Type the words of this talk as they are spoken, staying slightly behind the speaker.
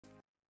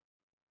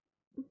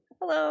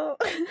Hello.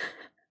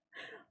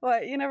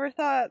 What, you never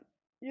thought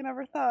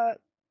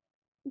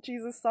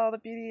Jesus saw the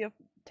beauty of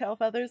tail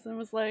feathers and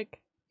was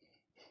like,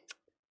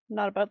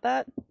 not about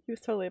that? He was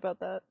totally about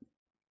that.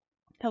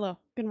 Hello,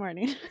 good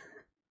morning.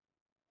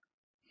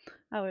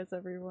 How is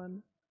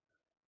everyone?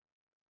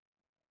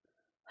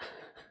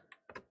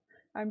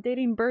 I'm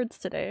dating birds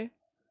today.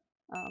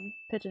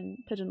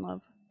 Pigeon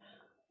love.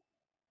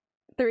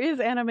 There is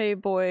anime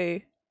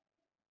boy,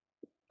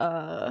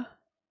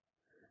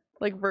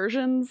 like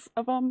versions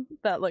of them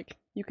that like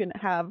you can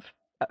have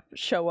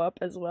show up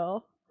as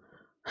well.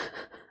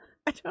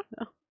 I don't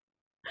know.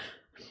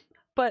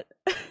 But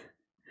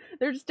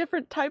there's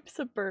different types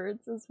of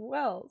birds as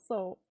well,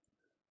 so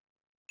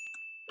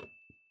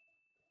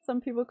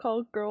some people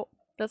call girl.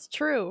 That's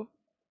true.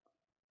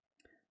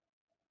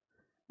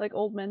 Like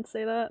old men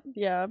say that.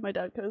 Yeah, my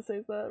dad kind of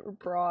says that. Or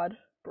broad.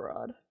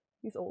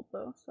 He's old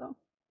though, so.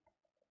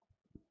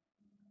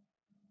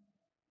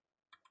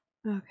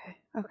 Okay.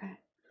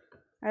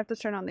 I have to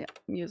turn on the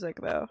music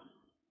though.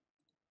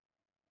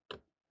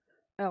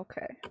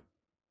 Okay.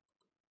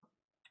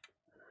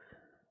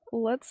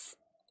 Let's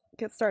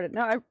get started.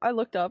 Now I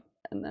looked up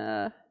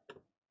and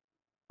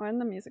why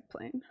the music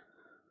playing?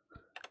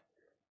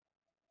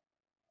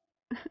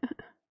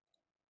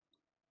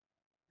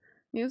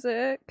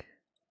 Music.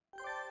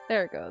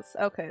 There it goes.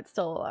 Okay, it's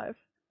still alive.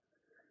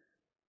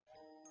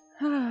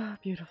 Ah,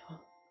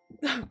 beautiful.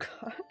 Oh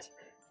god.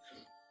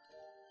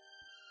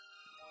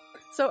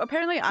 So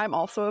apparently I'm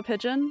also a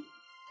pigeon.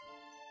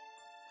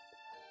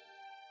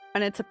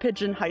 And it's a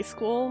pigeon high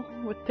school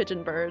with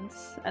pigeon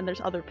birds, and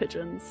there's other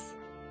pigeons.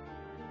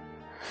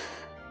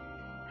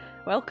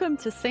 Welcome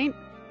to St.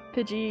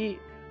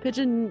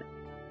 Pigeonations.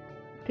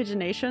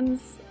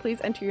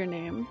 Please enter your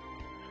name.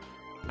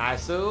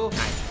 Nice. Oh,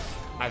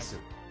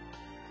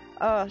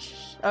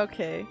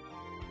 okay.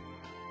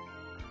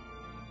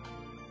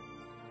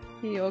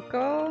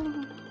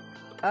 Hiyoko?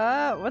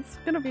 What's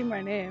gonna be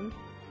my name?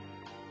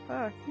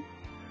 Fuck.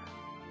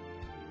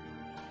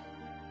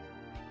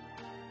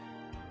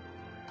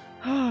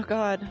 Oh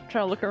god, I'm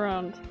trying to look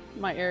around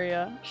my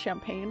area.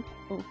 Champagne?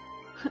 Oh,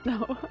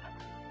 no.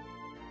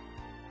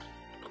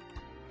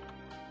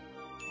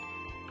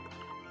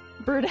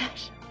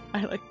 Birdash.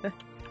 I like that.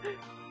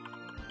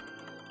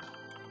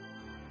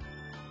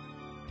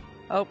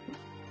 Oh.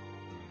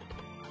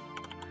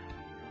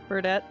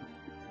 Birdette.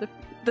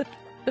 The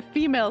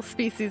female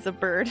species of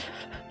bird.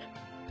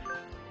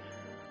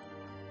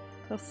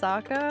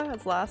 Osaka,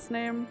 his last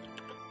name.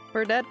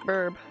 Birdette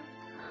Burb.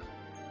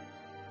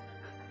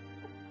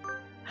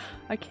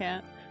 I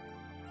can't.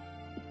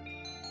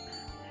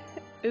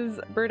 Is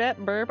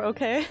Birdette Burb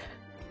okay?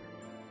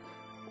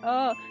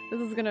 Oh, this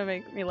is gonna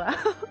make me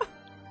laugh.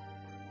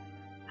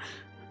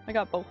 I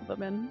got both of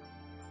them in.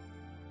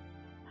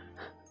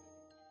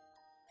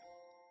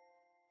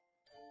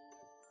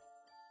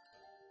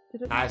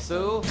 Did it? Nice.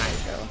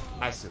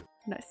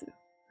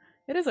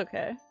 It is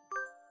okay. I'm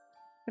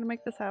gonna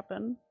make this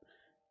happen.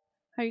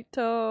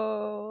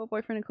 Haito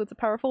boyfriend includes a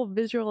powerful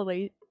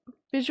visualization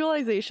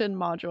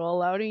module,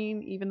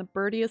 allowing even the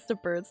birdiest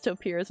of birds to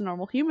appear as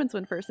normal humans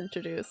when first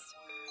introduced.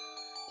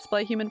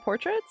 Display human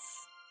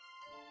portraits?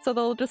 So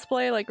they'll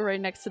display like right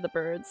next to the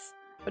birds.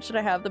 But should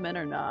I have them in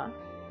or not?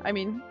 I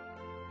mean,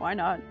 why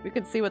not? We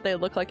can see what they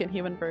look like in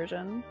human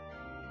version.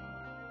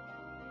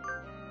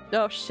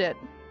 Oh shit.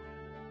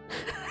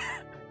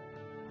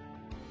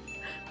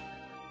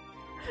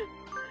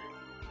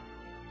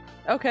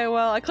 Okay,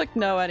 well, I clicked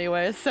no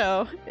anyway,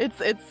 so it's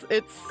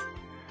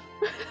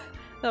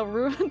they'll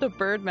ruin the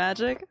bird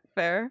magic.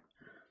 Fair.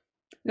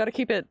 Gotta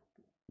keep it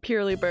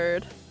purely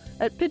bird.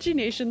 At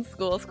Pigeonation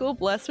School, a school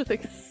blessed with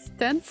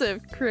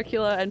extensive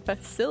curricula and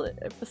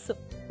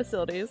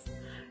facilities.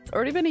 It's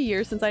already been a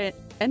year since I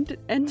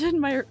ended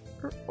my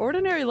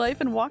ordinary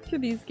life and walked through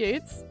these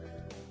gates.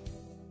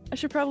 I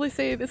should probably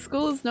say this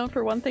school is known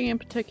for one thing in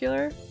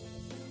particular.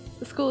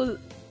 The school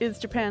is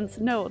Japan's,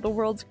 no, the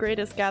world's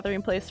greatest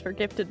gathering place for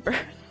gifted birds.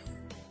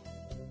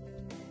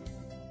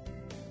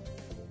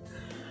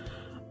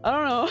 I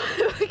don't know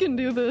if I can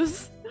do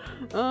this.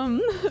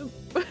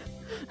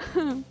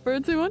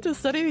 Birds who want to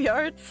study the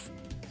arts,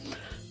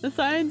 the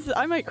science,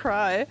 I might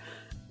cry.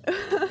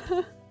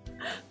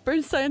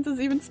 Bird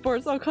sciences, even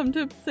sports, all come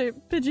to say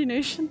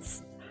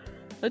Pigeonations.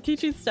 The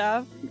teaching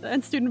staff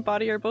and student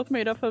body are both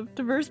made up of a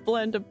diverse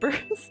blend of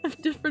birds of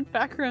different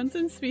backgrounds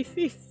and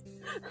species.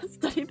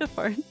 Study the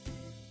part.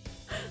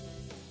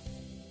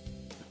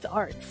 It's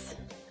arts.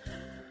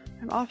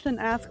 I'm often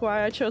asked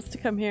why I chose to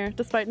come here,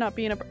 despite not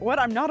being a bird. What?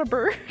 I'm not a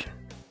bird?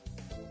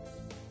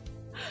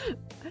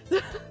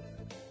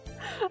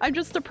 I'm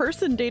just a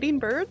person dating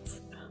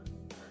birds?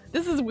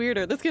 This is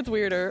weirder. This gets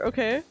weirder,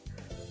 okay?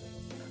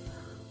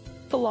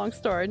 It's a long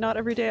story. Not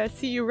every day I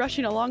see you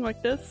rushing along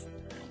like this.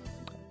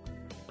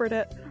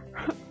 Birdette.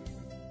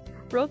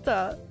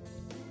 Rota.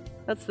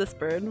 That's this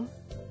bird.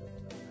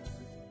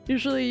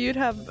 Usually you'd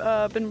have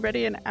been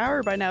ready an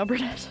hour by now,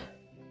 Birdette.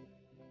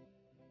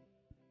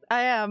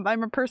 I am.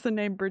 I'm a person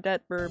named Birdette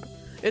Burb.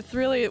 It's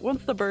really,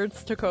 once the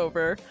birds took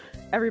over,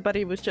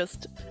 everybody was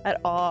just at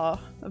awe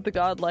of the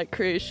godlike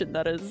creation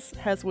that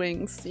has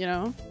wings, you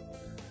know?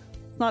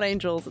 It's not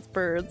angels, it's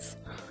birds.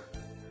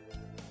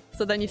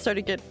 So then you start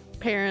to get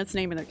parents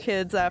naming their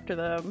kids after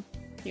them.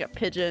 You got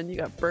pigeon, you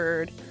got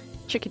bird,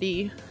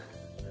 chickadee.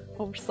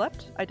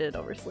 Overslept? I did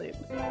oversleep.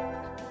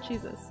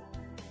 Jesus.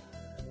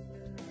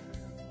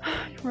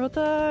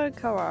 Rota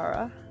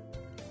Kawara.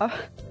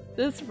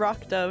 This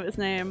rock dove is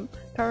named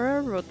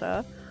Kara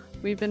Rota.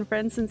 We've been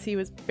friends since he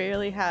was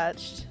barely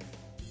hatched.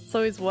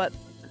 So he's what,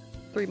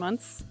 3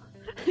 months?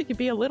 He can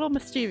be a little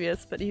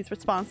mischievous, but he's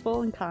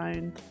responsible and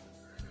kind.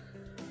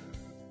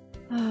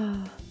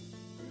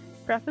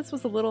 Breakfast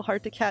was a little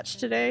hard to catch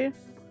today.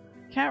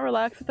 Can't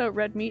relax without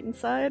red meat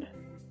inside.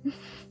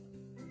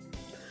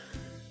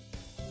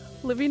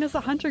 Living as a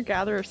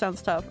hunter-gatherer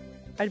sounds tough.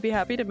 I'd be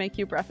happy to make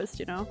you breakfast,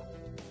 you know?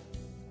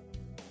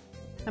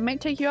 I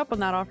might take you up on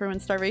that offer when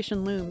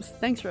starvation looms.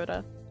 Thanks,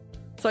 Rhoda.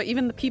 So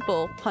even the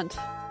people hunt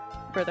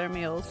for their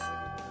meals.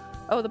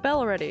 Oh, the bell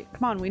already.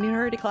 Come on, we need to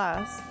hurry to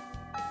class.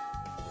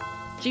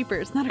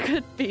 Jeepers, not a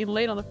good being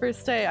late on the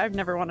first day. I've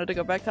never wanted to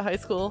go back to high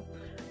school.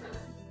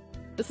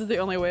 This is the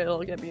only way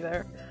it'll get me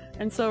there.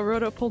 And so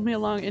Rhoda pulled me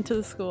along into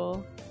the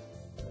school.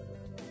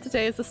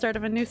 Today is the start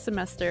of a new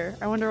semester.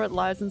 I wonder what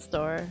lies in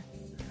store.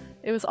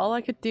 It was all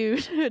I could do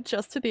to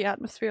adjust to the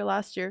atmosphere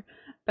last year.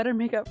 Better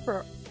make up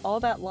for all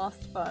that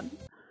lost fun.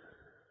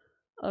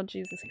 Oh,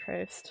 Jesus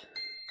Christ.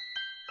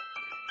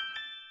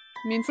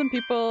 Means some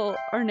people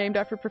are named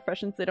after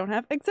professions they don't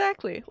have?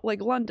 Exactly!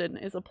 Like London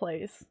is a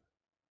place.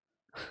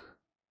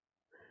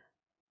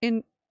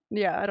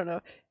 Yeah, I don't know.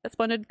 A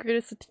splendid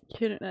greatest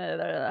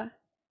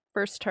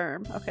first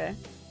term. Okay.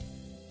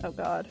 Oh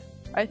god.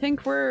 I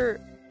think we're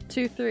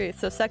 2-3,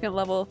 so second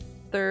level,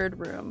 third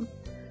room.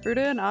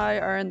 Ruda and I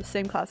are in the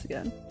same class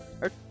again.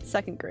 Or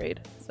second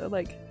grade. So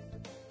like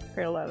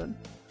grade 11.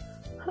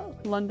 Oh,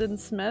 London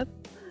Smith?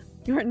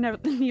 You are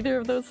neither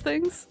of those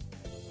things?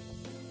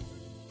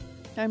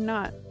 I'm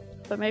not.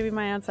 But maybe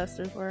my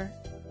ancestors were.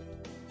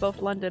 Both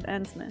London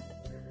and Smith.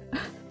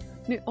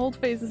 Old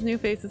faces, new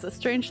faces. A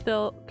strange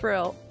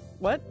thrill.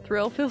 What?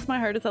 Thrill fills my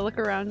heart as I look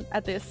around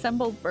at the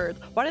assembled birds.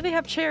 Why do they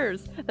have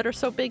chairs that are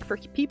so big for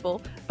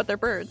people, but they're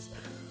birds?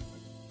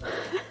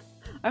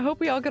 I hope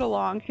we all get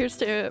along. Here's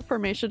to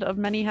formation of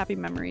many happy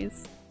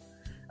memories.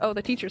 Oh,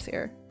 the teacher's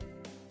here.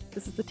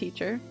 This is the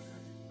teacher.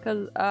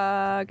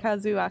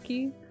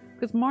 Kazuaki.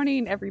 Good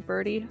morning, every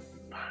birdie.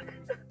 Fuck.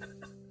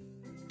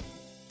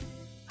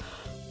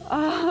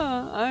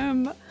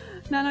 I'm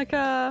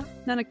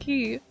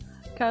Nanaki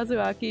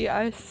Kazuaki.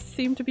 I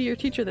seem to be your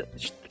teacher.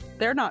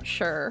 They're not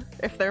sure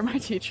if they're my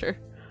teacher.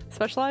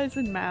 Specialize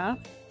in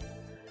math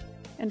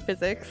and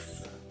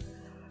physics.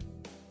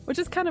 Which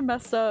is kind of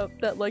messed up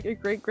that like a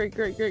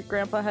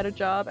great-great-great-great-grandpa had a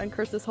job and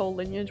cursed his whole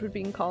lineage with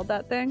being called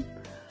that thing.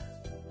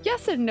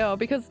 Yes and no,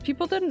 because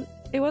people didn't—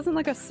 it wasn't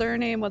like a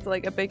surname was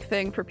like a big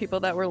thing for people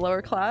that were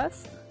lower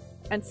class.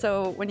 And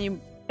so when you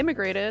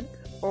immigrated,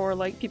 or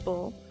like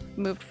people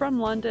moved from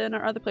London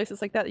or other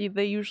places like that,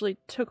 they usually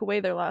took away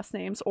their last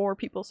names, or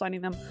people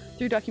signing them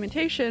through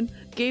documentation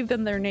gave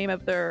them their name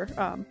of their,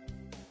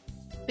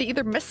 they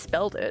either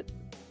misspelled it,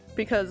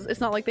 because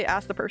it's not like they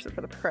asked the person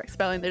for the correct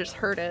spelling, they just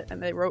heard it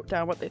and they wrote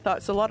down what they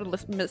thought. So a lot of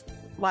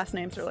last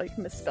names are like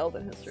misspelled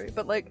in history,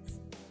 but like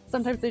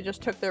sometimes they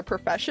just took their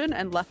profession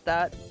and left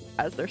that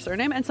as their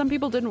surname, and some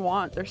people didn't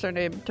want their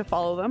surname to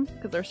follow them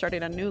because they're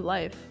starting a new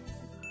life.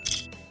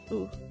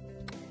 Ooh,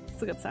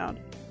 it's a good sound.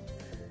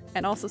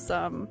 And also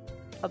some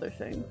other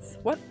things.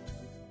 What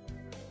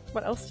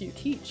else do you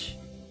teach?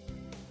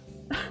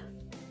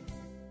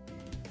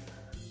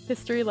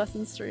 History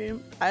lesson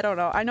stream? I don't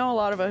know. I know a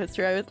lot about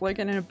history. I was like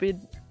in a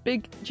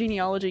big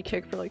genealogy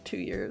kick for like 2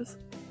 years.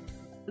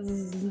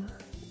 The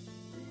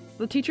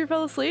teacher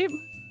fell asleep?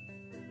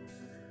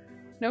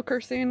 No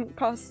cursing,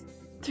 costs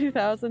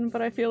 2,000,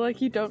 but I feel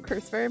like you don't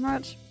curse very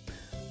much.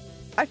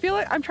 I feel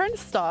like I'm trying to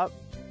stop.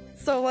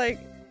 So like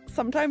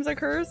sometimes I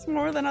curse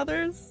more than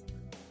others.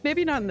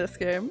 Maybe not in this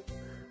game.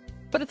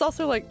 But it's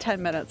also like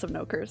 10 minutes of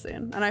no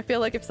cursing. And I feel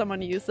like if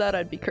someone used that,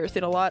 I'd be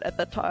cursing a lot at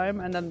that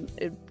time, and then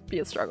it'd be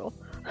a struggle.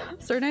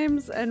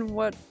 Surnames and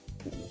what,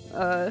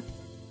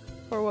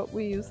 for what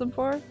we use them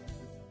for?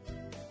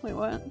 Wait,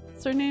 what?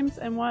 Surnames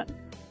and what?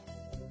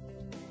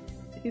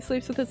 He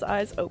sleeps with his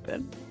eyes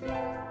open.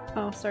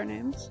 Oh,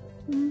 surnames.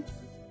 Mm-hmm.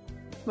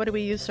 What do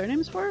we use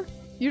surnames for?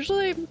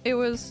 Usually it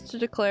was to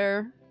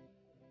declare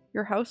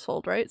your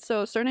household, right?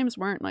 So surnames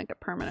weren't like a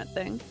permanent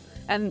thing.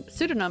 And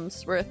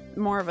pseudonyms were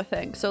more of a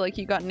thing. So like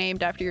you got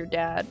named after your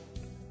dad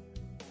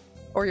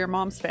or your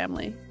mom's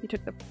family. You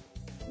took the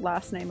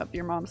last name of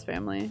your mom's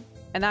family.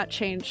 And that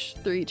changed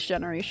through each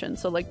generation.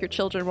 So like your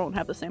children won't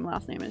have the same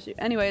last name as you.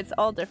 Anyway, it's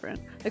all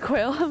different. The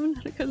quail,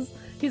 because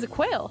he's a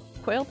quail.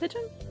 Quail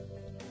pigeon?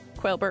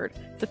 Quail bird.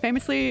 It's a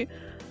famously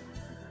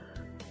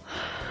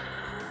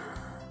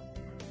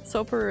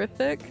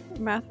soporific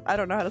math. I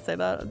don't know how to say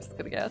that. I'm just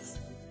gonna guess.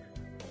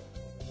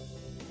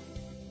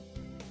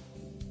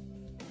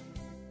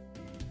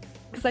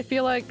 Because I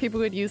feel like people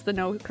would use the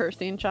no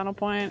cursing channel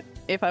point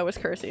if I was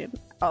cursing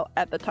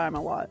at the time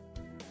a lot.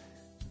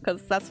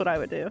 because that's what I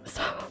would do.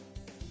 So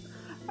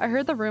I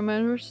heard the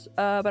rumors,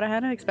 but I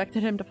hadn't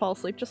expected him to fall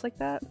asleep just like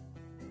that.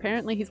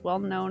 Apparently he's well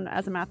known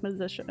as a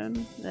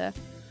mathematician. Yeah.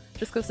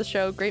 Just goes to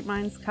show great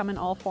minds come in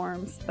all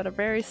forms, but a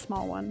very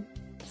small one.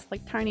 Just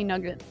like tiny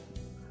nugget.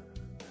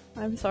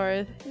 I'm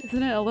sorry,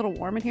 isn't it a little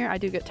warm in here? I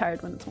do get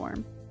tired when it's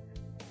warm.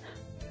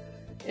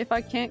 If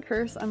I can't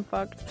curse, I'm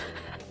fucked.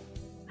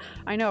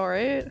 I know,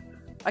 right?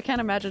 I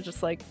can't imagine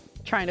just like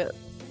trying to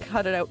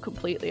cut it out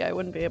completely. I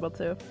wouldn't be able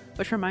to.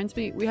 Which reminds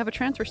me, we have a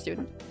transfer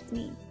student. It's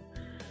me.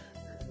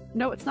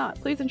 No, it's not.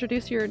 Please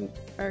introduce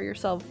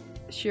yourself.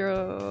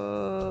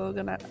 Shiro...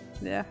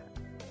 Yeah.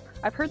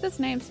 I've heard this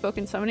name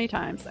spoken so many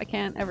times, I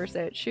can't ever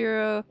say it.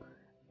 Shiro...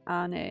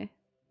 Ane.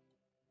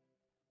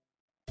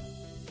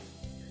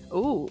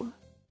 Ooh.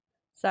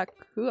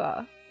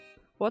 Sakura.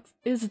 What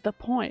is the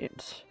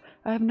point?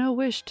 I have no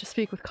wish to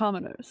speak with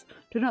commoners.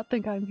 Do not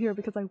think I am here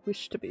because I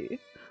wish to be.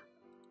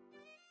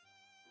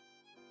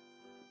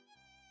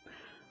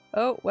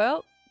 Oh,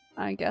 well,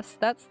 I guess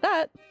that's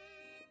that.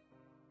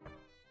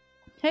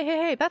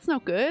 Hey, that's no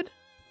good.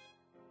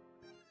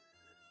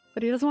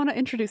 But he doesn't want to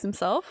introduce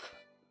himself.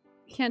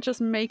 You can't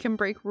just make him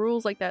break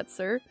rules like that,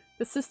 sir.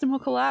 The system will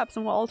collapse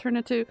and we'll all turn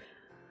into...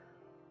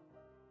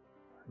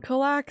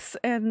 Collax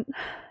and...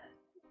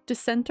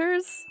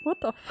 Dissenters? What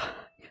the fuck?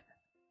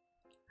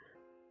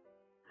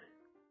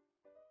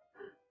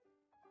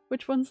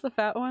 Which one's the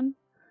fat one?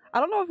 I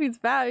don't know if he's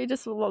fat, he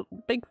just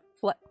big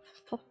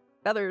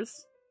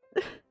feathers.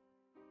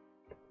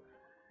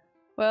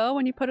 Well,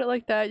 when you put it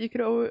like that, you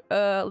could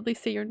at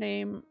least say your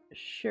name,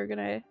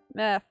 Shirogane.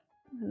 Nah,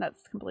 and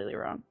that's completely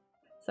wrong.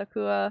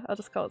 Sakura, I'll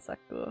just call it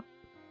Sakura.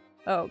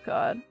 Oh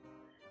god.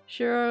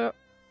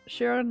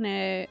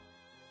 Shirone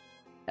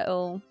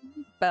El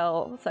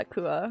Bell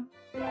Sakura.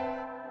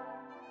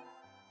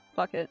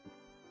 Fuck it.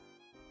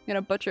 I'm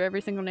gonna butcher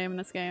every single name in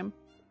this game.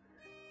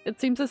 It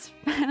seems this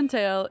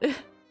fantail,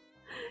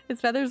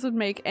 his feathers would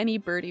make any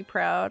birdie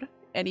proud.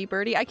 Any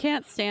birdie? I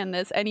can't stand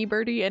this. Any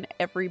birdie and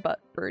every but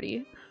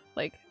birdie.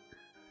 Like,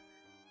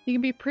 you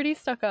can be pretty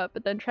stuck up,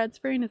 but then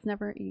transferring is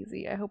never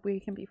easy. I hope we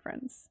can be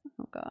friends.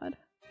 Oh god.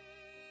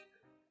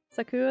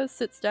 Sakura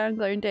sits down,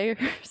 glaring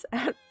daggers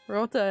at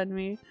Rota and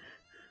me.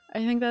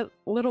 I think that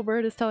little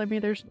bird is telling me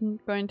there's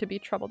going to be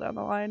trouble down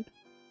the line.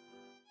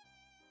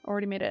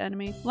 Already made an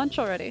enemy. Lunch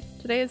already.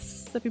 Today is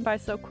slipping by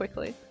so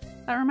quickly.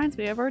 That reminds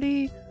me, I've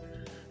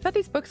had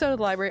these books out of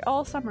the library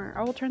all summer.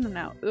 I will turn them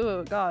now.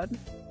 Oh god.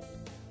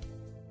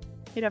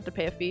 You'd have to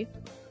pay a fee.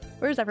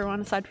 Where's everyone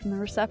aside from the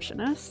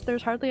receptionist?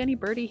 There's hardly any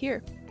birdie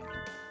here.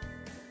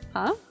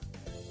 Huh?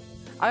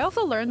 I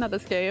also learned that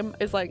this game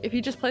is like, if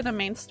you just play the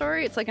main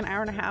story, it's like an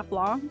hour and a half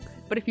long.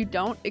 But if you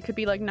don't, it could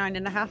be like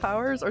 9.5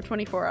 hours or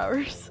 24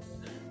 hours.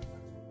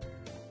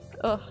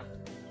 Ugh.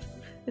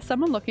 Is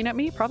someone looking at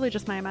me? Probably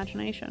just my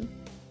imagination.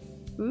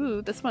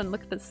 Ooh, this one,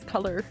 look at this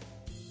color.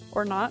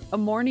 Or not. A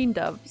mourning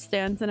dove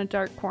stands in a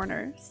dark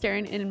corner,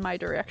 staring in my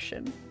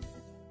direction.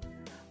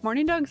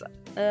 Mourning doves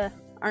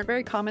aren't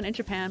very common in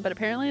Japan, but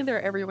apparently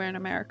they're everywhere in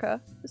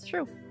America. It's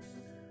true.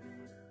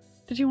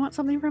 Did you want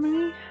something from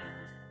me?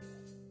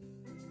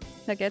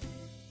 Nugget.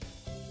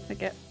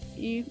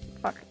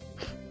 Fuck.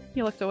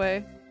 He looked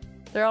away.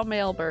 They're all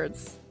male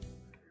birds.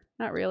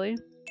 Not really.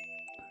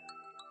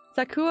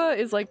 Sakura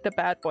is like the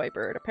bad boy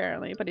bird,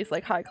 apparently, but he's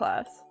like high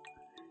class.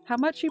 How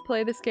much you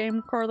play this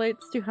game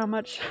correlates to how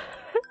much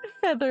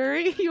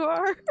feathery you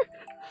are.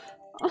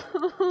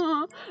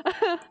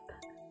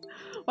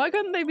 Why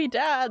couldn't they be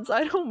dads?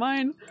 I don't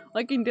mind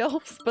liking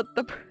dilfs, but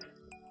the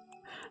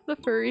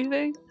furry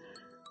thing?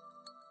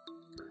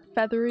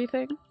 Feathery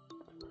thing?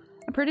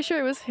 I'm pretty sure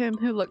it was him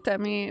who looked at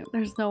me.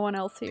 There's no one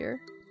else here.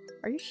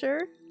 Are you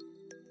sure?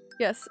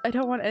 Yes, I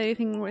don't want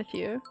anything with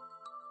you.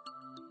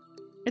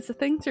 It's the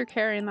things you're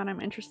carrying that I'm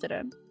interested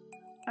in.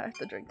 I have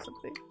to drink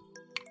something.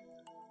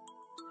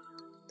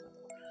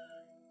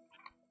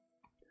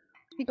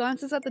 He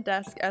glances at the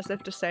desk as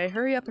if to say,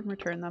 hurry up and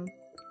return them.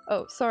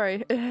 Oh,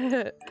 sorry.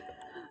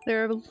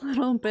 They're a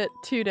little bit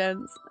too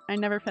dense. I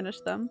never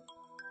finished them.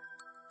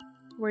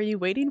 Were you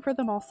waiting for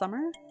them all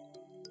summer?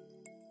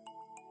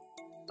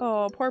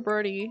 Oh, poor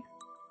birdie.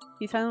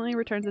 He silently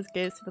returns his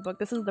gaze to the book.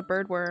 This is the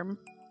birdworm.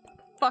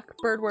 Fuck,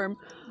 birdworm.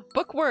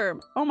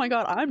 Bookworm! Oh my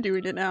god, I'm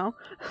doing it now.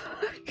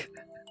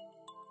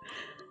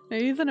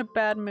 He's in a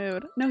bad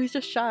mood. No, he's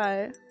just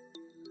shy.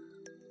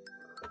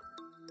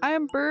 I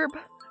am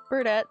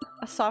Birdette,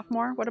 a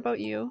sophomore. What about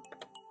you?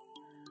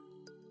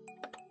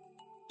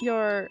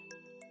 You're...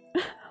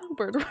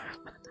 birdworm.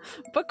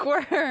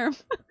 Bookworm!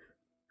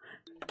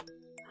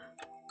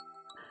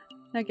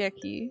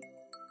 Nageki.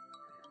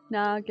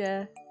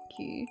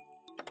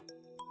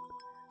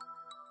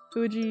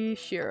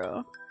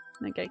 Fujishiro.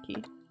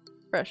 Nageki.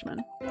 Freshman.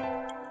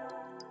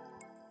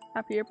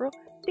 Happy April.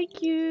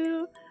 Thank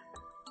you!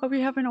 Hope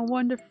you're having a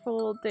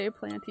wonderful day,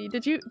 Planty.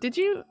 Did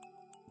you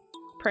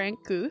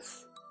prank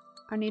Goose?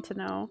 I need to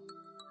know.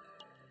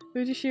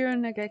 Fujishiro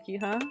Nageki,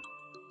 huh?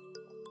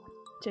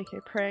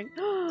 JK prank.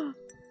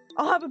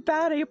 I'll have a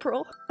bad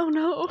April! Oh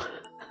no!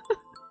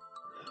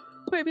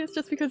 Maybe it's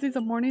just because he's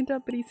a morning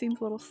dove, but he seems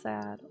a little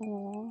sad.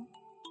 Aww.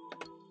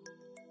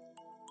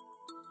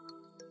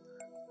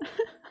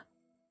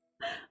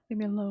 Leave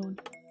me alone.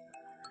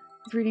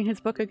 He's reading his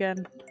book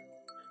again.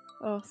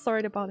 Oh,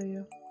 sorry to bother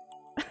you.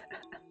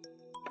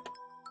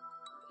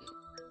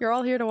 You're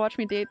all here to watch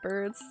me date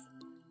birds.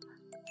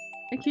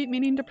 I keep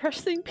meaning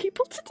depressing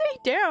people today.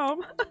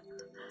 Damn!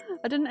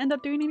 I didn't end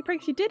up doing any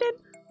pranks. You didn't?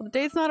 Well, the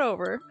day's not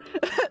over.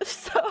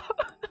 So...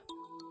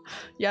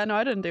 yeah, no,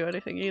 I didn't do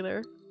anything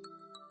either.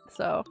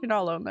 So, you're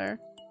not alone there.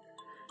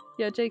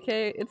 Yeah,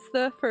 JK, it's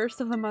the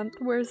 1st of the month.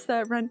 Where's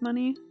that rent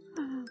money?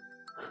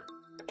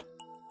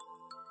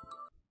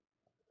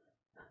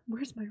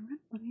 Where's my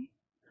rent money?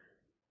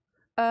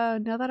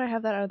 Now that I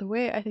have that out of the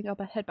way, I think I'll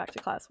head back to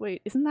class.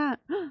 Wait, isn't that-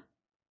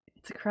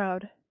 it's a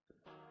crowd.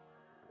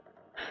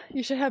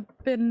 You should have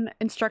been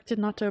instructed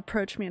not to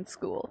approach me in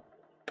school.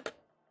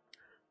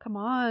 Come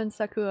on,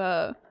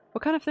 Sakura.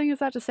 What kind of thing is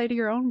that to say to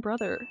your own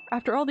brother?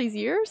 After all these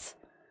years?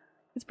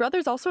 His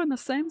brother's also in the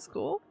same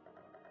school?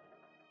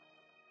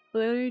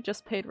 Literally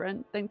just paid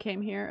rent, then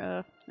came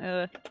here.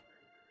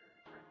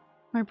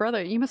 My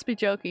brother, you must be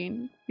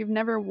joking. You've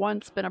never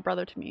once been a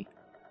brother to me.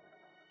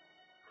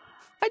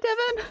 Hi,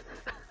 Devin!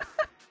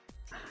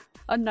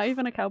 A knife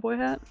and a cowboy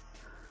hat?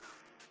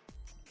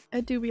 I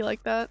do be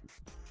like that.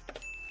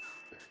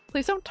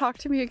 Please don't talk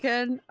to me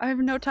again. I have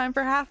no time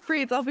for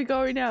half-breeds. I'll be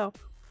going now.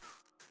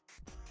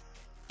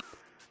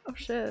 Oh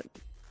shit.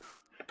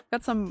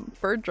 Got some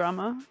bird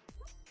drama.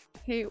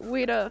 Hey,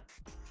 wait a-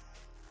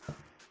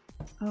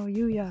 Oh,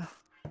 Yuya.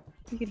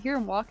 You can hear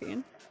him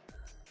walking.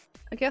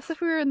 I guess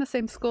if we were in the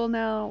same school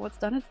now, what's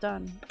done is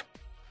done.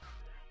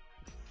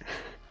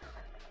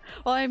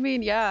 Well, I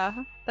mean,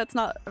 yeah. That's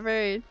not a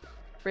very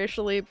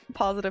racially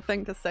positive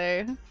thing to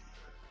say.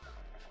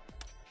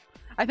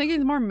 I think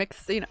he's more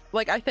mixed, you know,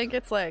 like, I think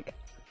it's like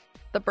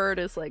the bird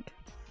is like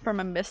from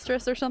a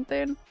mistress or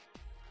something.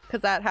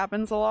 Because that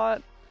happens a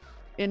lot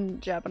in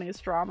Japanese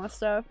drama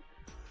stuff,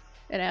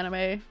 in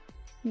anime,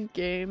 in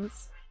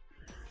games.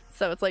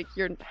 So it's like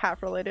you're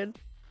half related.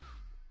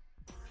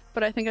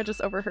 But I think I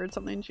just overheard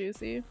something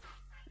juicy.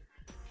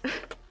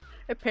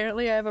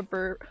 Apparently I have a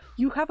burb.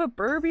 You have a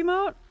burb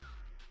emote?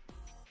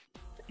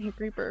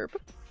 Angry burb.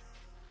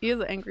 He is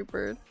an angry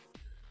bird.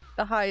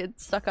 The high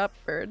stuck-up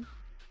bird.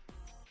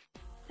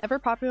 Ever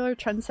popular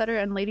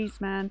trendsetter and ladies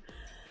man,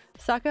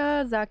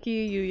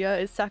 Sakazaki Yuya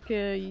is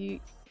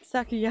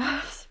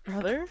Sakuya's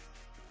brother?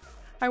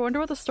 I wonder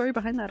what the story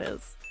behind that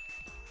is.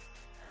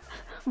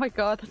 Oh my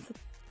god,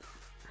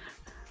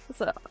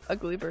 that's a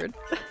ugly bird.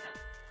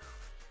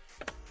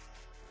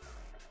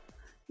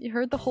 You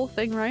heard the whole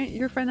thing, right?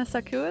 Your friend is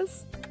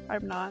Sakura's?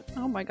 I'm not.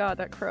 Oh my god,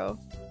 that crow.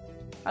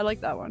 I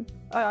like that one.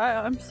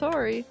 I'm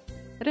sorry.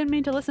 I didn't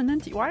mean to listen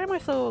into you. Why am I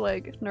so,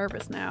 like,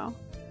 nervous now?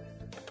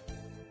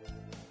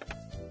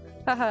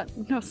 Haha,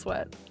 no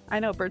sweat. I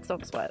know birds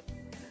don't sweat.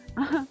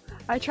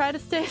 I try to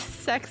stay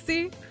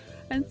sexy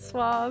and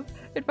suave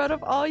in front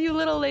of all you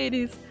little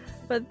ladies,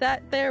 but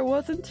that there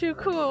wasn't too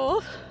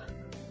cool.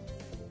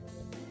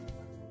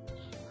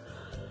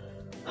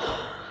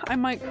 I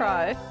might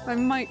cry. I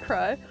might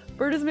cry.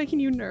 Bird is making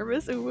you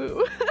nervous.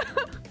 Ooh.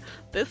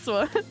 This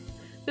one.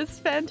 This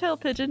fantail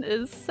pigeon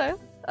is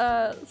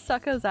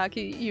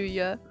Sakazaki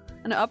Yuya,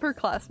 an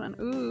upperclassman.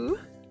 Ooh.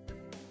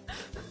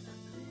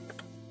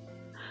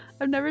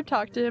 I've never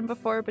talked to him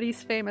before, but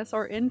he's famous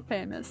or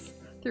infamous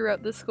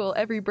throughout the school.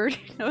 Every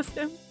birdie knows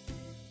him.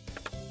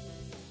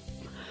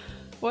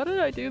 Why did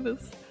I do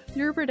this?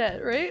 You're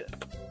Burdette, right?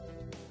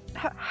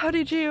 How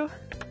did you?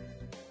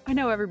 I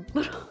know every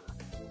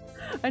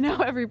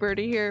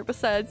birdie here.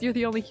 Besides, you're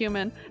the only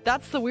human.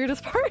 That's the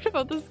weirdest part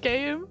about this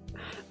game.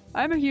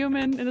 I'm a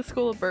human in a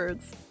school of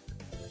birds.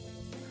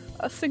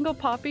 A single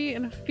poppy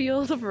in a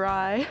field of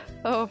rye.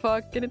 Oh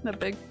fuck, getting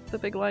the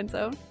big lines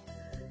out.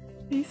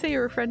 Did you say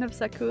you're a friend of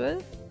Sakura?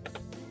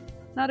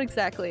 Not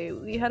exactly.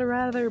 We had a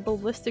rather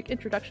ballistic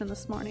introduction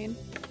this morning.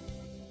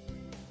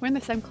 We're in the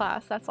same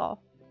class, that's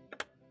all.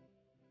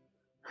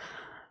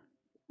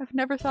 I've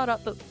never thought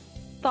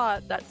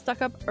that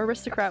stuck-up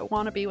aristocrat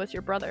wannabe was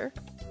your brother.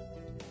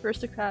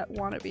 Aristocrat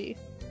wannabe.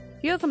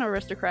 He is an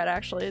aristocrat,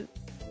 actually.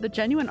 The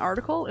genuine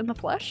article in the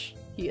flesh?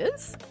 He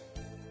is?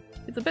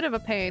 It's a bit of a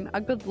pain.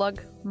 A good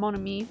luck, mon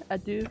ami,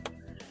 adieu.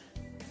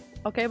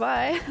 Okay,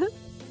 bye.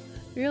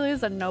 He really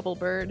is a noble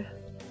bird.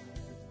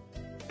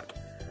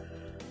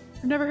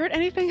 I've never heard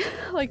anything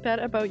like that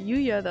about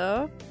Yuya,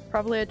 though.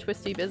 Probably a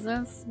twisty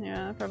business.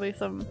 Yeah, probably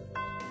some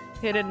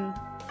hidden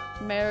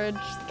marriage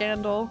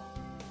scandal.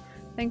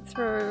 Thanks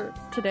for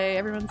today.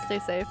 Everyone stay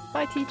safe.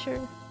 Bye, teacher.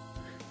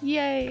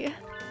 Yay.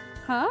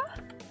 Huh?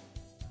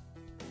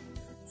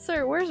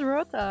 Sir, where's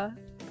Rota?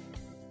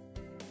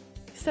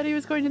 He said he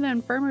was going to the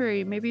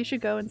infirmary. Maybe you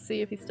should go and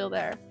see if he's still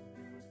there.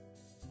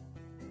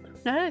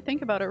 Now that I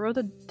think about it,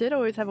 Rota did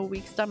always have a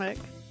weak stomach.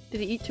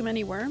 Did he eat too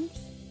many worms?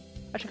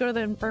 I should go to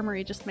the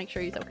infirmary just to make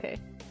sure he's okay.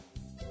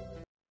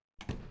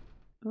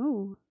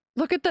 Ooh.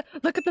 Look at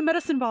the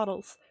medicine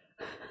bottles!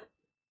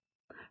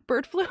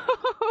 Bird flu!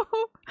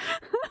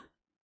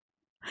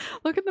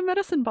 Look at the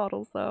medicine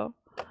bottles though.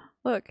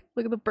 Look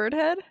at the bird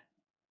head.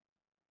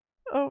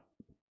 Oh.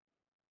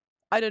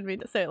 I didn't mean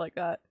to say it like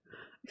that.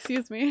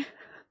 Excuse me.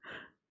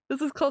 This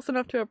is close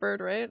enough to a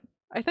bird, right?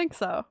 I think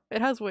so.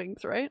 It has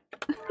wings, right?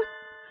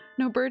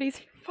 No birdies.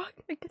 Fuck,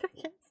 I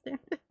can't stand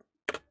it.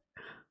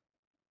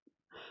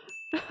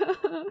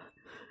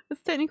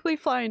 It's technically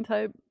flying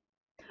type.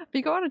 If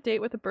you go on a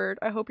date with a bird,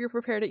 I hope you're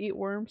prepared to eat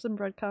worms and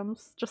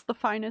breadcrumbs. Just the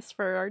finest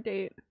for our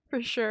date,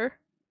 for sure.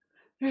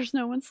 There's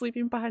no one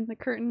sleeping behind the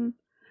curtain,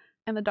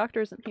 and the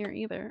doctor isn't here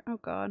either. Oh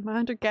god, my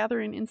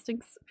hunter-gathering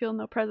instincts feel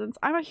no presence.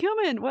 I'm a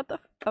human! What the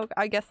f- Oh,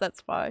 I guess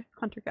that's why.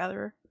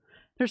 Hunter-gatherer.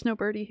 There's no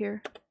birdie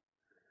here.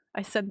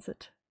 I sense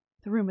it.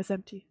 The room is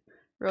empty.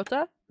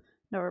 Rota?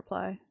 No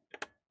reply.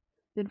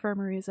 The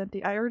infirmary is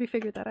empty. I already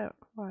figured that out.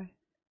 Why?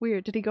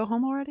 Weird. Did he go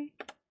home already?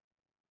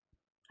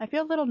 I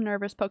feel a little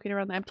nervous poking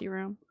around the empty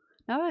room.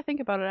 Now that I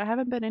think about it, I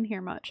haven't been in here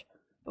much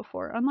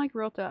before. Unlike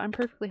Rota, I'm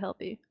perfectly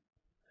healthy.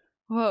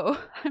 Whoa,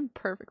 I'm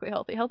perfectly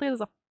healthy. Healthy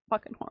as a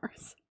fucking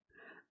horse.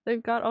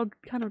 They've got all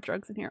kind of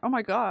drugs in here. Oh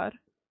my god.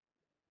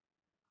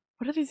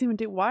 What do these even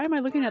do? Why am I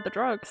looking at the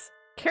drugs?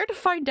 Care to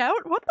find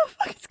out? What the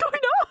fuck is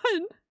going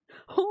on?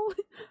 Holy...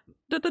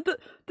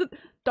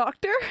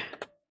 Doctor?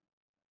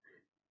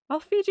 I'll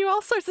feed you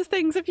all sorts of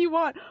things if you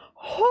want.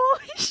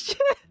 Holy shit!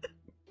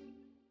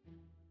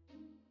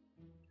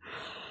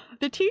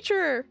 The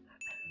teacher!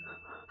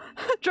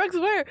 Drugs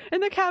where?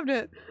 In the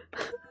cabinet!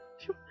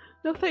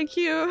 No thank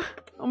you.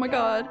 Oh my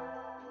god.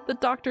 The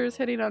doctor is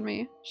hitting on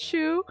me.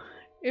 Shoo!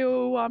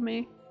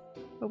 Iwame.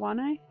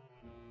 Iwane?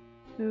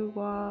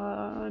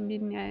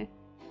 Uwamine.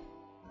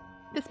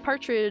 This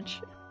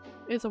partridge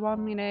is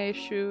Iwamine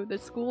Shu, the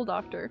school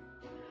doctor.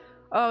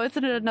 Oh,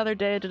 isn't it another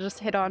day to just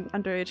hit on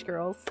underage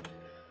girls?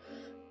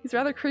 He's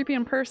rather creepy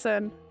in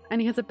person, and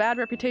he has a bad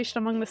reputation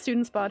among the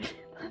students' body.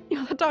 You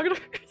know, the doctor is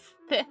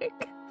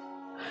thick.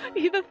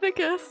 He's the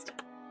thickest.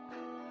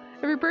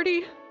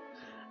 Everybody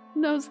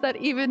knows that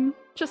even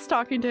just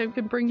talking to him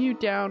can bring you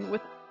down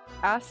with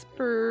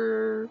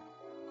aspergillus,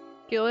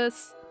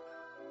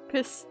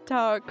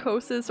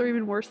 pistacosis, or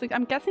even worse things.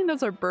 I'm guessing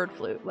those are bird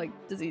flu, like,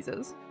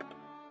 diseases.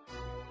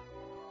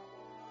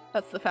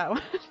 That's the fat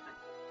one.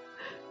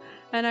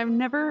 And I've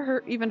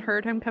never even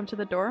heard him come to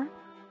the door.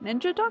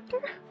 Ninja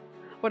doctor?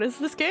 What is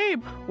this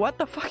game? What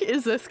the fuck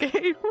is this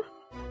game?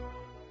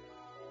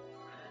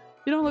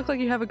 You don't look like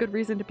you have a good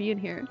reason to be in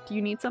here. Do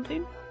you need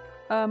something?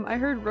 I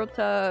heard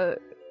Rota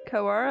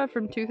Kawara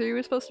from 2-3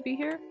 was supposed to be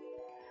here.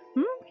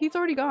 He's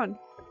already gone.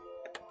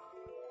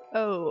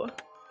 Oh.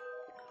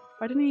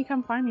 Why didn't he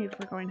come find me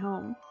before going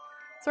home?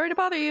 Sorry to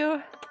bother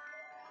you.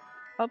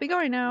 I'll be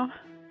going now.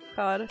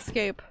 God,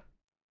 escape.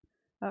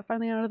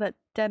 Finally out of that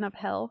den of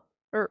hell.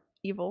 Or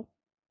evil.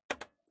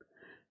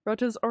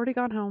 Rota's already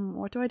gone home.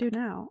 What do I do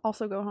now?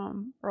 Also go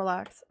home.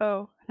 Relax.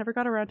 Oh, I never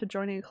got around to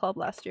joining a club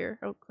last year.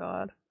 Oh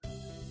god.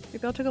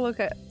 Maybe I'll take a look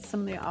at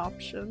some of the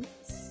options.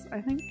 I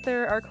think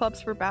there are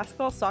clubs for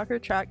basketball, soccer,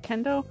 track,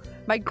 kendo,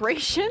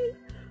 migration,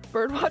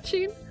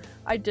 birdwatching.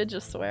 I did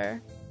just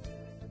swear.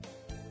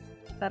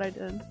 That I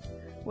did.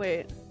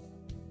 Wait.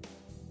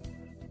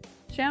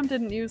 Sham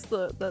didn't use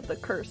the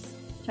curse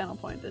channel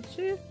point, did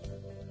she?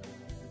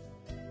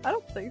 I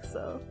don't think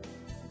so.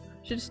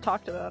 She just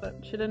talked about it.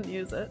 She didn't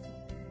use it.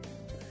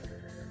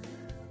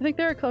 I think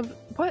there are clubs—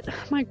 what?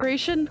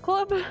 Migration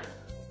club?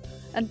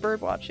 And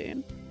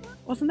birdwatching.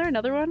 Wasn't there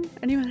another one?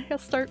 Anyway, I'll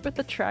start with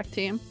the track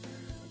team.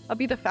 I'll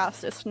be the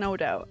fastest, no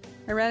doubt.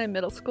 I ran in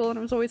middle school and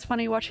it was always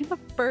funny watching the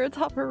birds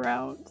hop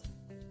around.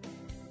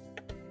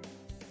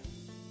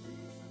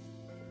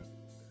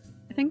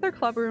 I think their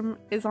club room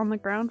is on the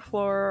ground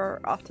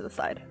floor off to the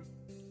side.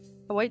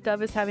 A white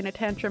dove is having a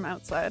tantrum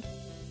outside.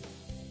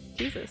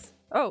 Jesus.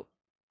 Oh.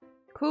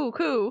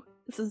 Coo.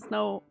 This is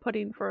no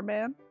pudding for a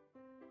man.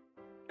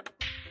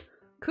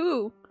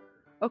 Coo.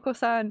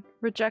 Oko-san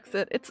rejects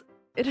it.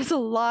 It is a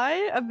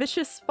lie? A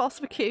vicious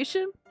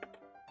falsification?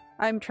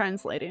 I'm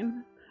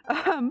translating.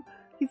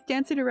 He's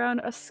dancing around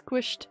a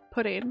squished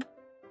pudding.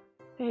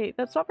 Hey,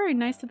 that's not very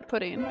nice to the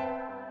pudding.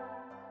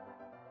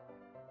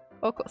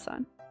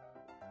 Oko-san.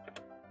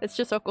 It's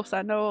just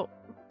Oko-san, no—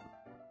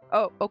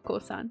 oh,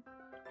 Oko-san.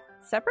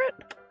 Separate?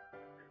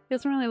 He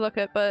doesn't really look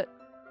it, but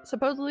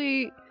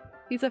supposedly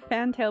he's a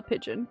fantail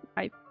pigeon,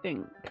 I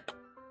think.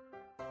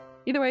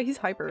 Either way, he's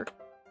hyper.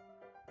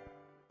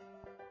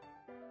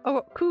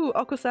 Oh, cool.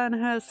 Oko-san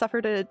has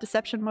suffered a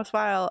deception most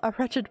vile, a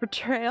wretched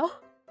betrayal.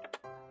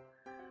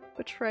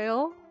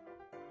 Betrayal?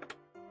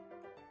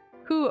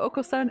 Cool.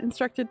 Oko-san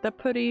instructed the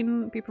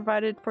pudding be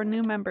provided for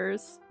new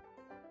members.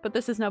 But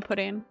this is no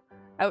pudding.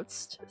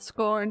 Ousted,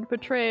 scorned,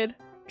 betrayed,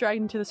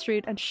 dragged into the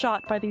street, and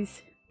shot by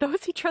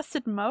those he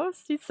trusted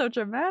most? He's so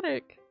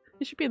dramatic.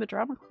 He should be in the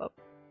drama club.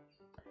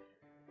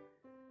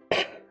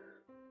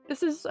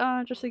 This is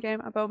just a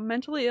game about a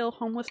mentally ill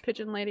homeless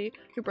pigeon lady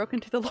who broke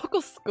into the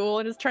local school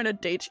and is trying to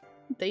date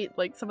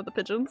like some of the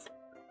pigeons.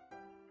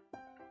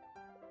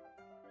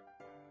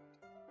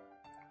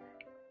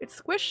 It's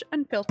squish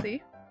and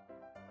filthy,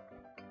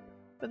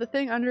 but the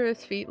thing under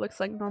his feet looks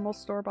like normal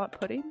store-bought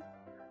pudding.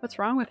 What's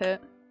wrong with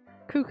it?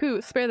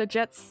 Cuckoo, spare the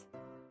jets.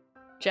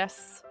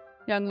 Jess,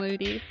 young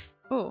lady.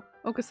 Oh,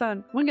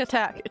 Oko-san, wing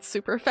attack. It's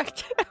super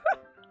effective.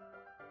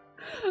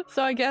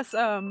 So I guess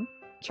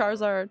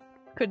Charizard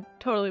could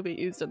totally be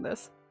used in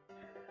this.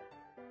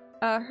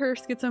 Her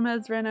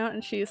schizomeds ran out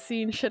and she has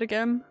seen shit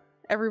again.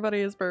 Everybody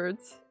is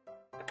birds.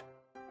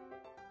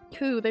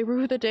 Cool, they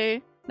rue the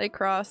day they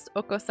crossed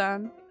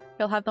Oko-san.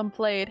 He'll have them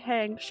flayed,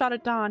 hanged, shot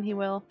at dawn, he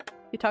will.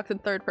 He talks in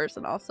third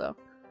person also.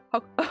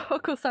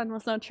 Oko-san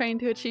was not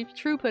trained to achieve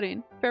true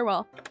pudding.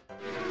 Farewell.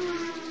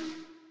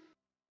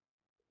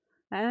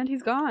 And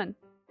he's gone.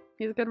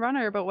 He's a good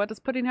runner, but what does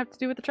pudding have to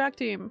do with the track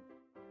team?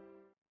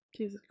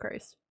 Jesus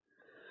Christ.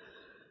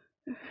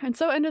 And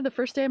so ended the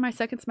first day of my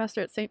second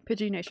semester at St.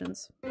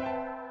 PIGEONS.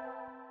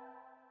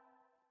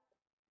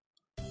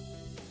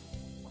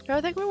 I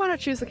think we want to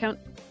choose the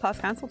class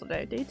council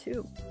today, day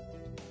 2.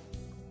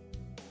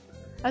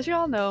 As you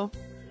all know,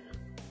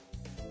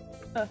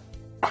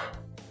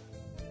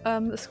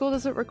 the school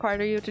doesn't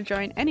require you to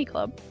join any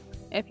club.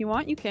 If you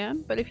want, you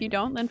can, but if you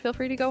don't, then feel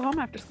free to go home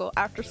after school.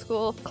 After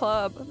school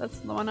club, that's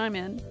the one I'm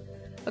in.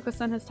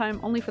 Oko-san has time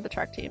only for the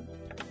track team.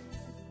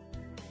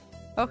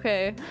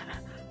 Okay,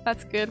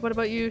 that's good. What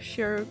about you,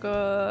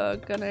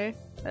 Shirogane?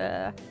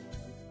 A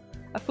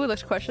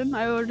foolish question.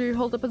 I already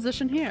hold a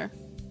position here.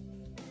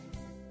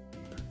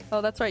 Oh,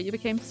 that's right. You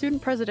became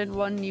student president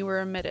when you were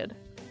admitted.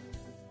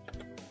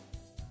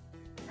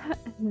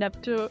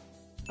 Neptune.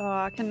 Oh,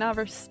 I can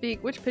never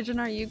speak. Which pigeon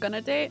are you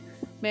gonna date?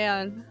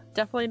 Man,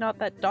 definitely not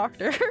that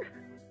doctor.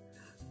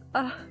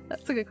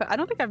 That's a good question. I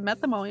don't think I've met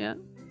them all yet.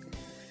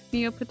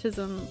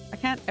 Nepotism. I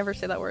can't ever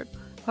say that word.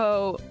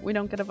 Oh, we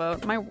don't get a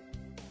vote. My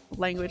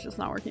language is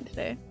not working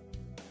today.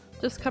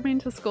 Just coming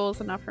to school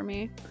is enough for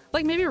me.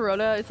 Like maybe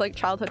Rhoda, it's like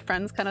childhood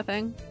friends kind of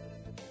thing.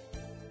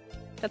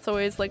 That's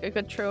always like a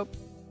good trope.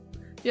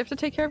 You have to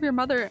take care of your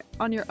mother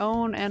on your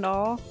own and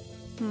all.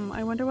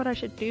 I wonder what I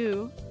should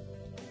do.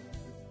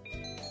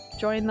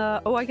 Join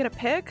the— oh, I get a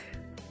pick?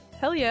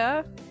 Hell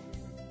yeah.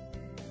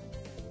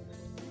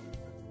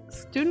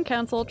 Student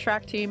council,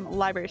 track team,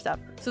 library staff.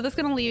 So this is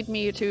gonna lead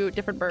me to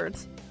different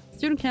birds.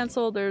 Student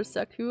council, there's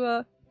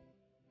Sakura.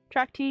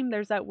 Track team,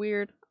 there's that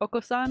weird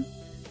Oko-san.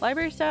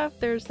 Library staff,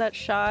 there's that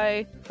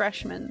shy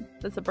freshman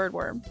that's a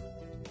birdworm.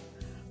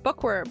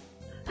 Bookworm.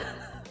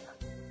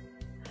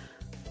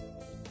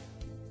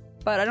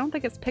 But I don't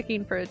think it's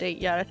picking for a date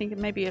yet. I think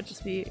maybe it'll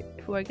just be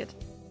who I get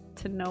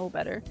to know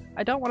better.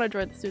 I don't want to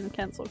join the student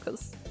council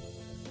because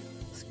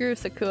screw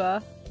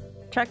Sakura.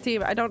 Track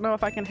team, I don't know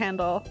if I can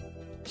handle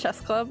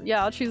chess club.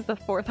 Yeah, I'll choose the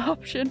 4th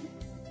option.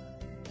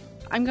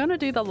 I'm gonna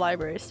do the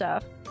library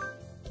staff.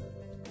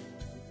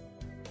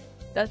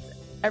 That's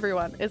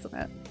everyone, isn't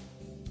it?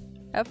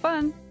 Have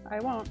fun. I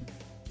won't.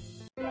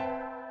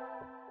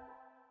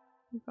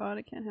 God,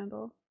 I can't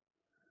handle.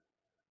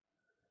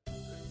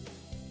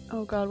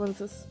 Oh god, what is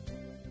this?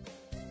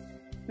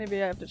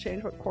 Maybe I have to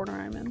change what corner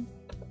I'm in.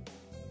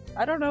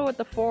 I don't know what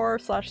the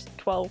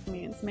 4/12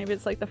 means. Maybe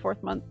it's like the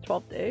 4th month,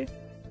 12th day.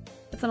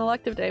 It's an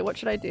elective day. What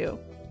should I do?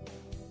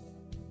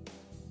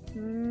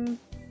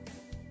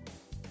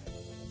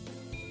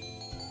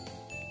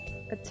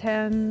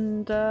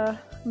 Attend,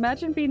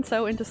 imagine being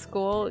so into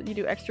school, you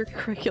do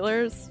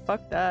extracurriculars.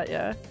 Fuck that,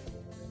 yeah.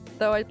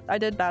 Though I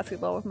did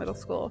basketball with middle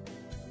school.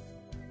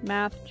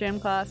 Math, gym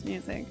class,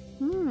 music.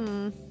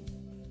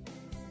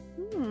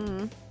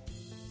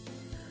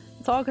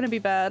 It's all gonna be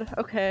bad.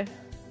 Okay.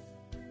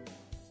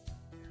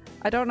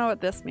 I don't know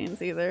what this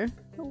means either.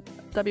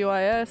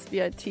 WIS,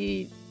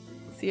 VIT,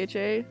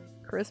 CHA,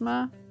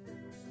 charisma?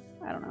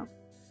 I don't know.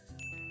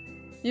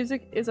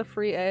 Music is a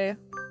free A.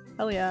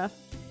 Hell yeah.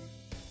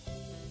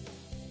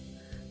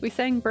 We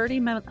sang birdie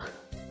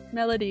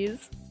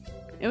melodies.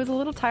 It was a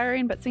little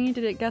tiring, but singing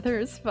together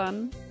is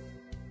fun.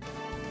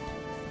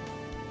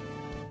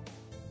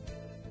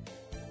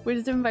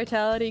 Wisdom,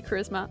 vitality,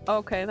 charisma.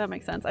 Okay, that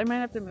makes sense. I might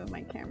have to move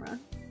my camera.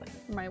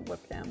 My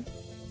webcam.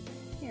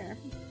 Here.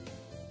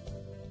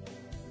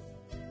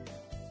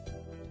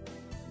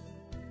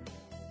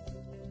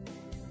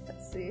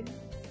 Let's see.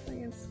 I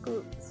can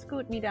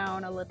scoot me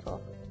down a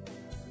little.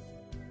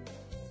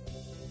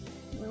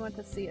 We want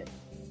to see it.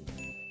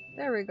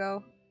 There we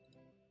go.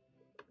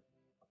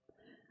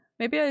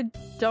 Maybe I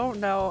don't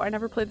know. I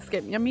never played this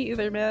game. Yeah, me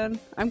either, man.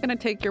 I'm gonna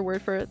take your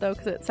word for it though,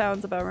 because it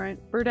sounds about right.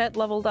 Burdette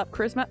leveled up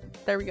charisma.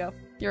 There we go.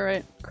 You're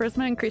right.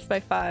 Charisma increased by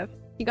 5.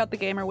 You got the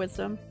gamer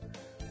wisdom.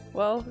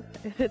 Well,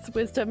 if it's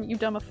wisdom, you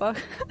dumb a fuck.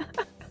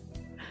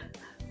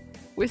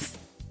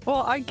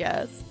 Well, I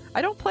guess. I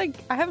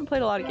haven't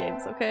played a lot of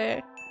games,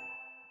 okay?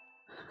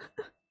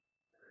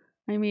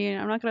 I mean,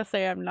 I'm not gonna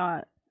say I'm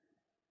not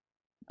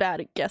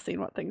bad at guessing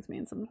what things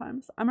mean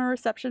sometimes. I'm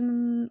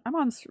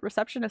on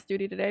receptionist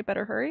duty today,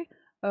 better hurry.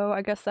 Oh,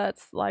 I guess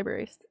that's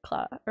library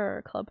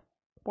club.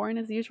 Boring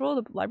as usual.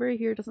 The library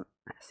here doesn't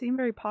seem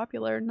very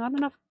popular. Not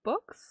enough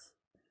books?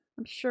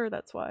 I'm sure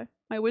that's why.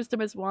 My wisdom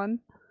is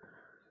 1.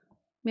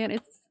 Man,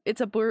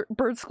 it's a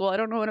bird school. I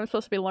don't know what I'm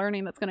supposed to be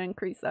learning that's gonna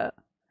increase that.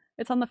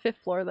 It's on the 5th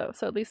floor though,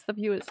 so at least the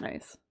view is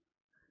nice.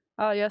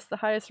 Oh yes, the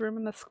highest room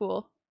in the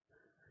school.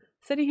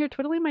 Sitting here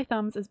twiddling my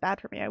thumbs is bad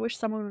for me. I wish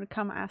someone would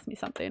come ask me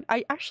something.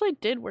 I actually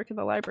did work in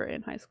the library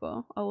in high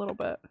school, a little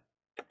bit.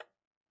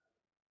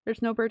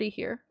 There's no birdie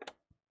here.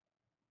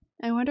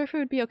 I wonder if it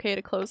would be okay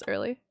to close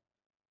early.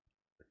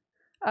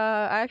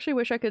 I actually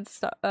wish I could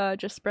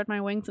just spread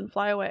my wings and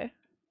fly away.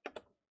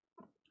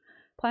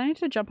 Planning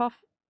to jump off.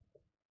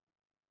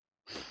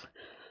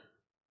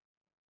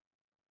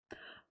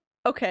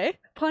 Okay,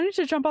 planning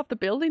to jump off the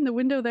building. The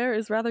window there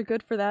is rather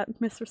good for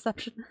that, Miss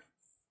Receptionist.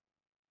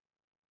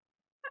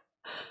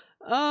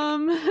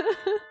 God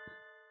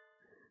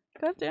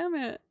damn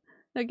it.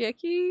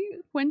 Nageki,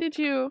 when did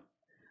you?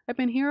 I've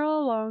been here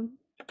all along.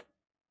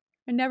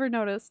 I never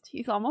noticed.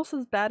 He's almost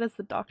as bad as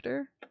the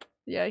doctor.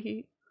 Yeah,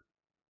 he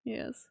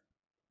is.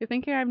 You're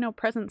thinking I have no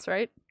presence,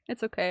 right?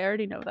 It's okay, I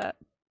already know that.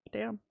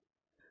 Damn.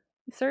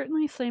 You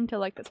certainly seem to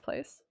like this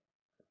place.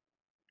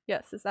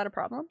 Yes, is that a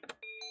problem?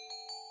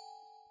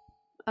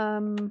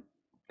 You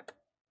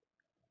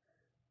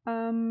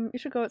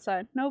should go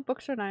outside. No,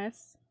 books are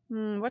nice.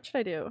 What should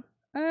I do?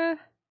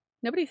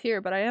 Nobody's here,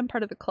 but I am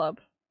part of the club.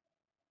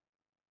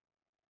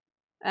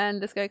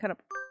 And this guy kind of...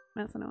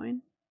 That's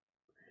annoying.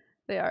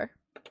 They are.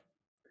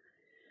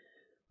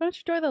 Why don't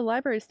you join the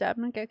library staff,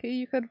 Nageki?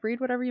 You could read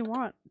whatever you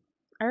want.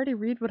 I already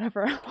read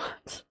whatever I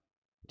want.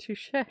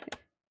 Touché.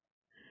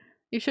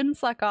 You shouldn't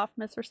slack off,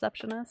 Miss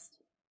Receptionist.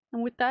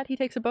 And with that, he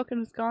takes a book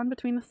and is gone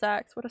between the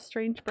stacks. What a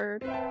strange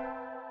bird.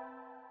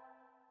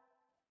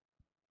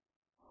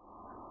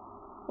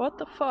 What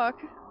the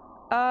fuck?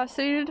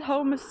 Sitting at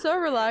home is so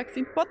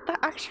relaxing. What the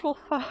actual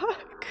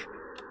fuck?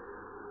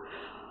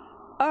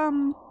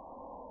 I'm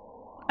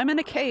in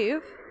a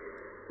cave.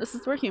 This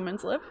is where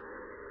humans live.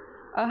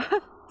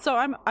 So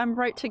I'm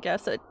right to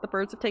guess that the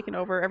birds have taken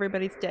over,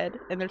 everybody's dead,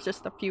 and there's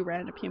just a few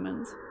random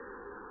humans.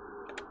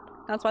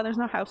 That's why there's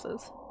no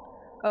houses.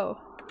 Oh.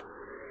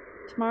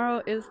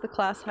 Tomorrow is the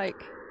class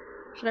hike.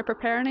 Should I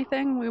prepare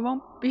anything? We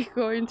won't be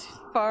going too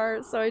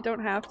far, so I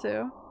don't have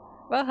to.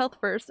 Well, health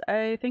first.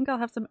 I think I'll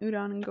have some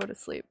udon and go to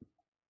sleep.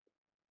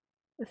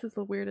 This is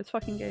the weirdest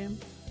fucking game.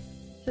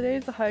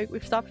 Today's the hike.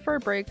 We've stopped for a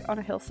break on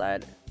a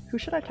hillside. Who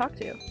should I talk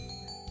to?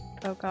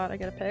 Oh god, I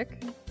get a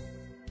pick.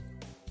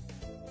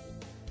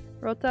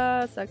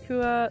 Rota,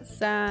 Sakura,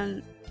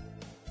 San,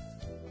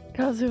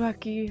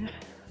 Kazuaki.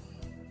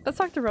 Let's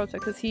talk to Rota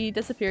because he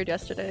disappeared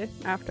yesterday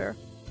after.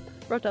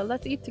 Rota,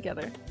 let's eat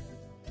together.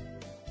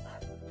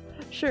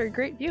 Sure,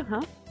 great view,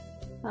 huh?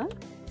 Huh?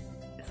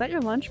 Is that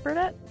your lunch,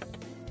 Burdette?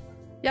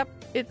 Yep,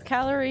 it's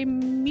calorie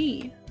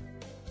me.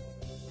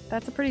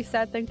 That's a pretty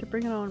sad thing to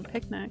bring on a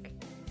picnic.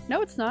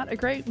 No, it's not. A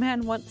great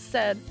man once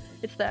said,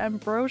 it's the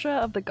ambrosia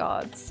of the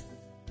gods.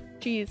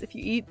 Geez, if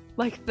you eat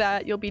like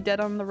that, you'll be dead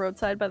on the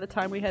roadside by the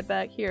time we head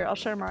back. Here, I'll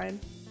share mine.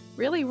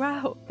 Really?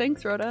 Wow.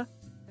 Thanks, Rhoda.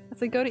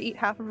 As I go to eat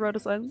half of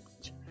Rhoda's lunch.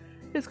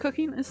 His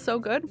cooking is so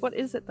good. What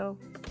is it, though?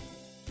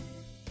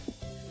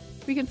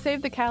 We can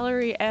save the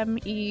calorie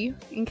ME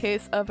in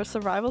case of a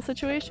survival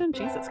situation?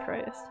 Jesus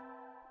Christ.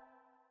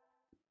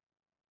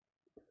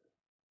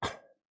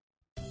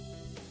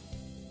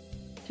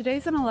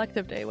 Today's an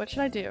elective day. What should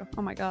I do?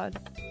 Oh my god.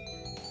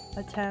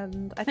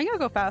 Attend. I think I'll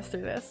go fast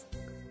through this.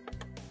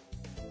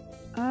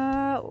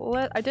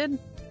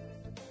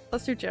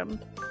 Let's do gym.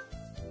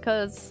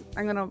 Because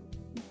I'm gonna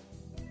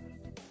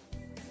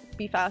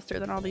be faster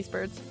than all these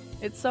birds.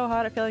 It's so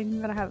hot, I feel like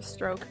I'm gonna have a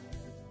stroke.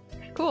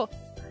 Cool.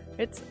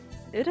 It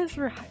is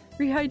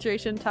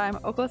rehydration time.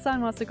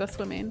 Oko-san wants to go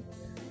swimming.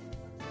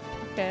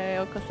 Okay,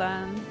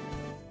 Oko-san.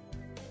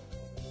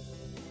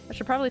 I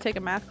should probably take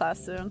a math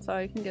class soon so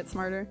I can get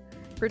smarter.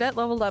 Burdette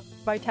leveled up.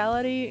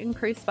 Vitality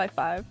increased by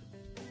 5.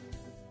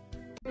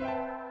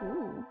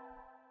 Ooh.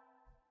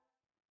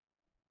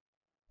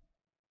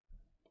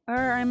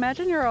 I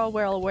imagine you're all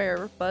well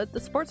aware, but the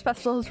sports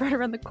festival is right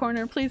around the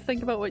corner. Please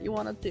think about what you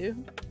want to do.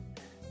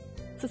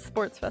 It's a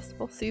sports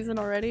festival season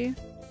already.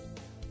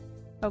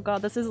 Oh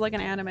god, this is like an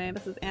anime.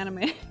 This is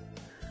anime.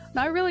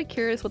 Now I'm really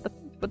curious what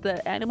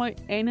the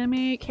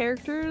anime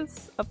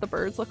characters of the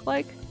birds look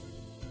like.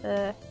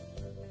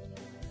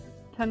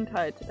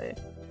 Tongue-tied today.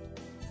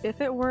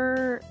 If it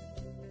were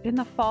in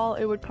the fall,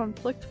 it would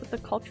conflict with the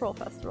cultural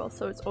festival,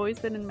 so it's always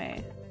been in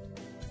May.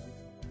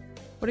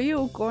 What are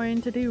you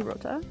going to do,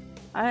 Rota?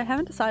 I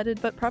haven't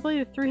decided, but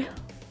probably a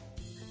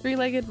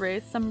three-legged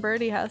race. Some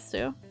birdie has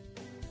to.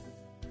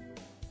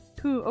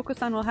 Cool,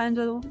 Oko-san will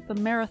handle the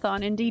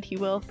marathon. Indeed he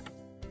will.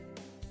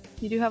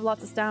 You do have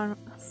lots of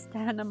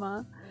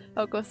stamina.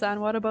 Oko-san,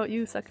 what about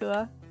you,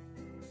 Sakura?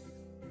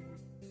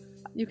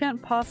 You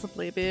can't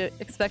possibly be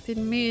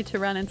expecting me to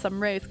run in some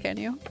race, can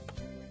you?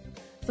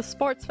 It's a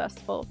sports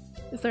festival.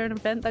 Is there an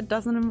event that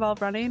doesn't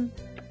involve running?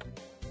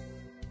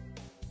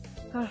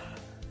 How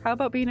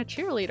about being a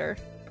cheerleader?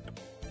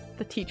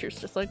 The teacher's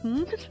just like,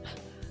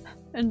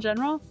 In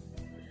general?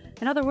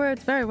 In other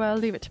words, very well,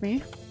 leave it to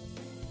me.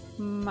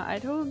 I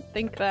don't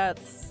think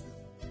that's...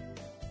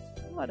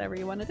 whatever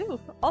you want to do.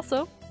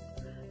 Also,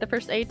 the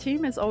first aid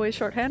team is always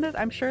shorthanded.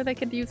 I'm sure they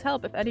could use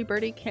help if Eddie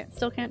Birdie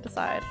still can't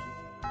decide.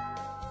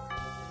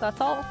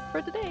 That's all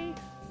for today.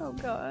 Oh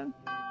god.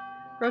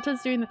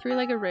 Rota's doing the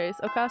three-legged race.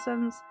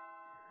 Oko-san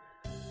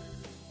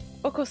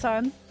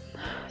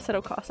said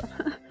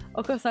Oko-san.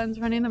 Oko-san's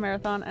running the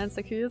marathon and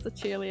Sakura's a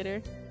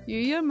cheerleader.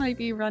 Yuya might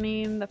be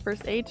running the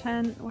first aid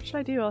 10. What should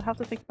I do? I'll have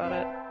to think about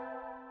it.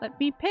 Let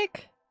me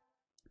pick!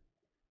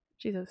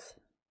 Jesus.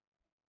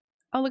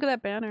 Oh, look at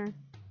that banner.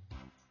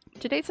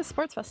 Today's a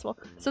sports festival.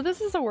 So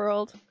this is a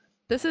world.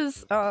 This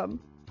is,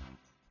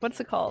 what's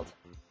it called?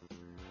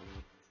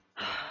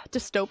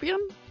 Dystopian?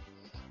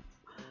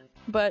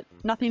 But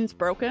nothing's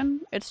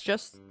broken. It's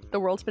just the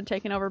world's been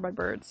taken over by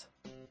birds.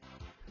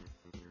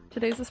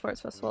 Today's a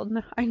sports festival.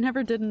 No, I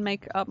never didn't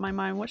make up my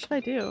mind. What should I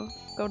do?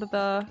 Go to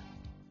the...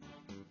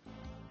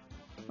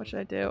 What should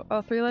I do?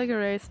 Oh, 3-legged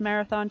race,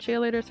 marathon,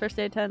 cheerleaders, first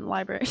aid tent,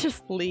 library.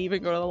 Just leave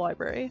and go to the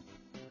library.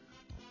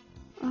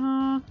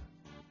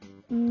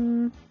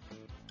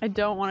 I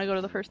don't want to go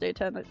to the first aid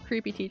tent. The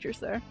creepy teacher's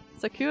there.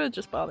 Sakura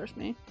just bothers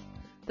me.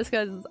 This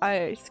guy's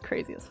eyes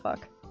crazy as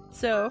fuck.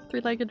 So,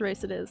 3-legged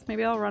race it is.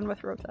 Maybe I'll run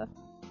with Rota.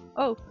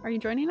 Oh, are you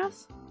joining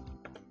us?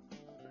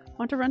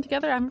 Want to run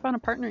together? I haven't found a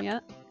partner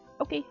yet.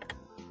 Okay.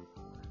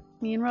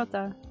 Me and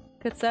Rota.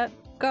 Get set,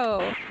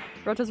 go!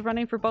 Rota's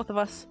running for both of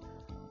us.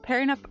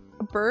 Pairing up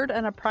a bird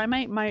and a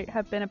primate might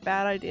have been a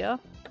bad idea.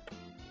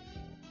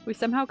 We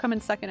somehow come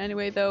in second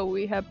anyway, though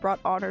we have brought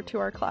honor to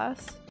our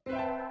class.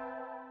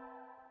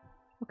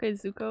 Okay,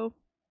 Zuko.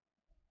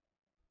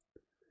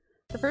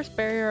 The first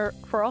barrier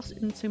for all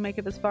students who make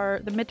it this far,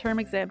 the midterm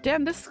exam.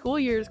 Damn, this school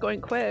year is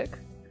going quick.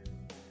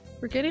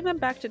 We're getting them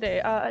back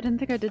today. I didn't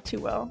think I did too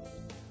well.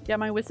 Yeah,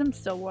 my wisdom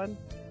still won.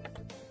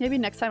 Maybe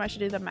next time I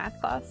should do the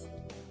math class.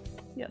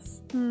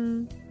 Yes. I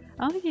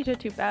don't think you did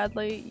too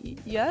badly.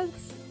 Yes?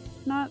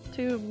 Not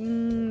too-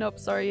 nope,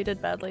 sorry, you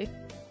did badly.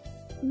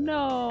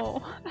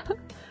 No!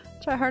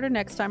 Try harder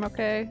next time,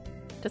 okay?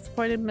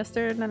 Disappointed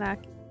Mr.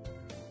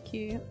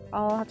 Nanaki.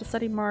 I'll have to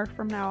study more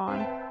from now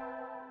on.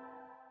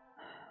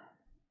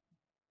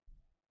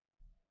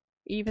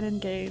 Even in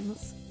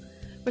games.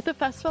 With the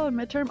festival and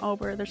midterm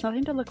over, there's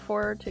nothing to look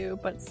forward to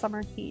but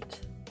summer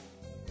heat.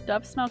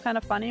 Doves smell kind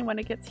of funny when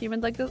it gets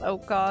humid like this. Oh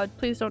god,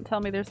 please don't tell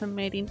me there's a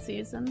mating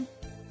season.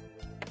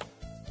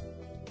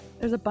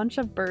 There's a bunch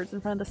of birds in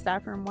front of the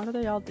staff room. What are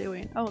they all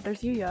doing? Oh,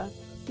 there's Yuya.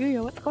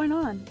 Yuya, what's going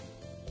on?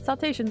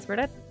 Salutations,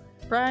 Burdett.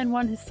 Brian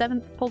won his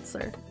 7th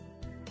Pulitzer.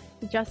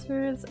 The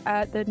gestures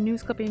at the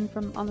news clipping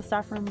from on the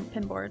staff room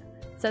pinboard.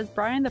 It says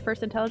Brian, the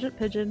first intelligent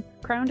pigeon,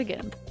 crowned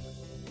again.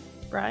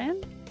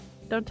 Brian?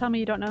 Don't tell me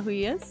you don't know who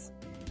he is?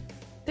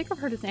 I think I've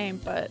heard his name,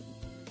 but...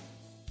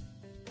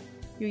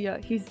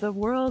 Yuya, he's the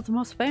world's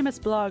most famous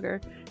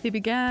blogger. He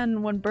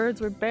began when birds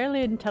were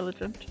barely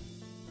intelligent.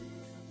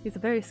 He's a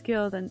very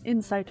skilled and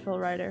insightful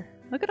writer.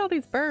 Look at all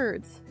these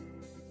birds!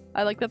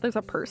 I like that there's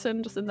a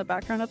person just in the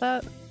background of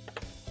that.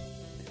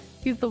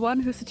 He's the one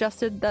who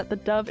suggested that the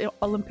Dove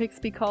Olympics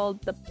be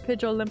called the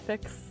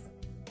Pidgeolympics.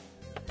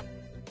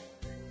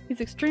 He's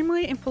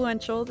extremely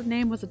influential. The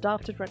name was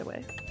adopted right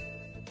away.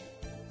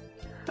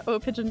 Oh,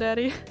 Pigeon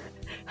Daddy.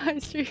 High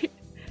Street.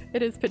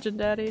 It is Pigeon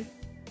Daddy.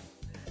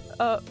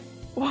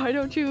 Why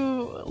don't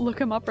you look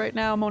him up right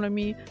now, mon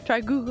ami?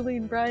 Try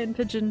googling Brian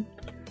Pigeon.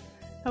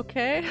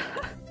 Okay.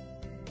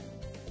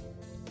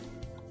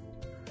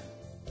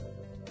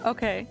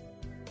 Okay.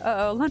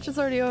 Uh-oh, lunch is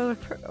already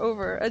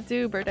over.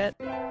 Adieu, Burdett.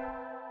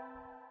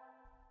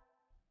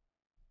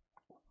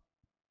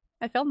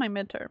 I failed my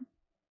midterm.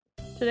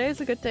 Today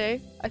is a good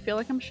day. I feel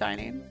like I'm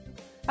shining.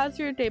 How's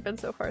your day been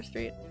so far,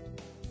 Street?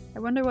 I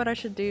wonder what I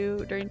should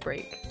do during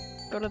break.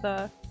 Go to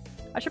the...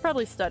 I should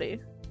probably study.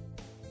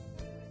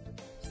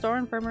 Store,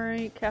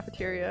 infirmary,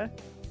 cafeteria.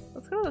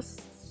 Let's go to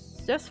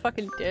this... just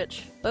fucking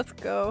ditch. Let's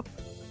go.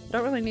 I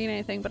don't really need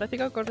anything, but I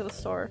think I'll go to the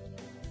store.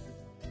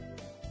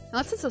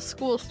 Unless it's a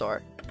school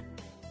store.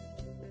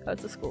 Oh,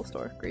 it's a school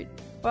store. Great.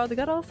 Wow, they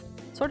got all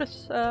sort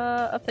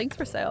of things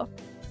for sale.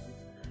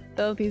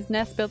 Though these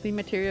nest building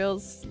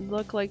materials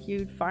look like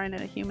you'd find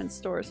in a human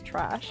store's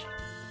trash.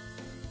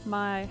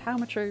 How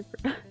mature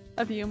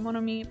of you, mon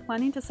ami,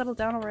 planning to settle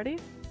down already?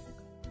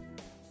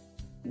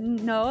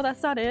 No,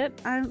 that's not it.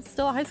 I'm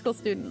still a high school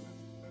student.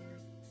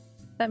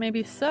 That may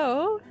be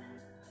so,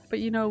 but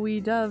you know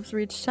we doves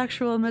reach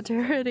sexual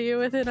maturity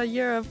within a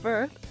year of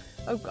birth.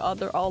 Oh god,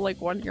 they're all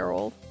like 1 year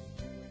old.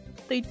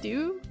 They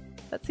do?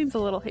 That seems a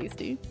little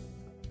hasty.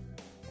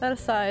 That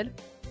aside,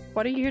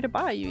 what are you here to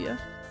buy, Yuya?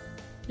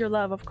 Your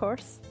love, of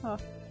course. Oh.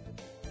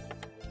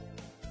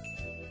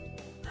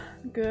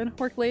 Good.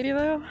 Work lady,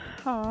 though?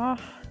 Aww.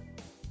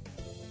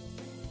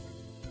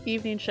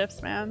 Evening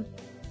shifts, man.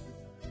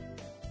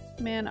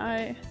 Man,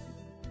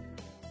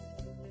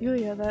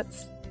 Yuya,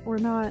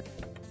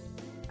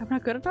 I'm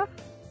not good enough?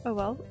 Oh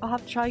well, I'll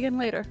have to try again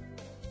later.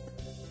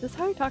 Is this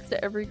how he talks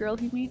to every girl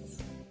he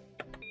meets?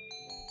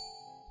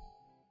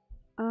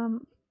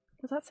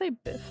 Does that say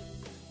Biff?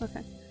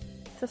 Okay.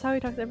 Is this how he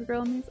talks to every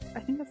girl he meets?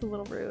 I think that's a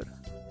little rude.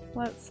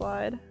 Let it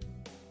slide.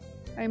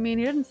 I mean,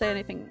 he didn't say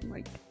anything,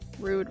 like,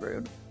 rude.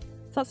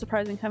 It's not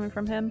surprising coming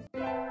from him.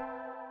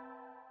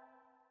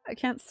 I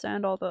can't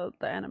stand all the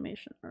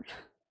animation, or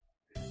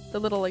the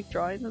little, like,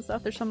 drawings and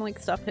stuff. There's some, like,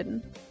 stuff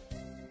hidden.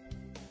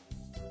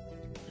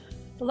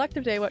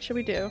 Elective day, what should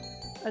we do?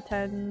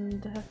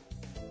 Attend...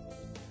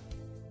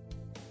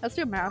 Let's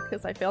do math,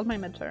 because I failed my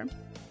midterm.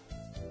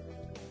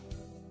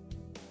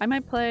 I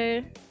might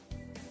play...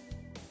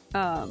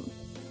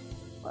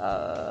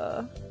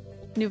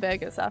 New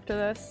Vegas after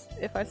this,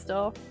 if I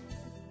still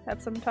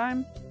have some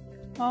time.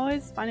 I'm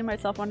always finding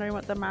myself wondering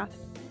what the math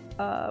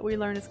we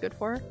learn is good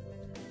for.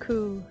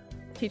 Cool.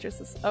 Teacher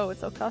says, oh,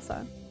 it's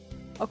Okosan.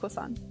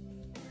 Okosan.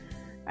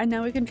 And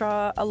now we can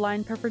draw a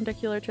line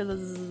perpendicular to the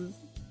zzz.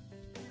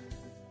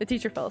 The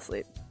teacher fell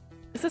asleep.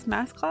 Is this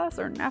math class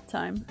or nap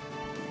time?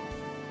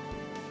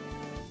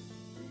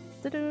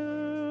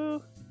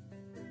 Ta-doo!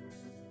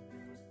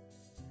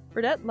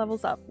 Burdette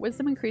levels up.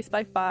 Wisdom increased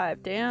by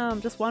 5. Damn,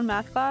 just one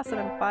math class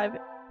and I'm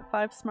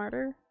 5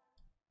 smarter.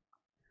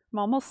 I'm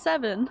almost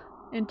 7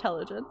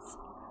 intelligence.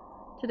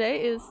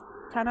 Today is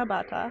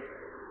Tanabata.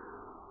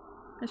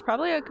 There's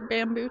probably a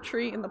bamboo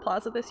tree in the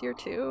plaza this year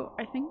too.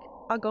 I think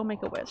I'll go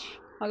make a wish.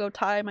 I'll go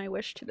tie my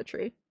wish to the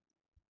tree.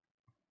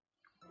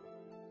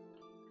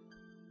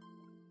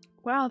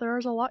 Wow,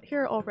 there's a lot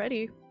here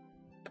already.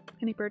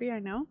 Any birdie I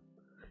know?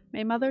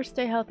 May mother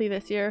stay healthy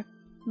this year.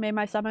 May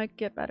my stomach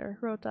get better.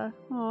 Rota.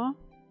 Aww.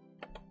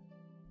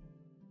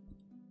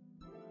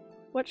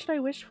 What should I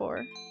wish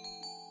for?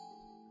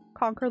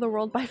 Conquer the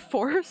world by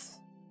force?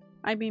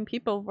 I mean,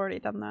 people have already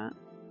done that.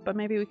 But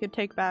maybe we could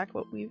take back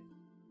what we've...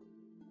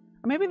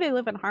 Or maybe they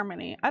live in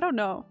harmony. I don't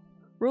know.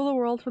 Rule the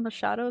world from the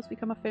shadows,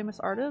 become a famous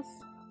artist?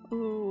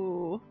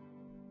 Ooh.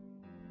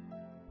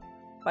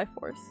 By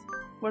force.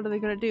 What are they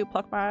gonna do?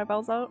 Pluck my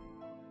eyeballs out?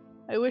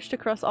 I wish to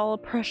crush all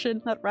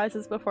oppression that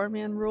rises before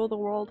me and rule the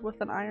world with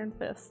an iron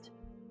fist.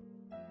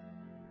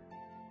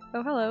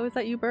 Oh hello, is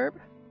that you, Burb?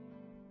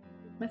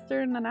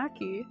 Mr.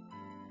 Nanaki.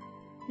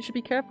 You should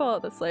be careful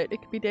at this light.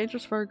 It could be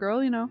dangerous for a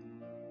girl, you know.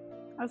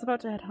 I was about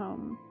to head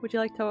home. Would you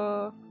like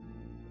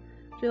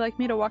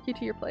me to walk you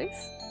to your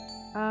place?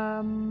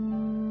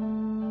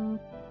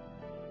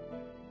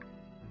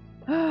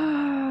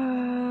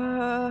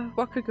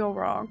 What could go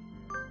wrong?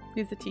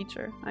 He's a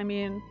teacher. I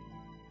mean,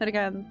 then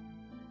again.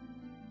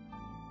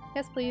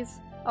 Yes, please.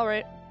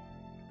 Alright.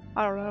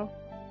 I don't know.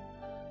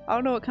 I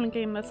don't know what kind of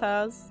game this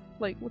has.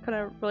 Like, what kind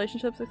of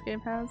relationships this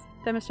game has.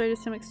 Demonstrated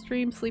some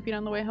extreme sleeping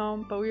on the way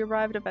home, but we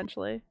arrived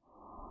eventually.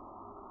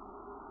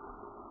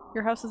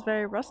 Your house is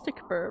very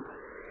rustic, Burb.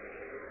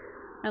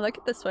 I like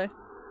it this way.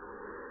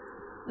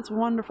 It's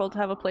wonderful to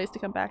have a place to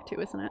come back to,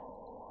 isn't it?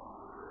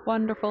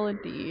 Wonderful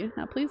indeed.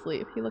 Now please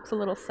leave. He looks a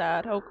little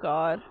sad. Oh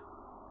god.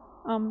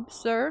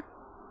 Sir?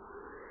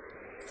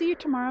 See you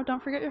tomorrow.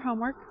 Don't forget your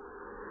homework.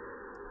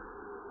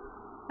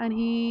 And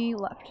he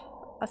left.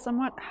 A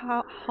somewhat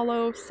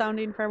hollow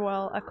sounding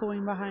farewell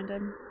echoing behind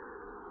him.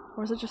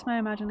 Or was it just my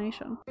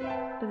imagination?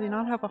 Does he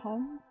not have a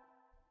home?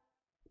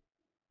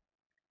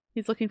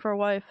 He's looking for a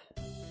wife.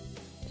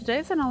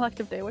 Today's an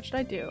elective day. What should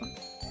I do?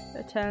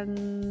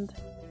 Attend...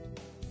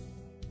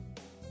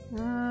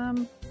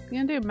 I'm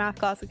gonna do math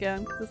class again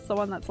because it's the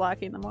one that's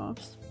lacking the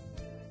most.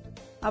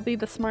 I'll be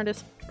the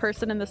smartest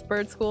person in this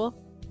bird school,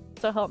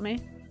 so help me.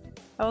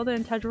 How will the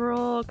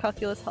integral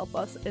calculus help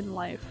us in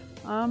life?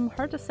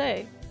 Hard to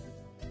say.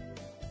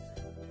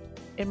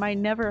 It might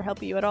never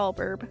help you at all,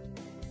 Burb.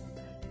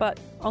 But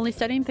only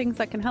studying things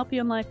that can help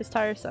you in life is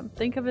tiresome.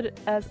 Think of it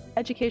as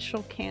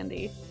educational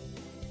candy.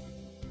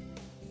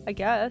 I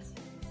guess.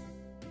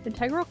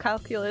 Integral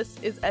calculus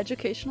is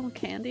educational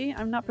candy?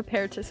 I'm not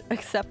prepared to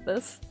accept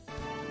this.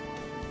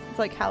 It's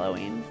like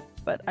Halloween,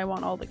 but I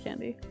want all the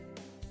candy.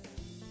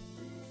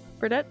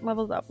 Burdette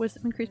levels up.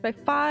 Wisdom increased by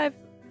 5.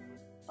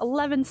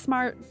 11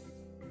 smart.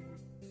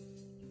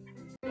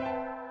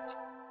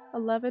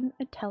 11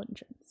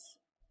 intelligence.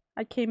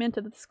 I came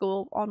into the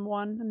school on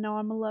 1 and now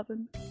I'm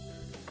 11.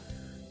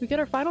 We get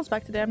our finals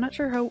back today. I'm not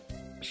sure how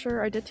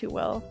sure I did too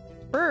well.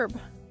 Burb,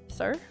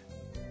 sir?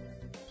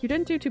 You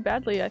didn't do too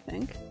badly, I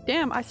think.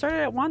 Damn, I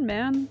started at 1,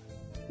 man.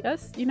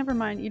 Yes? You never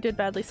mind. You did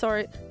badly.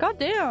 Sorry. God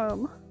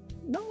damn!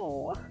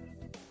 No.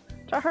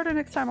 Try harder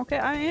next time, okay?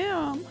 I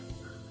am!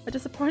 I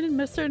disappointed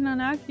Mr.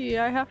 Nanaki.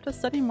 I have to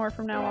study more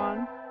from now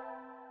on.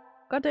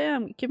 God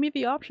damn, give me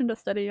the option to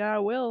study and I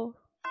will.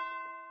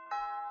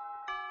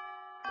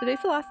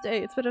 Today's the last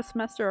day. It's been a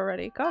semester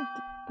already. God,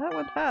 that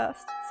went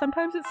fast.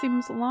 Sometimes it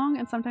seems long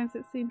and sometimes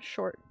it seems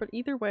short, but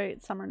either way,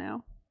 it's summer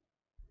now.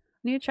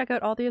 I need to check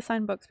out all the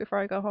assigned books before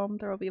I go home.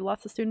 There will be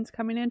lots of students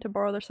coming in to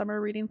borrow their summer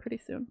reading pretty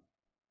soon.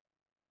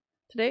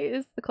 Today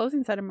is the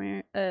closing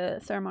ceremony,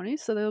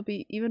 so there will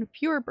be even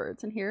fewer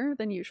birds in here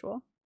than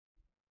usual.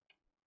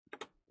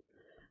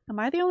 Am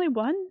I the only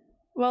one?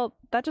 Well,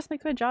 that just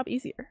makes my job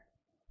easier.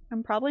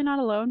 I'm probably not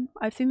alone.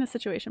 I've seen this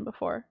situation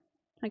before.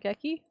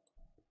 Nageki?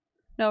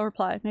 No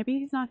reply. Maybe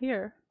he's not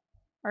here.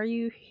 Are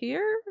you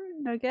here,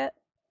 Nugget?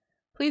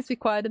 Please be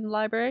quiet in the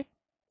library.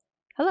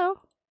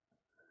 Hello?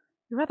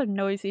 You're rather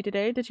noisy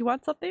today. Did you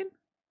want something?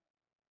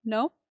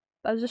 No?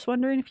 I was just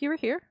wondering if you were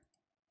here.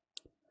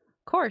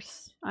 Of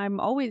course. I'm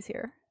always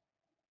here.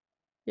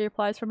 He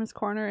replies from his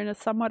corner in a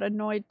somewhat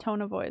annoyed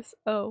tone of voice.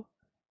 Oh,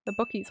 the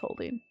book he's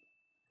holding.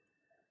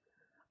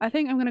 I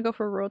think I'm gonna go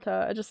for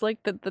Rota. I just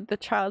like the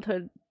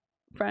childhood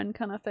friend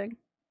kind of thing.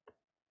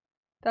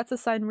 That's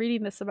assigned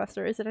reading this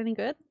semester. Is it any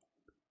good?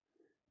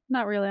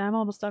 Not really. I'm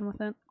almost done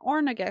with it.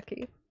 Or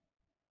Nageki.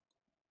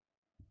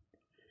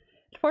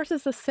 It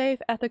forces a safe,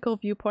 ethical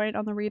viewpoint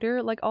on the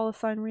reader, like all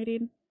assigned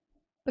reading.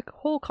 The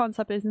whole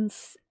concept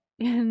is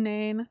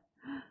inane.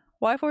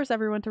 Why force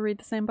everyone to read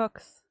the same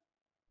books?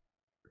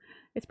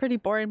 It's pretty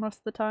boring most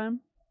of the time.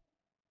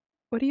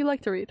 What do you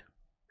like to read?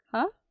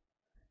 Huh?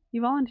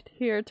 You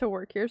volunteered to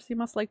work here, so you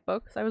must like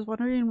books. I was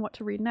wondering what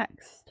to read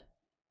next.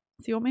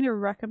 Do you want me to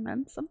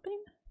recommend something?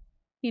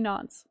 He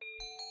nods.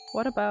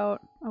 What about...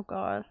 Oh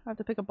god, I have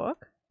to pick a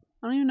book?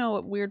 I don't even know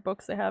what weird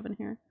books they have in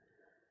here.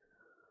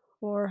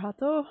 Or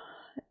Hato?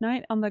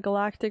 Night on the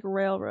Galactic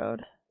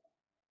Railroad.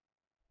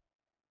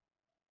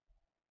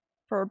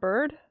 For a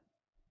bird?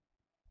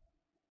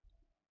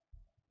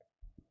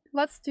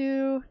 Let's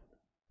do...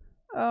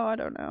 Oh, I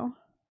don't know.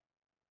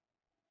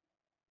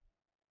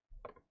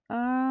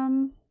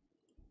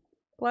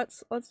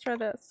 Let's try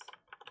this.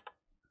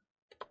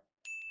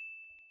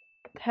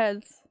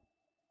 Heads.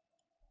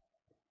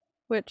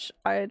 Which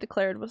I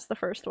declared was the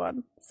first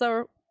one.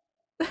 So,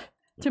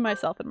 to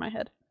myself in my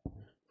head.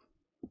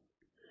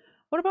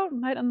 What about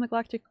Night on the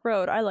Galactic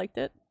Road? I liked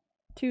it.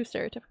 Too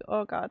stereotypical.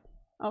 Oh god.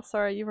 Oh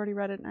sorry, you've already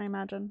read it, I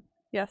imagine.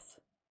 Yes.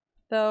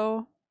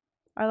 Though,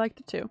 I liked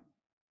it too.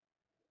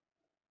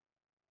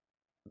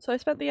 So I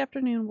spent the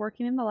afternoon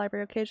working in the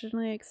library,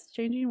 occasionally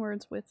exchanging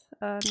words with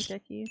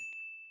Nageki.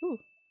 Ooh.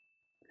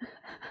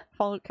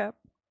 Fallout cap.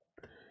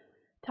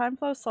 Time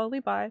flows slowly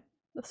by.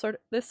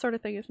 This sort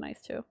of thing is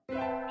nice too.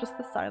 Just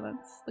the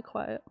silence, the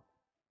quiet.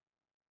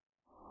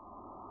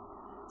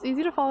 It's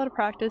easy to fall out of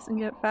practice and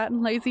get fat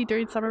and lazy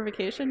during summer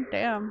vacation.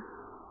 Damn.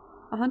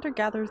 A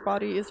hunter-gatherer's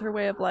body is her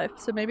way of life,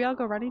 so maybe I'll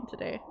go running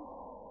today.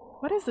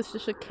 What is this?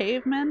 Just a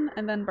caveman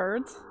and then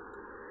birds?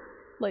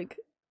 Like,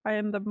 I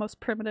am the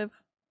most primitive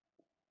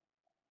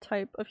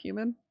type of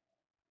human.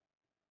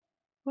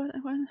 What?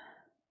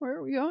 Where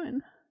are we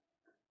going?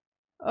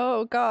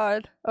 Oh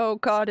god. Oh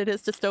god, it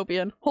is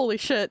dystopian. Holy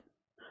shit.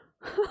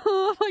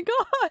 Oh my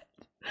god!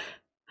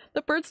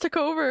 The birds took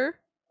over.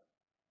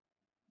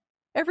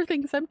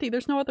 Everything's empty.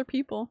 There's no other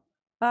people.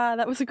 Ah,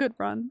 that was a good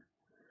run.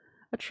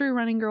 A true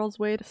running girl's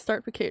way to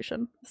start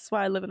vacation. This is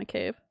why I live in a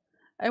cave.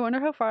 I wonder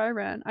how far I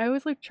ran. I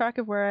always lose track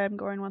of where I am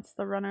going once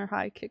the runner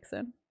high kicks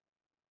in.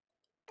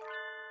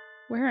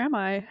 Where am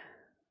I?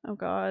 Oh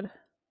god.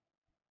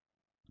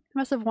 I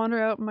must have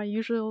wandered out my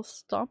usual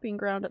stomping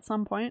ground at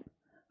some point.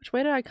 Which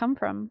way did I come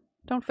from?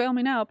 Don't fail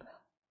me now.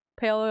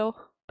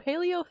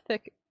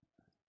 Paleolithic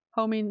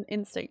homing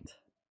instinct.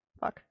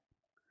 Fuck.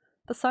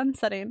 The sun's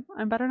setting.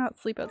 I better not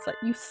sleep outside.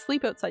 You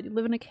sleep outside. You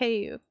live in a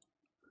cave.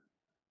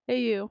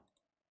 Hey you.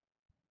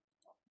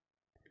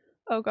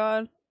 Oh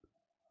god.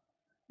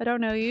 I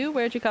don't know you.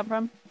 Where'd you come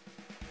from?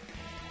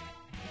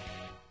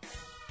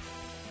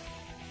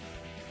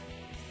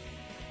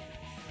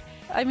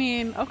 I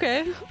mean,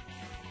 okay.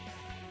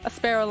 A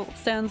sparrow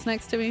stands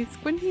next to me,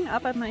 squinting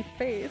up at my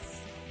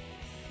face.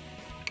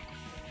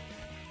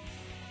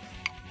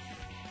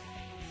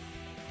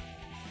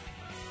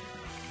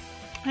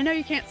 I know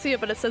you can't see it,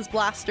 but it says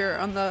Blaster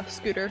on the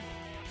scooter.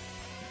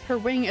 Her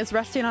wing is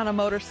resting on a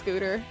motor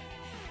scooter.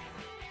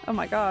 Oh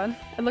my god.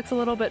 It looks a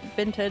little bit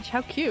vintage.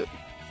 How cute.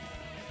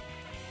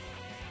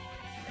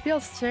 I feel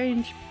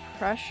strange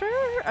pressure?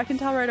 I can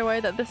tell right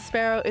away that this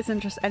sparrow isn't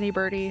just any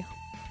birdie.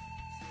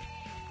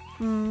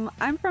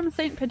 I'm from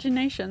St. Pigeon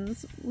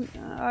Nations.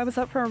 I was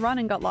out for a run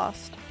and got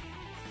lost.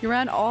 You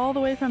ran all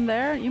the way from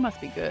there? You must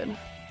be good.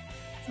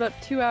 It's about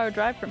a 2-hour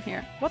drive from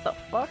here. What the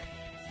fuck?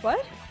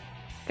 What?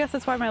 Guess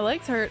that's why my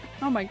legs hurt.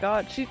 Oh my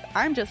god,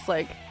 I'm just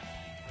like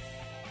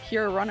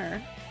pure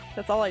runner.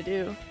 That's all I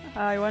do.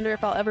 I wonder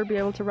if I'll ever be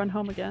able to run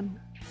home again.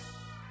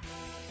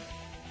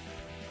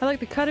 I like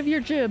the cut of your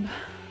jib.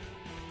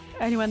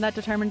 Anyone that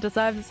determined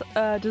deserves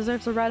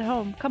a ride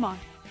home. Come on.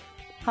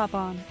 Hop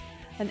on.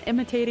 And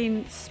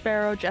imitating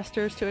sparrow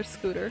gestures to a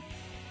scooter.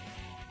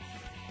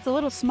 It's a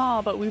little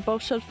small, but we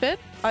both should fit,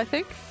 I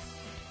think.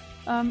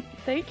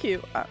 Thank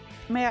you.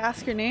 May I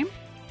ask your name?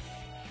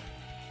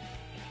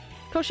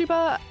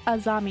 Koshiba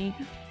Azami.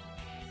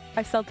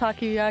 I sell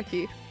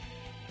takoyaki.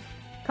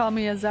 Call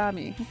me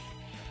Azami.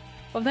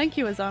 Well, thank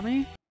you,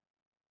 Azami.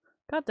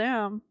 God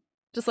damn.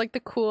 Just like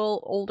the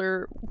cool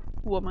older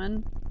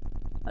woman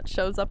that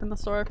shows up in the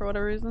store for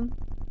whatever reason.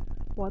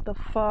 What the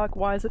fuck?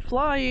 Why is it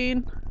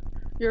flying?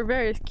 You're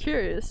very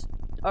curious.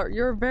 Or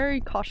you're a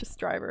very cautious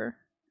driver.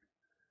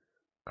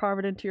 Carve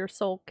it into your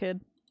soul,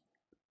 kid.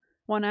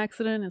 One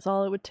accident is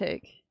all it would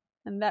take.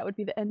 And that would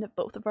be the end of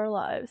both of our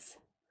lives.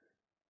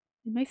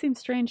 It may seem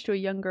strange to a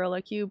young girl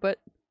like you, but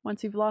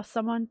once you've lost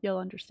someone, you'll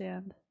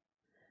understand.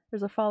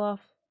 There's a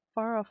far-off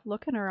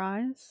look in her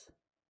eyes.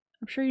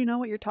 I'm sure you know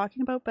what you're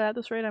talking about, but at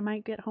this rate I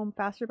might get home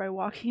faster by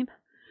walking.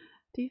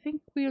 Do you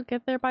think we'll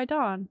get there by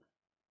dawn?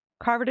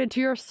 Carve it into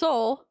your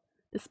soul!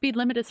 The speed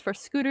limit is for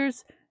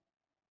scooters.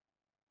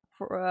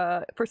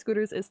 For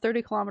scooters is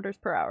 30 kilometers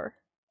per hour.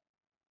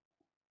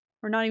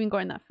 We're not even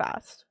going that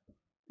fast.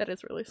 That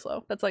is really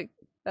slow.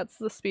 That's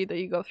the speed that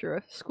you go through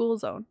a school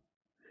zone.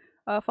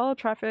 Follow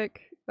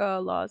traffic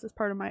laws as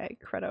part of my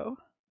credo.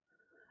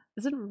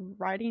 Isn't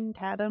riding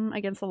tandem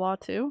against the law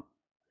too?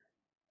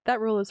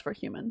 That rule is for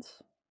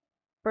humans.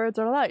 Birds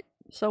are light,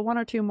 so 1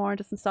 or 2 more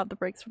doesn't stop the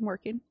brakes from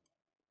working.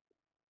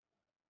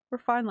 We're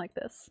fine like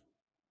this.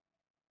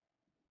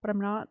 But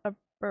I'm not a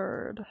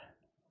bird.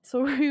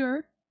 So we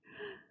were.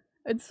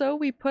 And so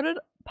we putted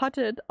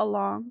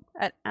along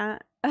at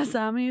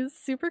Azami's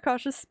super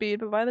cautious speed,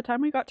 but by the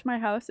time we got to my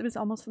house, it was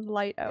almost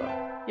light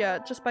out. Yeah,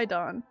 just by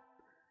dawn.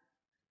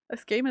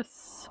 This game is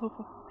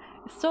so...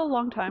 It's still a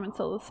long time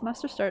until the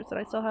semester starts and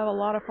I still have a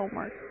lot of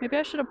homework. Maybe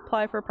I should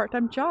apply for a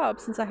part-time job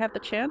since I have the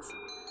chance.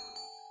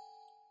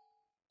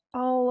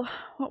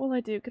 What will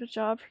I do? Get a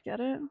job? Forget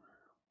it?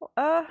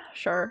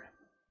 Sure.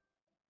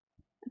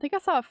 I think I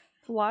saw a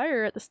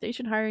flyer at the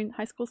station hiring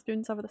high school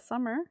students over the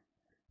summer.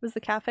 It was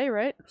the cafe,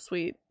 right?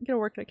 Sweet. I'm gonna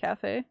work at a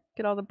cafe.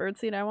 Get all the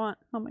birdseed I want.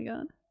 Oh my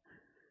god.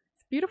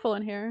 It's beautiful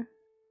in here.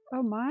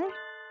 Oh my.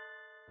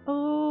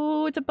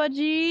 Oh, it's a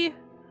budgie.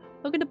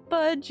 Look at the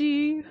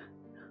budgie.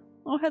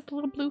 Oh, it has a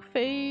little blue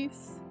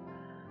face.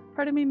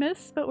 Pardon me,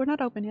 miss, but we're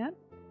not open yet.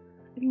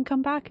 You can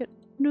come back at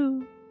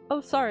noon. Oh,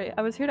 sorry.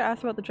 I was here to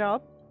ask about the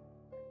job.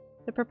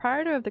 The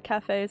proprietor of the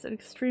cafe is an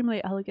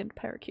extremely elegant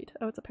parakeet.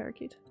 Oh, it's a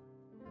parakeet.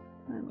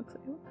 It looks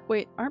like it.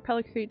 Wait, aren't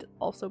parakeets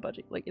also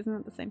budgie? Like, isn't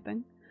it the same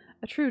thing?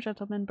 A true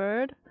gentleman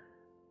bird.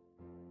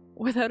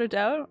 Without a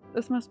doubt,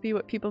 this must be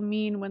what people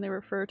mean when they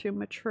refer to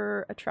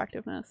mature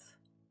attractiveness.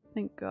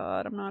 Thank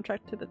God I'm not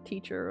attracted to the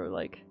teacher or,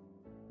 like,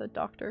 the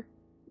doctor.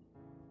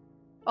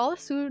 All the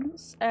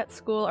students at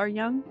school are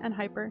young and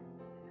hyper,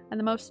 and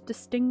the most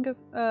distinguished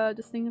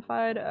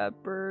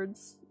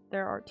birds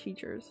there are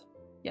teachers.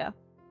 Yeah.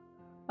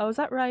 Oh, is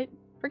that right?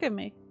 Forgive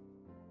me.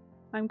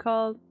 I'm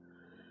called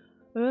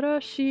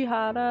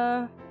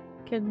Urashihara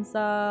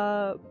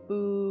Kenzaburo.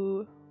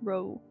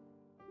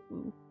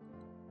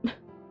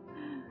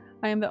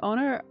 I am the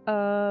owner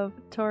of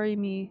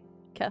Torimi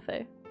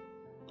Cafe.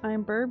 I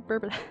am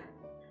Burdette.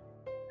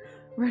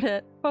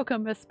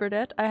 Welcome, Miss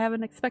Burdette. I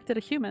haven't expected a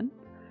human.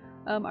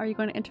 Are you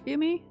going to interview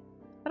me?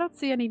 I don't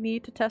see any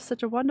need to test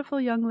such a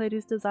wonderful young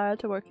lady's desire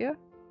to work here.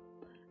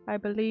 I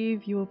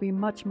believe you will be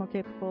much more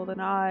capable than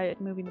I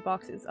at moving the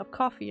boxes of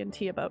coffee and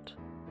tea about.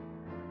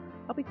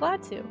 I'll be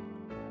glad to.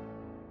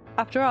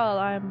 After all,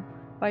 I'm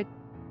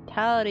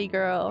Vitality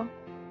Girl.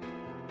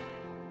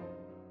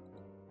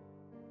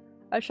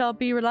 I shall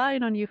be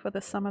relying on you for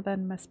this summer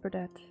then, Miss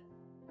Burdette.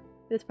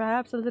 It is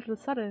perhaps a little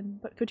sudden,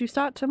 but could you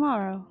start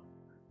tomorrow?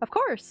 Of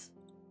course!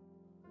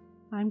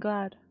 I'm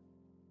glad.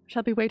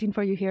 Shall be waiting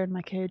for you here in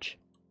my cage.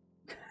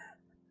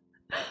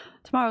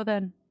 Tomorrow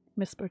then,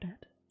 Miss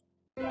Burdette.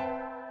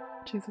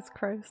 Jesus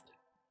Christ.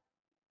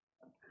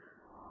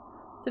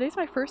 Today's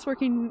my first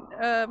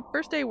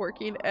day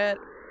working at,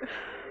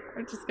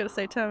 I'm just gonna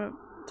say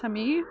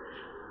Tami?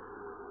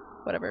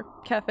 Whatever.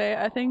 Cafe.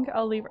 I think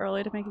I'll leave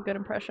early to make a good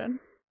impression.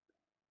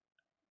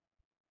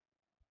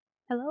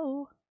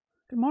 Hello.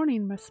 Good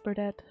morning, Miss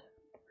Burdette.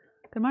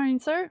 Good morning,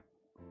 sir.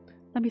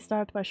 Let me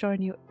start by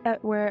showing you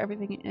where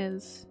everything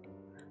is.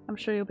 I'm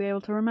sure you'll be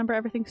able to remember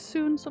everything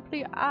soon, so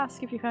please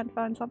ask if you can't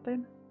find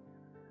something.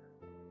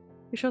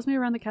 He shows me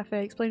around the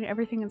cafe, explaining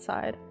everything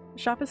inside. The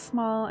shop is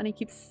small, and he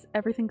keeps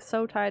everything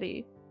so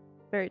tidy.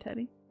 Very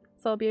tidy.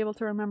 So I'll be able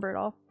to remember it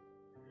all.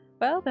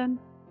 Well then,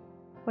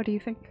 what do you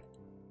think?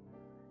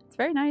 It's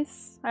very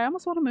nice. I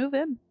almost want to move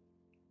in.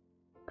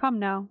 Come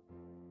now.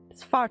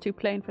 It's far too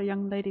plain for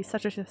young ladies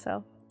such as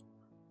yourself.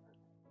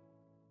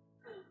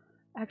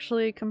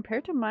 Actually,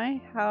 compared to my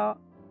house...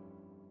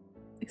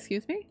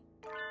 Excuse me?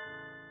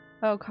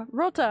 Oh,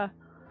 Rota!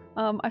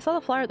 I saw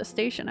the flyer at the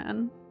station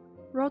and...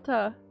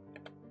 Rota...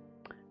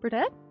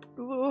 Burdette?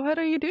 What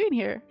are you doing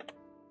here?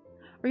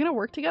 We're gonna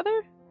work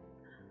together?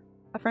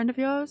 A friend of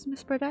yours,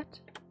 Miss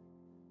Burdette?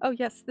 Oh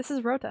yes, this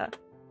is Rota.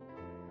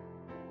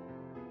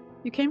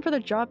 You came for the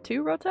job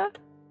too, Rota?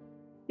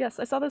 Yes,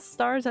 I saw the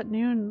stars at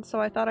noon, so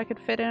I thought I could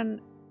fit it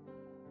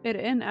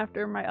in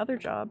after my other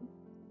job.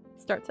 It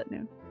starts at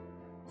noon.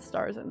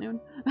 Stars at noon.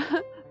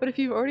 But if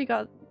you've already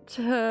got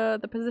to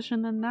the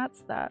position, then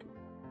that's that.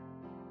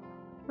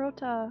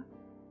 Rota.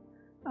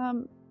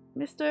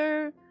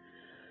 Mr.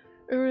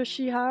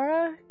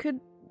 Urashihara, could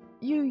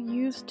you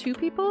use 2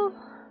 people?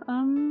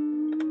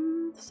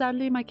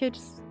 Sadly my cage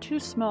is too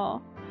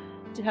small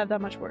to have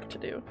that much work to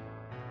do.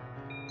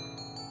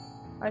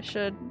 I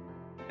should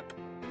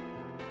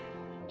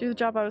do the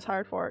job I was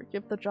hired for.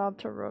 Give the job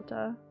to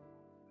Rota.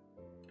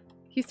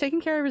 He's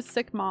taking care of his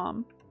sick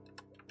mom.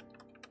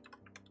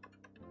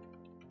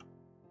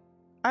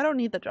 I don't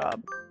need the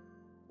job.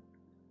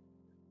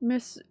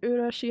 Miss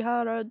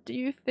Urashihara, do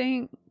you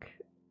think...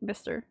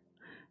 Mister,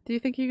 do you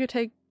think you could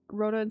take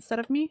Rota instead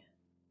of me?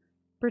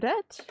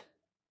 Burdette?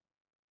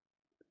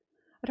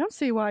 I don't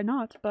see why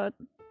not, but...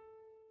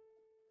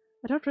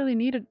 I don't really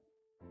need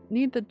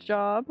the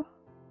job.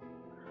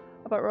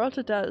 But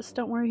Rota does.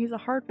 Don't worry, he's a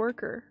hard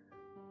worker.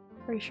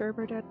 Are you sure,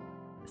 Burdette?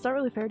 It's not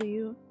really fair to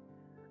you.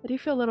 I do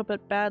feel a little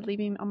bit bad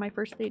leaving on my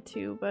first day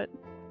too, but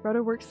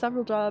Rota works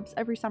several jobs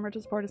every summer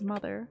to support his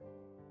mother.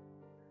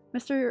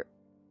 Mr.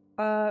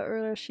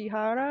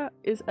 Urashihara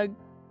is a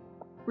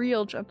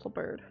real gentle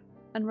bird,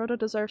 and Rota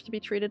deserves to be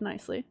treated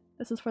nicely.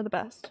 This is for the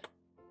best.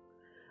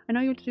 I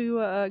know you do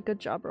a good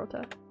job,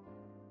 Rota.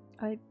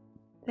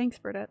 Thanks,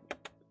 Burdette.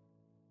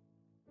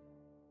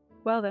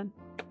 Well then.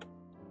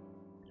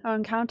 Our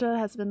encounter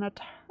has been a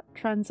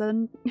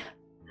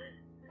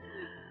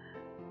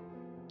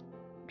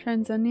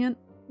Transcendent?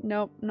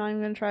 Nope, not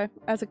even gonna try.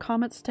 As a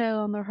comet's tail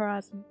on the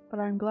horizon, but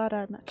I'm glad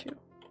I met you.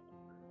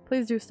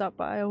 Please do stop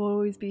by. I will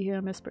always be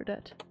here, Miss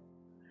Burdett.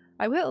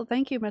 I will,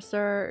 thank you,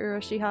 Mr.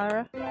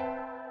 Urashihara.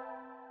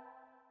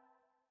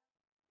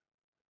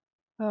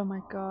 Oh my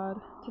god.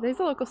 Today's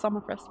a local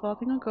summer festival. I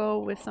think I'll go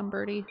with some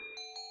birdie.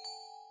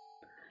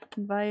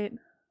 Invite.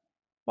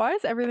 Why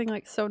is everything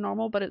like so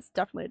normal, but it's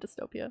definitely a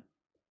dystopia?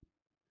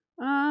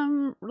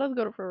 Let's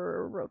go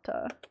for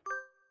Rota.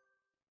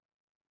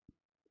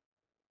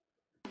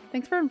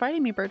 Thanks for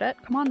inviting me,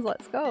 Burdett. Come on,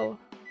 let's go.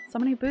 So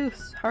many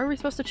booths. How are we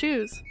supposed to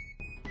choose?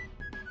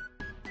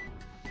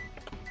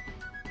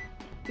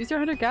 Use your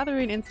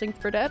hunter-gathering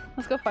instincts, Burdett.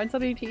 Let's go find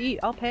something to eat.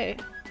 I'll pay.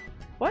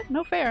 What?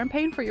 No fair. I'm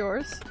paying for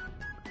yours.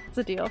 It's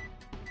a deal.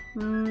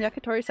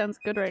 Yakitori sounds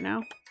good right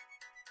now.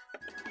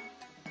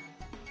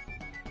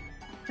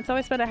 And so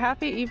I spent a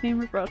happy evening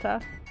with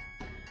Rota.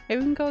 Maybe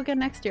we can go again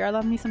next year. I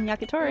love me some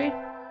yakitori.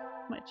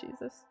 My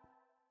Jesus.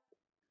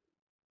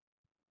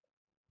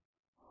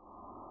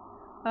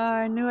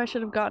 I knew I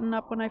should have gotten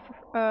up when I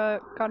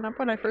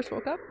first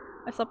woke up.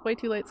 I slept way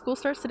too late. School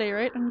starts today,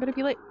 right? I'm gonna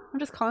be late. I'm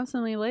just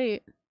constantly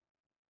late.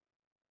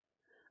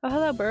 Oh,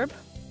 hello, Burb.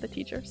 The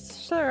teacher.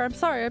 Sir, I'm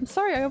sorry.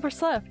 I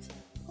overslept.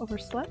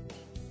 Overslept?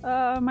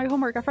 My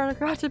homework. I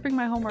forgot to bring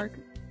my homework.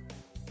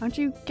 Aren't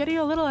you getting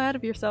a little ahead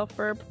of yourself,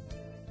 Burb?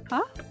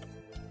 Huh?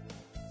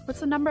 What's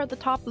the number at the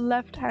top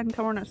left-hand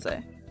corner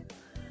say?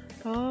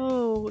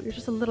 Oh, you're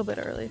just a little bit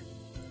early.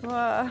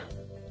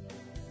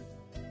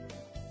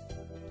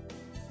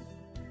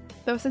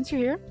 Though since you're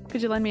here,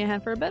 could you lend me a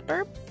hand for a bit,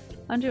 Burb?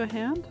 Lend you a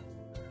hand?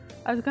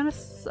 I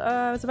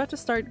was about to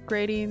start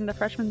grading the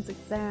freshmen's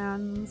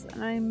exams,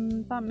 and I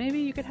thought maybe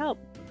you could help.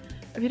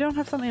 If you don't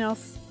have something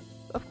else,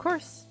 of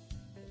course.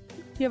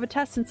 You have a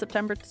test in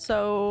September,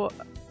 so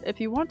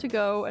if you want to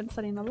go and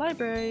study in the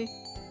library,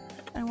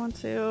 I don't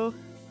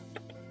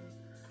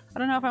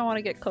know if I want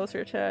to get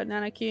closer to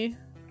Nanaki.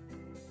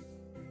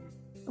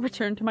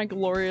 Return to my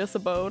glorious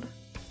abode.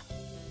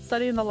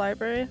 Study in the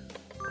library,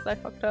 because I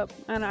fucked up,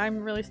 and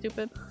I'm really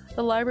stupid.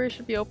 The library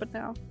should be open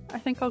now. I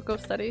think I'll go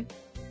study.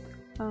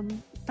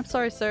 I'm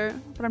sorry, sir,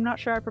 but I'm not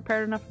sure I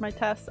prepared enough for my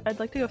test. I'd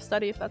like to go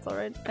study if that's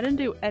alright. I didn't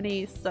do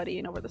any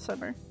studying over the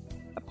summer.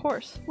 Of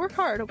course. Work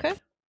hard, okay?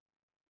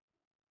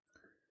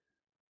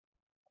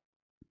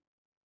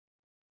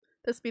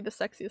 This be the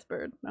sexiest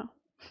bird. No.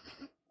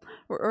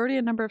 We're already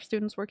a number of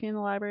students working in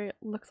the library. It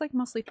looks like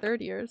mostly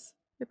third years.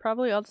 They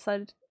probably all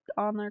decided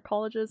on their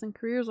colleges and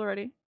careers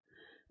already.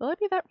 Will I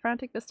be that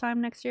frantic this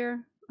time next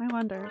year? I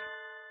wonder.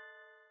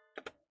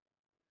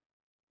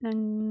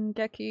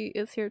 Nangeki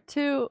is here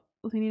too,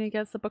 leaning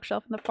against the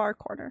bookshelf in the far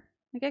corner.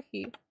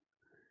 Nangeki.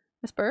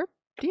 Miss Burb,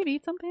 do you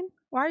need something?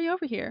 Why are you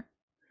over here?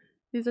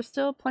 These are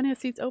still plenty of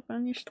seats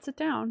open. You should sit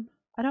down.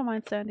 I don't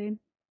mind standing.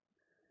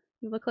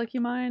 You look like you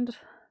mind.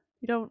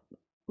 You don't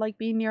like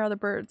being near other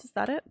birds, is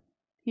that it?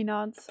 He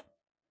nods.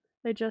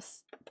 They'll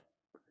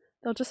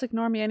just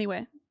ignore me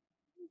anyway,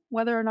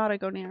 whether or not I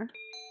go near.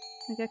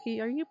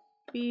 Nageki, are you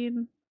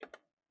being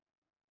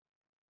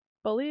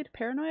bullied?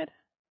 Paranoid?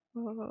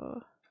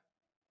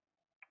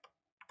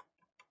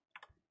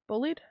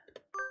 Bullied?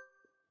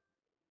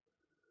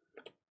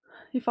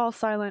 He falls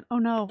silent. Oh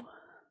no.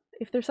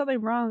 If there's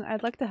something wrong,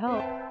 I'd like to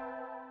help.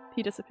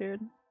 He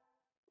disappeared.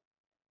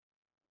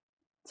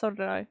 So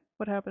did I.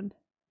 What happened?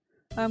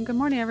 Good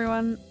morning,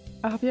 everyone.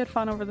 I hope you had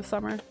fun over the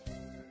summer.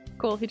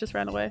 Cool, he just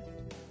ran away.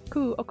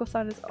 Cool,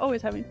 Oko-san is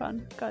always having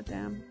fun. God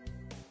damn.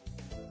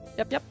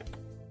 Yep.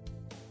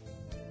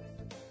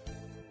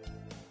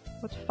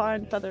 What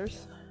fine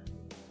feathers.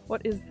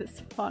 What is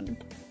this fun?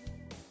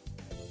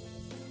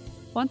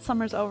 Once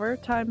summer's over,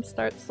 time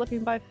starts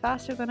slipping by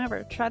faster than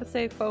ever. Try to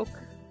stay focused.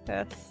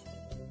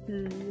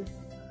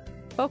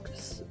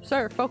 Focus.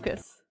 Sir,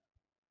 focus.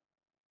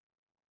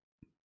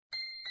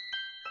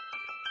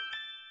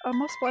 A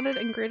most splendid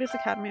and greatest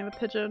academy of the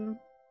pigeon,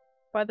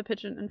 by the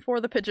pigeon, and for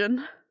the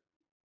pigeon.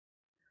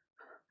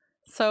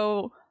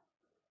 So,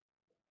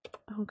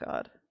 oh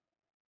god.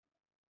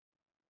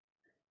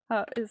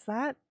 Is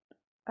that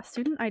a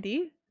student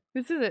ID?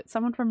 Whose is it?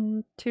 Someone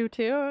from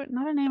 2-2?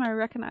 Not a name I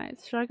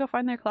recognize. Should I go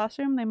find their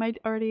classroom? They might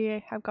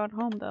already have gone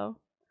home, though.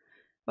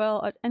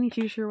 Well, any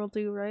teacher will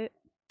do, right?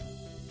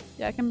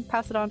 Yeah, I can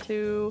pass it on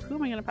to... Who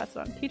am I gonna pass it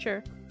on?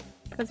 Teacher.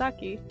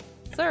 Kazaki.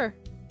 Sir!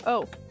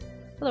 Oh.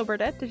 Hello,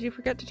 Burdett. Did you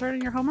forget to turn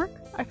in your homework?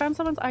 I found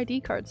someone's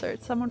ID card, sir.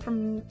 It's someone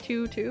from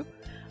 2-2.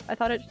 I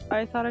thought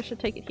I should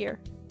take it here.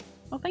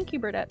 Oh, thank you,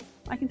 Burdett.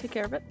 I can take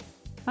care of it.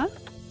 Huh?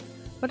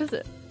 What is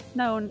it?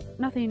 No,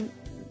 nothing.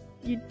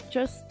 You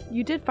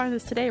did find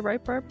this today,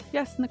 right, Burb?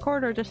 Yes, in the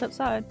corridor just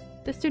outside.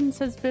 This student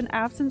has been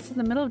absent since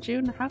the middle of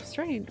June. How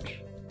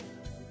strange.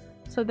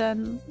 So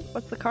then,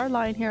 what's the card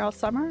lying here all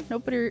summer? No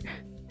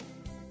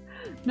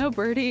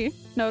birdie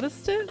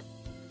noticed it?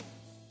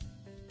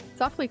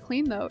 It's awfully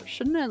clean though.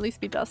 Shouldn't it at least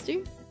be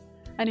dusty?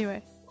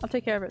 Anyway, I'll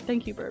take care of it.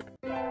 Thank you, Burb.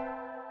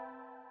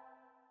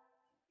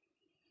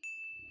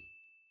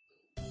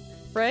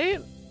 Right?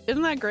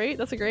 Isn't that great?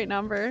 That's a great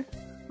number.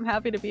 I'm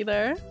happy to be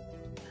there.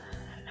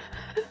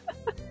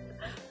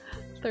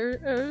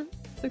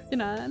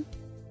 69.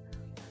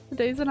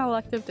 Today's an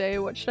elective day.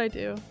 What should I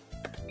do?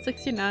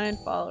 69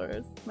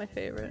 followers. My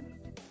favorite.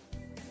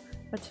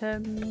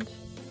 Attend.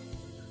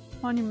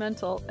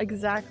 Monumental.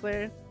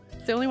 Exactly.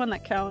 It's the only one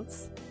that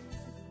counts.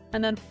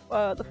 And then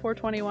the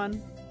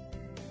 421.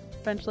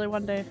 Eventually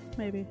one day.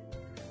 Maybe.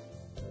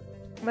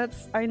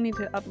 I need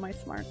to up my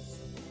smarts.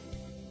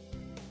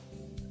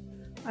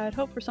 I'd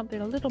hope for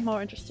something a little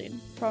more interesting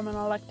from an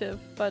elective,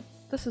 but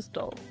this is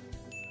dull.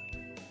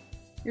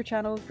 Your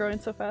channel is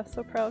growing so fast,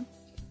 so proud.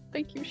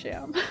 Thank you,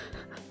 Sham.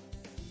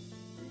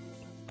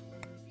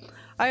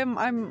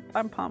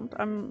 I'm pumped.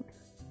 I'm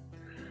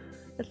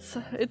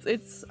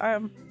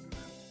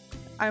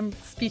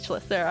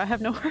speechless there. I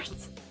have no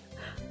words.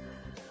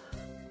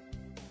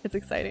 It's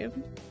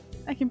exciting.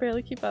 I can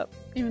barely keep up,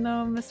 even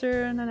though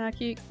Mr.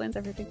 Nanaki explains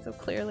everything so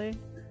clearly.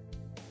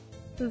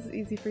 This is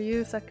easy for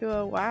you,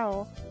 Sekuo.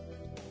 Wow.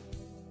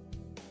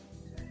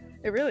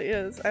 It really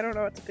is. I don't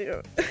know what to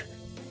do.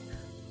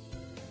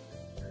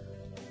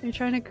 You're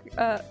trying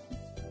to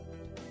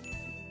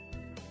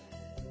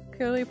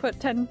clearly put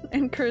 10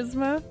 in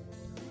charisma.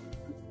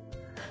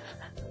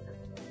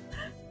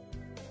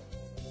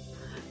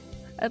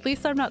 At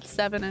least I'm not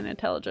 7 in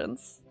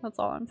intelligence. That's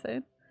all I'm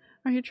saying.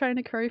 Are you trying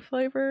to curry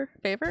favor?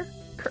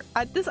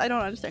 I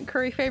don't understand.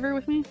 Curry favor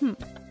with me?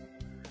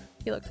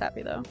 He looks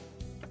happy though.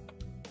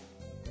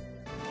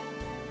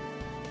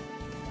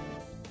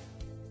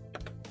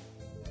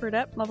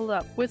 Burdette leveled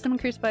up. Wisdom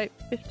increased by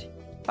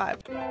 55.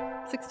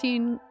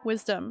 16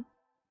 wisdom.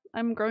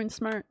 I'm growing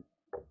smart.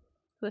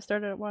 I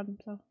started at 1,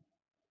 so.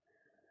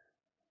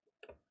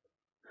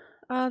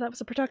 That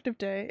was a productive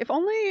day. If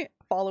only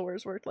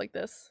followers worked like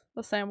this.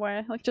 The same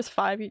way. Like just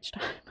 5 each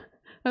time.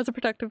 That was a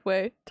productive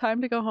way.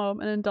 Time to go home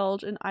and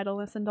indulge in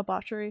idleness and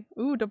debauchery.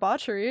 Ooh,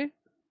 debauchery.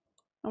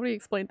 Nobody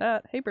explained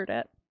that. Hey,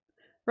 Burdette.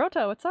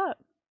 Rota, what's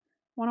up?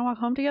 Want to walk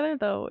home together?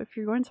 Though, if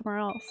you're going somewhere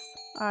else,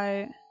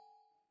 I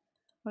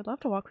would love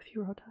to walk with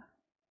you, Rota.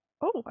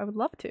 Oh, I would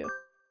love to.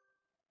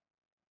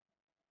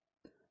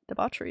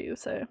 Debauchery, you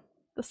say.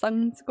 The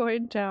sun's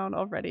going down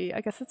already. I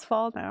guess it's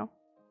fall now.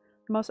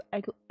 The most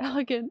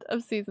elegant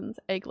of seasons.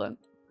 Egglant.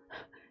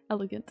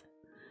 Elegant.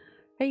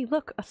 Hey,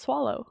 look, a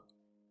swallow.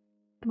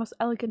 The most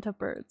elegant of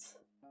birds.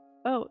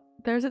 Oh,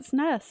 there's its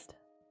nest.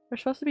 They're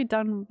supposed to be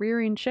done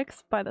rearing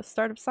chicks by the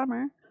start of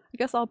summer. I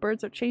guess all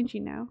birds are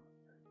changing now.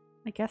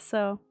 I guess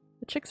so.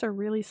 The chicks are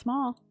really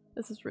small.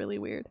 This is really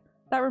weird.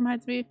 That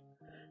reminds me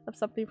of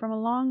something from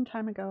a long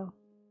time ago.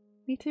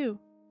 Me too.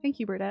 Thank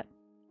you, Burdette.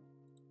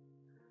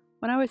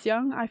 When I was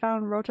young, I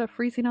found Rota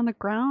freezing on the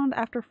ground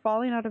after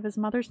falling out of his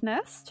mother's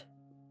nest.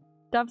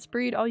 Doves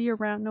breed all year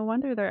round. No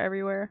wonder they're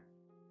everywhere.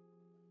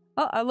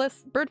 Oh, a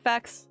list. Bird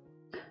facts.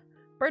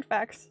 Bird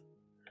facts.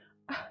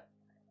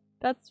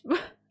 That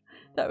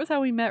was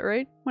how we met,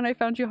 right? When I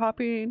found you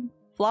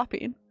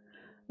flopping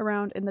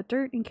around in the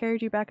dirt and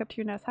carried you back up to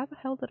your nest. How the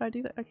hell did I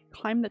do that? I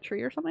climbed the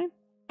tree or something?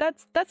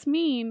 That's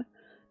mean.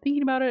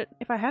 Thinking about it,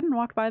 if I hadn't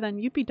walked by then,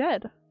 you'd be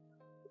dead.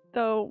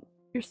 Though,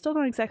 you're still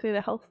not exactly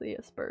the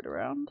healthiest bird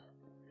around.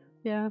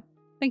 Yeah.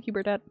 Thank you,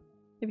 Burdette.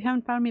 If you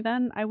hadn't found me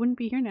then, I wouldn't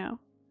be here now.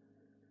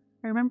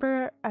 I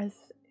remember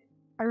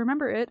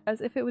it as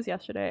if it was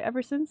yesterday.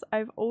 Ever since,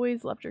 I've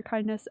always loved your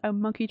kindness, a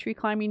monkey tree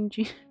climbing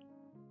gene.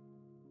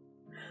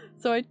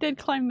 So I did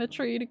climb the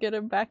tree to get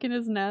him back in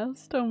his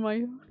nest. Oh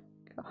my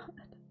god.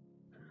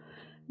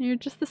 You're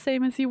just the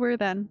same as you were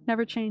then.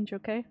 Never change,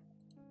 okay?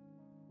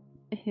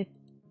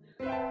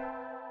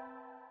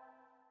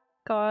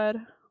 God.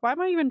 Why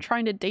am I even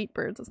trying to date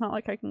birds? It's not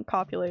like I can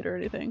copulate or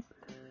anything.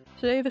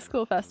 Today, the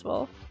school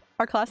festival.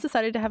 Our class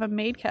decided to have a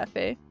maid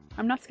cafe.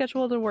 I'm not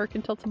scheduled to work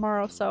until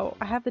tomorrow, so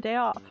I have the day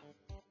off.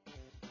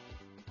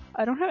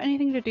 I don't have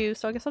anything to do,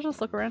 so I guess I'll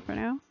just look around for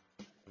now.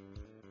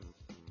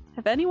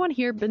 Have anyone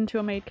here been to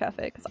a maid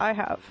cafe? Because I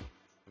have.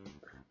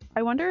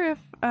 I wonder if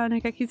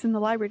Nageki's in the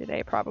library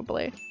today,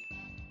 probably.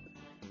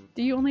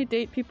 Do you only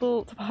date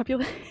people to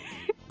populate?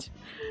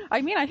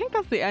 I mean, I think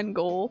that's the end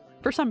goal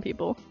for some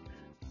people.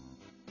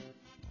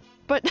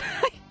 But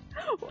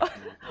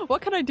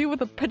what can I do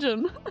with a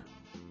pigeon?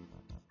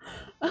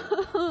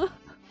 I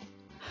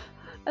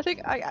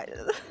think I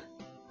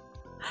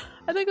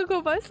think I'll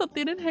go buy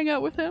something and hang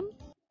out with him.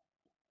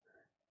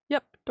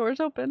 Yep,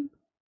 door's open.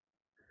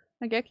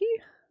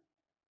 Nageki?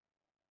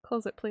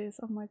 Close it, please.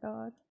 Oh my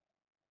god.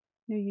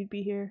 Knew you'd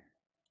be here.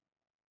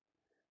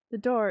 The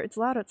door, it's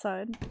loud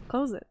outside.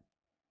 Close it.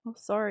 Oh,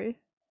 sorry.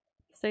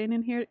 Staying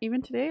in here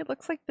even today? It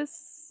looks like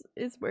this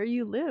is where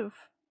you live.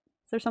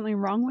 Is there something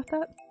wrong with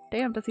that?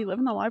 Damn, does he live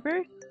in the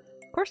library?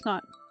 Of course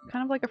not.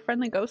 Kind of like a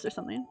friendly ghost or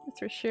something.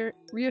 It's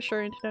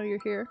reassuring to know you're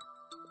here.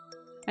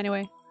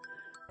 Anyway,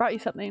 brought you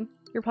something.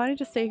 You're planning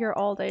to stay here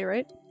all day,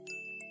 right?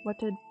 What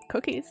did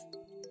cookies?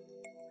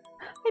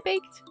 I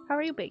baked. How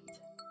are you baked?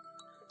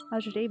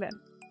 How's your day been?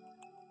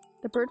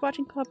 The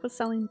birdwatching club was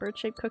selling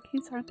bird-shaped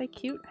cookies. Aren't they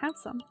cute? Have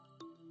some.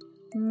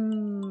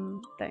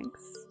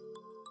 Thanks.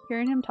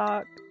 Hearing him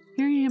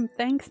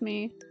thank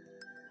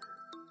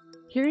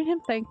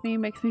me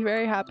makes me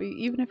very happy,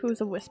 even if it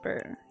was a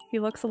whisper. He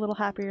looks a little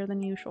happier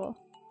than usual.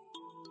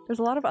 There's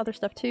a lot of other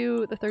stuff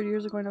too. The third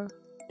years are going to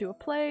do a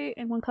play,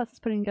 and one class is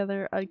putting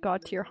together a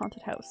god tier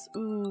haunted house.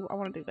 Ooh, I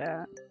want to do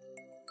that.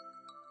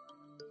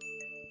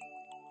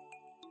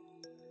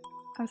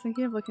 I was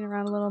thinking of looking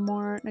around a little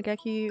more.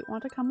 Nageki,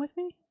 want to come with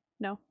me?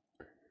 No.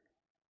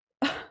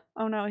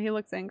 Oh no, he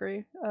looks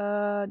angry.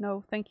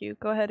 No, thank you.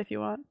 Go ahead if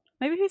you want.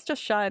 Maybe he's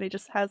just shy and he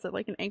just has it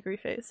like an angry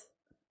face.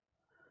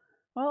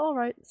 Well,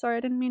 alright. Sorry, I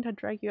didn't mean to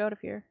drag you out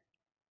of here.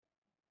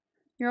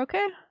 You're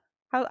okay?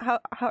 How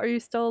are you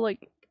still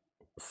like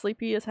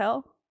sleepy as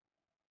hell?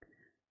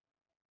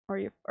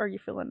 Or are you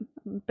feeling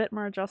a bit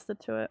more adjusted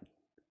to it?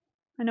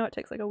 I know it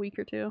takes like a week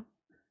or two.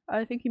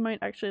 I think you might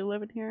actually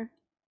live in here.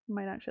 You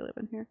might actually live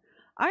in here.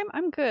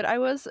 I'm good. I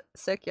was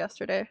sick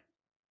yesterday.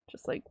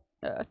 Just like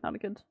not a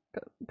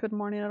good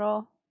morning at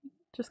all.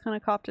 Just kind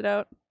of coughed it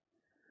out.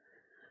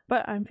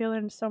 But I'm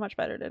feeling so much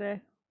better today,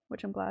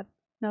 which I'm glad.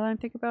 Now that I'm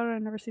thinking about it,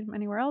 I've never seen him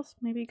anywhere else.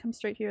 Maybe he comes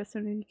straight here as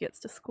soon as he gets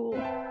to school.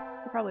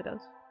 He probably does.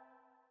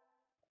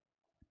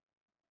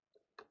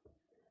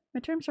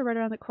 Midterms are right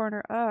around the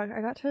corner. Ugh,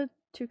 I got too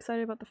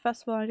excited about the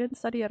festival and I didn't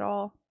study at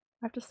all.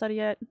 I have to study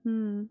it.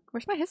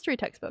 Where's my history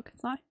textbook?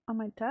 It's not on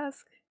my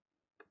desk.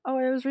 Oh,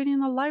 I was reading in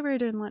the library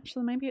during lunch,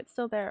 so maybe it's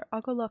still there.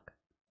 I'll go look.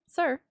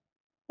 Sir,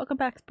 welcome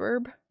back,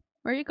 Spurb.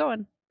 Where are you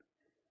going?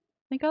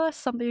 I think I left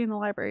something in the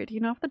library. Do you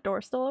know if the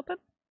door's still open?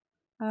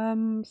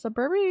 Some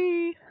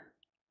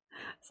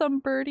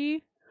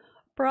birdie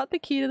brought the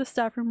key to the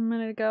staff room a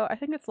minute ago. I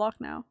think it's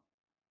locked now.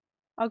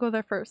 I'll go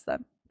there first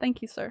then.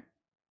 Thank you, sir.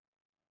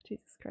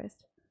 Jesus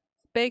Christ.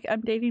 Big,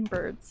 I'm dating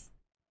birds.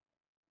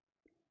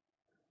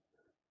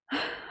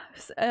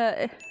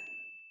 I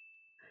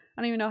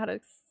don't even know how to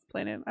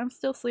explain it. I'm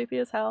still sleepy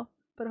as hell,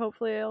 but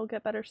hopefully it'll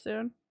get better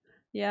soon.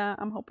 Yeah,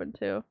 I'm hoping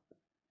to.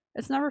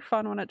 It's never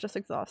fun when it just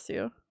exhausts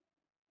you.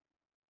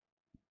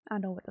 I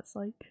know what that's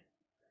like.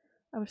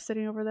 I was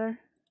sitting over there.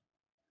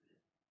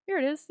 Here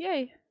it is.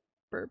 Yay.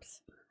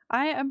 Burbs.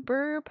 I am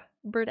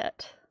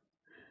Birdette.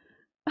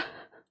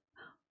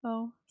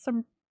 Oh,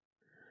 some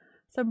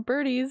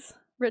birdies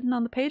written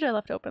on the page I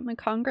left open. The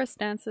Congress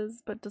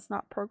dances but does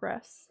not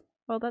progress.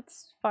 Well,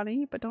 that's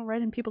funny, but don't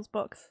write in people's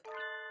books.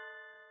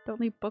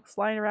 Don't leave books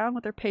lying around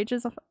with their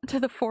pages to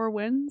the four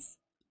winds.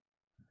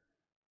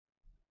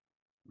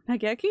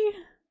 Nageki?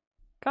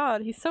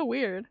 God, he's so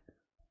weird.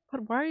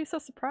 But why are you so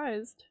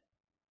surprised?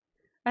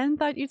 I hadn't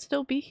thought you'd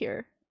still be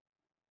here.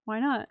 Why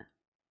not?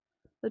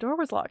 The door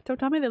was locked. Don't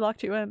tell me they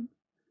locked you in.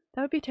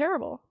 That would be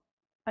terrible.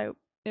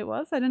 It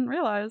was? I didn't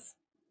realize.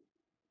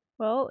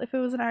 Well, if it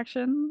was an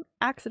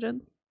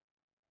accident,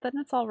 then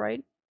it's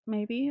alright.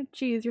 Maybe.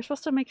 Geez, you're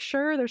supposed to make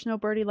sure there's no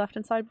birdie left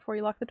inside before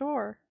you lock the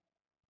door.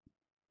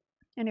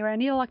 Anyway, I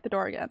need to lock the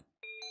door again.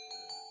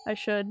 I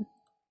should.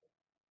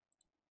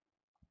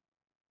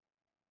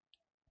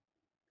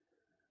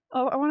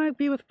 Oh, I want to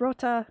be with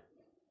Rota,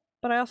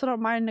 but I also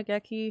don't mind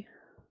Nageki.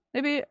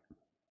 Maybe.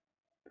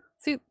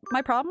 See,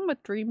 my problem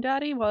with Dream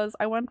Daddy was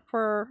I went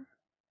for.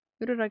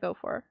 Who did I go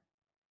for?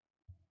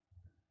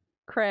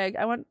 Craig.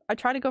 I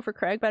tried to go for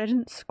Craig, but I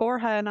didn't score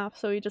high enough,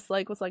 so he just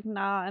like was like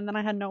nah, and then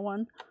I had no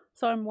one.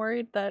 So I'm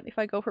worried that if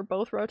I go for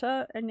both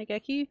Rota and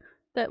Nageki,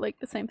 that like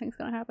the same thing's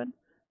gonna happen.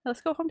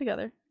 Let's go home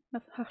together.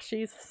 Oh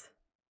Jesus.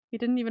 He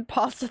didn't even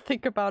pause to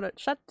think about it.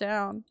 Shut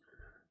down.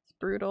 It's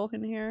brutal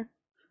in here.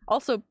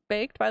 Also,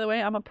 Baked, by the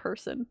way, I'm a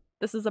person.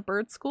 This is a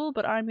bird school,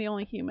 but I'm the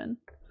only human.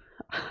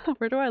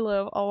 Where do I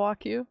live? I'll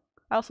walk you.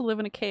 I also live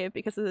in a cave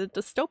because it's a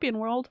dystopian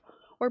world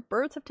where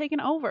birds have taken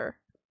over.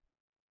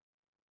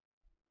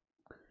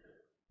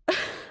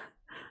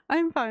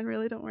 I'm fine,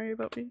 really. Don't worry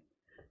about me.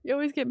 You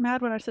always get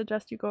mad when I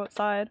suggest you go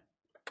outside.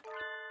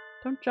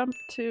 Don't jump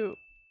too.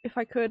 If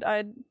I could,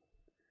 I'd...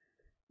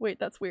 Wait,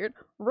 that's weird.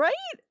 Right?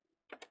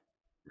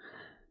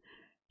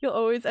 You'll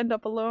always end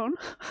up alone.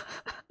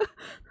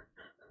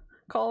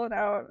 Calling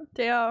out.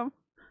 Damn.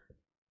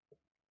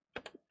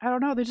 I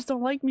don't know, they just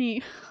don't like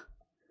me.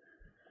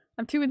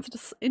 I'm too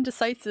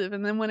indecisive,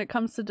 and then when it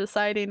comes to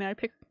deciding, I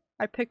pick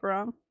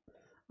wrong.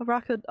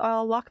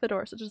 I'll lock the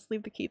door, so just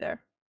leave the key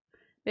there.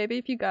 Maybe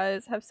if you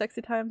guys have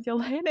sexy times, you'll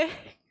lay an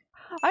egg.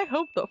 I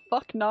hope the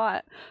fuck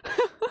not.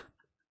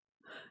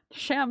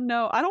 Sham,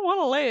 no. I don't want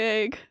to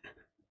lay egg.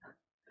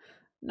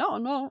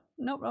 No.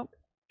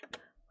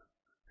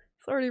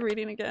 It's already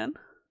reading again. I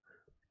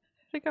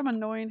think I'm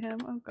annoying him.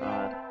 Oh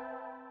god.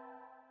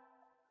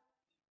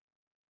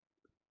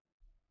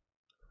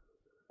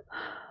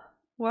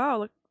 Wow,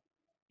 look.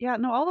 Yeah,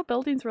 no, all the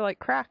buildings were like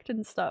cracked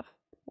and stuff.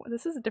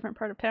 This is a different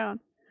part of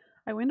town.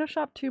 I window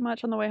shopped too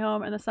much on the way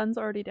home and the sun's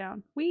already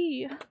down.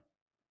 Whee!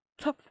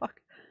 The fuck?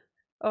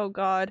 Oh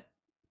god.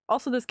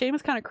 Also, this game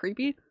is kind of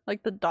creepy.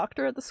 Like, the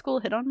doctor at the school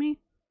hit on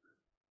me.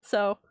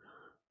 So,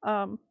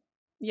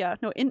 yeah,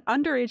 no,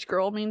 underage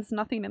girl means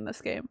nothing in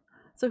this game.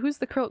 So who's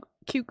the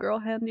cute girl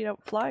handing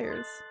out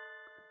flyers?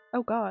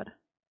 Oh god.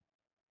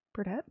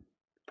 Burdette?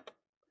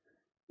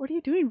 What are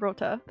you doing,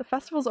 Rota? The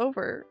festival's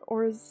over.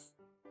 Or is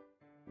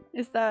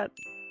that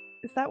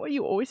what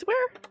you always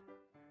wear?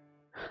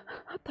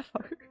 What the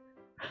fuck?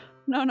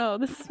 No,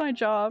 this is my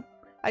job.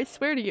 I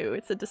swear to you,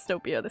 it's a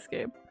dystopia, this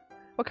game.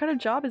 What kind of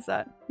job is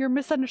that? You're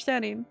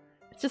misunderstanding.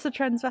 It's just a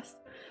transvest.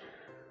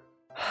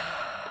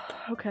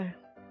 Okay.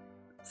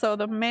 So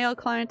the male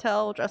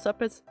clientele will dress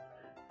up as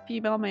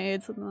female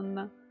maids, and then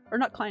the, or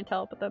not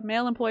clientele, but the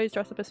male employees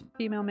dress up as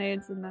female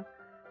maids, and the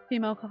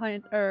female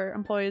client or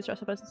employees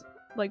dress up as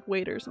like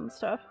waiters and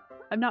stuff.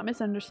 I'm not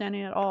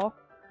misunderstanding at all.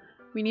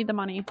 We need the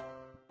money.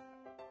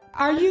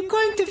 Are you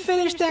going to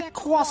finish that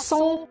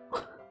croissant?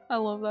 I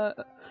love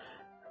that.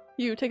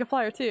 You take a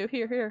flyer too.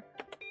 Here, here.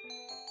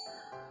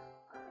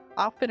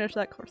 I'll finish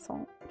that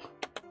croissant.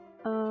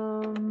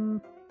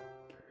 I'll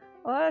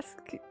ask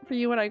for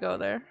you when I go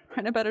there.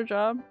 Find a better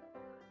job.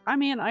 I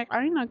mean,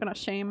 I'm not gonna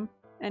shame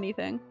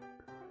anything.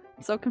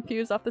 I'm so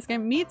confused off this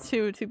game. Me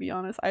too, to be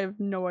honest. I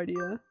have no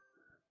idea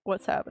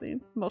what's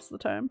happening most of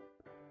the time.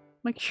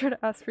 Make sure to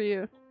ask for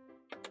you.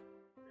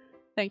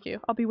 Thank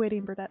you. I'll be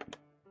waiting, Burdette.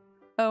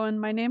 Oh,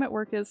 and my name at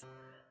work is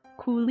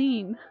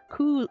Cooleen.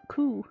 Coo.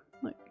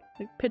 Like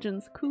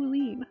pigeons.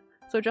 Cooleen.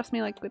 So address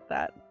me like with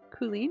that.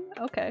 Cooleen?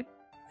 Okay.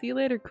 See you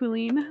later,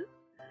 Cooleen.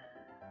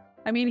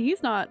 I mean,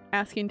 he's not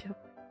asking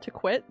to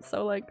quit,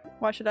 so like,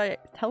 why should I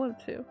tell him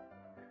to?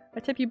 I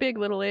tip you big,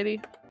 little lady.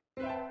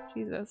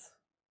 Jesus.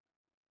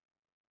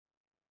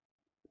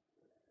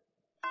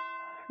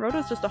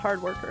 Rhoda's just a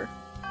hard worker.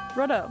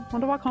 Rhoda,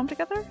 want to walk home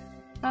together?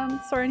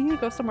 Sorry, I need to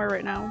go somewhere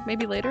right now.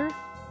 Maybe later?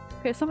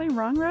 Okay, is something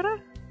wrong, Rhoda?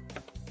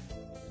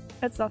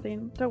 It's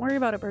nothing. Don't worry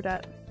about it,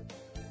 Burdette.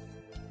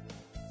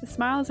 His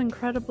smile is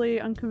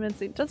incredibly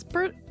unconvincing. Does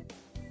Bert...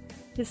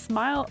 His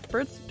smile...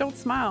 Birds don't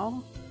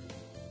smile.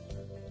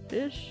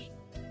 Fish.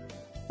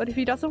 But if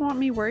he doesn't want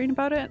me worrying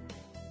about it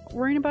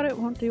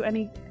won't do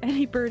any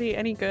birdie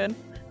any good.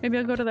 Maybe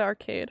I'll go to the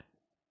arcade.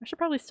 I should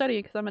probably study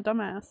because I'm a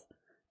dumbass.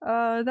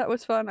 That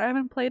was fun. I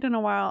haven't played in a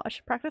while. I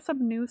should practice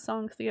some new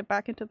songs to get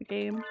back into the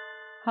game.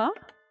 Huh?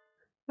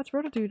 What's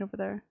Rhoda doing over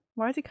there?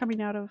 Why is he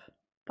coming out of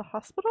the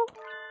hospital?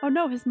 Oh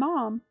no, his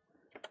mom!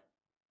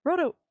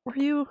 Rhoda, were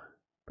you...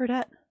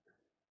 Burdette.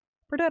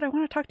 Burdette, I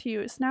want to talk to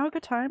you. Is now a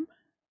good time?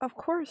 Of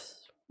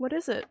course. What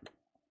is it?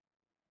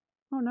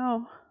 Oh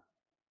no.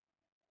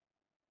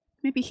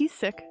 Maybe he's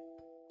sick.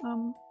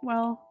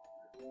 Well...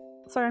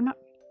 Sorry, I'm not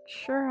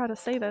sure how to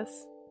say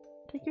this.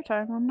 Take your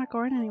time. I'm not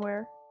going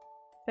anywhere.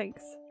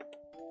 Thanks.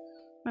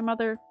 My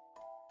mother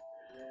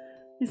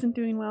isn't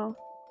doing well.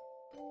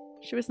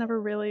 She was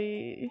never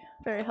really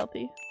very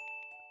healthy.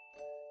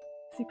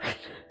 Is he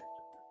pregnant?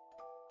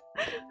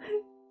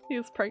 He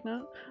was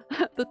pregnant.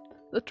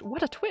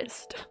 What a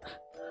twist!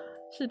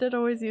 She did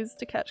always use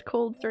to catch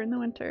colds during the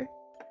winter.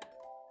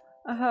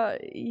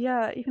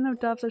 Yeah, even though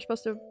doves are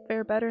supposed to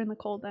fare better in the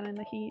cold than in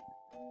the heat.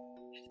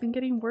 She's been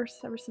getting worse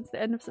ever since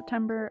the end of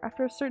September.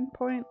 After a certain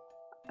point,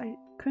 I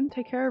couldn't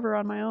take care of her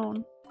on my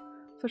own.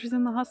 So she's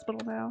in the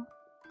hospital now.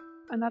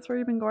 And that's where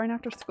you've been going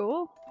after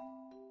school?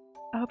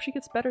 I hope she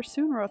gets better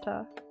soon,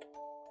 Rota.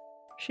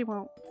 She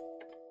won't.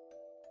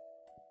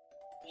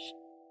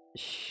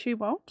 She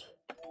won't?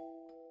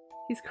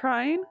 He's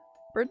crying?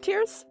 Bird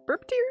tears?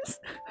 Burp tears?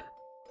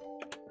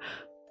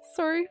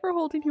 Sorry for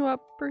holding you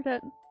up,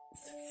 Burdette.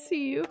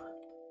 See you.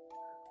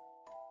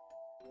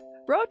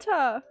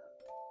 Rota!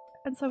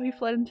 And so he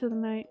fled into the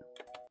night.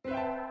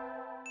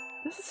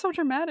 This is so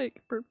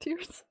dramatic. Burp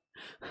tears.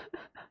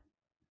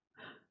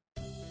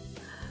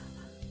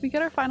 We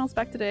get our finals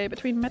back today.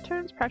 Between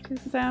midterms,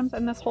 practice exams,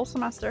 and this whole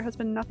semester has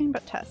been nothing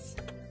but tests.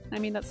 I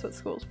mean, that's what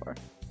school's for.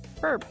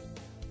 Verb.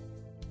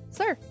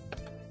 Sir.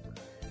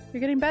 You're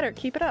getting better.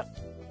 Keep it up.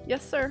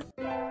 Yes, sir.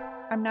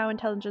 I'm now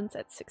intelligence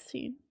at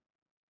 16.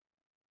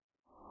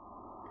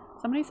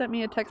 Somebody sent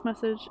me a text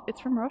message. It's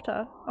from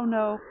Rota. Oh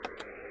no.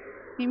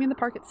 Meet me in the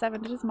park at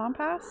 7. Did his mom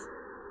pass?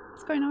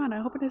 What's going on?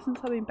 I hope it isn't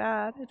something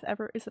bad. Is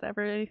it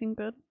ever anything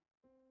good?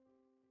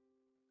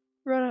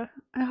 Rhoda,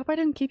 I hope I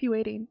didn't keep you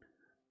waiting.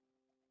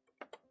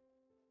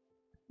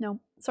 No.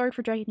 Sorry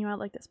for dragging you out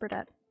like this,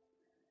 Burdette.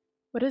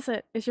 What is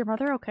it? Is your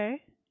mother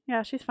okay?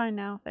 Yeah, she's fine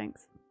now,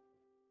 thanks.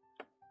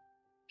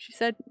 She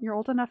said, you're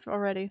old enough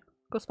already.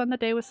 Go spend the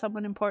day with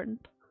someone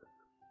important.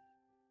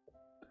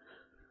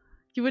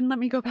 You wouldn't let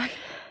me go back.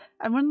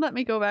 I wouldn't let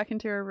me go back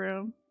into her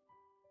room.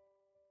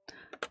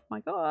 Oh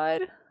my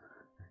god.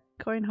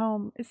 Going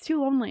home. It's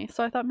too lonely,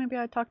 so I thought maybe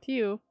I'd talk to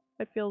you.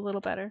 I'd feel a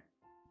little better.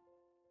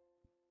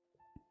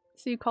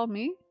 So you called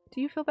me?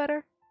 Do you feel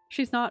better?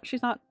 She's not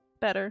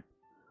better.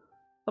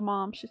 The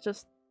mom, she's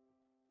just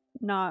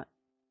not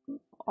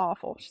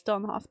awful. She's still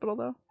in the hospital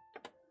though.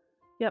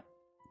 Yep.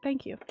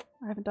 Thank you.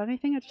 I haven't done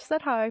anything, I just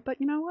said hi,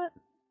 but you know what?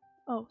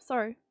 Oh,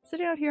 sorry.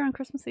 Sitting out here on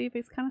Christmas Eve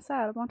is kind of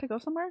sad. I want to go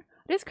somewhere?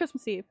 It is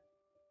Christmas Eve.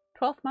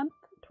 12th month,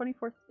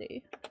 24th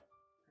day.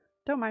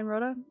 Don't mind,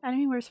 Rhoda.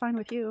 Anywhere's fine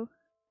with you.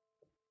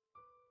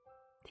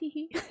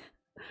 Teehee.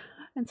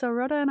 And so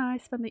Rhoda and I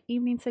spend the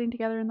evening sitting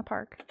together in the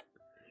park.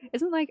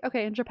 Isn't like,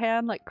 okay, in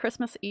Japan, like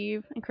Christmas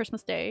Eve and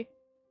Christmas Day,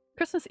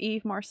 Christmas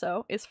Eve more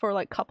so, is for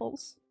like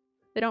couples.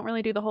 They don't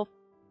really do the whole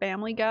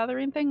family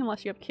gathering thing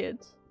unless you have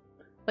kids.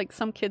 Like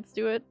some kids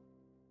do it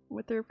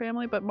with their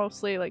family, but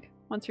mostly like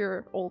once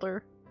you're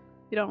older,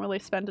 you don't really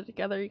spend it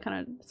together. You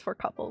kind of, it's for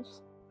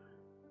couples.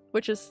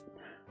 Which is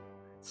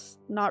it's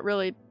not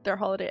really their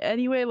holiday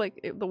anyway,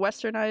 like the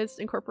westernized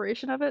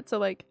incorporation of it, so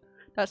like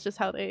that's just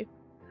how they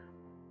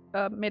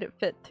made it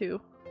fit to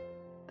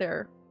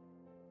their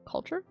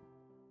culture.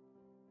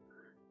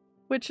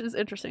 Which is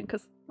interesting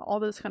because all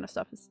this kind of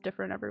stuff is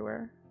different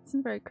everywhere. It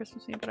isn't very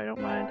Christmassy, but I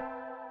don't mind.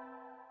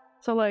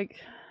 So like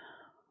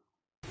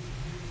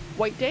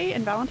White Day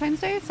and Valentine's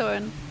Day, so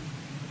in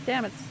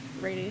damn, it's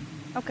rainy.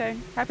 Okay,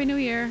 Happy New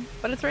Year,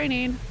 but it's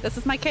raining. This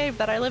is my cave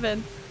that I live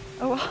in.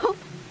 Oh well.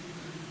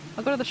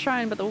 I'll go to the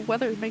shrine, but the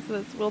weather makes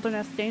this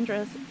wilderness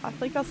dangerous. I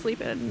think I'll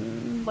sleep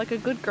in like a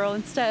good girl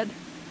instead.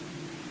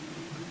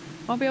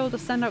 Won't be able to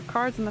send out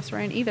cards in this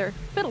rain either.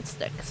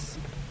 Fiddlesticks.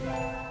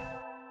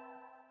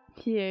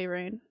 Yay,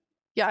 rain.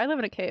 Yeah, I live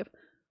in a cave.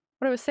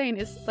 What I was saying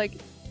is, like,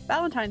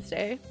 Valentine's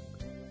Day,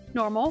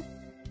 normal,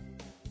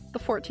 the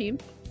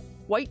 14th.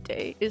 White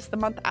Day is the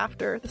month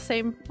after, the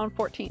same on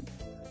 14th.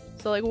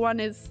 So, like, one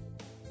is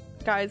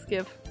guys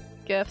give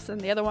gifts, and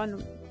the other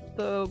one,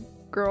 the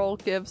girl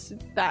gives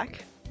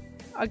back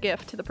a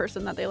gift to the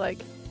person that they like,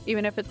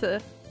 even if it's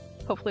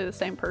hopefully the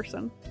same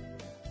person.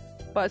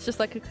 But it's just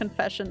like a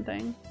confession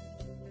thing.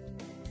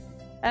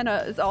 And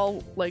it's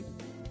all like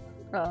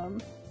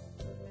I'm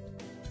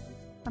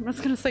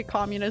just gonna say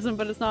communism,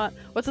 but it's not.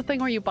 What's the thing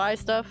where you buy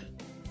stuff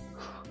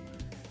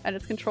and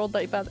it's controlled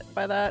by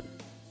that?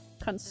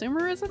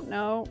 Consumerism?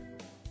 No.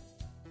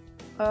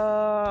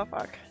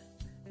 Fuck.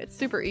 It's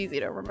super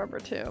easy to remember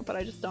too, but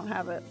I just don't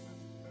have it.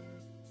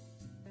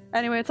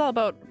 Anyway, it's all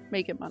about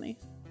making money.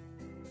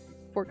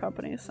 For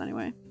companies,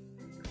 anyway.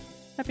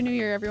 Happy New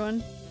Year,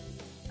 everyone.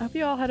 I hope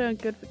you all had a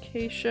good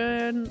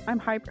vacation.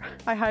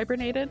 I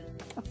hibernated?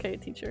 Okay,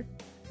 teacher.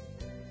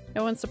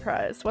 No one's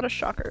surprised. What a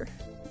shocker.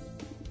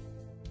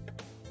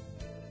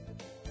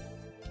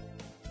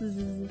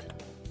 Zzz.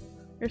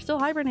 You're still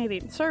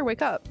hibernating. Sir,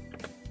 wake up.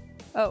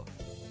 Oh.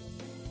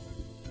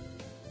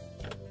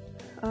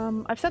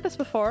 I've said this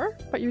before,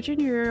 but your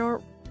junior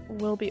year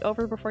will be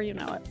over before you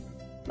know it.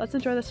 Let's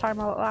enjoy this time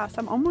while it lasts.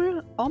 I'm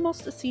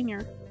almost a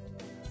senior.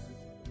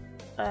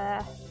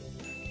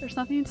 There's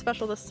nothing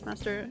special this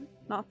semester.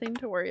 Nothing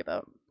to worry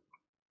about.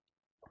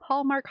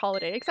 Hallmark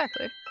holiday,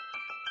 exactly.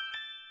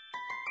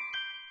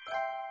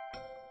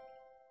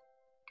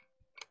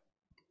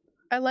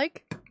 I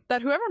like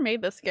that whoever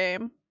made this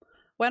game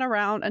went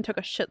around and took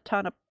a shit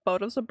ton of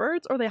photos of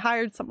birds, or they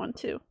hired someone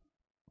to.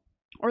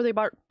 Or they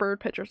bought bird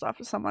pictures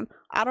off of someone.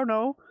 I don't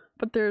know,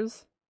 but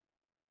there's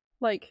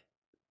like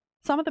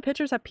some of the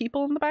pictures have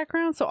people in the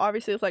background, so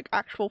obviously it's like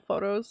actual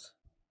photos.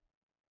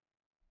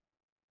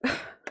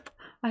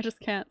 I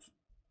just can't.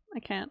 I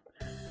can't.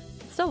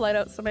 It's still light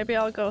out, so maybe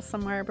I'll go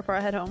somewhere before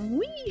I head home.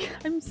 Whee!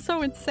 I'm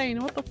so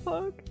insane. What the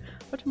fuck?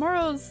 But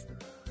tomorrow's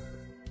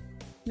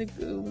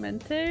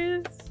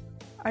Negumentes?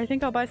 I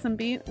think I'll buy some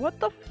beans. What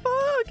the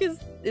fuck? Is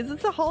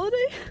this a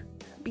holiday?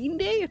 Bean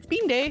day? It's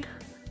bean day.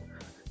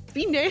 It's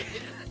bean day.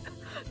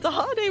 It's a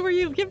holiday where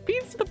you give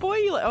beans to the boy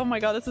you like. Oh my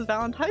god, this is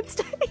Valentine's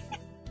Day.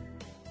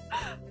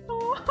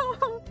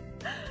 Oh.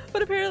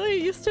 But apparently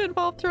it used to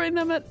involve throwing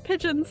them at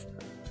pigeons.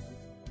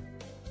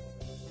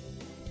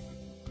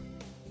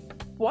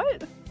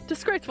 What?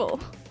 Disgraceful.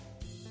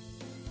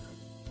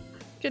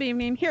 Good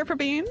evening. Here for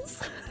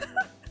beans.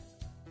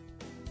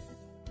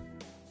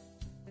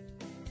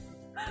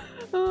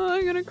 Oh,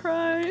 I'm gonna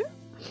cry.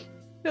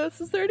 Yeah,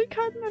 this is already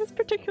cotton that is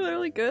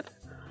particularly good.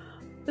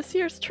 This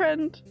year's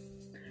trend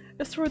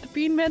is toward the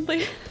bean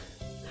medley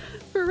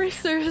for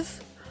racers,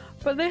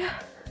 but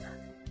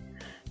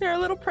they're a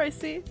little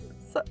pricey.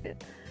 So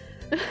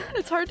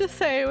it's hard to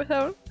say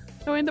without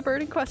knowing the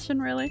bird in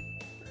question, really.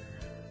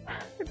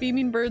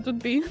 Beaming birds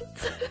with beans.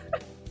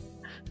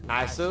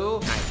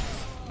 Nice-oo.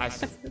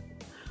 Nice.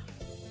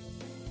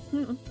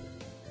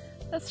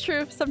 That's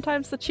true.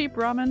 Sometimes the cheap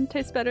ramen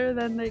tastes better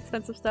than the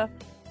expensive stuff.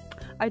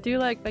 I do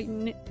like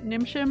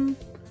nimshim,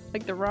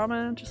 like the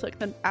ramen, just like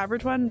the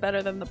average one,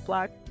 better than the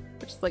black,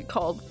 which is like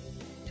called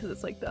because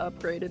it's like the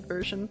upgraded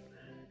version.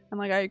 And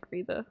like I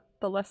agree, the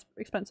less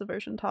expensive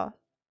version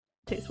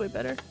tastes way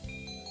better.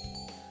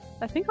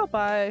 I think I'll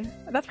buy.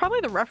 That's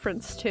probably the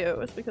reference too.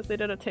 It's because they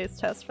did a taste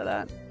test for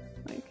that.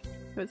 Like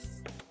it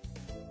was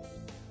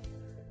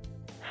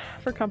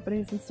for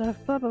companies and stuff.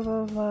 Blah blah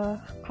blah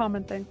blah.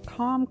 Common thing.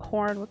 Calm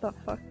corn. What the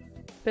fuck?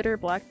 Bitter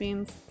black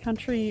beans.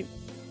 Country.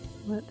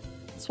 What?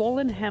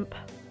 Swollen hemp.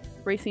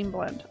 Racing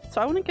blend.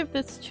 So I want to give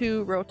this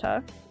to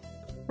Rota.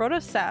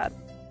 Rota's sad.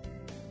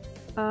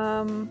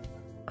 Calm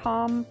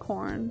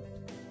corn.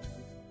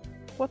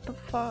 What the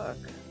fuck?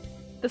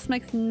 This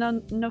makes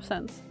no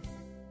sense.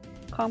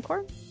 Calm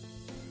corn?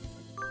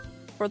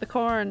 For the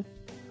corn.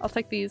 I'll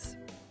take these.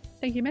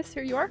 Thank you, miss.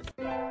 Here you are.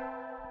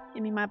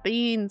 Give me my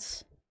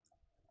beans.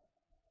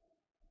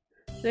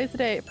 Today's the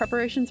day.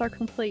 Preparations are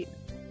complete.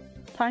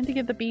 Time to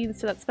give the beans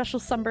to that special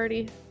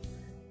sunbirdie.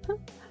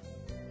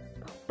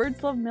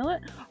 Birds love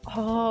millet?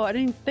 Oh, I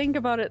didn't think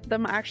about it.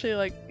 Them actually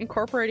like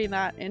incorporating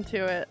that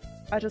into it.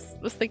 I just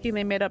was thinking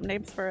they made up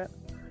names for it.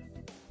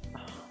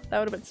 Oh, that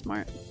would have been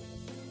smart.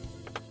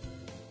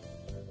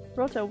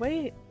 Rota,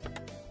 wait.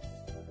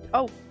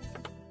 Oh.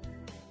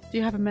 Do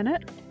you have a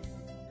minute?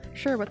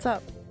 Sure, what's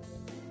up?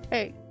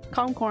 Hey,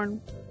 calm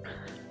corn.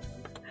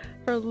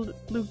 For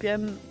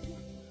Lugem.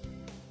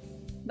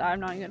 I'm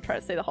not even gonna try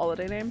to say the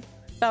holiday name.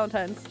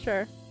 Valentine's,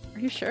 sure. Are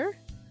you sure?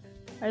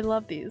 I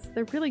love these.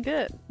 They're really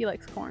good. He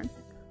likes corn.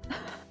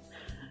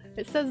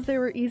 It says they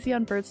were easy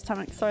on birds'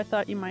 stomachs, so I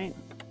thought you might.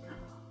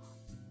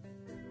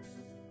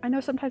 I know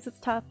sometimes it's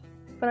tough,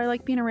 but I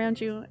like being around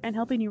you and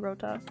helping you,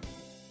 Rota.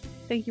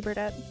 Thank you,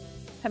 Burdette.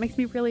 That makes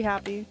me really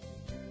happy.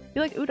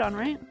 You like udon,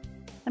 right?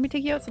 Let me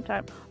take you out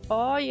sometime.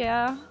 Oh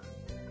yeah.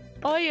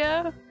 Oh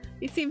yeah.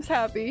 He seems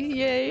happy.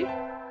 Yay.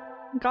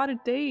 Got a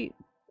date.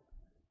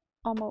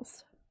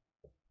 Almost.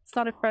 It's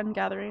not a friend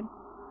gathering.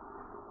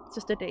 It's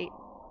just a date.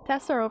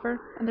 Tests are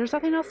over, and there's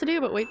nothing else to do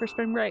but wait for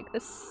spring break.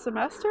 This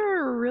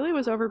semester really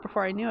was over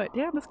before I knew it.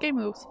 Damn, this game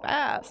moves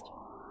fast.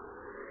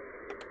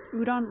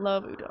 Udon,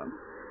 love udon.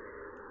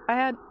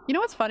 You know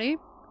what's funny?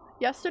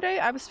 Yesterday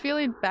I was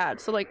feeling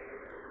bad, so like,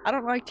 I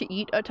don't like to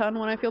eat a ton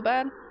when I feel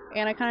bad,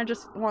 and I kind of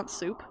just want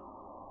soup.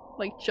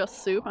 Like,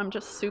 just soup. I'm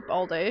just soup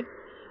all day.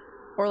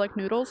 Or like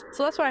noodles.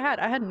 So that's what I had.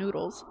 I had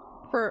noodles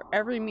for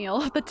every meal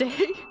of the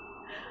day.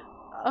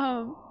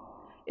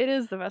 It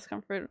is the best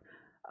comfort.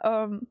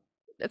 I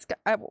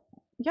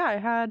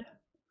had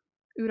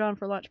udon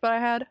for lunch, but I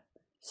had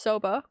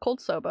soba, cold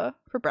soba,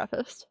 for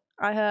breakfast.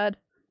 I had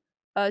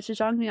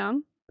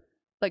jjajangmyeon,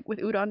 like with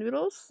udon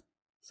noodles.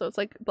 So it's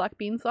like black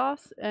bean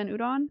sauce and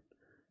udon.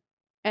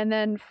 And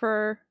then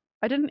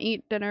I didn't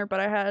eat dinner, but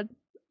I had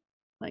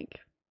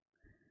like,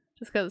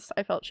 just because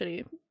I felt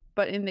shitty.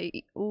 But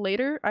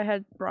later, I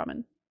had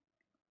ramen.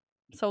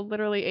 So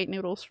literally 8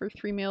 noodles for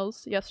 3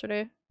 meals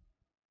yesterday.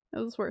 It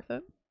was worth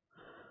it.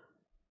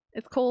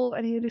 It's cold.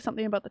 I need to do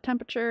something about the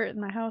temperature in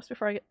my house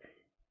before I get...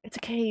 It's a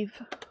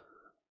cave.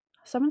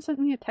 Someone sent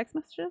me a text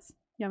messages.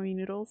 Yummy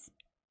noodles.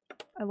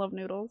 I love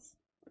noodles.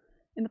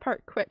 In the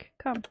park. Quick.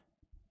 Come.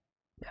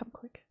 Come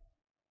quick.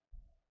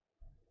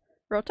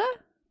 Rota?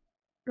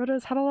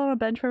 Rota's huddled on a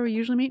bench where we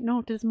usually meet.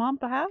 No, did his mom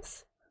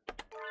pass?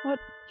 What?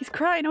 He's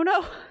crying. Oh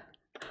no!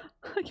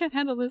 I can't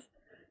handle this.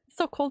 It's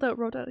so cold out,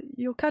 Rota.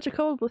 You'll catch a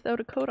cold without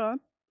a coat on.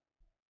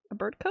 A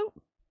bird coat?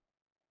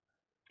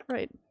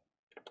 Right.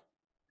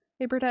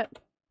 Hey, Burdette.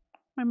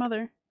 My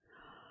mother.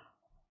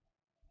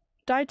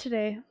 Died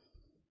today.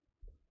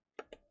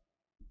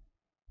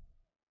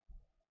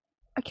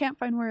 I can't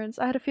find words.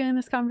 I had a feeling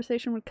this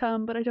conversation would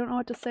come, but I don't know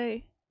what to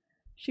say.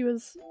 She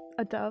was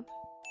a dove.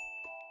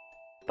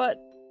 But...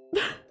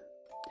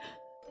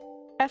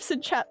 F's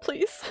in chat,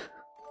 please.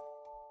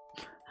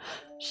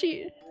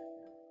 She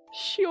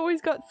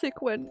always got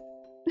sick when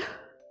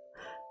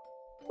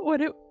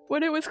it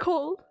was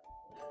cold.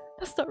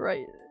 That's not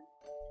right.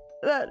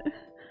 That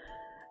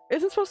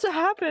isn't supposed to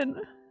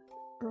happen.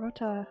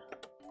 Rota.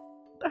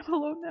 I'm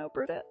alone now,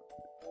 Burdette.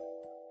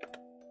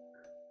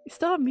 You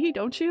still have me,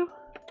 don't you?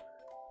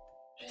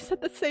 She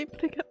said the same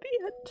thing at the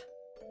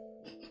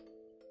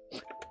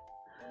end.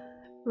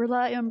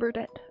 Rely on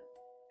Burdette,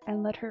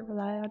 and let her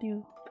rely on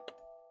you.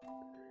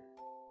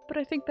 But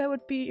I think that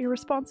would be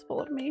irresponsible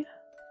of me.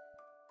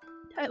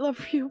 I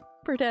love you,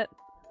 Burdette,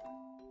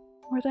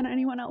 more than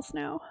anyone else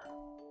now.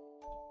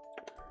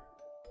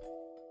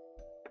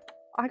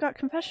 I got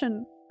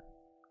confession.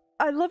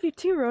 I love you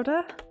too,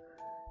 Rhoda.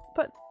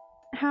 But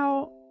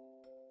how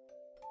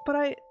could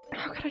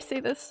I say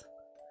this?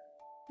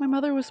 My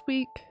mother was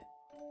weak.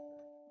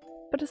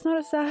 But it's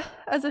not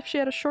as if she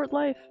had a short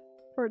life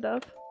for a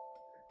dove.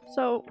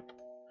 So,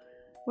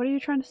 what are you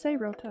trying to say,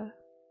 Rota?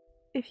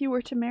 If you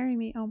were to marry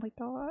me, oh my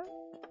god.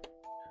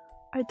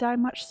 I'd die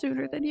much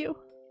sooner than you.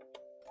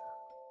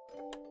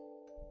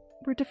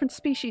 We're different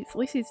species. At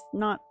least he's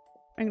not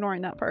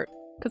ignoring that part,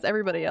 because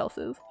everybody else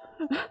is.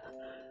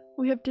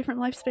 We have different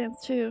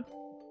lifespans too.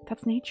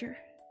 That's nature.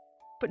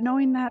 But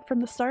knowing that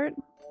from the start,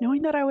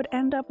 knowing that I would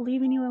end up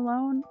leaving you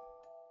alone,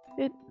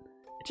 it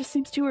just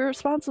seems too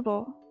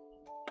irresponsible.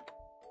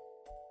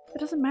 It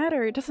doesn't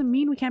matter. It doesn't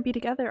mean we can't be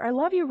together. I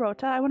love you,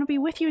 Rota. I want to be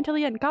with you until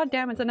the end. God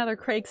damn, it's another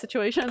Craig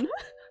situation.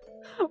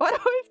 Why do I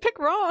always pick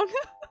wrong?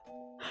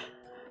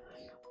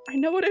 I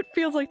know what it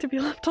feels like to be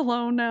left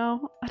alone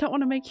now. I don't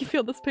want to make you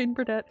feel this pain,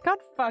 Burdette. God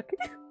fuck.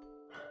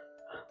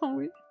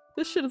 Oh,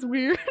 this shit is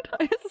weird.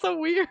 It's so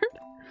weird.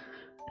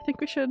 I think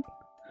we should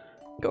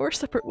go our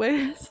separate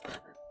ways.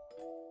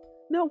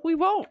 No, we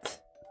won't.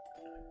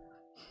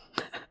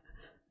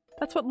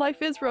 That's what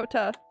life is,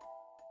 Rota.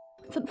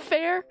 It's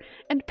unfair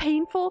and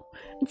painful,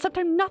 and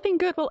sometimes nothing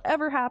good will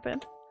ever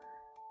happen.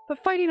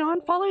 But fighting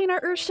on, following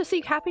our urge to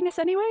seek happiness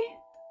anyway?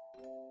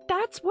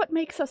 That's what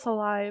makes us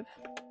alive.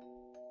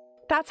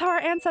 That's how our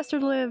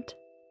ancestors lived,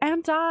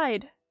 and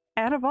died,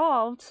 and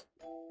evolved,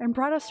 and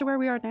brought us to where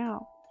we are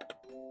now.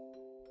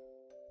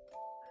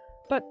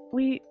 But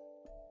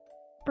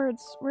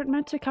birds, weren't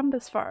meant to come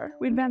this far.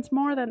 We advanced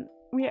more than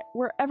we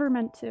were ever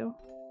meant to.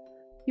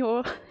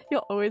 You'll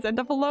always end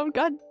up alone.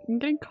 God, I'm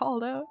getting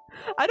called out.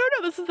 I don't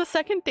know, this is the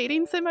second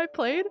dating sim I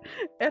played,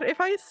 and if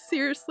I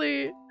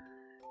seriously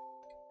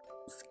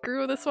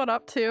screw this one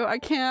up too, I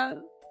can't.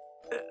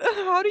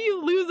 How do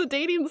you lose a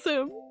dating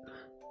sim?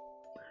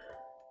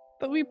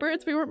 But we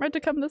birds, we weren't meant to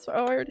come this far.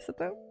 Oh, I already said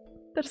that.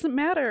 That doesn't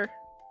matter.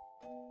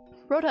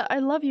 Rhoda, I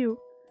love you.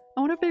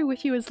 I want to be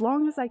with you as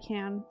long as I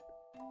can.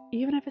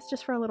 Even if it's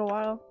just for a little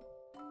while.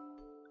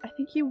 I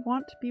think you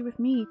want to be with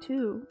me,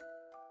 too.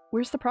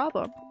 Where's the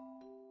problem?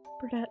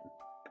 Burdette.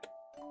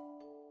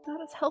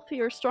 Not as healthy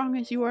or strong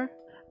as you are.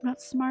 I'm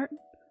not smart,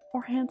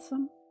 or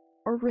handsome,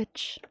 or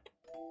rich.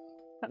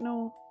 Got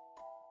no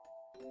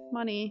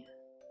money.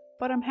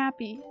 But I'm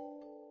happy.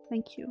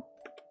 Thank you.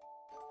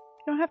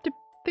 You don't have to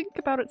think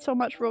about it so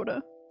much,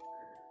 Rhoda.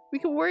 We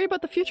can worry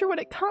about the future when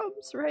it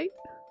comes, right?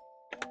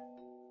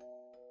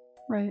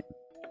 Right.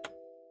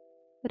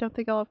 I don't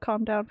think I'll have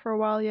calmed down for a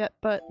while yet,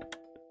 but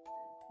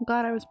I'm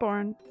glad I was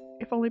born.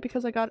 If only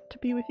because I got to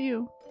be with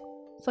you.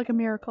 It's like a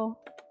miracle.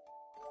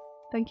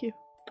 Thank you.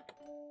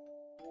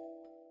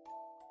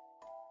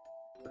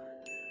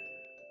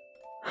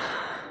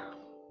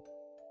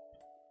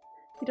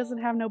 He doesn't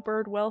have no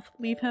bird wealth.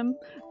 Leave him.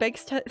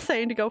 Begs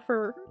saying to go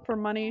for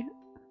money.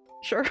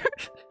 Sure.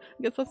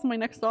 I guess that's my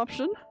next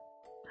option.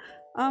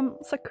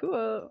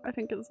 Sakua, I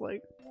think is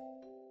like...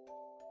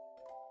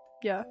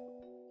 yeah.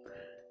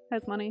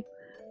 Has money.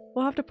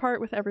 We'll have to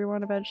part with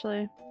everyone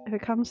eventually. If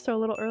it comes to a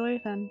little early,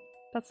 then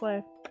that's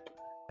life.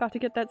 Got to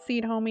get that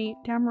seed, homie.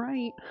 Damn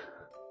right.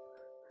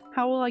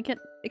 How will I get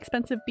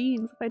expensive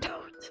beans if I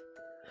don't?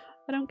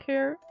 I don't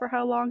care for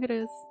how long it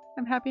is.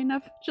 I'm happy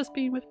enough just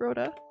being with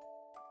Rhoda.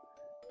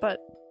 But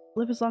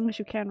live as long as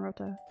you can,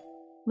 Rhoda.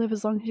 Live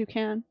as long as you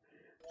can,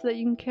 so that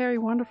you can carry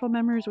wonderful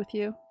memories with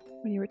you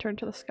when you return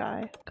to the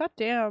sky. God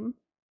damn.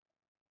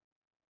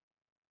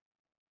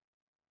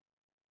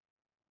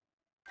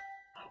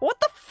 What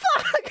the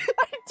fuck?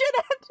 I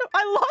didn't!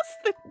 I lost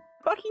the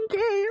fucking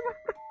game!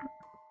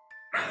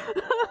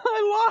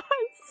 I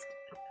lost!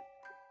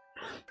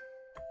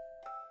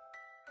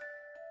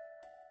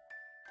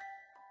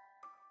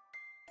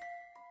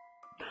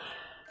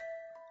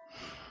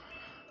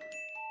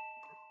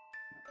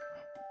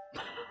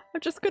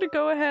 I'm just gonna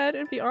go ahead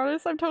and be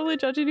honest. I'm totally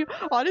judging you.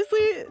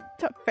 Honestly,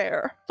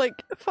 fair. Like,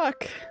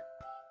 fuck.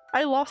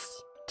 I lost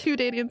 2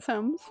 dating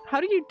sims.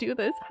 How do you do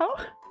this? How?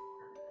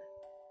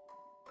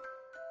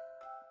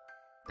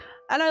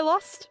 And I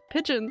lost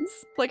pigeons.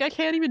 Like, I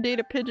can't even date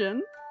a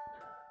pigeon.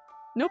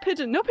 No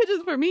pigeon. No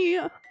pigeons for me.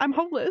 I'm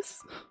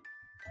homeless.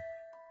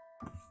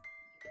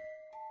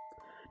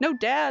 No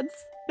dads.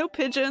 No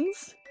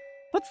pigeons.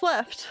 What's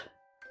left?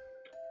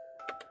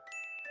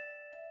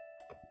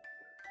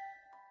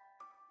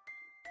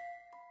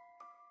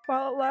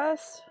 While it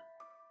lasts.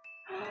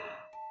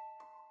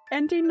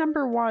 Ending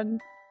number 1.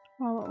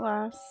 While it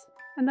lasts.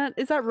 And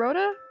is that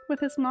Rhoda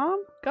with his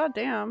mom? God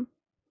damn.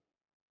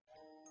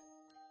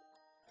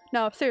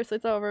 No, seriously,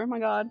 it's over. My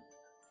god.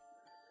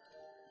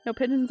 No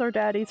pigeons or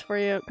daddies for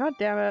you. God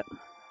damn it.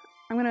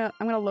 I'm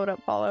gonna load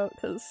up Fallout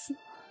because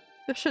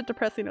this shit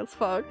depressing as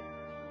fuck.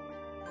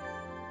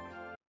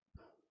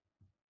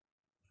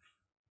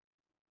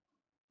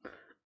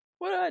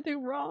 What did I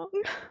do wrong?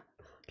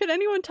 Can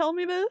anyone tell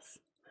me this?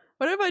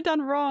 What have I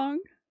done wrong?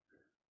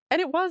 And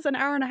it was an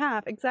hour and a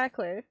half,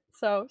 exactly.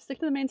 So stick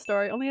to the main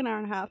story. Only an hour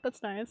and a half.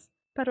 That's nice.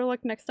 Better luck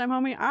next time,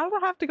 homie. I'll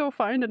have to go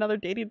find another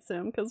dating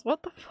sim because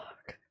what the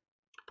fuck?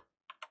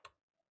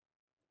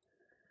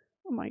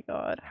 Oh my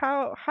god.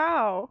 How?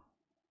 I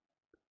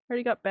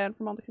already got banned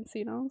from all the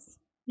casinos.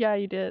 Yeah,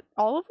 you did.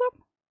 All of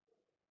them?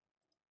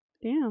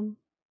 Damn.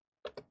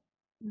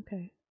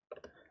 Okay.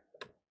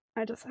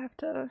 I just have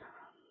to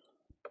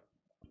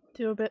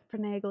do a bit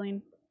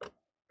finagling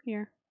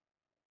here.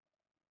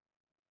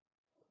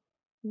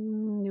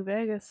 New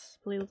Vegas,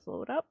 please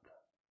load up.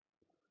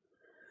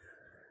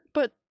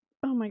 But,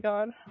 oh my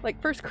god.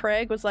 Like, first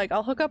Craig was like,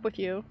 I'll hook up with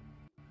you.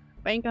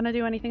 I ain't gonna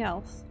do anything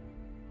else.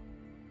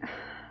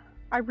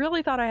 I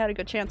really thought I had a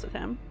good chance with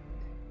him.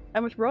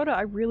 And with Rhoda,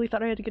 I really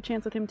thought I had a good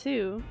chance with him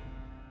too.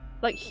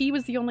 Like, he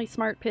was the only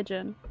smart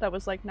pigeon that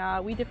was like,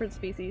 nah, we different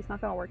species, not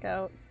gonna work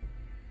out.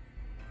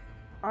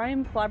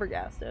 I'm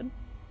flabbergasted.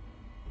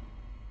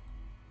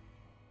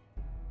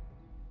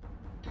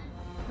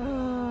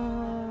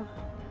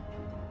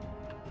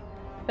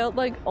 Felt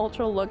like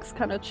Ultra looks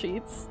kind of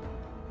cheats.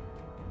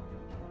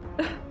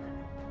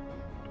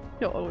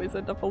 You'll always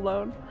end up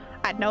alone.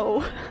 I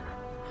know.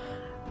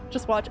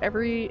 Just watch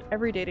every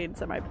dating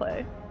sim I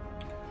play.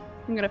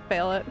 I'm gonna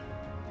fail it.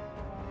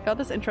 God,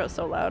 this intro is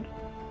so loud.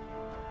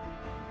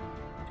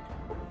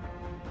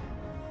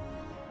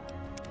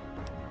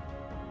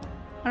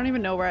 I don't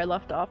even know where I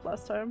left off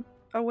last time.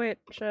 Oh wait,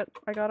 shit.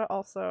 I gotta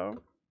also...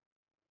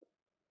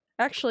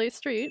 Actually,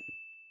 Street.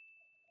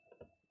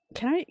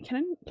 Can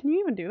you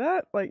even do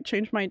that? Like,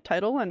 change my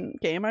title and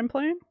game I'm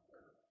playing?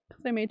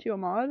 Because I made you a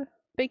mod?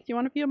 Bake, do you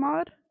want to be a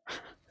mod?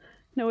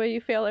 No way you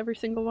fail every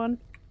single one.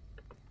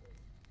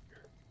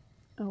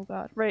 Oh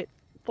god. Right.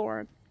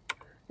 Thorn.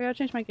 I gotta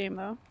change my game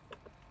though.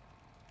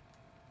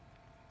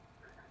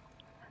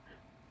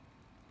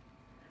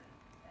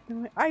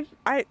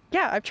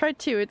 I've tried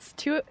 2. It's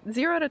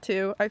 0 out of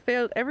 2. I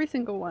failed every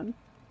single one.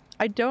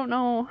 I don't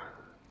know.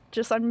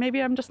 Maybe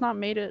I'm just not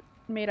made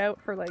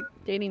out for like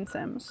dating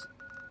sims.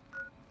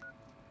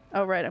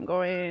 Oh right, I'm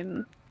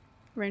going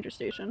Ranger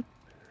Station.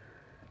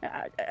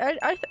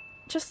 I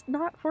just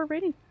not for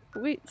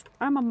Wait,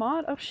 I'm a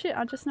mod? Oh shit,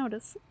 I just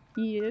noticed.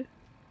 Yeah.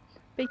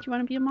 Fake, you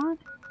wanna be a mod?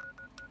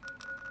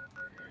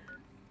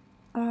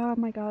 Oh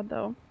my god,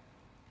 though.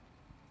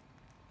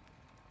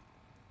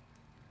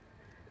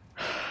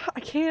 I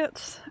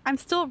can't. I'm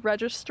still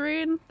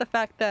registering the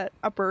fact that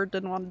a bird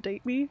didn't want to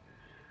date me.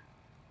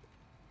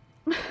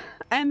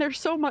 And there's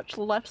so much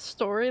left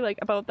story, like,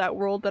 about that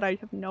world that I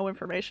have no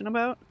information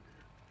about.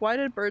 Why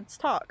did birds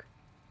talk?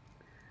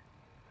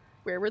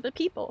 Where were the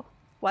people?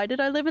 Why did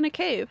I live in a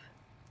cave?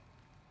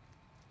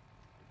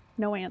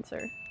 No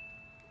answer.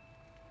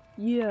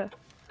 Yeah.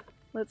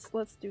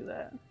 Let's do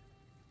that.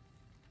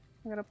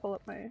 I'm gonna pull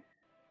up my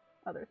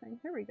other thing.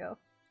 Here we go.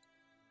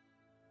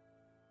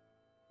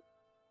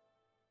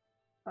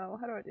 Oh,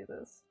 how do I do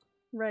this?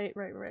 Right.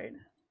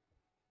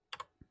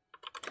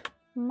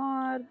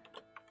 Mod.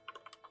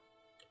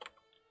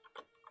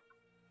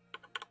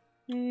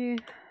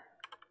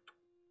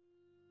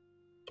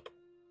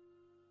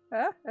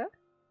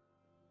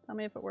 Tell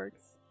me if it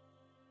works.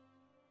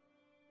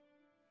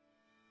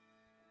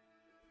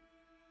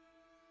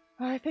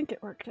 I think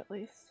it worked at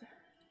least.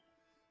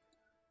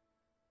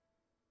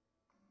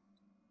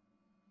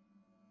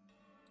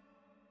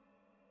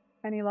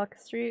 Any luck,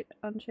 Street,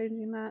 on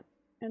changing that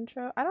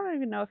intro? I don't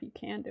even know if you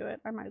can do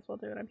it. I might as well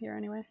do it. I'm here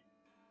anyway.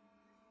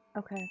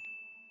 Okay.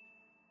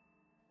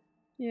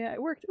 Yeah,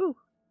 it worked. Ooh,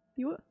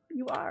 you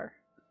are.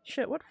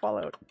 Shit, what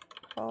Fallout?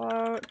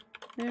 Fallout,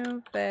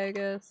 New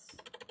Vegas.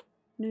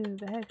 New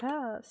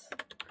Vegas.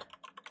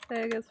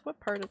 Vegas, what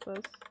part is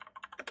this?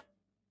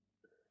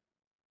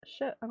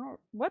 Shit, I don't.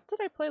 What did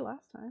I play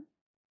last time?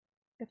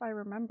 If I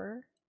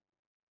remember.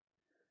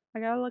 I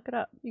gotta look it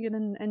up. You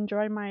can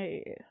enjoy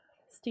my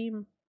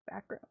Steam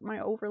background, my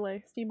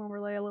overlay, Steam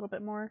overlay a little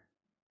bit more.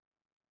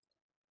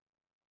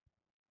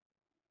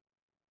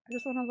 I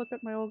just want to look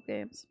at my old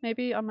games.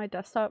 Maybe on my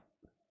desktop.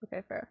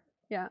 Okay, fair.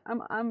 Yeah,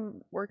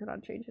 I'm working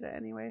on changing it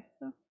anyway,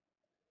 so.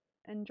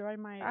 Enjoy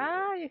my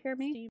you hear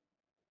me? Steam.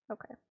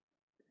 Okay.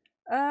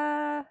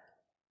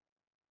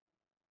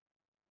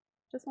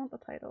 Just want the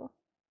title.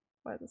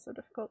 Why is this so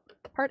difficult?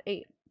 Part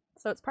 8.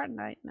 So it's part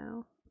 9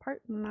 now.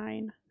 Part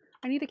 9.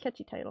 I need a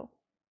catchy title.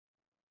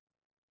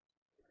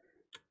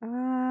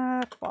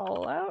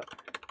 Fallout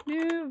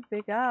New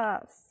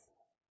Vegas.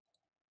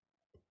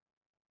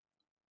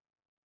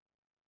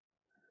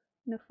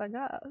 New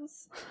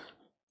Vegas.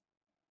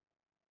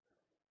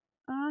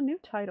 New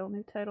title.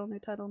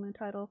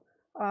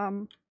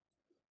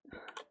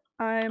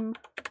 I'm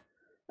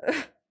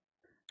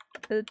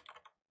a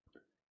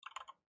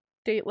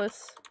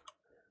dateless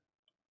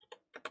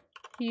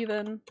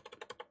heathen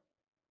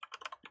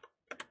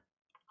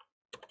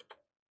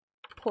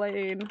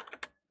playing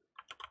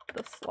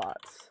the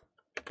slots.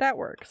 That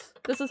works.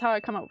 This is how I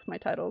come up with my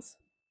titles.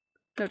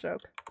 No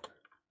joke.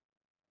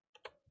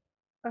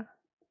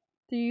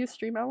 Do you use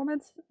stream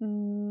elements?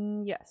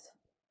 Yes.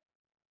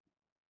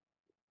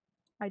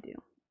 I do.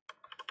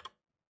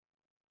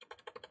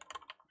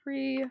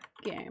 Free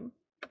game.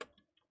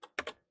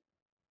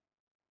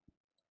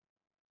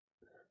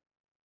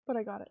 But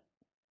I got it.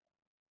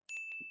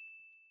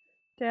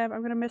 Damn,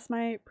 I'm gonna miss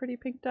my pretty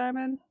pink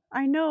diamond.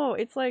 I know,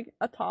 it's like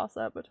a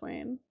toss-up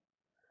between.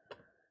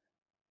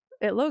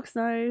 It looks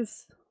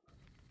nice,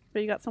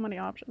 but you got so many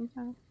options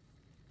now.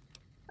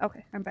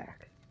 Okay, I'm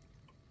back.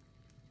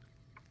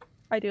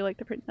 I do like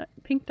the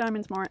pink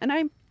diamonds more, and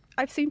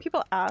I've seen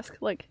people ask,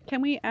 like,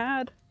 can we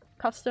add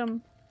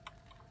custom,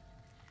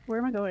 where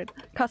am I going?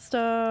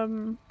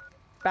 Custom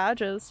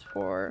badges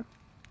for,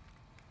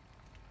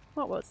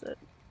 what was it?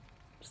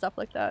 Stuff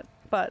like that,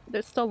 but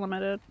they're still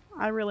limited.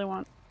 I really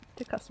want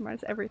to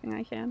customize everything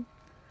I can.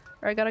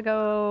 Or I gotta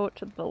go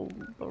to the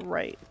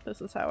right. This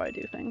is how I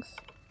do things.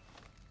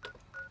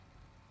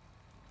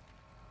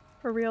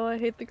 For real, I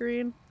hate the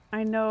green.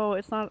 I know,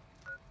 it's not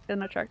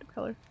an attractive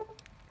color.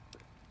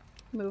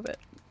 Move it.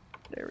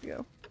 There we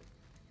go.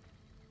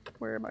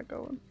 Where am I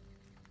going?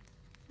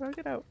 How do I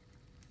get out?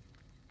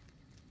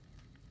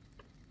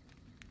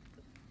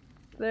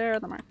 There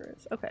the marker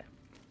is. Okay.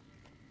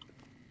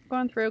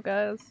 Going through,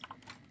 guys.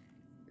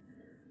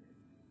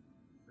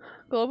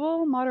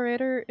 Global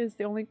moderator is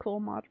the only cool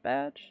mod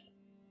badge.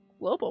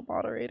 Global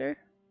moderator?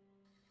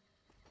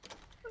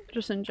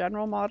 Just in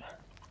general mod.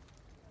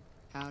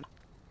 Howdy.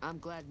 I'm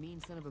glad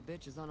mean son of a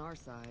bitch is on our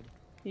side.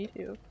 Me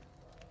too.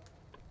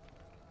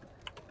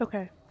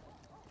 Okay.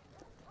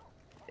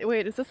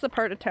 Wait, is this the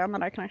part of town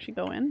that I can actually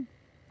go in?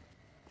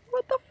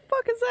 What the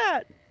fuck is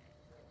that?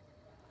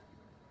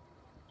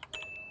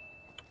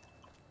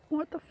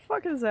 What the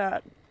fuck is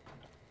that?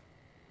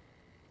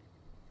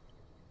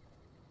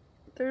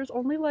 There's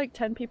only like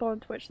 10 people on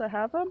Twitch that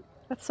have them?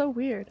 That's so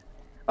weird.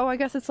 Oh, I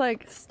guess it's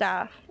like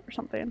staff or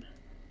something.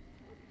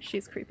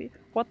 She's creepy.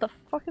 What the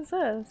fuck is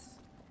this?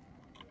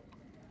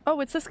 Oh,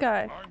 it's this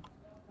guy.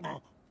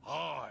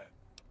 Hi.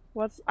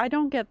 What's- I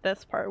don't get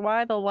this part.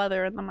 Why the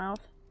leather in the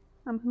mouth?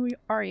 Who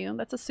are you?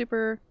 That's a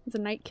super- it's a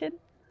night kid?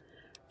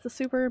 It's a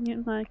super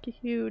mutant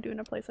like you doing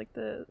a place like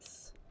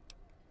this.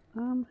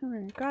 Who are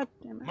you? God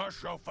damn it.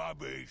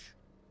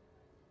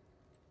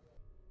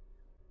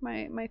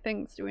 My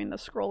thing's doing the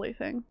scrolly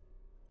thing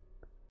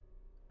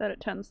that it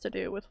tends to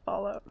do with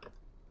Fallout.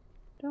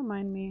 Don't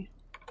mind me.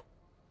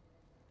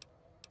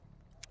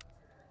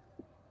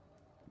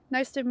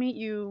 Nice to meet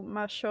you,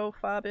 Masho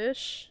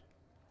Fabish.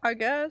 I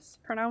guess.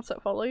 Pronounce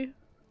it fully.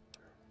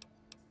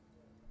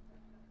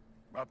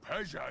 My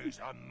pigeons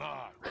are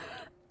mine.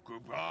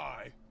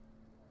 Goodbye.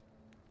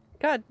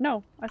 God,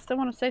 no. I still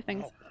want to say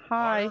things.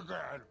 Hi.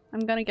 Again.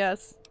 I'm gonna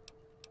guess.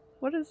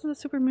 What is a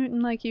super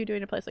mutant like you doing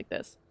in a place like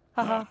this?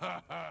 Haha.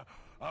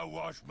 I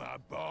wash my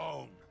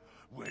bone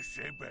with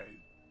Sippy.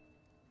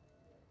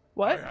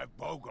 What? I have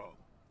Bogo.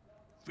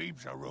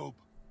 Phoebes a rope.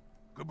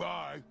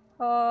 Goodbye.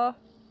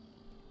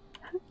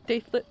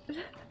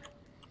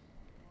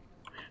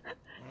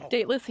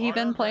 Dateless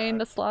heathen playing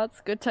the slots.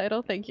 Good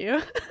title, thank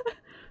you.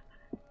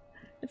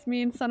 It's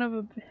mean son of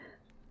a.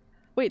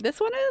 Wait, this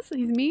one is?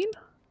 He's mean?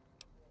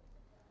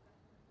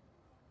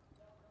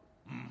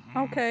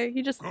 Okay,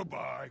 he just.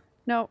 Goodbye.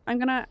 No, I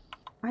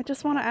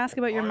just want to ask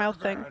about your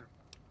mouth thing.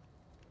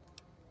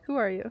 Who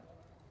are you? Do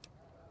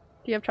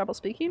you have trouble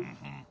speaking?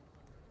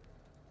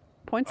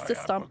 Points to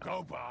stump.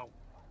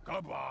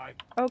 Goodbye.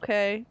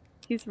 Okay,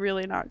 he's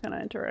really not gonna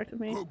interact with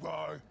me.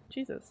 Goodbye.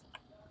 Jesus.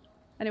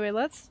 Anyway,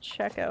 let's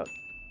check out.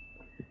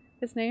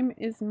 His name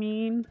is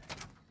Mean.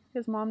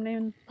 His mom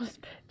name was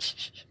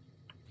Bitch.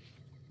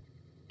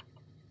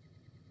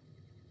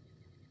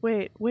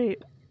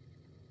 Wait.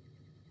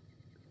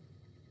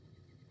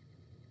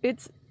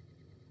 It's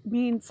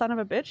Mean Son of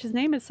a Bitch? His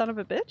name is Son of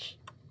a Bitch?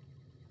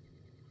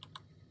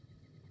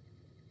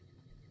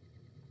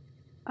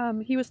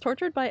 He was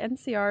tortured by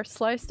NCR,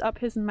 sliced up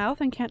his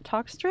mouth and can't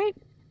talk straight?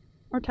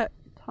 Or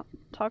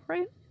talk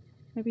right?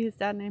 Maybe his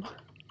dad name.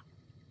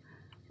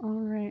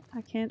 Alright,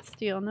 I can't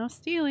steal. No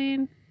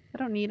stealing. I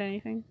don't need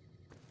anything.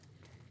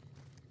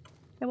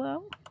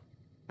 Hello?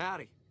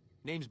 Howdy.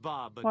 Name's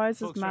Bob, but Why is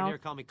his folks around mouth- here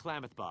call me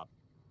Klamath Bob.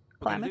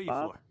 What can I do Klamath you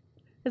Bob? for?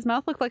 His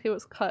mouth looked like it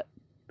was cut.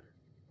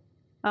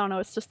 I don't know,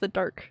 it's just the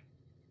dark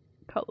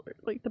color.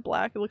 Like the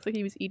black, it looks like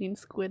he was eating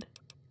squid.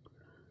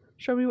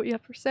 Show me what you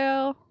have for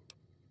sale.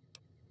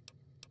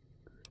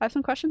 I have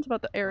some questions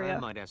about the area. I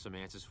might have some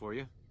answers for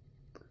you.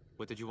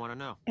 What did you want to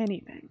know?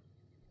 Anything.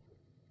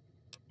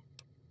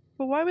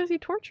 But why was he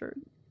tortured?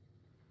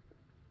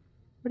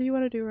 What do you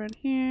want to do around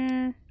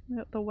here?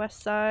 The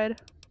west side.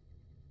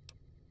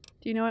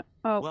 Do you know it?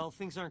 Oh. Well,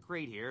 things aren't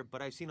great here,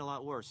 but I've seen a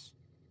lot worse.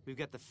 We've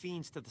got the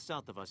fiends to the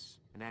south of us,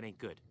 and that ain't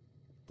good.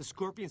 The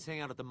scorpions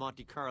hang out at the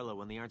Monte Carlo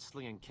when they aren't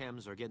slinging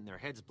chems or getting their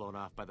heads blown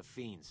off by the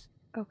fiends.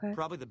 Okay.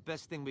 Probably the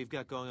best thing we've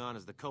got going on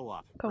is the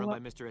co-op, run by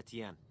Mr.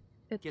 Etienne.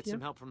 Get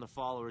some help from the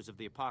followers of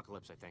the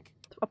apocalypse, I think.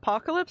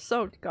 Apocalypse?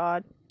 Oh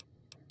god.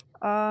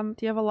 Do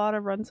you have a lot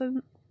of runs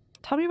in?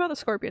 Tell me about the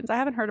scorpions. I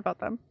haven't heard about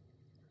them.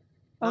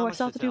 Not Oh, I much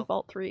still have to to do tell.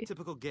 Vault 3.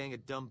 Typical gang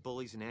of dumb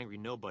bullies and angry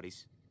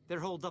nobodies. They're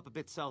holed up a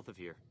bit south of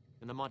here,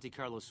 in the Monte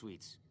Carlo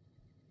suites.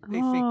 They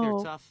think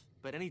they're tough,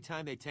 but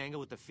anytime they tangle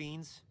with the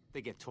fiends,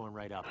 they get torn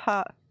right up.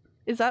 Ha.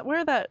 Is that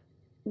where that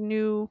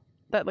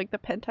like the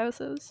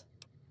penthouse is?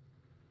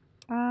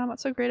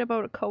 What's so great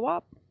about a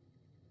co-op?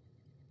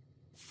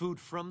 Food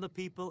from the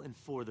people and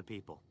for the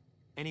people.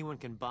 Anyone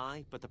can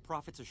buy, but the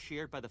profits are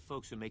shared by the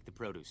folks who make the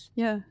produce.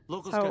 Yeah,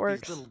 Locals how it got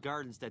works. these little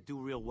gardens that do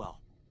real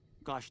well.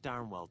 Gosh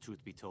darn well,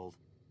 truth be told.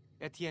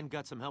 Etienne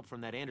got some help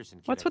from that Anderson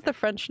kid. What's I with the think.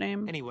 French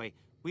name? Anyway,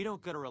 we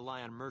don't gotta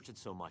rely on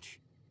merchants so much.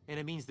 And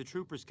it means the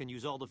troopers can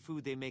use all the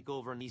food they make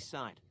over on the east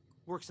side.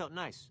 Works out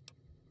nice.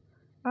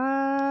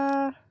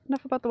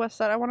 Enough about the west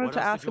side. I wanted What to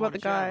else did ask you about want the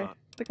to chat guy. about?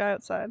 The guy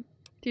outside.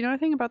 Do you know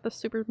anything about the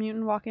super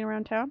mutant walking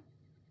around town?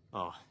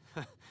 Oh.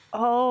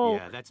 Oh,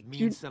 yeah, that's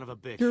mean you're- son of a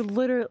bitch. you're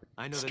literally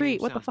I know street.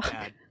 the What name the sounds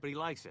fuck? bad, but he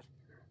likes it.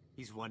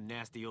 He's one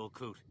nasty old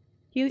coot.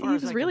 He Far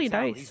as was I really can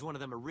tell, nice. He's one of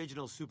them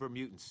original super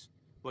mutants.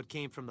 What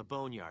came from the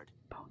boneyard.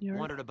 Boneyard.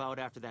 Wandered about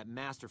after that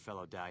master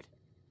fellow died.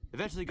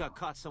 Eventually got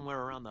caught somewhere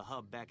around the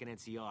hub back in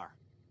NCR.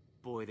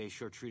 Boy, they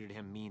sure treated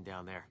him mean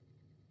down there.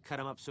 Cut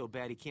him up so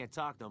bad he can't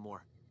talk no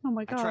more. Oh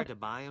my I god. tried to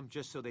buy him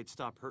just so they'd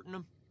stop hurting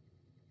him,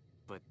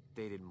 but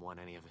they didn't want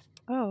any of it.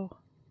 Oh,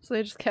 so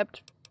they just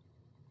kept.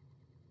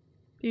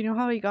 Do you know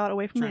how he got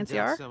away from Turns the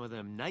out NCR? some of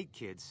them night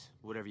kids,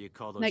 whatever you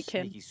call those Night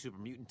kid. sneaky super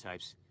mutant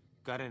types,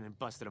 got in and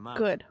busted him out.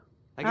 Good.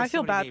 I I guess feel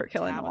somebody bad for named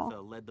killing them all.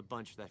 Tabitha led the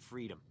bunch that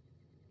freed him.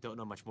 Don't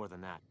know much more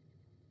than that.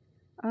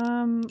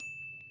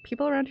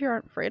 People around here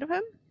aren't afraid of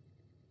him?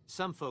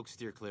 Some folks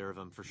steer clear of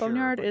him for sure.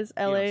 Boneyard but is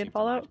you don't LA seem and to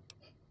Fallout?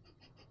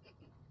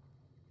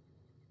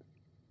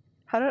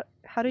 mind.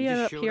 How do you He end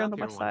just up showed here on the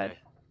here west one side? day.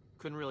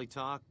 Couldn't really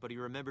talk, but he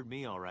remembered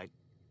me all right.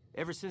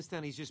 Ever since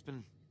then, he's just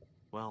been,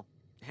 well,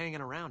 hanging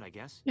around, I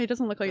guess. Yeah, he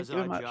doesn't look like he's Does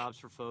doing odd much. jobs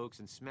for folks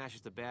and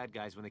smashes the bad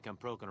guys when they come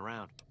poking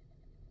around.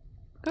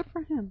 Good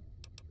for him.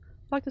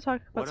 I'd like to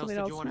talk about What else something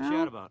did else you want to now.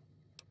 chat about?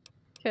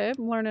 Okay,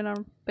 I'm learning a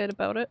bit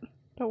about it.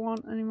 Don't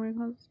want any more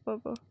questions.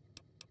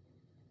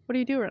 What do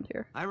you do around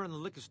here? I run the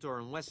liquor store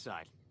on West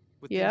Side.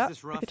 With Yeah, things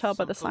this rough, I could tell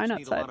by some the sign folks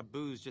need outside. a lot of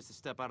booze just to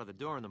step out of the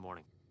door in the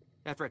morning.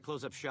 After I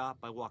close up shop,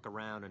 I walk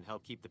around and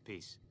help keep the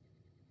peace.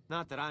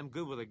 Not that I'm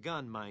good with a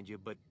gun, mind you,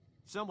 but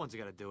someone's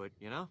got to do it,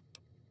 you know?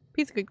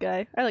 He's a good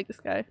guy. I like this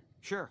guy.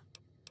 Sure.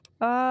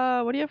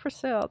 What do you have for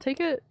sale? Take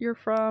it you're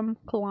from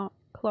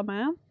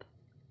Klamath?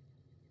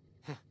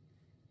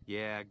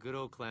 Yeah, good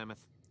old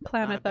Klamath.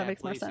 Klamath, Not a that bad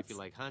makes more place sense. if you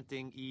like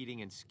hunting,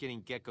 eating, and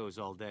skinning geckos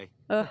all day.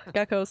 Ugh,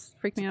 geckos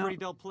freak It's me a out. pretty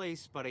dull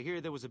place, but I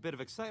hear there was a bit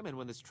of excitement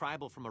when this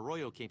tribal from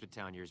Arroyo came to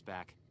town years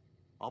back.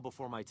 All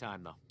before my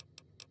time, though.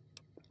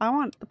 I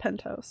want the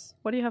pentos.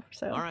 What do you have for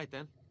sale? All right,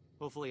 then.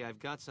 Hopefully I've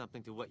got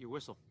something to wet your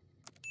whistle.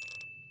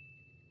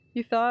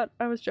 You thought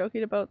I was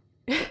joking about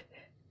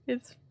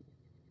his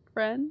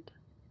friend?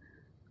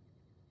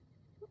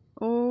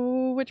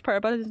 Oh, which part?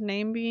 About his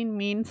name being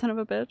mean son of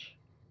a bitch?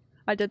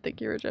 I did think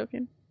you were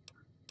joking.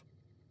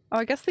 Oh,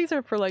 I guess these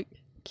are for, like,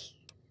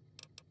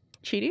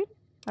 cheating?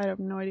 I have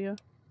no idea.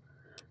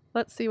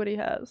 Let's see what he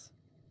has.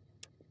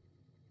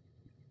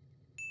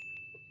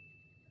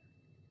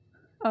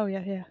 Oh,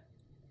 yeah.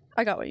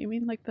 I got what you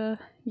mean. Like the...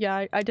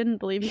 Yeah, I didn't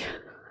believe you.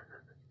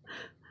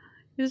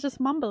 He was just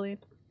mumbling.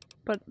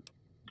 But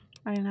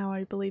now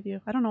I believe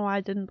you. I don't know why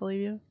I didn't believe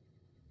you.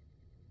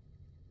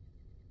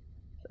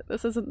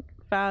 This isn't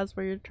Faz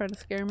where you're trying to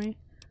scare me.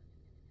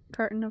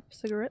 Carton of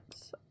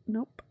cigarettes?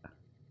 Nope.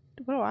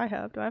 What do I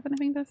have? Do I have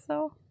anything to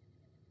sell?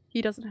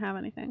 He doesn't have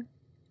anything.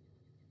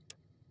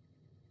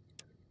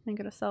 I'm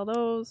gonna sell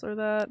those or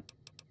that.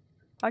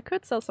 I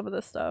could sell some of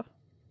this stuff.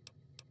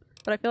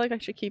 But I feel like I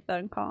should keep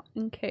that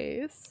in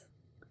case.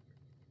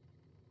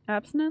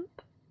 Absinthe?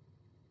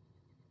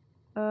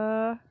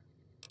 Sell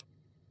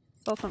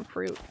some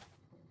fruit.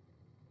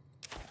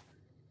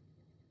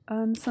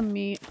 And some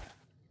meat.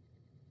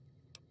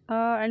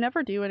 I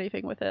never do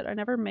anything with it. I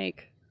never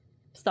make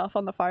stuff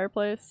on the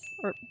fireplace.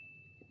 Or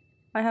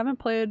I haven't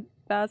played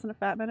Baz in a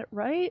fat minute,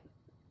 right?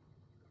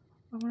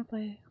 I want to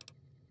play.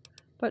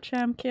 But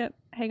Sham can't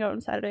hang out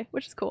on Saturday,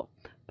 which is cool.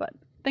 But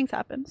things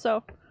happen.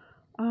 So,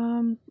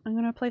 I'm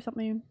gonna play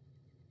something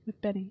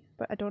with Benny,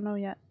 but I don't know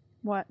yet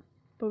what.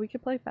 But we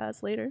could play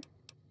Faz later.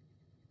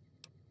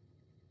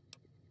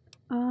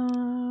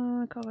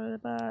 I'm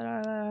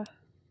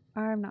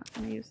not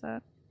gonna use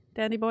that.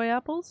 Dandy Boy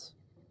apples.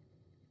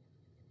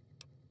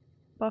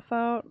 Buff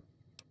out.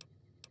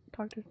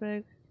 Doctor's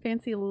bag.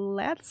 Fancy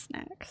lad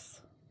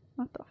snacks.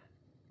 What the?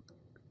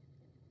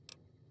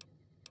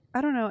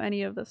 I don't know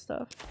any of this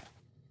stuff.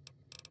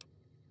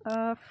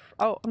 Oh,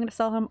 I'm gonna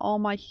sell him all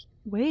my.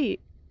 Wait.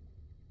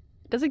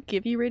 Does it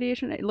give you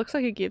radiation? It looks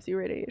like it gives you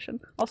radiation.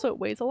 Also, it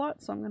weighs a lot,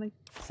 so I'm gonna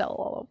sell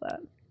all of that.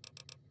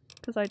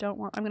 Because I don't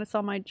want. I'm gonna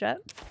sell my jet.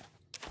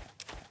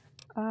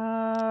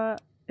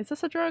 Is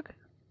this a drug?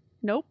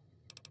 Nope.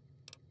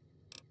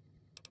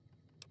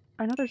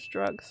 I know there's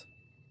drugs.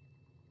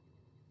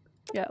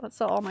 Yeah, let's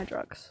sell all my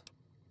drugs.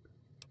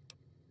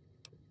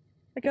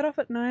 I get off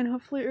at 9,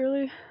 hopefully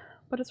early,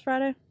 but it's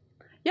Friday.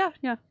 Yeah,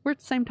 we're at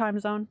the same time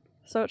zone,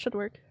 so it should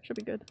work. Should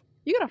be good.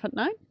 You get off at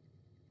 9?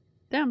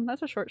 Damn,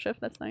 that's a short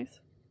shift. That's nice.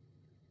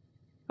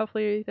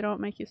 Hopefully they don't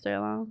make you stay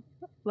along,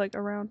 like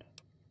around.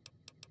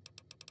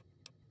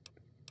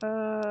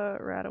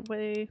 Rat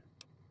away.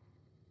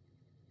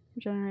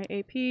 Generate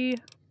AP.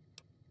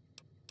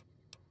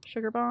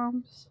 Sugar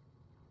bombs.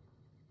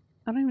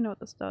 I don't even know what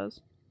this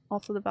does.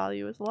 Also, the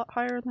value is a lot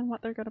higher than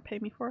what they're gonna pay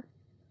me for.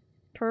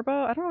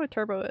 Turbo? I don't know what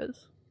turbo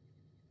is.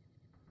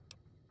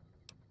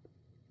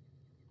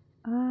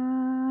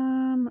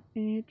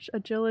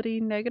 Agility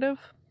negative.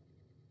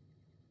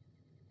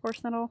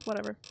 Horse nettle,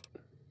 whatever.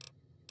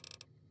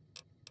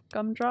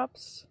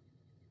 Gumdrops.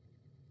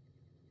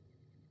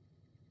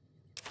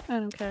 I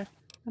don't care.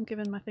 I'm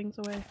giving my things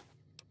away.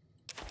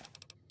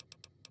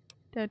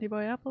 Dandy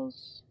Boy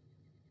apples.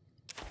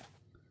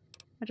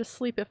 I just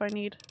sleep if I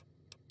need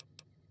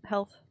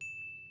health.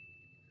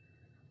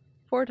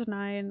 4 to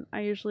 9, I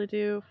usually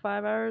do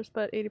 5 hours,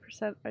 but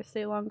 80% I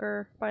stay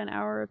longer by an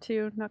hour or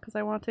two, not because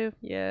I want to.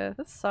 Yeah,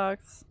 this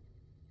sucks.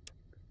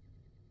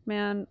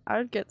 Man, I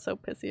would get so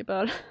pissy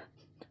about it.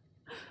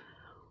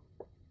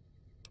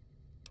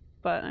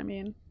 But, I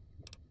mean,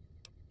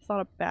 it's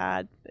not a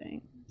bad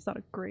thing. It's not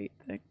a great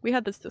thing. We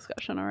had this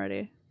discussion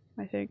already,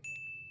 I think.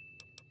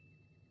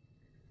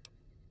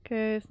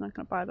 Okay, it's not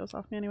gonna buy those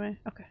off me anyway.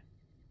 Okay.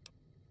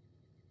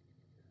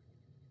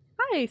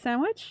 Hi,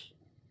 Sandwich!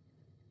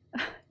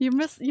 You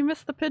missed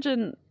the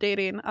pigeon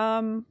dating.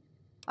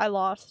 I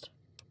lost.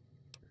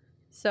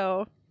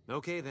 So.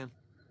 Okay, then.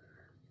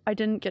 I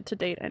didn't get to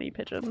date any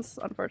pigeons,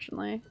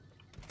 unfortunately.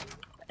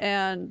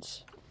 And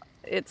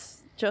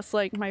it's just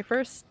like my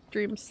first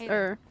dating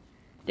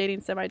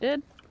sim I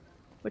did,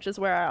 which is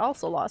where I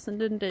also lost and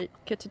didn't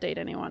get to date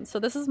anyone. So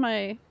this is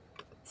my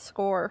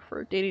score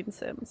for dating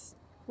sims.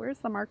 Where's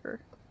the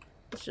marker?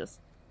 It's just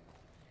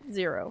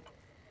 0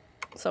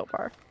 so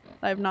far.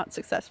 I have not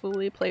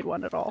successfully played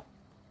one at all.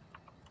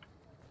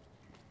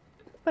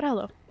 But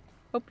hello.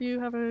 Hope you're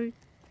having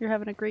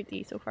a great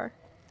day so far.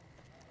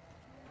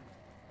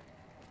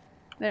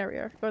 There we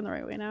are. Going the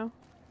right way now.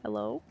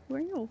 Hello? Who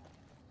are you?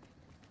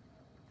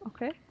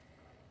 Okay.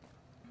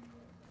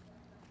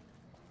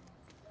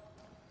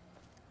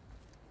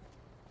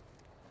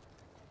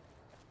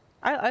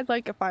 I'd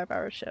like a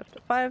 5-hour shift.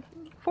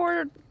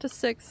 4 to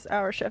 6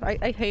 hour shift.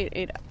 I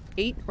hate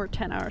 8 or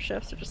 10 hour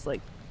shifts. They're just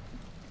like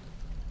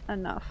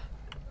enough.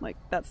 Like,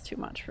 that's too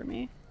much for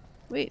me.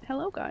 Wait,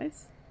 hello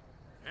guys.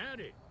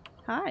 Howdy.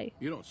 Hi.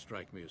 You don't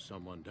strike me as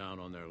someone down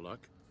on their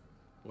luck.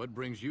 What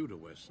brings you to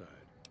Westside?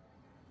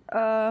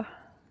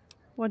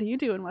 What do you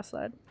do in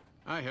Westside?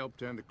 I help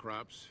tend the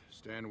crops,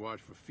 stand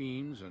watch for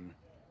fiends, and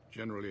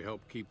generally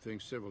help keep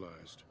things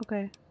civilized.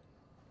 Okay.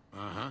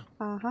 Uh-huh.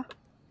 Uh-huh.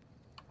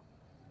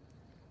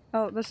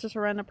 Oh, that's just a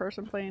random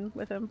person playing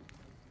with him.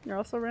 You're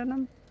also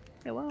random?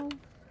 Hello?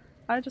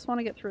 I just want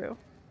to get through.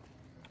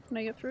 Can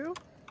I get through?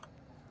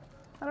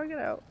 How do I get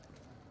out?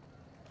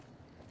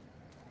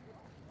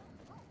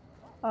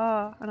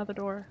 Ah, another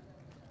door.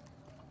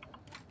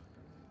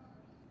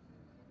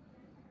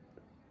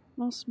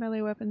 Most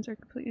melee weapons are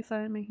completely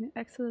silent, making it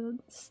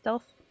excellent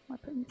stealth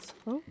weapons.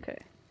 Okay.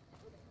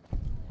 Am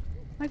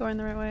I going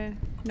the right way?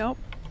 Nope.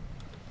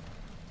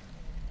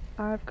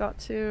 I've got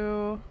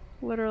to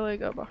literally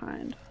go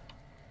behind.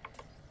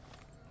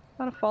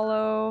 Gotta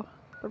follow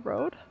the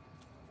road.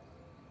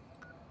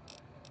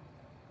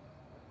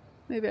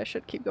 Maybe I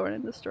should keep going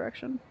in this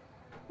direction.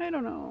 I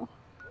don't know.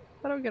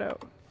 How do I get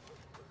out?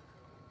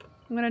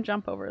 I'm gonna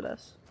jump over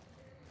this.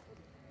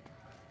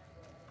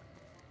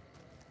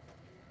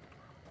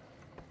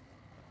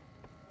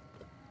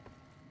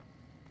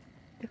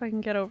 If I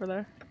can get over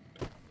there.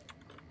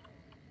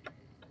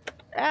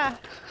 Ah!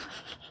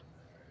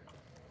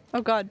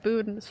 Oh god,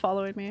 Boone is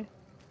following me.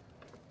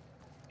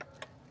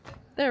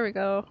 There we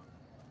go.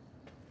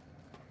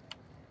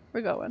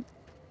 We're going.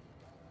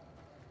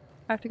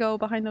 I have to go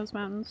behind those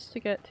mountains to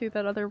get to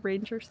that other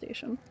ranger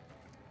station.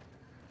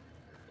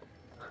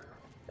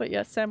 But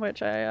yes,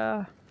 Sandwich,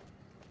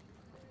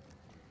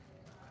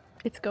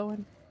 it's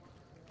going.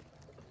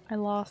 I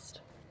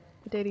lost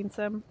the dating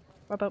sim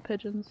about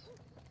pigeons.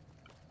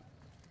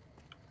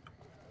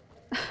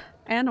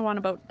 And one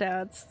about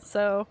dads,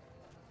 so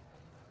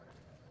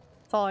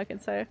that's all I can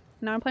say.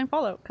 Now I'm playing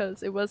Fallout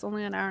because it was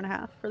only an hour and a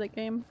half for the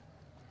game,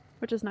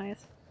 which is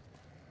nice.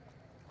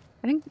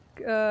 I think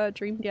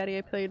Dream Daddy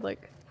I played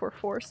like for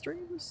 4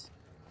 streams.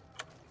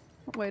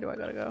 What way do I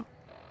gotta go?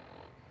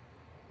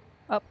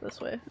 Up this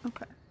way.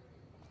 Okay.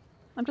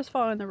 I'm just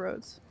following the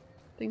roads.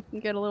 Think we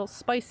can get a little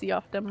spicy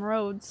off them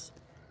roads.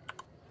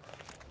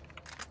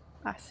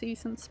 I see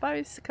some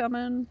spice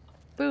coming.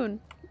 Boone,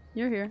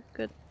 you're here.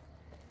 Good.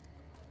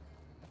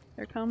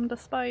 Here come the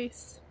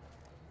spice.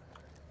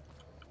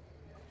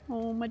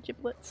 Oh, my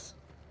giblets.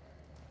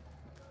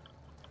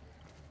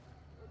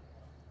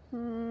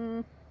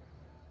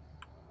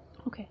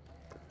 Okay.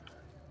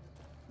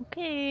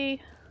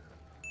 Okay.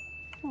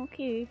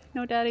 Okay.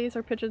 No daddies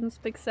or pigeons,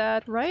 big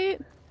sad, right?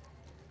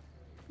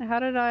 How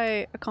did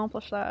I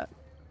accomplish that?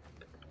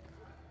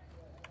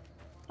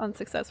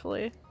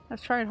 Unsuccessfully. I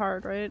was trying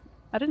hard, right?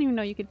 I didn't even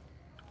know you could,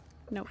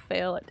 you know,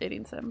 fail at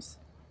dating sims.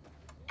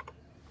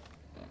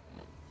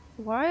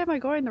 Why am I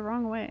going the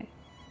wrong way?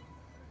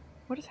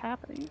 What is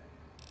happening?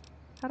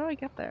 How do I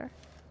get there?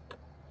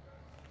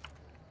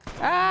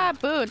 Ah,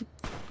 Boone!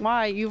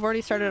 Why? You've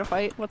already started a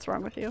fight? What's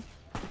wrong with you?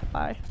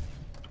 Bye.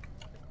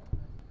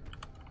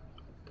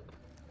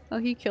 Oh,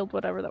 he killed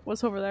whatever that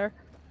was over there.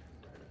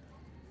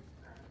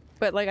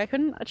 But like, I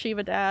couldn't achieve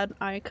a dad,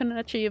 I couldn't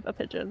achieve a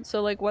pigeon,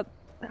 so like what-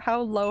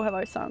 how low have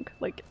I sunk?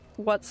 Like,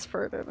 what's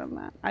further than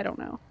that? I don't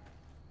know.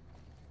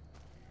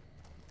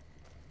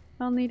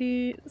 Well,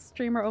 needy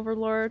streamer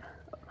overlord.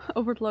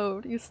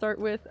 Overload. You start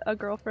with a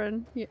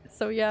girlfriend. Yeah,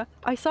 so yeah.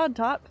 I saw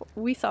Dot.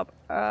 We saw.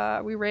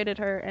 We raided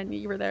her and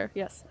you were there.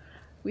 Yes.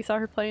 We saw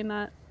her playing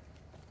that.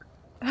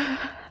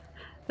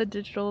 The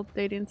digital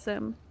dating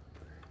sim.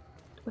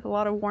 With a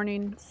lot of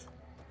warnings.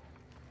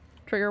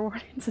 Trigger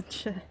warnings and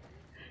shit.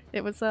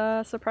 It was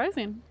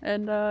surprising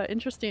and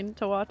interesting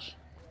to watch.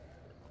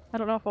 I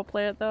don't know if I'll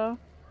play it though.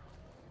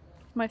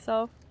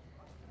 Myself.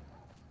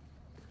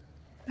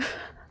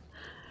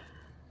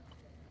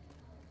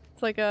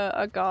 It's like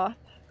a goth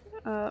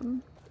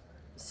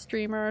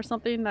streamer or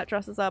something that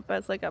dresses up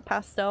as like a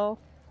pastel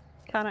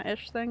kind of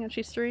ish thing and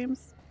she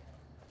streams.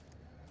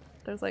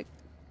 There's like,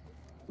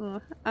 I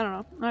don't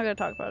know, I'm not gonna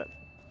talk about it.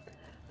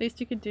 At least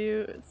you could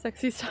do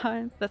sexy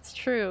times. That's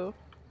true.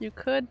 You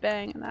could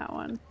bang in that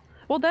one.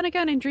 Well then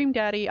again, in Dream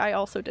Daddy I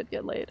also did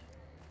get laid.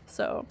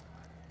 So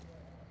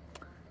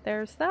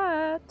there's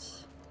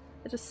that.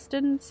 I just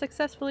didn't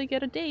successfully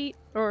get a date.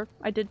 Or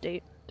I did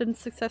date. Didn't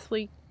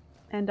successfully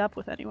end up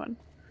with anyone.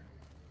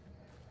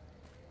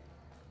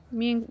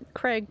 Me and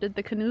Craig did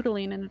the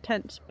canoodling in a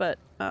tent, but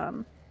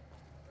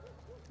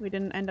we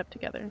didn't end up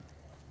together.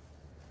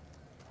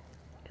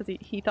 Because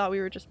he thought we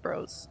were just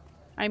bros.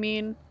 I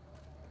mean,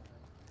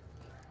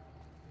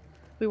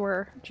 we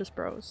were just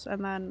bros,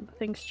 and then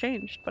things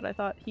changed, but I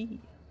thought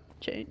he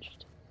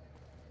changed.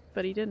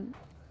 But he didn't.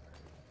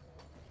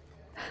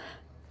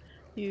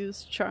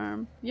 Used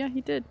charm. Yeah, he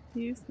did.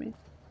 He used me.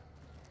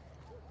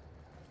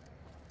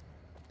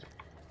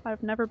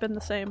 I've never been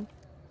the same.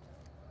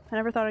 I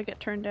never thought I'd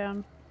get turned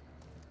down.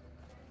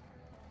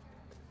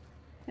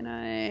 Can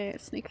I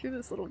sneak through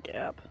this little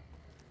gap?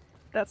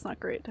 That's not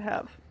great to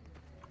have.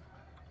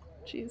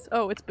 Jeez.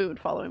 Oh, it's Boone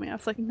following me. I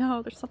was like,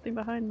 no, there's something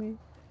behind me.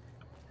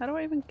 How do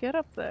I even get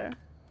up there?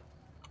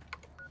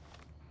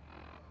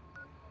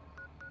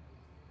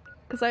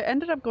 Because I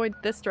ended up going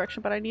this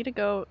direction, but I need to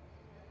go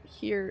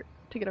here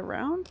to get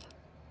around?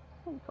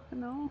 I don't fucking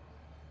know.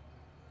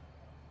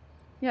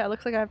 Yeah, it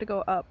looks like I have to go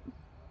up.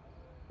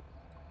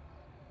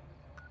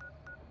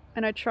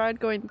 And I tried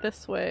going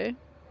this way,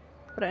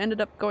 but I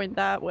ended up going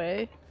that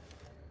way.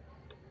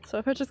 So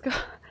if I just go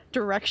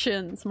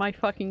directions, my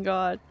fucking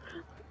god.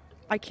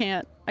 I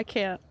can't. I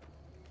can't.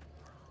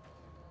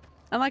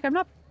 And like, I'm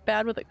not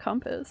bad with a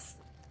compass.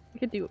 I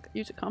could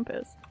use a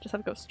compass. Just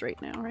have to go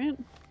straight now, right?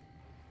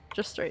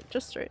 Just straight,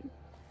 just straight.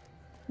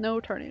 No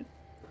turning.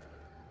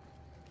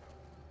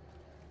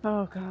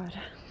 Oh god.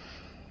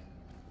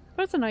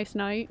 But it's a nice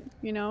night,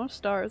 you know,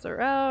 stars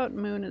are out,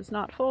 moon is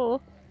not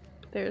full.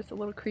 There's a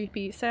little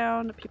creepy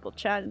sound of people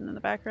chatting in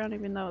the background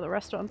even though the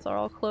restaurants are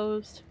all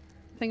closed.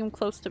 I think I'm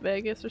close to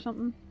Vegas or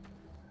something.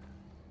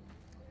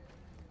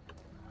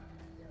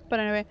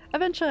 But anyway,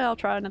 eventually I'll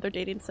try another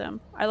dating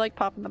sim. I like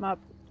popping them up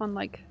on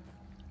like,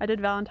 I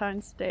did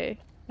Valentine's Day,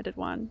 I did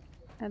one,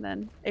 and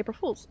then April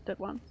Fool's did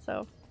one,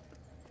 so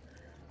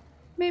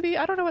maybe,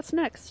 I don't know what's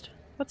next.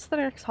 What's the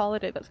next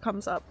holiday that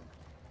comes up?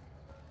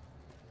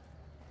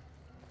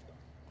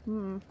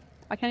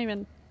 I can't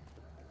even,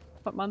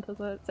 what month is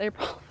it? It's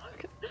April.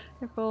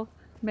 April,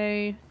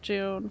 May,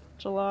 June,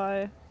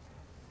 July.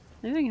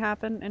 Anything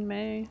happen in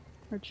May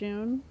or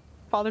June?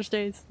 Father's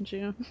Day's in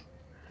June.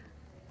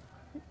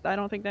 I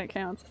don't think that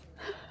counts.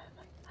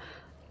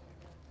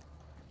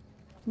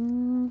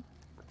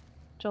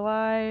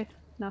 July,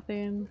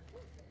 nothing.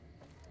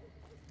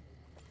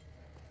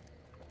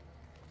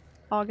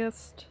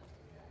 August.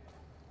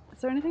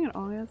 Is there anything in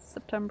August?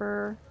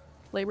 September,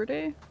 Labor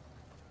Day?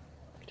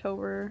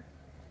 October,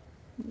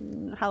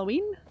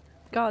 Halloween?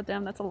 God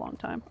damn, that's a long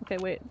time. Okay,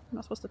 wait, I'm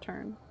not supposed to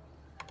turn.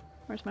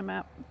 Where's my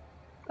map?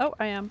 Oh,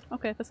 I am.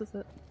 Okay, this is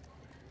it.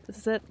 This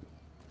is it.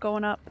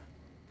 Going up.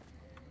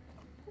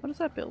 What is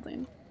that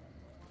building?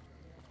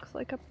 Looks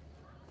like a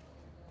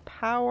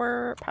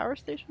power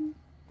station?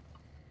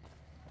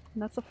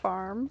 And that's a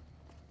farm.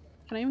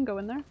 Can I even go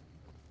in there?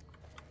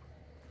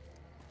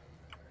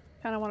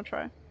 Kinda wanna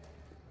try.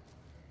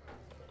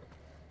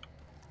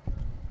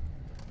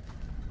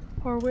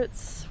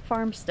 Horwitz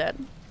Farmstead.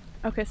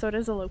 Okay, so it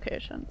is a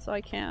location, so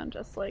I can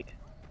just like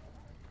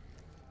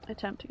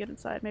attempt to get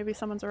inside. Maybe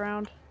someone's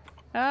around.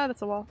 Ah,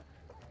 that's a wall.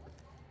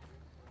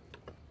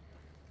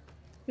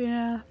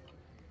 Yeah.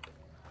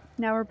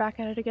 Now we're back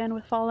at it again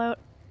with Fallout.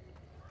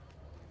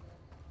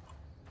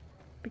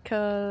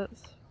 Because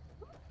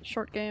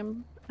short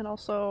game, and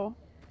also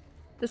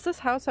does this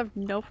house have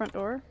no front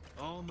door?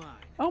 Oh my.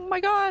 Oh my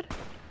god!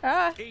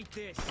 Ah! Eat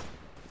this.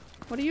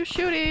 What are you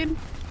shooting?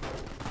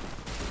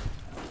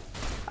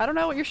 I don't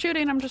know what you're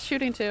shooting, I'm just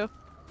shooting to.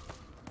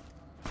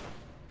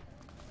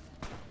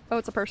 Oh,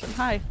 it's a person.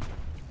 Hi.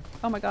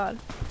 Oh my god.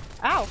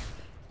 Ow!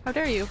 How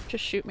dare you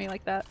just shoot me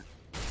like that?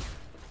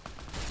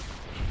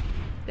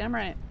 Damn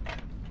right.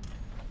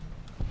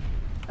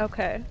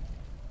 Okay.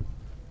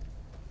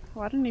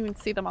 Oh, I didn't even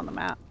see them on the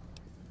map.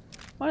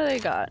 What do they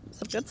got?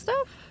 Some good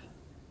stuff?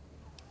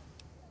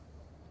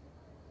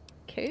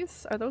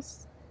 Case? Are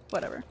those...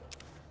 whatever.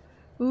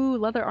 Ooh,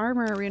 leather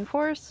armor,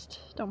 reinforced.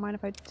 Don't mind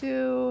if I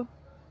do.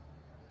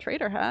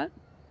 Trader hat.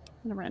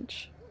 And a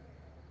wrench.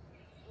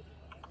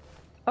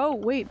 Oh,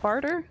 wait,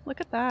 barter?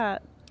 Look at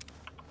that.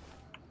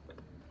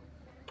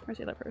 Where's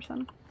the other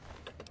person?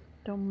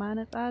 Don't mind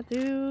if I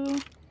do.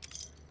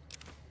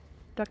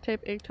 Duct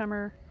tape, egg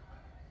timer,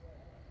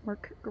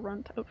 Merc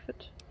grunt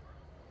outfit.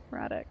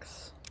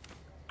 Radix.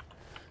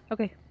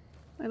 Okay,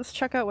 let's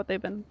check out what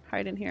they've been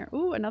hiding here.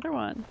 Ooh, another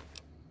one.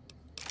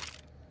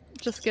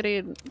 Just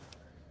getting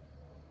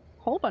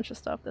a whole bunch of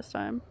stuff this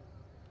time.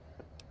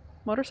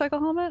 Motorcycle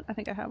helmet? I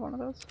think I have one of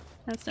those.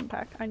 And a stim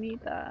pack. I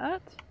need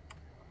that.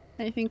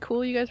 Anything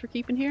cool you guys were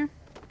keeping here?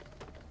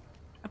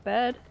 A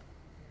bed.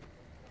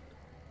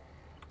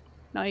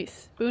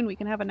 Nice. Boone, we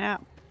can have a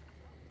nap.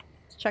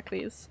 Let's check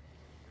these.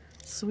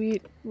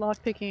 Sweet.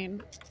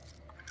 Lockpicking.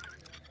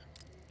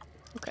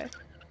 Okay.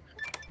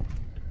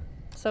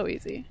 So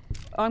easy.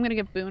 Oh, I'm gonna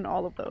give Boone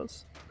all of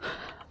those.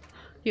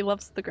 He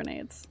loves the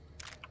grenades.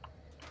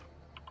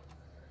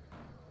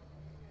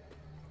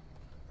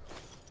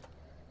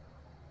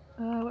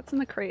 What's in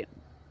the crate?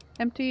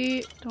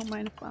 Empty. Don't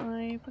mind if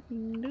I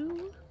fucking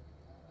do.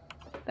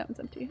 That one's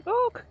empty.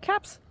 Oh,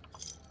 caps!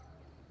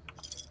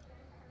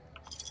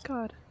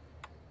 God.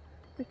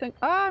 Everything.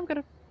 Ah, I'm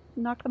gonna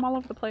knock them all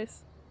over the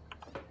place.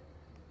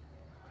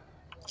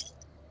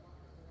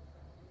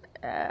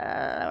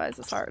 Why is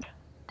this hard?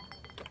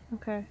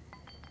 Okay.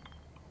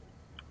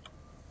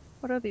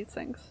 What are these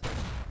things?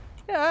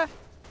 Yeah!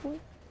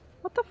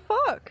 What the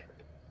fuck?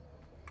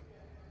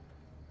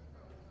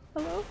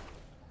 Hello?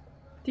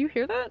 Do you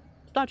hear that?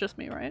 It's not just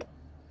me, right?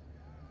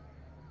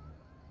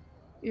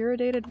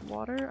 Irradiated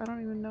water? I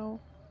don't even know.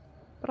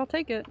 But I'll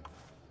take it.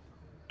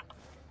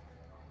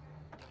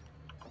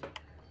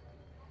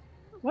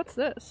 What's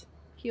this?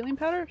 Healing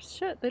powder?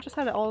 Shit, they just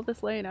had all of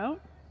this laying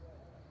out?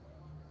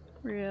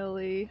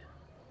 Really?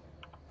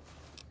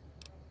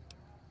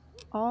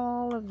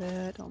 All of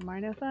it. Don't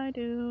mind if I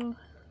do.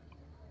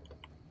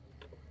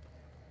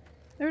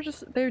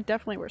 They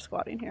definitely were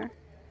squatting here.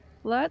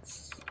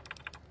 It's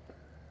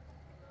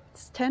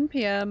 10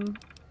 p.m.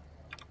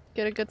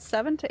 Get a good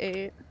 7 to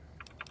 8.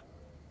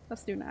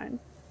 Let's do 9.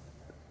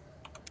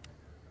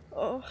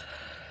 Oh.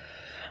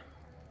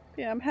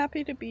 Yeah, I'm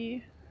happy to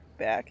be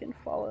back in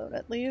Fallout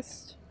at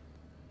least.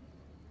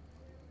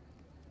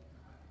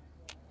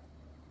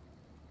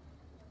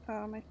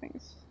 My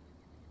thing's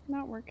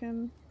not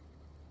working.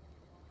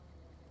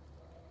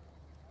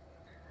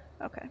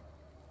 Okay.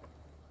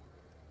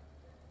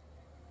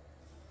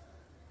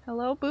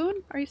 Hello,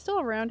 Boone? Are you still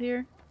around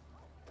here?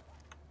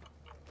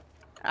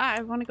 Ah,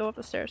 I want to go up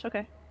the stairs.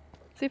 Okay.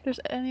 See if there's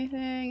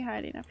anything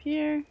hiding up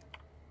here.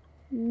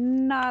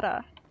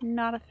 Nada.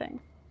 Not a thing.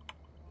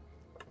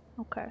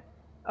 Okay.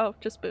 Oh,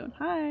 just Boone.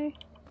 Hi.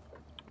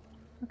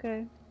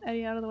 Okay.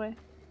 Eddie, out of the way.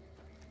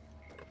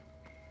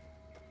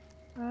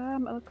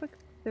 It looked like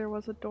there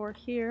was a door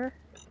here.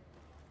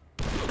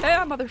 Hey,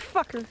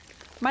 motherfucker!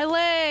 My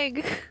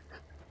leg!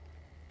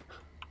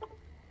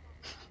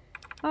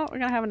 Oh, we're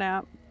gonna have a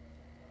nap.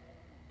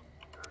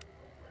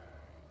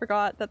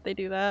 Forgot that they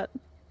do that.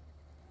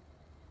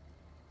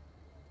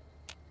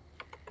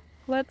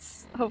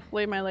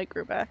 Hopefully my leg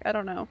grew back. I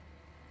don't know.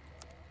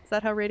 Is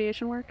that how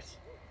radiation works?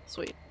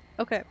 Sweet.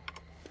 Okay.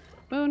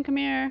 Boone, come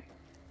here.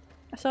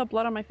 I saw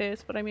blood on my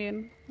face, but I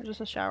mean, it's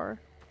just a shower.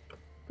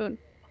 Boone.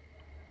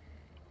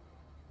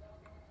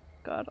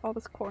 God, all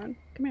this corn.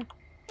 Come here.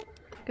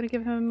 I'm gonna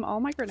give him all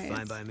my grenades.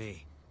 Fine by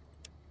me.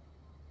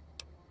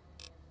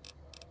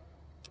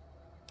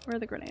 Where are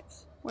the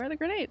grenades? Where are the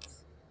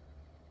grenades?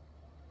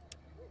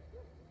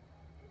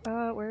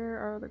 Where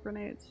are the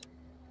grenades?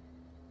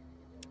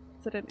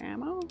 Is it an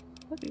ammo?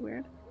 That'd be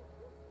weird.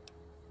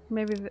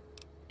 Maybe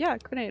yeah,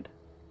 grenade.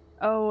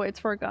 Oh, it's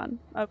for a gun.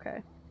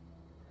 Okay.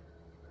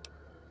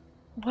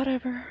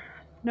 Whatever.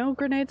 No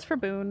grenades for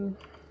Boone.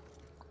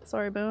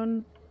 Sorry,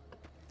 Boone.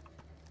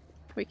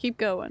 We keep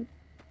going.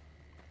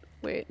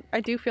 Wait, I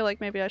do feel like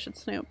maybe I should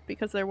snoop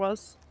because there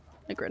was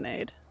a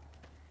grenade.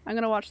 I'm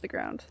gonna watch the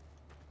ground.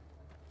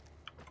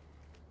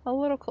 A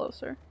little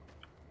closer.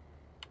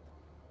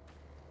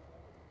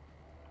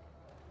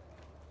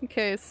 In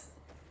case.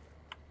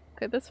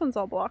 Okay, this one's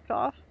all blocked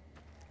off.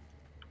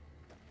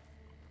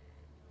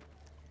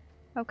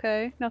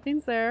 Okay,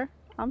 nothing's there.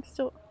 I'm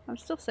still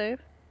safe.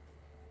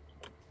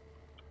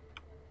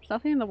 There's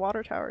nothing in the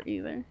water tower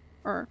either.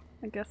 Or,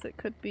 I guess it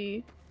could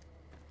be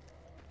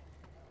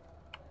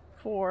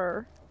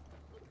for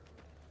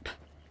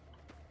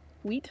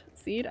wheat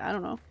seed? I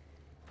don't know.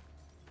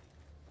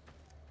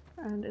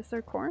 And is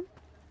there corn?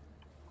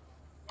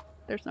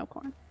 There's no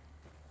corn.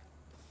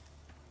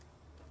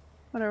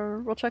 Whatever,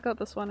 we'll check out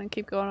this one and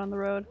keep going on the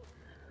road.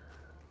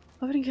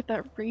 I'm gonna get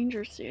that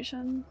ranger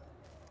station.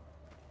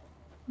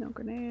 No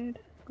grenade.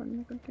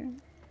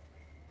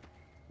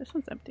 This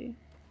one's empty.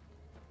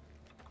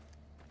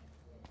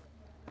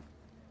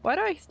 Why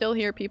do I still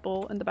hear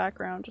people in the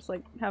background just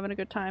like having a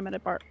good time at a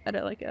bar, at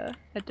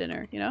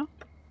dinner, you know?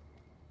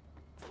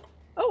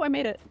 Oh, I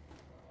made it!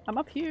 I'm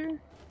up here.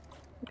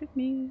 Look at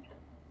me.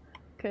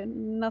 Okay,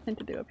 nothing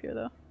to do up here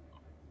though.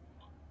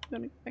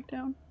 Gonna get back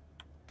down.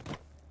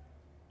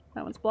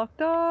 That one's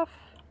blocked off.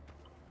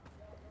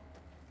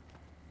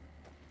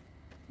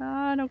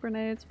 No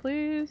grenades,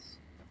 please. Is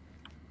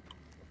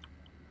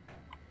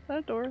that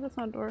a door? That's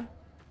not a door.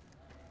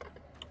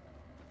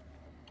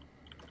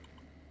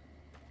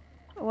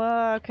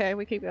 Well, okay,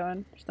 we keep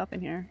going. There's nothing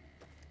here.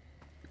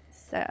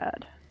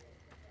 Sad.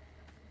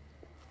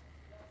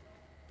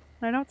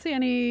 I don't see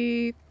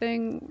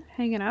anything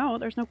hanging out.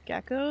 There's no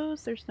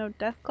geckos. There's no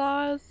death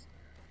claws.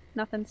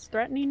 Nothing's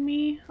threatening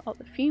me. All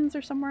the fiends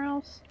are somewhere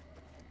else.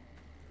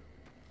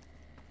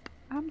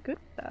 I'm good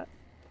with that.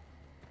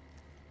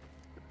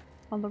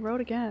 On the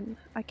road again.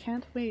 I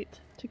can't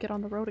wait to get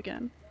on the road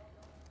again.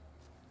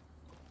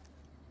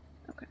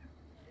 Okay.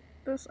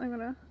 This I'm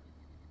gonna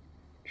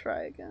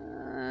try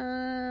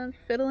again.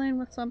 Fiddling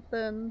with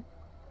something.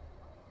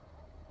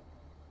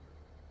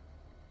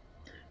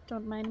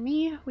 Don't mind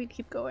me. We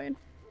keep going.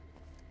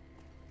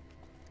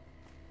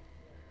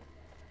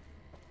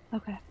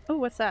 Okay. Oh,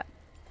 what's that?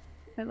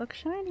 It looks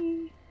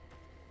shiny.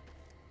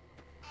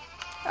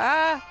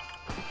 Ah!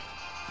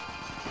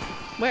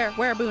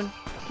 Where, Boone?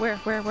 Where?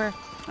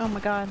 Oh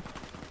my god.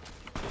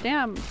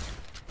 Damn.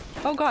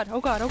 Oh god, oh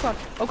god, oh god,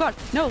 oh god.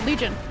 No,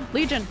 Legion.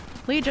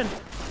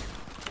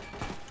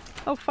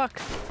 Oh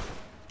fuck.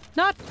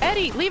 Not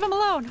Eddie! Leave him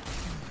alone!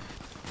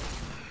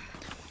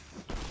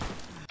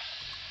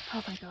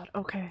 Oh my god,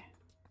 okay.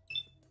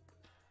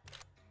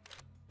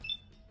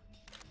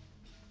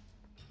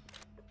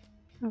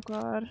 Oh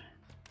god.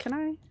 Can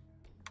I?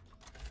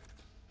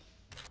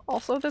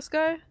 Also this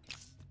guy?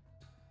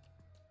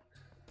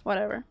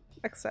 Whatever.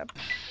 Accept.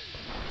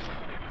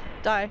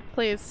 Die,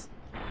 please.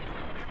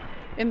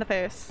 In the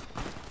face.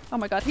 Oh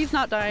my god, he's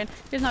not dying.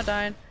 He's not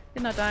dying.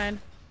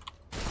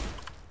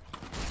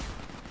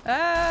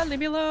 Ah, leave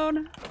me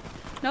alone.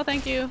 No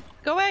thank you.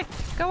 Go away!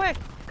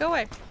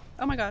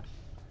 Oh my god.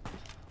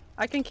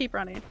 I can keep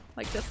running.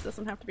 Like, this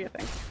doesn't have to be a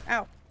thing.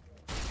 Ow.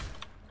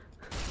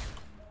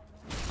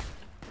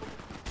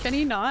 Can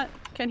he not?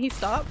 Can he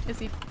stop? Is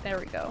he? There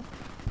we go.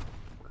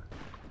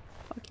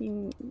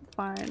 Fucking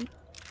fine.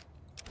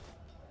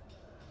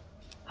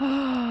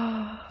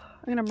 I'm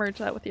gonna merge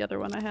that with the other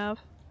one I have.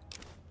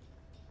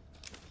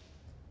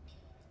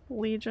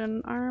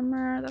 Legion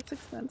armor, that's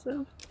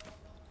expensive.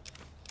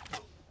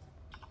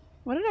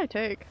 What did I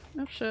take?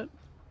 Oh shit.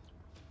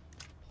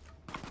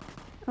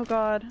 Oh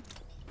god.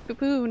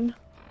 Cocoon.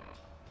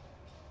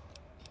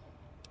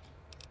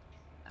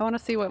 I want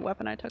to see what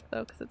weapon I took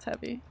though, because it's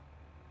heavy.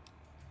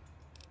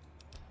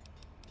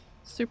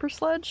 Super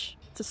sledge?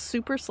 It's a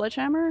super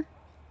sledgehammer?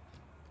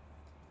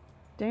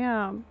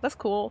 Damn, that's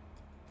cool.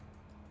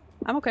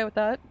 I'm okay with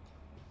that.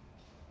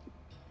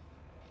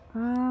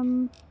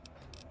 Can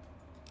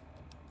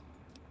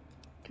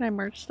I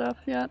merge stuff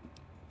yet?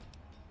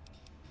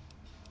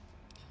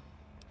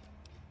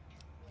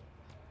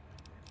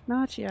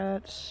 Not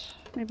yet.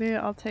 Maybe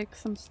I'll take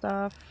some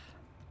stuff.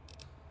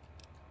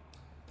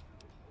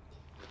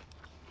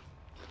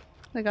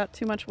 I got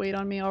too much weight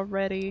on me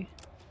already.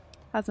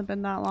 Hasn't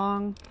been that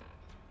long.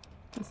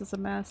 This is a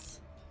mess.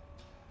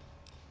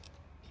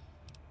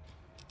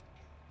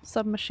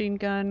 Submachine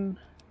gun.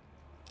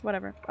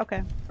 Whatever.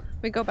 Okay.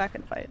 We go back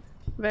and fight.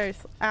 Very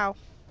ow.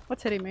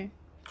 What's hitting me?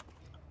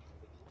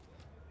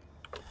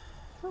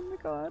 Oh my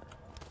god.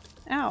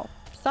 Ow.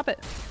 Stop it.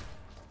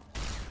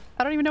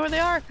 I don't even know where they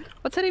are.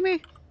 What's hitting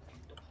me?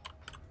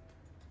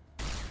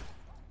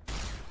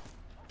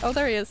 Oh,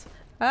 there he is.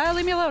 Ah,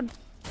 leave me alone.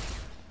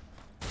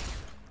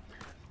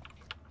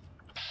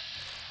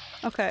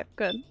 Okay,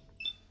 good.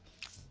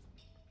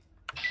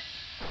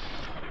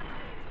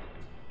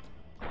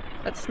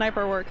 That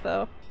sniper work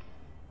though.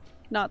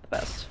 Not the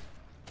best.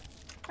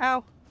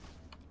 Ow.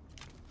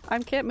 I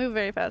can't move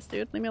very fast,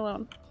 dude. Leave me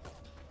alone.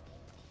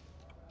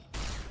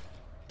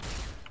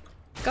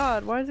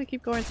 God, why does it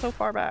keep going so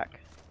far back?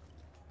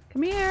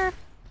 Come here!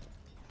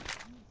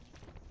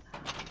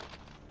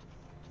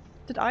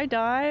 Did I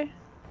die?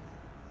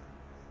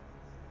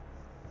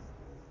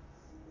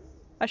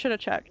 I should have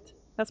checked.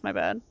 That's my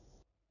bad.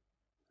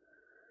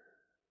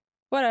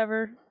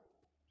 Whatever.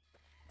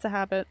 It's a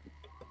habit.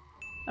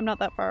 I'm not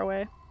that far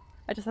away.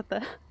 I just have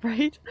to-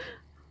 right?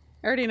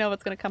 I already know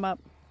what's gonna come up.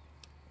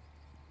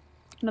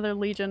 Another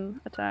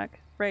Legion attack.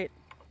 Right.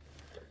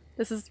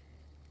 This is-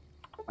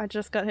 I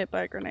just got hit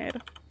by a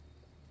grenade.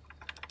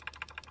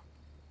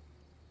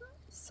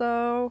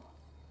 So...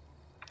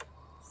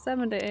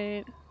 7 to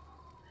 8.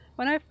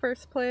 When I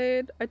first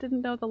played, I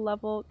didn't know the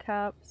level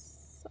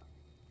caps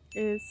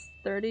is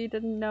 30.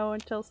 Didn't know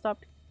until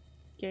stopped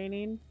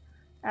gaining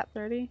at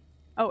 30.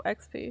 Oh,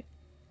 XP.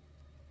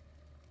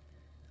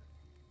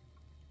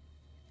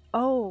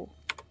 Oh.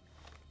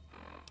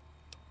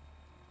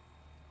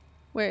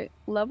 Wait,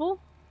 level?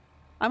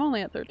 I'm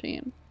only at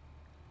 13.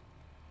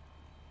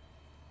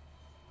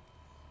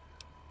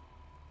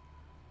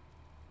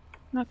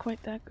 Not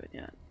quite that good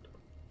yet.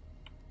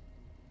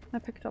 I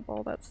picked up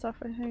all that stuff,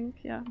 I think.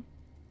 Yeah.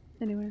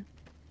 Anyway.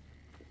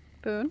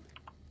 Boone?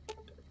 I'm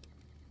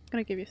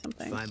gonna give you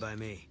something. Fine by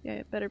me. Yeah,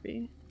 it better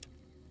be.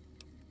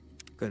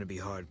 Gonna be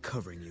hard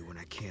covering you when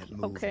I can't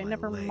move Okay, my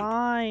never leg.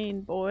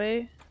 mind,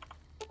 boy.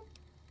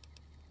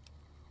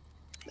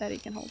 Betty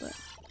can hold it.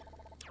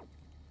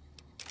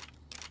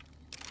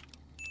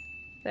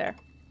 There.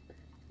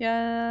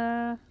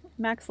 Yeah,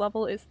 max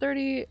level is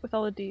 30. With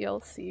all the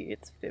DLC,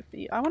 it's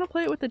 50. I want to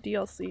play it with the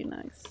DLC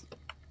next.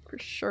 For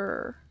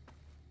sure.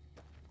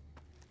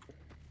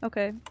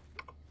 Okay.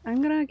 I'm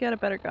gonna get a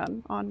better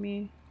gun on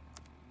me.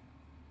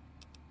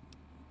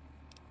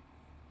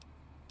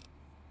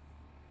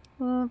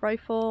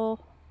 Rifle.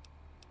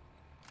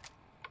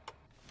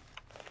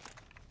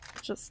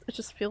 It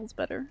just feels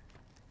better.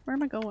 Where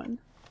am I going?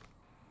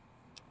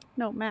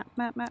 No, map.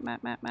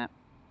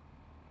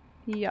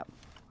 Yep.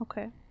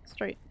 Okay,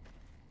 straight.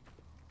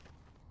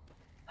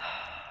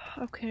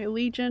 Okay,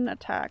 Legion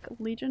attack.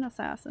 Legion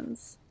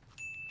assassins.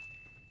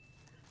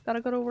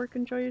 Gotta go to work,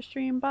 enjoy your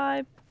stream.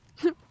 Bye.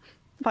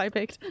 Bye,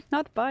 Baked.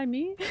 Not by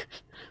me.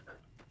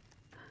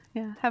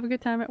 Yeah, have a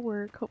good time at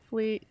work.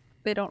 Hopefully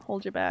they don't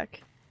hold you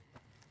back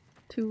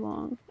too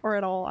long. Or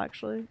at all,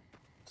 actually.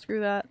 Screw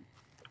that.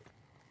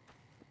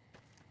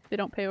 They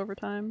don't pay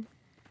overtime.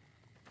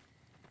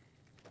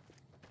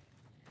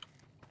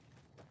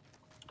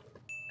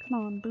 Come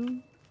on,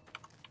 Boone.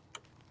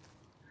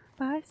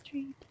 Bye,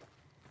 street.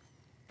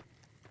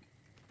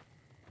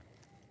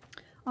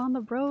 On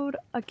the road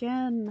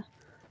again.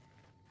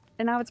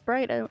 And now it's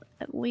bright out,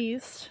 at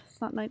least.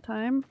 It's not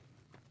nighttime.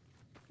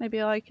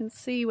 Maybe I can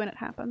see when it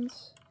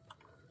happens.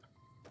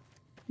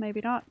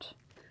 Maybe not.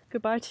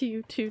 Goodbye to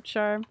you too,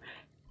 Charm.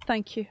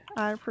 Thank you.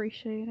 I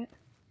appreciate it.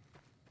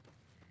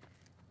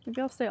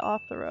 Maybe I'll stay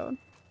off the road.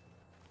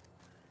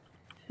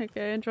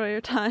 Okay, enjoy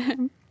your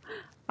time.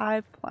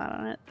 I plan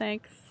on it.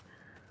 Thanks.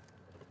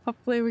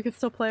 Hopefully we can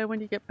still play when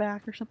you get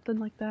back or something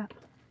like that.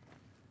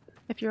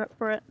 If you're up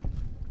for it.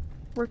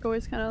 Work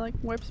always kind of like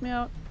wipes me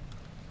out.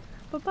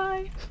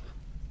 Bye-bye.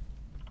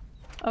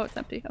 Oh, it's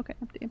empty. Okay,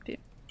 empty.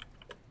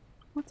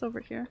 What's over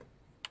here?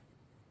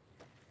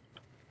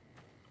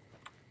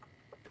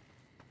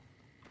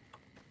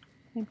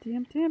 Empty,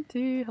 empty,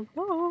 empty.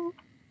 Hello?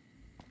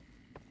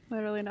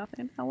 Literally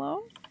nothing.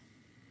 Hello?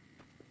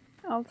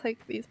 I'll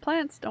take these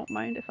plants, don't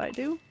mind if I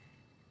do.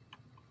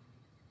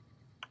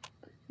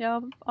 Yeah,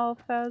 I'll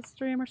fast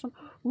stream or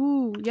something.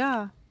 Ooh,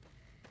 yeah.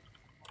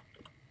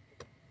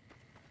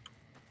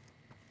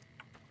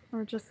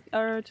 Or just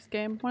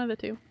game. One of the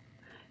two.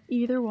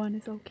 Either one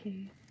is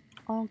okay.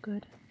 All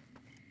good.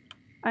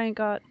 I ain't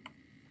got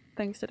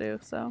things to do,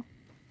 so.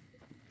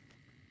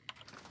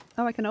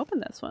 Oh, I can open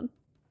this one.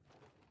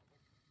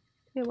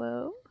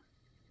 Hello?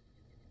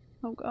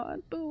 Oh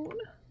god, boon.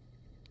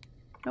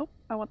 Nope,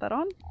 I want that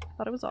on.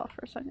 Thought it was off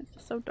for a second. It's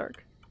just so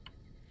dark.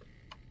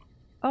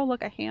 Oh,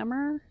 look, a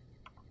hammer.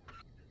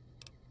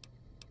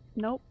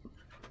 Nope.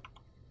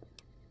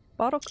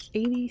 Bottle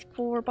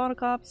 84 bottle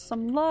cops.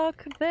 Some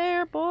luck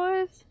there,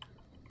 boys.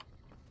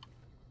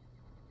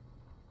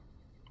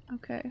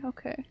 Okay,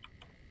 okay.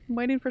 I'm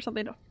waiting for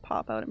something to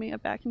pop out at me. A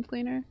vacuum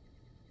cleaner.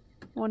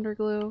 Wonder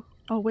glue.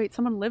 Oh wait,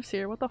 someone lives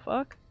here. What the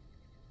fuck?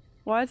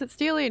 Why is it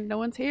stealing? No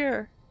one's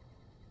here.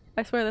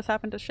 I swear this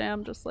happened to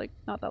Sham just like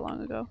not that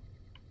long ago.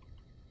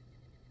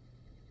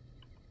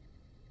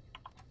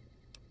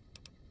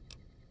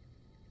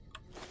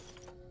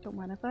 Don't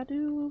mind if I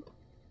do.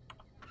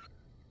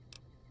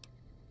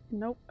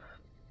 Nope.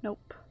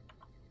 Nope.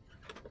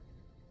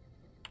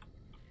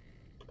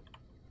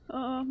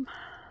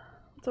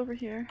 What's over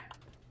here?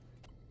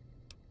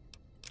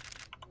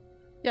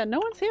 Yeah, no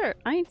one's here.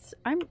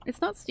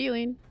 It's not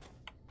stealing.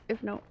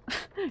 If no,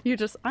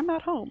 I'm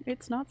not home.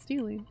 It's not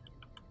stealing.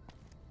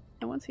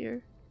 No one's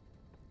here.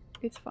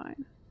 It's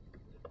fine.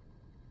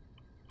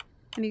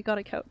 And he got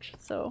a couch,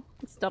 so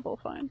it's double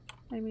fine.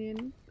 I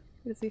mean,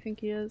 who does he think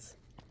he is?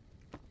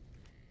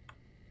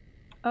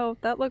 Oh,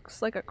 that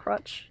looks like a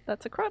crutch.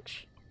 That's a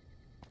crutch.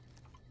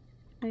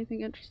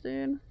 Anything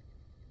interesting?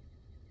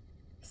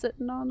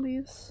 Sitting on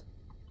these.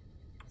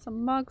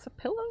 Some mugs, a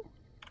pillow?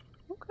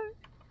 Okay.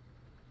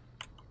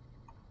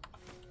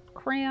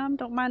 Cram,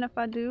 don't mind if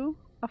I do.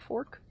 A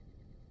fork.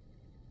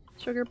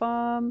 Sugar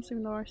bombs,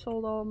 even though I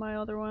sold all of my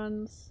other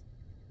ones.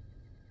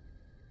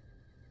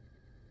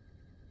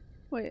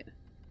 Wait.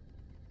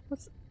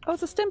 What's— oh,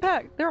 it's a stim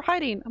pack! They're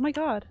hiding! Oh my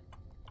god.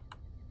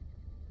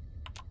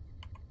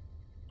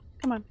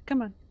 Come on,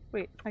 come on.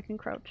 Wait, I can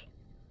crouch.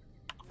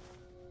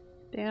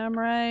 Damn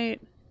right.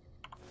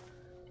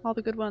 All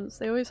the good ones.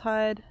 They always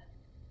hide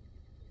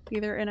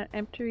either in an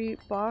empty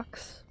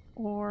box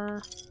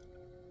or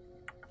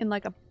in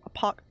like a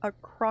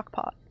crock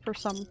pot for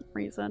some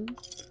reason.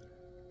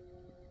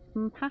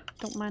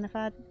 Don't mind if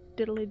I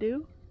diddly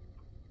do.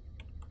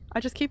 I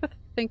just keep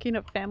thinking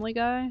of Family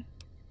Guy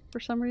for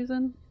some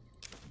reason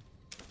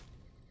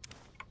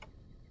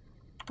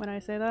when I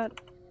say that.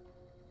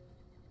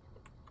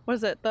 What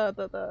is it?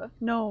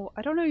 No,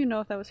 I don't even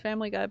know if that was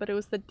Family Guy, but it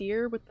was the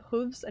deer with the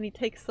hooves and he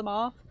takes them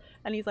off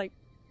and he's like—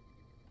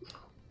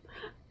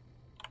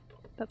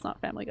 that's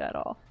not Family Guy at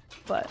all,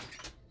 but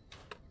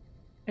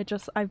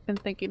I've been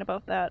thinking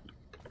about that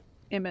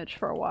image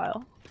for a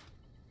while.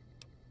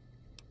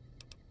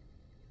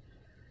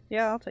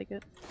 Yeah, I'll take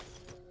it.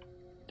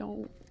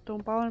 Don't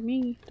bother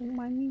me. Don't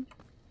mind me.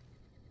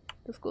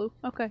 This glue.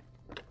 Okay.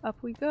 Up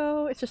we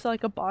go. It's just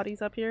like a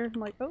body's up here. I'm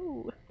like,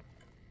 oh.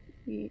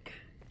 Eek.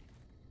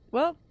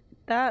 Well,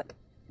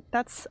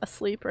 that's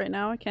asleep right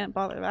now. I can't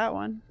bother that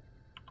one.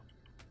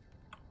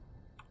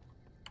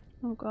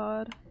 Oh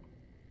god.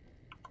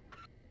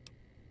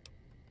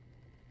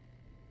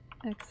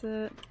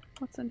 Exit.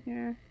 What's in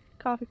here?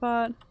 Coffee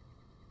pot.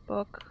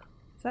 Book.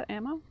 Is that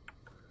ammo?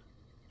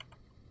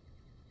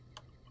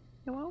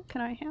 Well,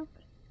 can I have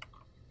it?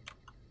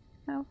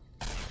 No.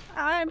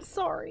 I'm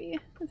sorry.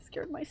 I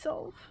scared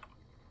myself.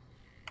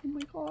 Oh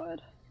my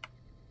god.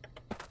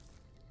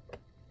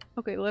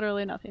 Okay,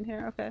 literally nothing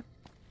here. Okay.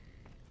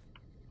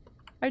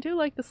 I do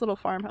like this little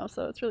farmhouse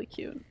though. It's really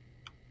cute.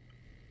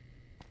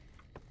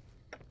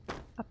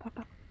 Up, up,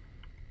 up.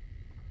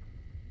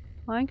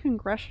 Line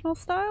Congressional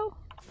Style?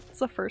 It's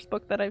the first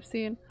book that I've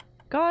seen.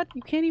 God,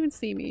 you can't even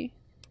see me.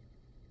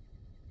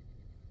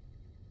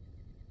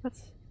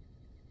 That's—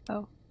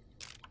 oh.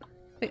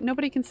 Wait,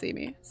 nobody can see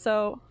me,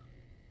 so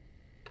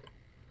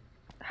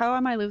how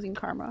am I losing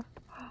karma?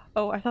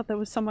 Oh, I thought that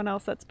was someone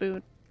else that's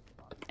booed.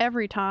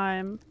 Every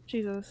time.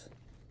 Jesus.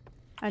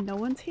 And no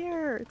one's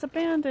here. It's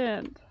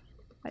abandoned.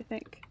 I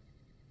think.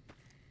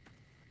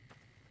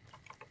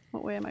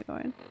 What way am I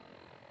going?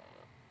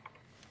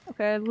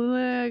 Okay,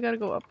 I gotta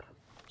go up.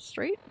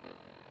 Straight?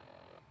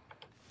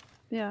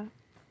 Yeah.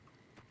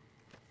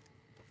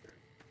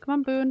 Come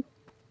on, Boone.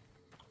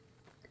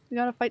 We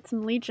gotta fight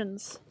some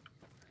legions.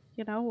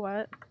 You know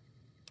what?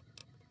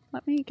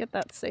 Let me get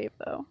that save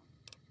though.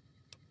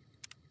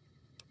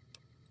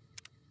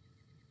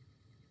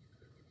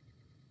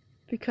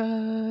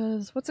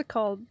 Because what's it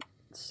called?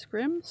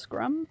 Scrum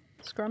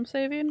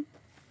saving?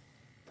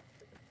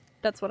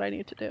 That's what I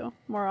need to do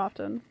more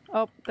often.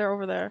 Oh, they're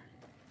over there.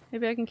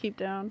 Maybe I can keep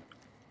down.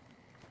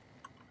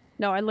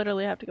 No, I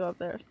literally have to go up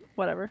there.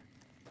 Whatever.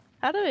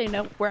 How do they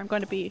know where I'm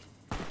going to be?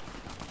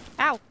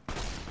 Ow!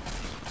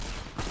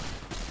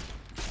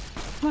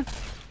 Come on.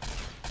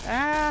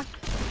 Ah!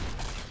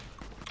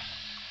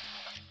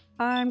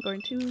 I'm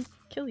going to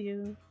kill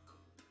you.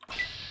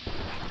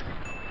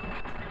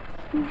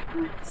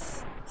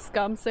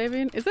 Scum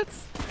saving? Is it?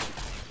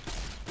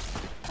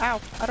 Ow,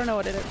 I don't know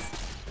what it is.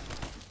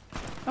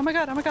 Oh my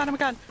god, oh my god, oh my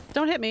god.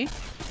 Don't hit me.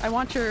 I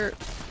want your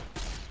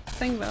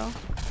thing though.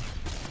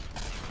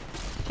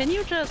 Can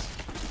you just...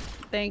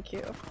 Thank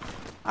you.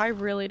 I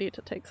really need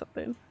to take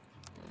something.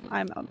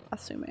 I'm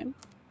assuming.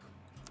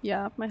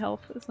 Yeah, my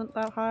health isn't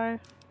that high.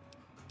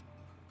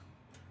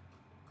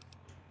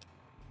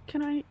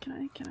 Can I?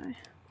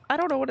 I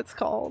don't know what it's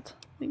called.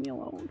 Leave me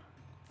alone.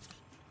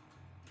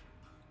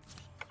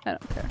 I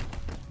don't care.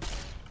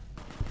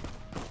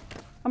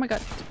 Oh my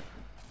god.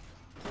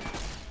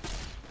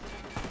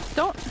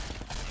 Don't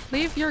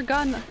leave your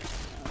gun.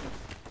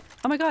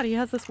 Oh my god, he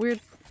has this weird...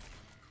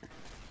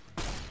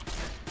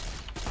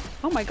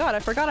 Oh my god, I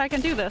forgot I can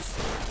do this.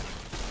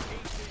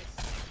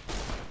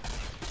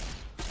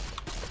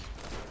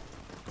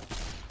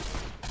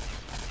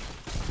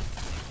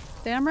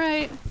 Damn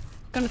right.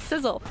 Gonna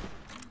sizzle.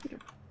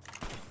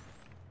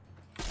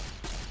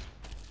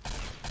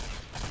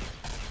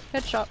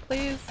 Headshot,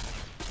 please.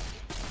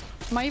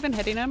 Am I even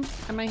hitting him?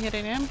 Am I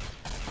hitting him?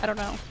 I don't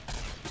know.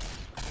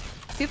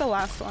 See the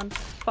last one.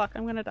 Fuck,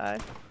 I'm gonna die.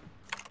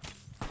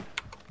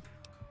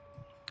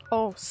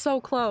 Oh, so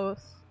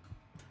close.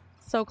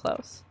 So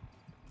close.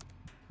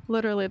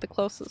 Literally the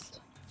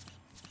closest.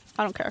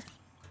 I don't care.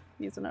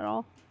 I'm using it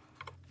all.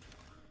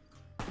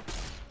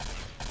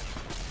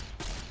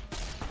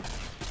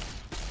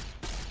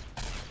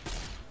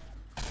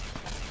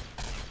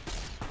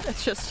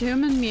 It's just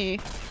him and me.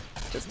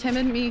 Just him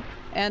and me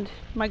and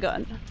my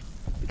gun.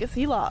 Because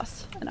he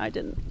lost and I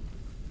didn't.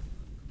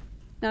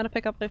 Now to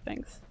pick up their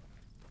things.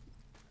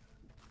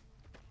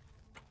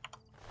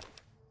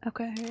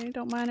 Okay,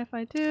 don't mind if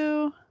I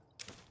do.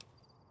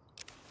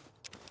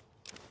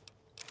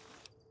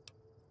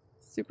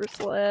 Super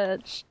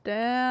sledge.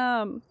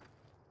 Damn.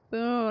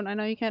 Boone, I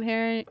know you can't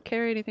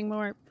carry anything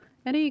more.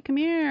 Eddie, come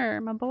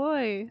here, my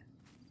boy.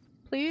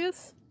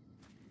 Please?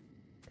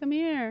 Come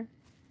here.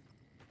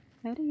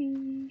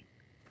 Eddie.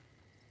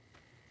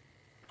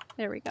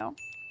 There we go.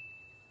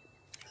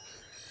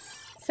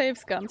 Save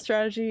scum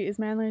strategy is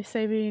manually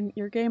saving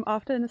your game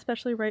often,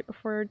 especially right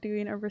before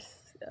doing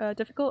a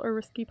difficult or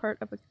risky part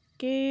of a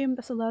game.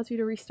 This allows you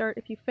to restart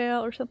if you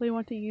fail or simply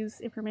want to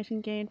use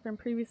information gained from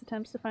previous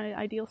attempts to find an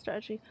ideal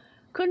strategy.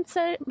 Couldn't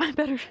say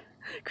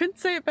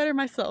it better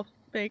myself.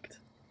 Baked.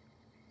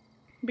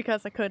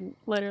 Because I couldn't,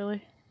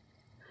 literally.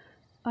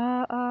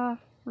 We'll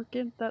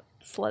give that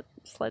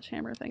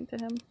sledgehammer thing to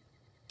him.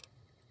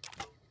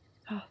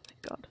 Oh,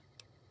 thank god.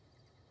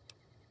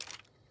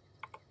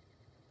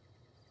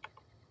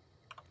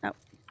 Oh.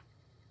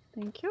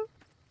 Thank you.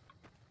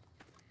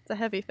 It's a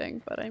heavy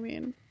thing, but I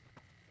mean...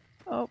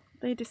 Oh,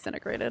 they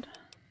disintegrated.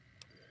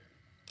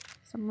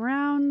 Some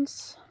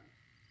rounds.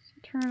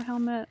 Turn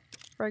helmet.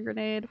 Frag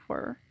grenade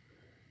for...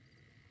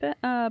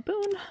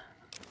 Boone.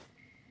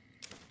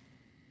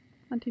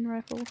 Hunting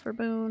rifle for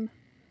Boone.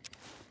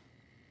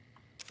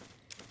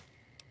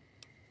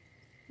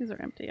 These are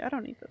empty. I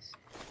don't need this.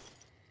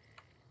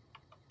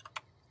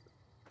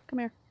 Come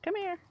here. Come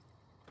here.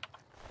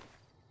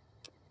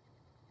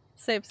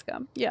 Save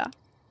scum. Yeah.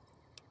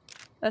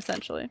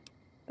 Essentially.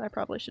 I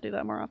probably should do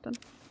that more often.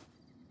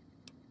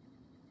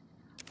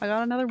 I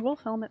got another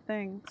wolf helmet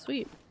thing.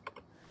 Sweet.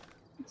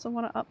 I also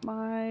want to up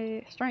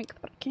my strength,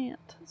 but I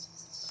can't.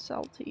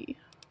 Salty.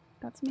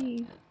 That's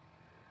me.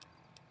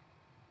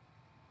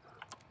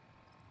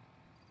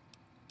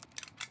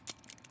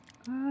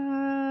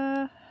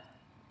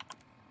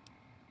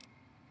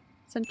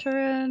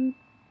 Centurion.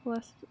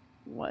 Blessed.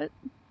 What?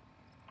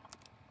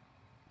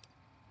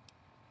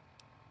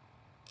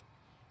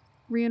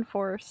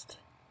 Reinforced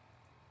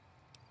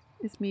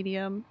is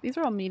medium. These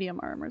are all medium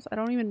armors. I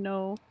don't even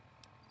know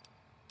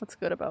what's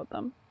good about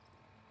them.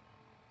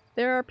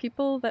 There are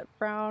people that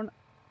frown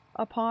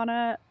upon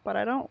it, but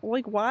I don't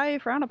like why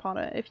frown upon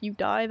it. If you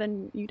die,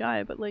 then you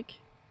die, but like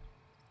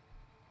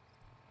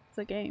it's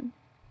a game.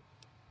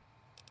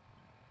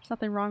 There's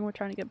nothing wrong with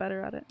trying to get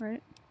better at it,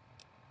 right?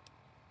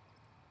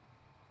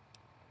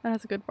 That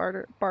has a good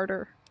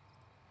barter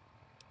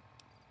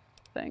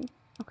thing.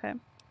 Okay,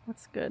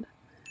 that's good.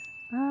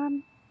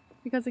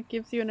 Because it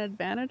gives you an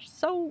advantage.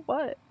 So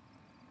what?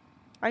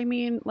 I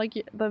mean, like,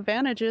 the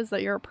advantage is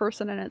that you're a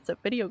person and it's a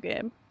video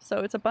game. So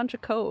it's a bunch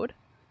of code.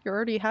 You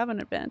already have an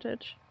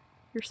advantage.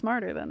 You're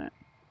smarter than it.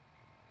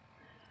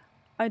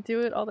 I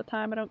do it all the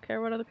time. I don't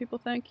care what other people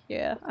think.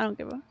 Yeah, I don't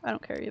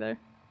care either.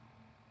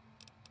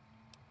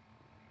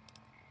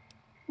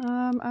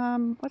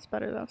 What's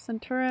better though?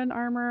 Centurion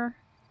armor.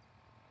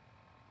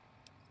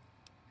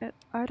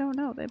 I don't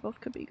know. They both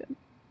could be good.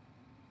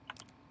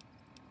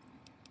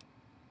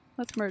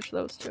 Let's merge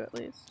those two at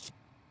least.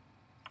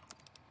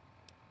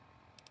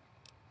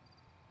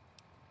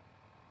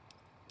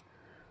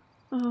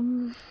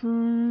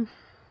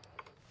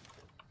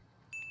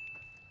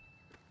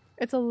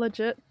 It's a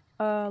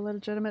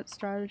legitimate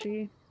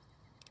strategy.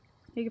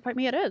 You can fight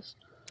me, it is.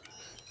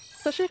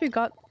 Especially if you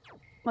got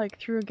like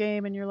through a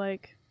game and you're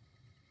like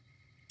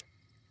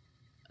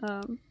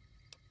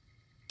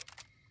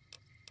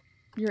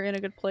you're in a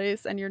good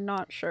place and you're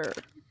not sure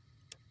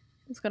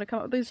it's gonna come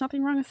up. There's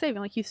nothing wrong with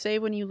saving. Like, you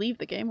save when you leave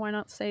the game, why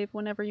not save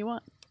whenever you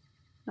want?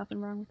 Nothing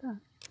wrong with that.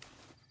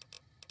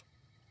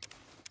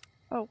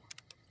 Oh.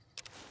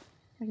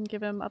 I can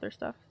give him other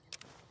stuff.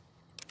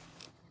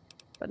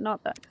 But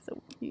not that, because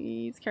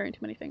he's carrying too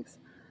many things.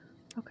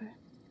 Okay.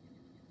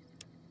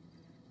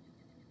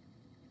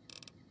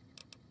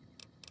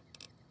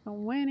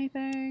 Don't weigh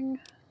anything.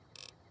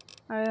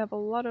 I have a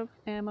lot of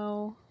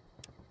ammo.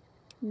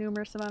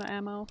 Numerous amount of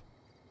ammo.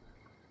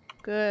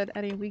 Good,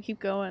 Eddie, we keep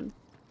going.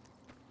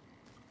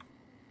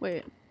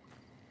 Wait.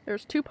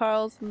 There's 2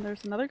 piles and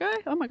there's another guy?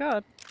 Oh my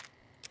god.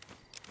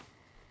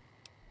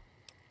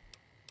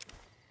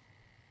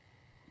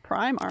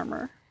 Prime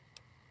armor.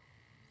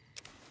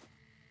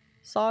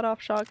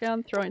 Sawed-off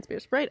shotgun, throwing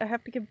spears. Right, I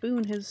have to give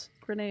Boone his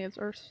grenades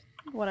or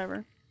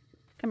whatever.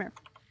 Come here.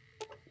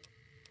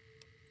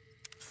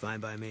 Fine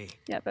by me.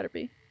 Yeah, it better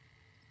be.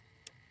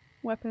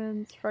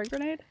 Weapons, frag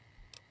grenade.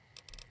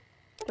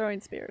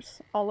 Throwing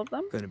spears. All of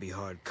them? Gonna be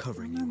hard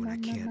covering you when I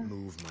can't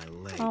move my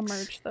legs. I'll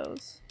merge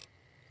those.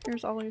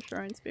 Here's all your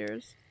throwing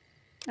spears.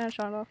 And a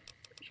shot off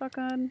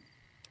shotgun.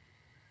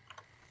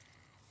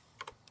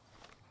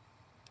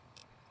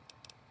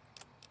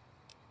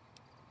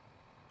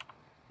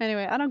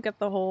 Anyway, I don't get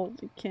the whole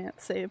you can't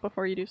save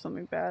before you do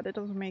something bad. It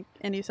doesn't make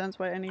any sense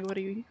why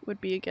anybody would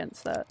be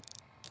against that.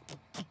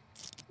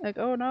 Like,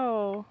 oh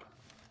no,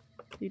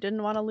 you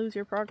didn't want to lose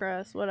your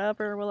progress.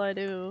 Whatever will I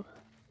do?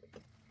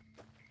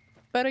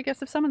 But I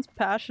guess if someone's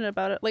passionate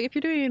about it, like if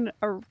you're doing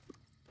a,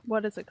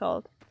 what is it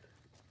called?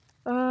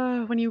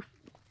 When you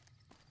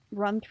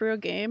run through a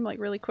game like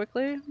really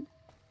quickly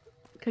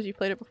because you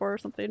played it before or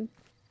something.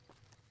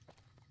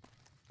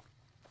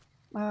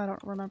 I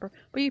don't remember,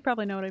 but you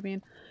probably know what I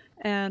mean.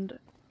 And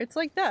it's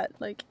like that.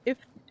 Like if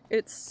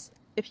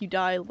you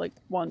die like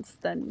once,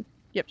 then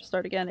you have to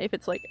start again. If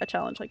it's like a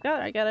challenge like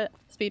that, I get it.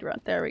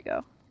 Speedrun. There we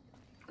go.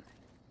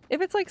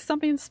 If it's like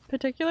something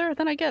particular,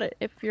 then I get it.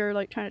 If you're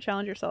like trying to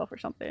challenge yourself or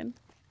something.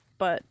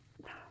 But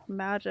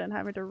imagine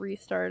having to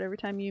restart every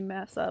time you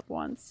mess up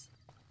once.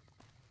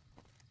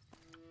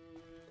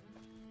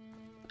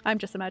 I'm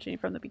just imagining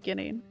from the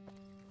beginning.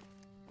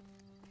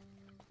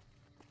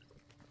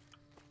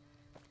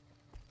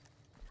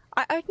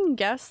 I can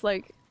guess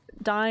like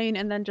dying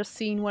and then just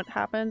seeing what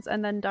happens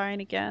and then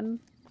dying again.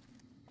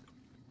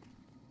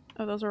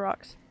 Oh, those are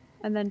rocks.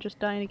 And then just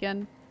dying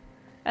again.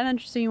 And then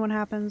just seeing what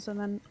happens and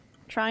then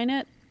trying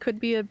it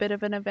could be a bit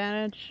of an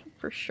advantage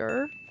for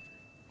sure.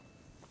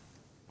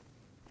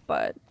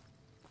 But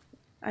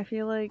I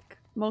feel like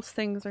most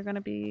things are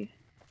gonna be...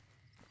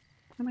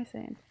 What am I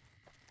saying?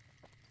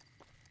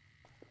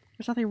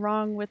 There's nothing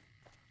wrong with,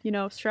 you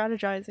know,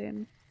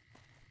 strategizing.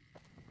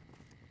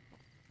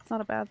 It's not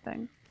a bad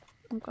thing.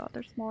 Oh god,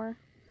 there's more.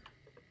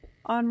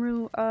 On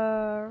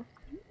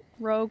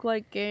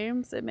roguelike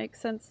games, it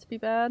makes sense to be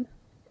bad.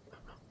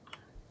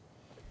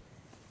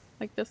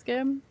 Like this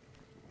game.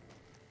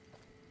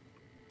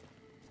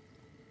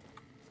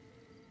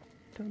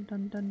 Dun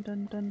dun dun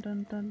dun dun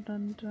dun dun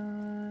dun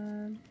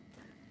dun.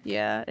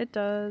 Yeah, it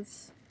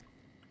does.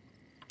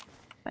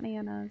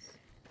 Bananas.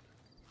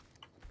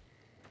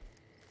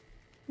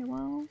 Okay,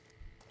 well,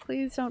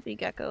 please don't be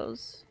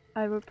geckos.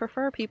 I would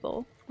prefer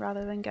people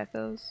rather than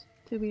geckos,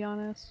 to be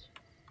honest.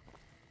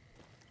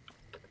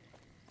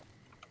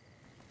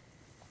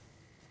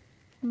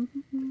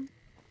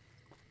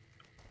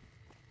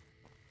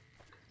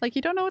 Like,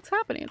 you don't know what's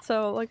happening,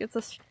 so like it's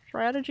a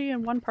strategy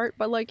in one part,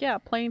 but like, yeah,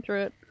 playing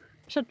through it,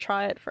 you should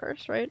try it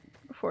first, right?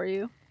 Before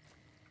you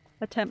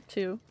attempt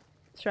to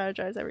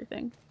strategize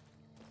everything.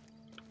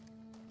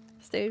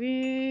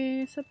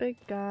 Saving's a big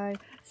guy.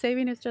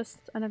 Saving is just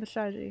another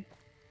strategy.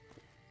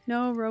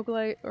 No,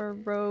 roguelite or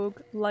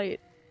roguelite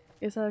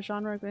is a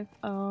genre of game.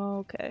 Oh,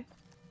 okay.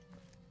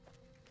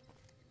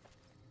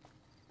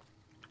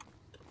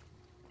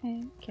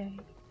 Okay.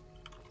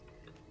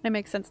 It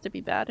makes sense to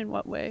be bad in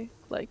what way?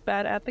 Like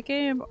bad at the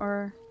game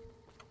or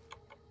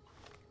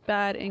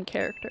bad in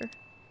character?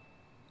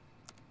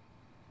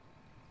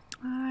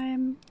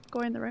 I'm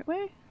going the right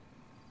way?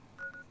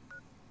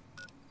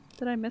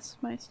 Did I miss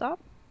my stop?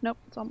 Nope,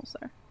 it's almost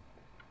there.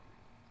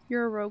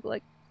 You're a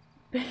roguelike.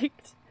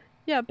 Baked.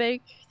 Yeah,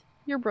 baked.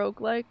 You're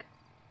roguelike.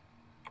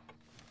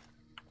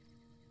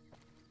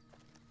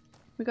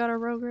 We got our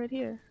rogue right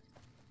here.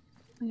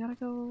 We gotta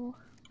go...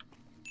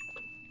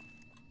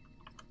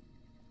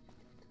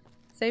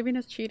 Saving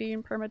is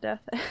cheating, permadeath,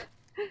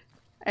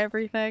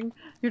 everything.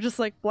 You're just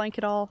like blank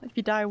it all. If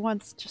you die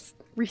once, just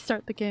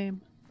restart the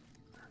game.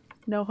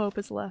 No hope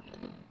is left.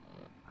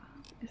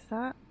 Is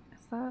that?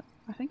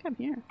 I think I'm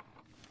here.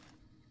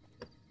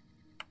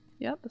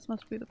 Yep, this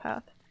must be the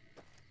path.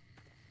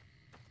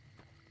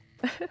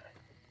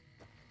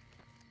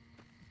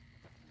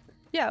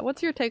 Yeah,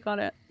 what's your take on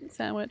it,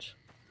 Sandwich?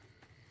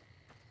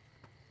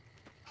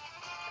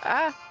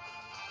 Ah!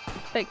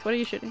 Baked, what are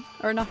you shooting?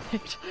 Or not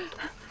baked.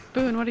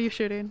 Boone, what are you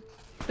shooting?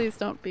 Please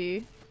don't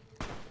be...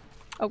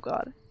 Oh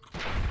god.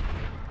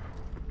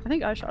 I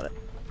think I shot it.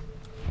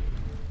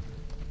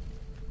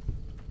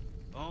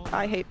 Oh,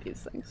 I hate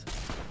these things.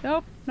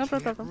 Nope. Nope,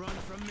 nope, nope, can't nope. run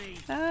from me.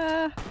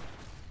 Ah,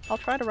 I'll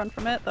try to run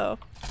from it though.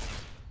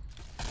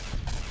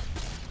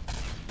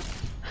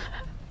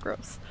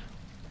 Gross.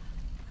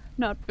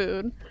 Not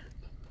Boone.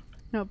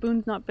 No,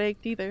 Boone's not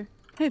baked either.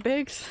 Hey,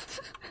 Biggs.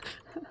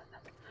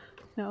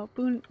 No,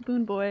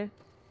 Boone boy.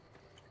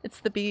 It's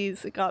the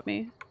bees that got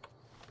me.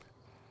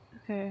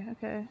 Okay,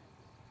 okay.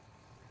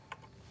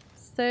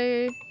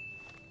 Stay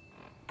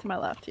to my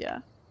left, yeah.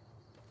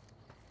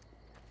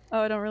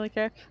 Oh, I don't really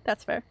care.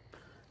 That's fair.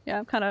 Yeah,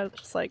 I'm kind of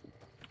just like,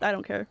 I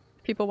don't care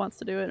if people wants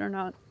to do it or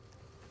not.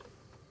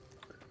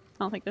 I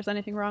don't think there's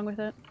anything wrong with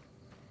it.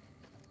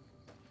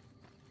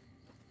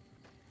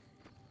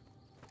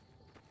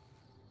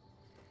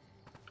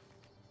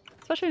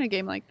 Especially in a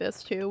game like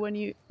this too, when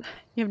you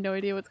have no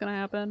idea what's gonna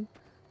happen.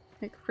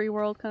 Like free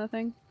world kind of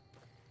thing.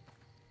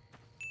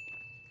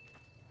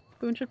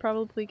 Boone should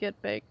probably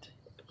get baked.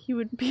 He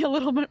would be a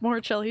little bit more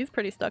chill. He's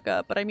pretty stuck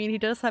up, but I mean he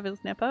does have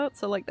his nip out,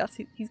 so like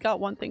he's got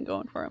one thing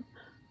going for him.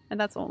 And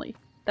that's only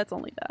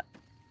that.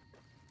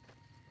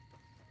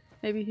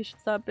 Maybe he should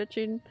stop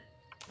bitching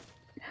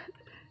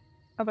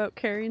about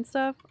carrying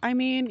stuff. I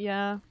mean,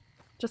 yeah.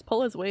 Just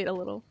pull his weight a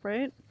little,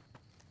 right?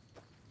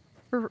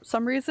 For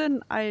some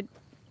reason, I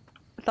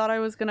thought I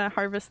was gonna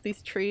harvest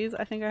these trees.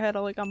 I think I had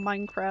like a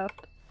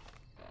Minecraft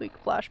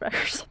like flashback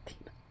or something.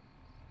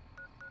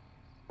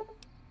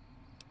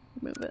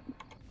 Move it.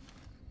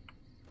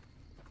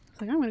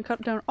 It's like, I'm gonna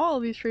cut down all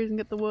of these trees and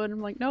get the wood.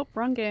 I'm like, nope,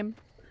 wrong game.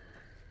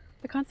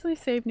 I constantly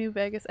save New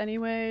Vegas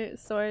anyway,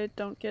 so I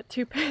don't get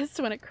too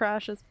pissed when it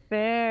crashes.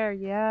 Fair,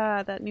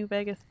 yeah, that New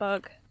Vegas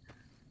bug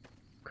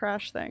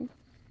crash thing.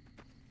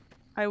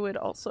 I would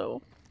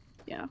also,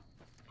 yeah.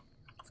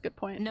 That's a good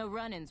point. No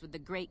run-ins with the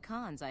great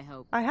cons, I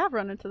hope. I have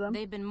run into them.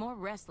 They've been more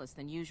restless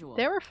than usual.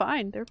 They were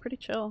fine. They were pretty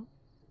chill.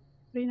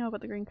 What do you know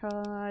about the green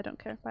car? I don't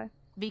care. Bye.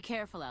 Be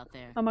careful out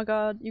there. Oh my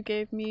god, you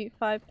gave me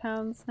 5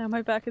 pounds. Now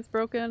my back is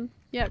broken.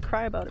 Yeah,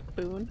 cry about it,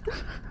 Boone.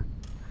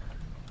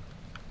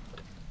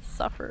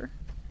 Suffer.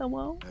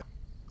 Hello?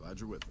 Glad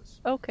you're with us.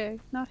 Okay,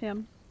 not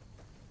him.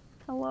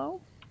 Hello?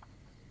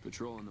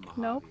 Patrolling the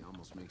Mojave Nope.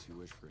 almost makes you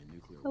wish for a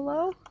nuclear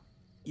Hello? war.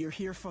 You're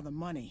here for the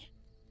money.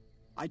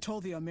 I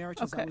told the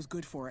Emeritus Okay. I was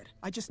good for it.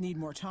 I just need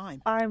more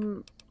time.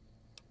 I'm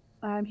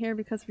here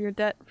because of your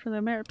debt for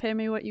the merit. Pay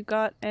me what you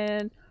got,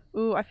 and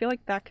ooh, I feel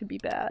like that could be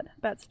bad.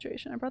 Bad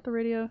situation. I brought the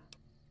radio.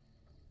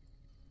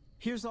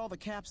 Here's all the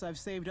caps I've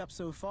saved up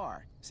so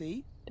far.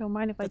 See? Don't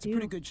mind if That's I a do.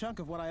 pretty good chunk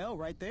of what I owe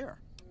right there.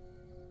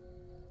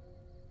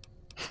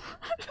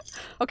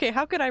 Okay,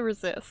 how could I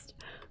resist?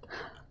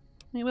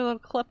 My little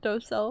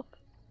klepto self.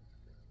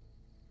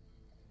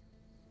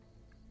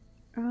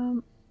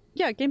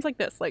 Yeah, games like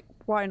this, like,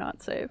 why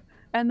not save?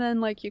 And then,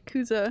 like,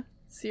 Yakuza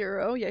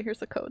 0, yeah, here's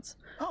the codes.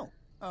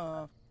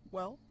 Oh,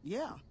 well,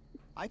 yeah.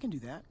 I can do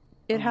that.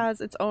 It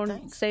has its own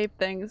thanks. save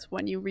things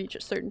when you reach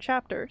a certain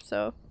chapter,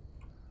 so...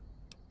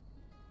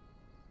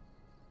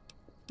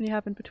 When you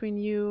happen between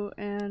you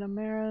and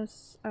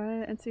Amaris,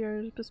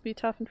 NCR is supposed to be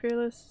tough and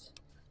fearless.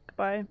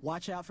 Goodbye.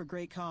 Watch out for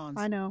great cons.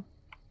 I know.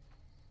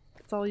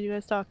 That's all you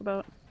guys talk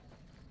about.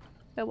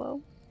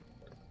 Hello?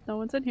 No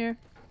one's in here.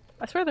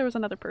 I swear there was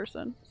another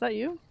person. Is that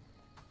you?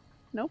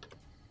 Nope.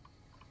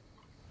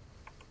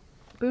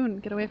 Boone,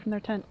 get away from their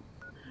tent.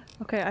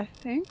 Okay, I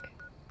think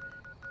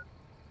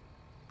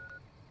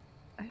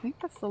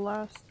that's the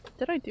last.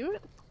 Did I do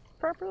it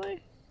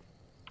properly?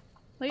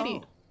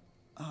 Lady.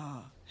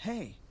 Oh.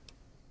 Hey.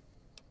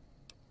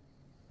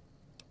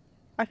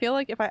 I feel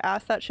like if I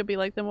ask that, she'll be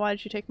like, then why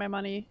did you take my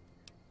money?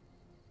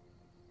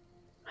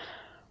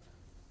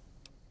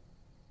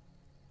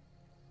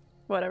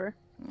 Whatever.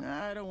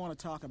 I don't want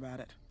to talk about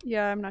it.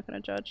 Yeah, I'm not gonna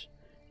judge.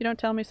 If you don't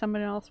tell me,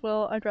 someone else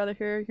will. I'd rather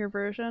hear your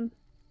version.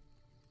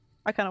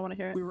 I kind of want to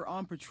hear it. We were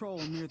on patrol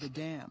near the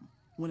dam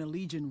when a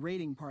Legion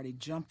raiding party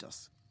jumped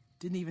us.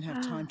 Didn't even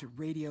have time to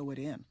radio it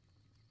in.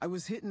 I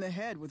was hit in the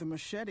head with a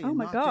machete and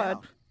my knocked God.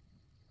 out.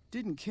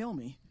 Didn't kill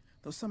me,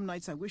 though some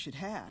nights I wish it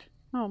had.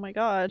 Oh my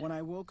god. When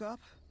I woke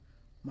up,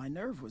 my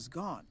nerve was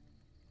gone.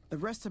 The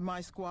rest of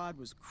my squad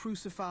was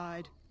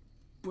crucified,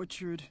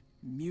 butchered,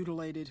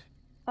 mutilated.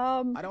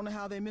 I don't know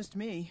how they missed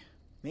me.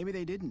 Maybe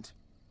they didn't.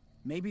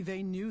 Maybe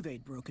they knew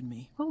they'd broken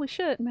me. Holy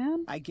shit,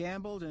 man. I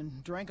gambled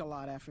and drank a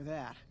lot after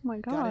that. Oh my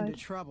god. Got into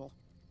trouble.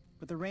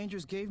 But the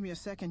Rangers gave me a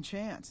second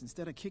chance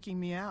instead of kicking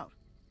me out.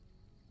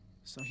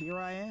 So here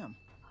I am.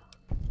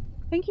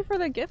 Thank you for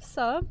the gift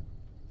sub.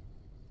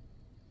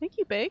 Thank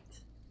you,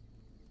 Baked.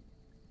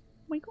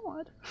 Oh my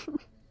god.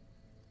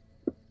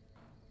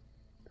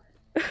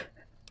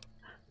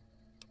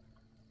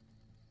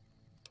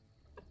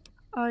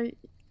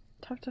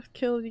 Tough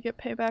kill, you get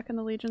payback in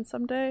the Legion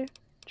someday.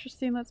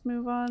 Interesting, let's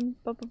move on.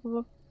 Blah, blah, blah,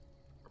 blah.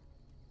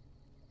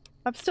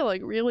 I'm still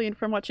like reeling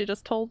from what she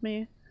just told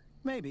me.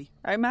 Maybe.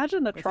 I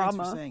imagine the But trauma.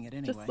 thanks for saying it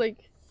anyway. Just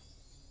like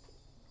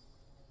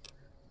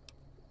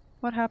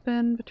what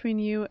happened between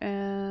you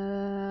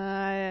and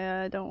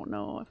I don't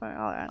know if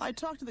I'll ask. I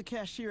talked to the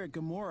cashier at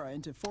Gamora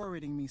into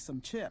forwarding me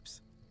some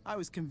chips. I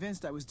was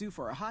convinced I was due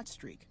for a hot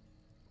streak.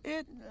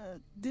 It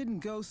didn't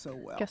go so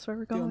well. Guess where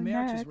we're The going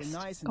Omertas next. were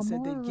nice and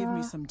said they'd give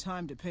me Gamora. some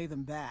time to pay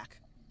them back.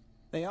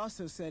 They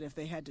also said if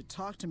they had to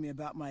talk to me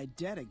about my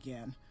debt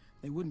again,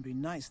 they wouldn't be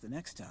nice the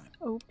next time.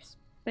 Oops.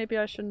 Maybe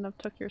I shouldn't have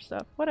took your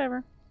stuff.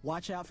 Whatever.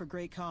 Watch out for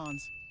great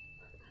cons.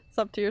 It's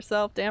up to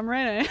yourself. Damn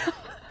right I am.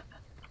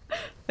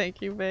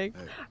 Thank you, Big.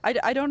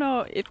 I don't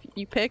know if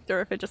you picked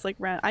or if it just like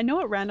I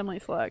know it randomly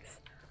selects.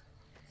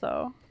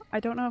 So I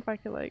don't know if I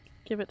could like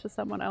give it to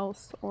someone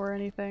else or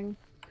anything.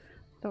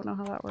 Don't know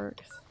how that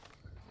works.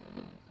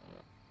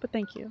 But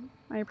thank you.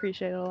 I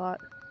appreciate it a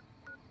lot.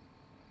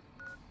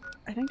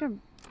 I think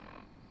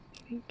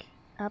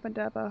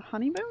Abendabba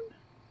Honeymoon?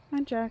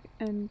 And Jack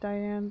and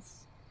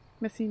Diane's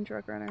missing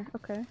drug runner.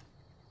 Okay.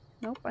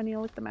 Nope, I need to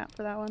look at the map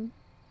for that one.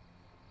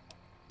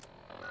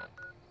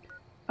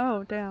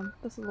 Oh, damn.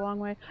 This is a long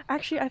way.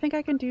 Actually, I think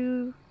I can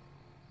do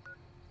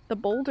the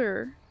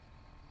boulder.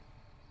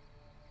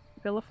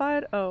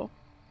 Vilified? Oh.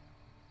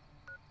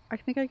 I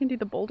think I can do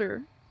the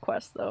boulder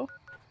quest, though.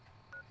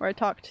 Where I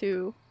talk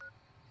to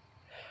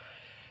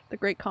the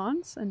Great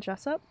Khans and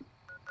Jessup.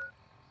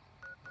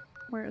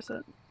 Where is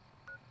it?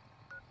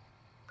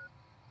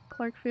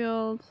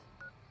 Clarkfield.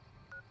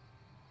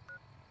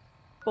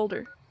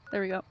 Boulder.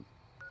 There we go.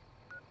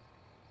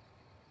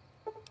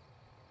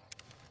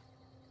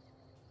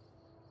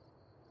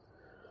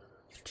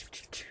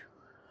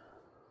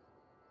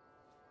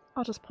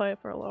 I'll just play it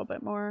for a little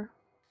bit more.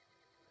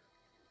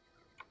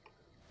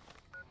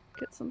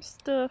 Get some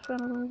stuff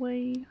out of the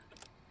way.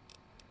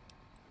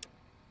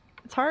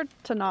 It's hard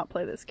to not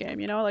play this game,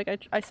 you know?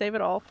 Like, I save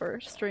it all for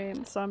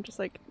stream, so I'm just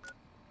like,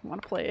 I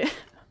want to play it.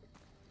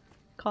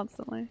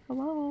 Constantly.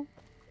 Hello?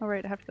 Oh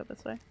right, I have to go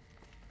this way.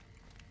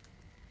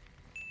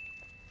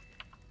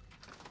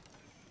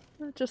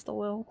 Just a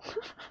little.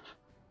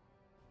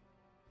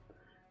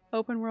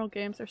 Open world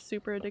games are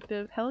super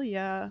addictive. Hell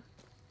yeah.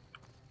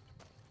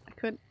 I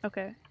could.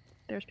 Okay.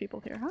 There's people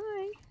here.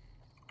 Hi!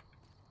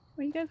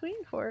 What are you guys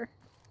waiting for?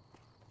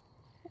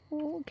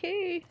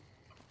 Okay.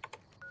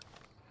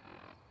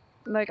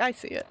 Like, I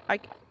see it.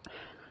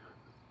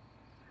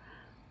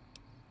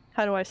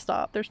 How do I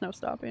stop? There's no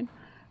stopping.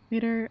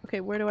 Meter.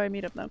 Okay, where do I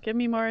meet up now? Give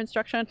me more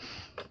instruction.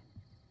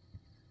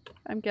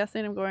 I'm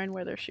guessing I'm going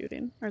where they're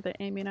shooting. Or they're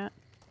aiming at.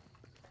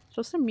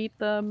 Supposed to meet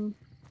them.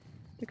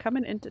 They're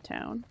coming into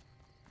town.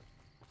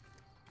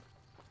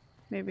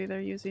 Maybe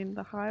they're using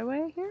the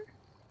highway here?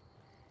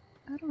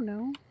 I don't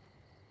know.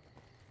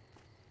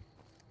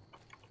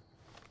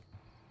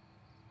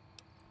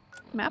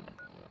 Map?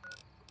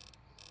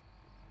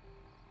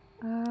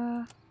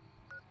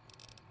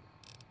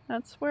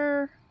 That's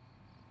where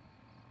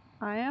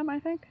I am, I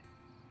think.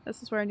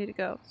 This is where I need to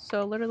go.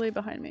 So literally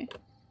behind me.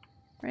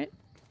 Right?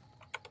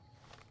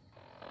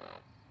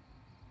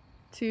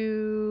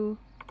 To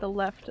the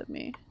left of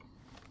me.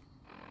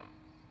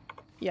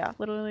 Yeah,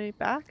 literally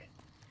back.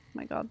 Oh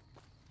my god.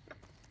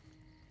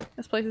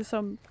 This place is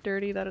so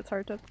dirty that it's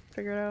hard to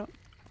figure it out.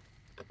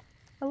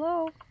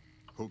 Hello?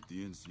 Hope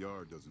the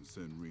NCR doesn't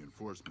send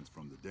reinforcements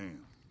from the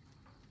dam.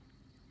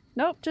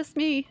 Nope, just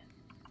me.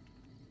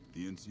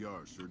 The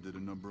NCR sure did a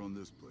number on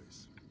this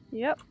place.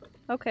 Yep.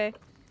 Okay.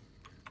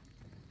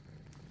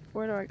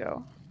 Where do I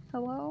go?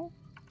 Hello?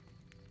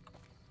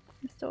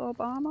 Mr.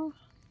 Obama?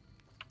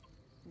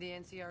 The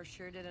NCR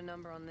sure did a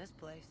number on this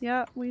place.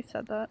 Yeah, we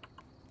said that.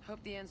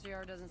 Hope the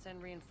NCR doesn't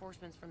send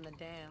reinforcements from the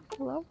dam.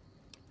 Hello?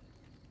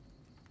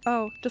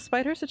 Oh,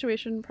 despite her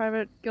situation,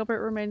 Private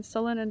Gilbert remains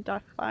sullen and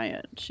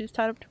defiant. She's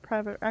tied up to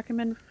Private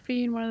Ackerman.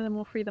 Fiend, one of them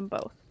will free them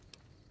both.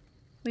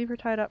 Leave her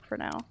tied up for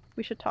now.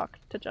 We should talk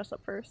to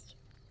Jessup first.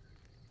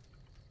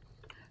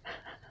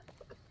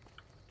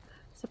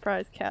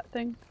 Surprise cat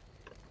thing.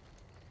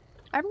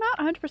 I'm not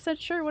 100%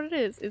 sure what it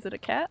is. Is it a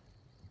cat?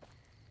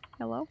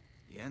 Hello?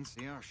 The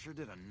NCR sure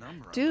did a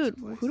number on Dude,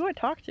 this place. who do I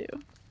talk to?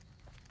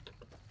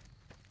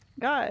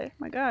 Guy,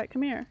 my guy,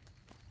 come here.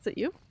 Is it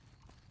you?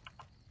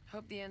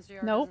 Hope the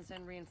NCR Nope. doesn't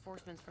send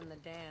reinforcements from the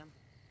dam.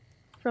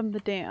 From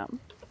the dam.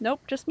 Nope,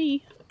 just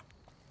me.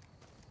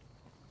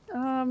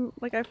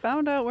 Like I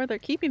found out where they're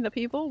keeping the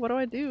people. What do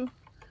I do?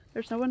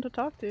 There's no one to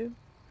talk to.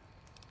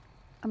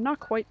 I'm not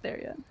quite there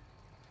yet.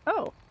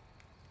 Oh.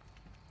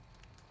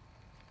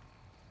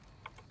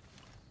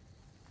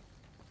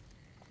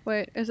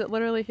 Wait, is it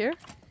literally here?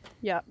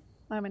 Yeah,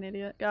 I'm an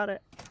idiot. Got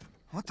it.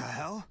 What the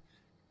hell?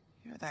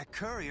 You're that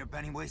courier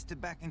Benny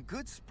wasted back in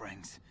Good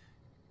Springs.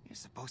 You're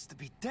supposed to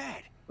be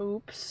dead.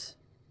 Oops.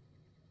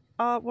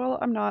 Well,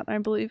 I'm not, I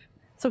believe.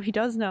 So he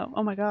does know.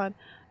 Oh my god.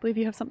 I believe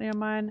you have something on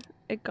mind.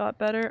 It got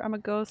better. I'm a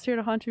ghost here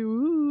to haunt you.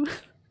 Woo!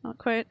 Not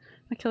quite.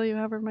 I kill you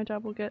however my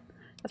job will get.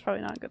 That's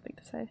probably not a good thing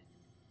to say.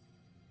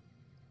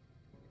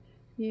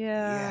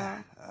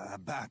 Yeah. Yeah,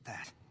 about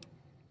that.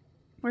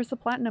 Where's the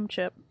platinum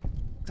chip?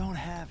 Don't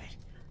have it.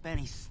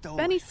 Benny stole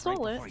Benny it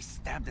stole right it? before he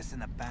stabbed us in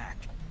the back.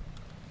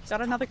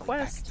 Got another Probably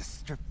back at quest. the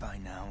strip by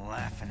now,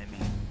 laughing at me.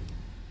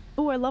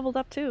 Ooh, I leveled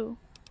up too.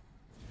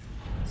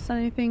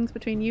 Sending things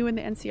between you and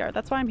the NCR.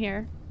 That's why I'm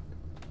here.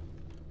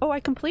 Oh, I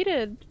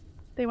completed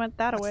They went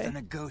that What's away. to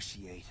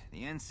negotiate?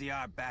 The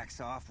NCR backs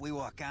off, we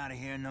walk out of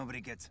here,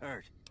 nobody gets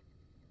hurt.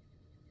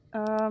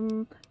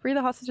 Free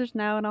the hostages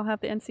now and I'll have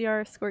the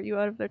NCR escort you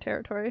out of their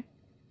territory.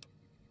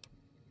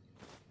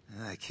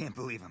 I can't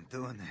believe I'm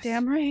doing this.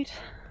 Damn right.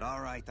 But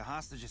alright, the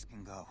hostages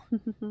can go.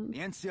 The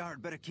NCR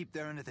had better keep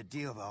their end of the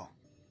deal, though.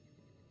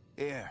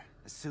 Here,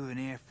 a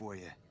souvenir for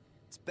you.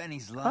 It's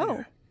Benny's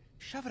lighter. Oh.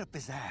 Shove it up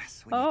his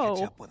ass when you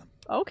catch up with him.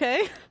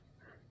 Okay.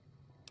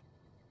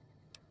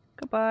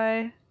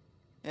 Goodbye.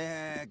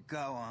 Yeah,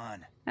 go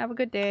on. Have a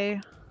good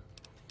day.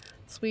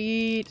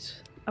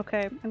 Sweet.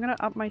 Okay, I'm gonna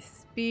up my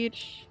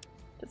speech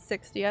to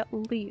 60 at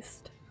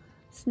least.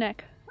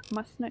 Snick.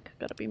 My snick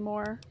gotta be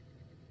more.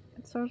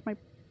 And so is my...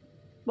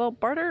 Well,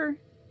 barter...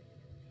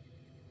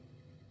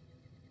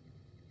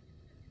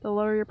 They'll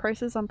lower your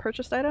prices on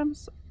purchased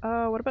items?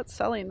 What about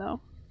selling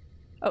though?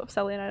 Oh,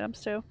 selling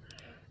items too.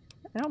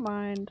 I don't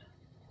mind.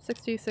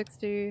 60,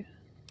 60.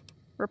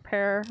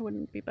 Repair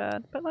wouldn't be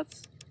bad, but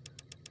let's...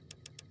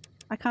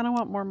 I kind of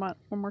want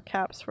more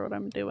caps for what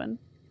I'm doing.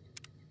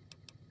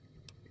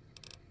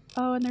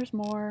 Oh, and there's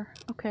more.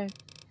 Okay.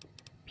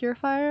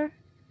 Purifier.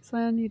 So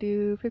then you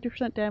do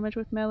 50% damage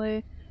with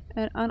melee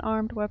and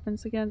unarmed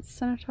weapons against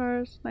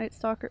centaurs, night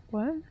stalker.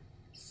 What?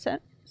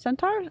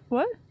 Centaurs?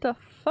 What the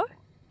fuck?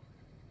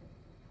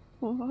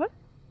 What?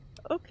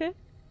 Okay.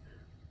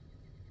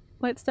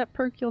 Light step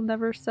perk, you'll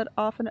never set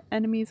off an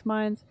enemy's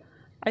minds.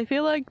 I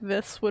feel like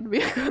this would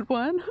be a good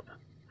one.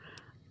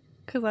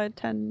 Because I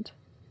tend...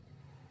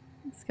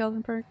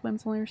 Skeleton perk,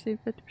 limbs only receive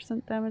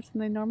 50% damage than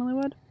they normally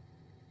would.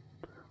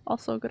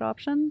 Also a good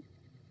option.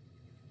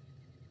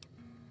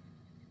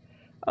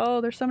 Oh,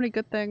 there's so many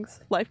good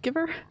things. Life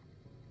Giver?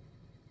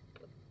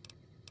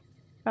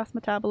 Fast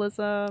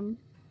metabolism.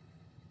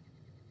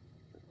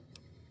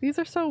 These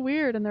are so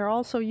weird and they're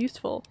all so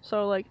useful.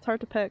 So like, it's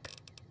hard to pick.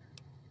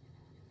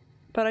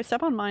 But I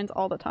step on mines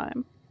all the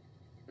time.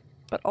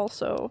 But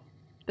also,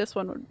 this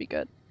one would be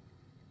good.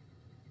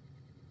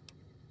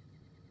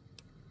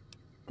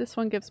 This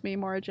one gives me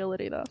more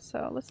agility though,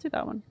 so let's do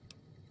that one.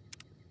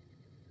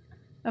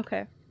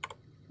 Okay.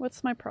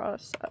 What's my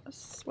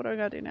process? What do I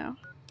gotta do now?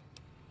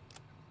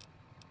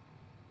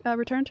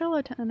 Return to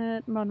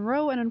Lieutenant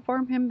Monroe and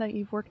inform him that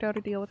you've worked out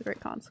a deal with the Great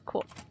Khans.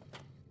 Cool.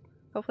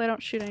 Hopefully I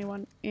don't shoot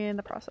anyone in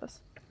the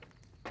process.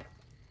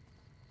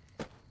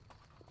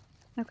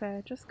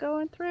 Okay, just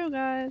going through,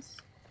 guys.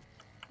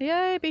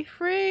 Yay, be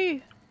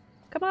free!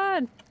 Come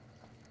on!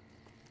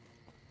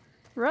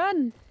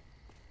 Run!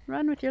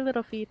 Run with your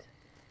little feet.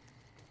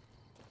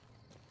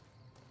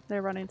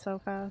 They're running so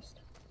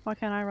fast. Why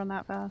can't I run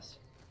that fast?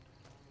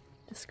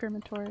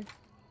 Discriminatory.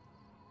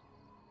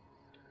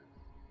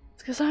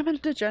 It's because I'm a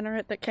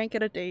degenerate that can't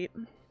get a date.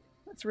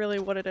 That's really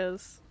what it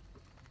is.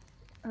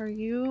 Are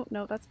you?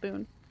 No, that's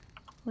Boone.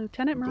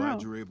 Lieutenant Moreau. I'm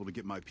glad you're able to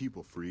get my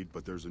people freed,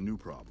 but there's a new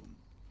problem.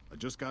 I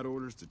just got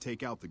orders to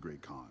take out the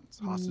Great Khans,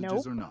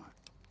 hostages or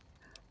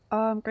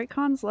not. Great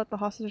Khans let the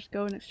hostages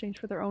go in exchange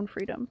for their own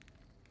freedom.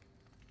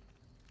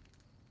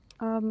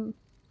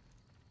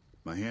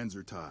 My hands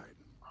are tied.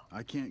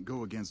 I can't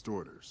go against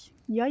orders.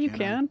 Yeah, you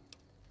can.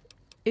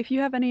 If you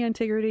have any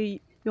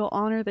integrity, you'll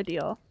honor the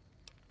deal.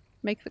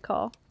 Make the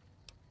call.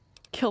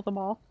 Kill them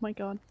all. My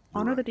god.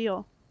 Honor the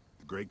deal.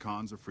 The Great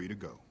Khans are free to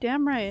go.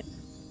 Damn right.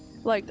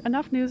 Like,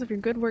 enough news of your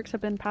good works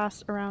have been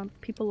passed around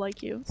people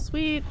like you.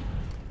 Sweet.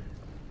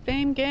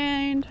 Fame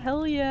gained.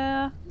 Hell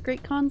yeah.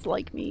 Great Khans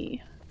like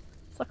me.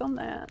 Suck on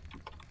that.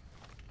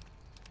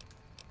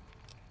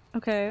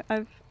 Okay,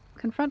 I've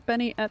confront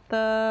Benny at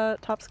the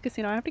Tops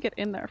Casino. I have to get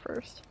in there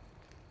first.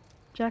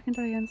 Jack and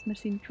Diane's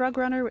missing drug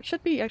runner, which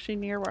should be actually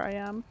near where I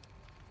am.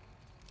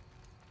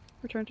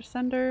 Return to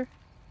sender.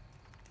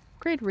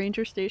 Grade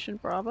Ranger Station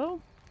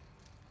Bravo.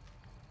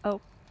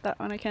 Oh, that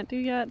one I can't do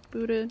yet.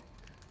 Booted.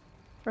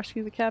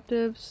 Rescue the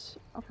captives.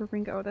 Offer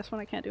Ringo. Oh, this one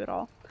I can't do at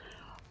all.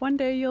 One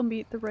day you'll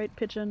meet the right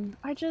pigeon.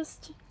 I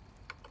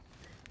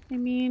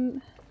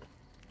mean...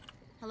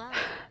 Hello.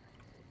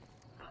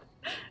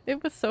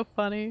 It was so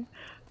funny.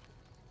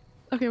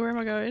 Okay, where am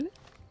I going?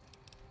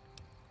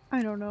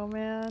 I don't know,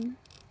 man.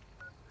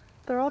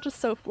 They're all just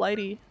so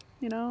flighty,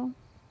 you know?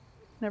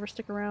 Never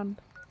stick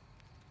around.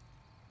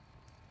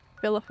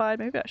 Vilified?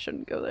 Maybe I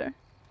shouldn't go there.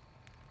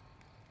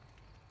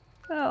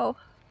 Well,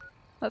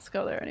 let's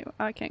go there anyway.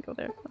 I can't go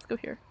there. Let's go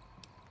here.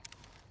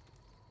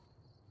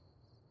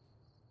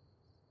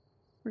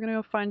 We're gonna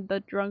go find the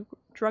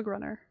drug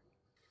runner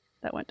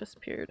that went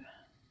disappeared.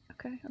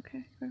 Okay,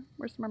 okay.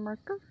 Where's my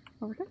marker?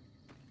 Over here.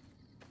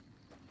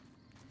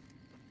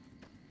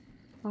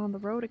 On the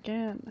road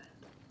again.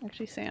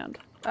 Actually, sand.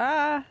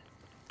 Ah!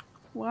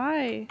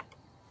 Why?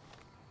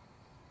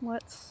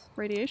 What's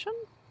radiation?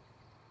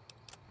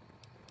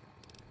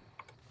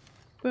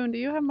 Boone, do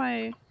you have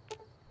my...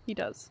 He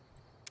does.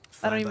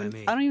 I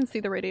don't even see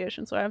the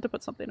radiation, so I have to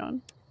put something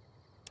on.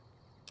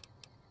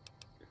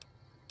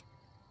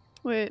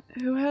 Wait,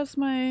 who has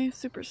my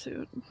super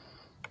suit?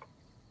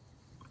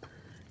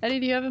 Eddie,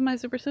 do you have my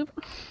super suit?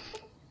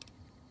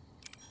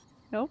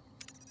 Nope.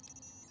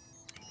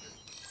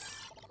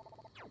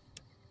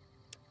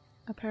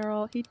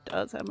 Apparel. He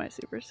does have my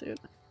super suit.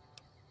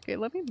 Okay,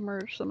 let me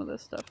merge some of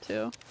this stuff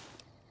too.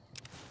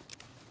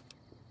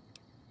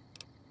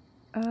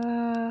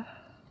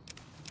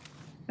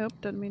 Nope,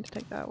 didn't mean to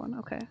take that one.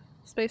 Okay.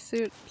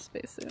 Spacesuit,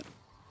 spacesuit.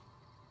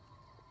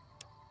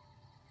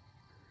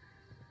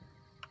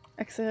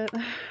 Exit.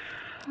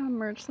 I'll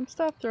merge some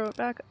stuff, throw it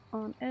back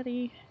on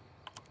Eddie.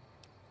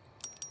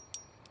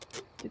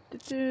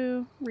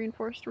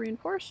 Reinforced,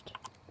 reinforced.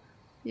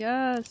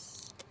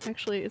 Yes!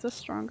 Actually, is this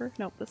stronger?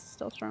 Nope, this is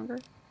still stronger.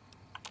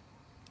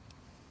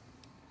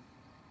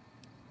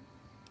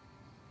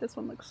 This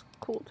one looks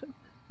cool too.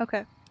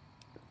 Okay.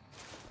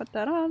 Put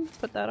that on,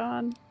 put that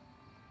on.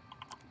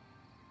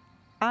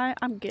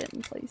 I'm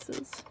getting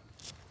places.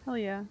 Hell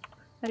yeah.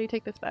 How do you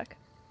take this back?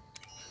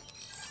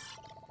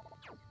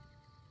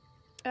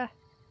 Ah.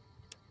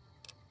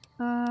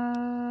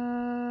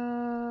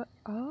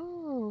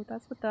 Oh,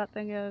 that's what that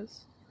thing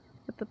is.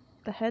 With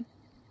the head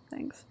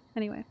things.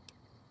 Anyway.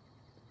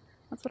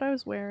 That's what I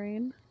was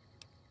wearing.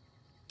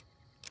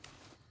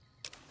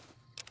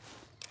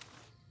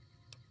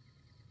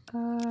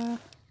 I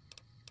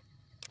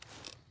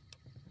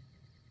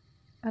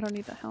don't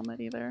need the helmet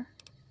either.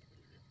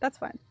 That's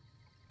fine.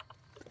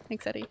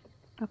 Thanks, Eddie.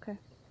 Okay.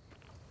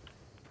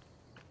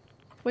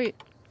 Wait.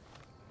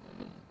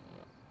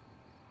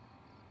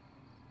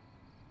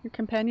 Your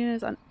companion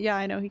is on- yeah,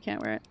 I know he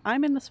can't wear it.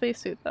 I'm in the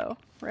spacesuit though,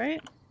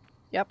 right?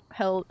 Yep,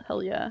 hell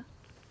yeah.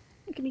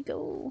 Look at me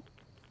go.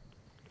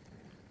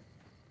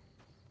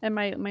 And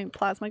my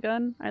plasma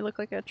gun, I look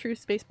like a true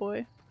space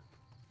boy.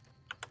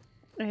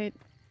 Right.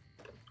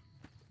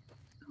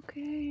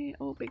 Okay,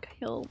 oh big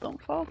hill,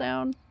 don't fall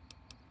down.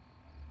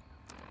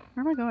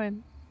 Where am I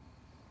going?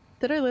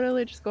 Did I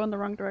literally just go in the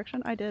wrong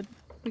direction? I did.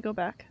 We go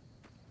back.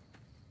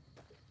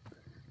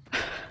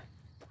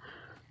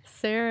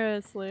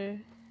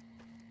 Seriously.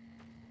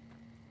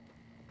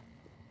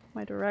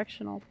 My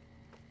directional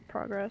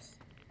progress.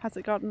 Has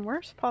it gotten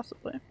worse?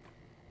 Possibly.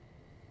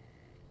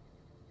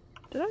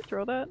 Did I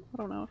throw that? I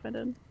don't know if I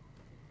did.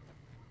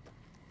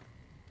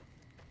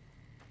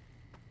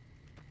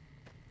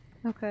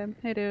 Okay,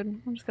 hey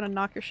dude, I'm just gonna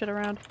knock your shit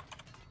around.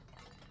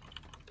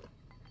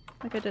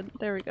 Like I did.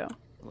 There we go.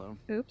 Hello.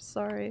 Oops,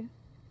 sorry.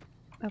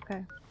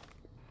 Okay.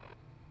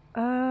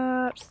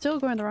 Still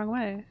going the wrong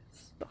way.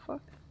 What the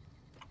fuck?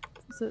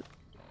 Is it?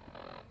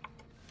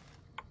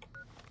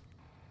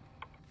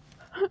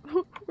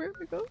 Where am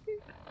I going?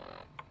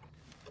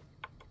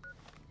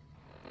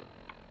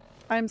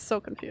 I'm so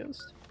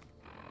confused.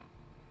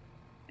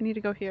 I need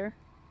to go here.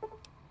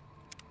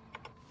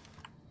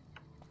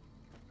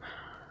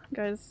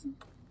 Guys,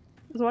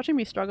 is watching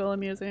me struggle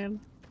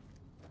amusing?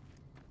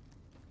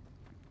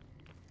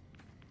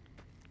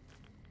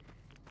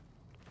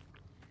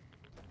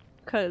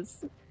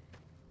 Cause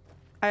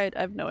I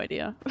have no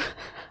idea.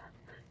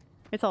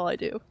 It's all I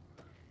do.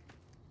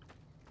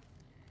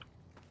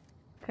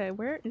 Okay,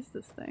 where is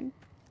this thing?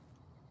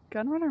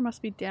 Gunrunner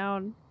must be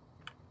down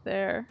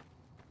there.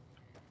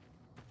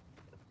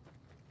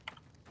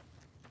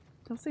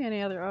 Don't see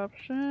any other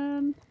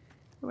option.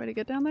 A way to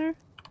get down there?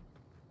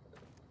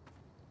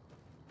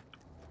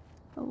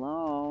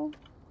 Hello?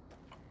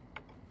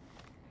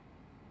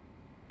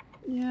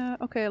 Yeah,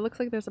 okay, it looks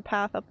like there's a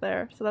path up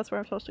there, so that's where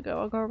I'm supposed to go.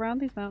 I'll go around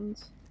these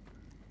mountains.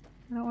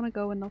 I don't want to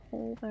go in the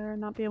hole there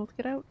and not be able to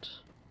get out.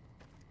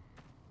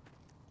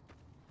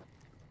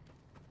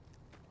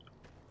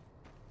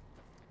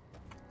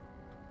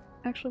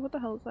 Actually, what the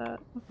hell is that?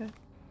 Okay.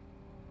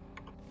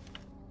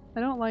 I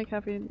don't like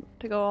having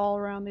to go all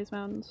around these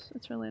mountains.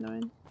 It's really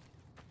annoying.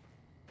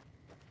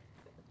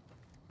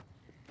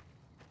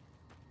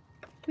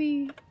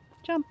 Whee!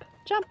 Jump!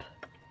 Jump!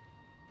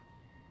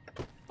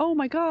 Oh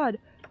my god!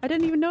 I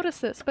didn't even notice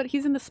this, but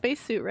he's in the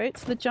spacesuit, right?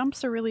 So the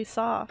jumps are really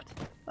soft.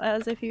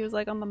 As if he was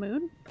like on the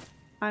moon.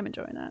 I'm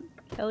enjoying that.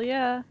 Hell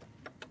yeah!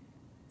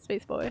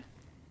 Space boy.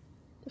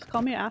 Just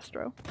call me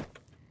Astro.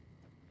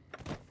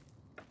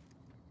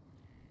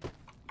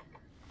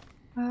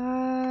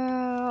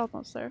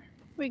 Almost there.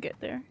 We get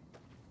there.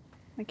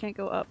 I can't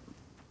go up.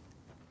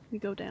 We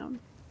go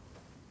down.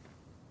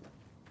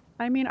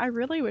 I mean, I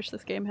really wish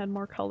this game had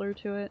more color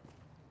to it.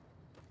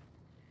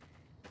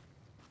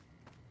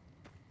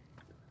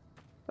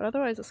 But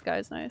otherwise the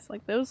sky's nice.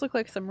 Like, those look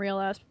like some real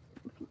ass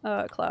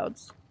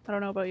clouds. I don't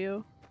know about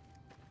you.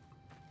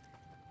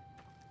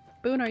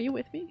 Boone, are you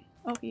with me?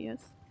 Oh, he is.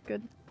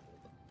 Good.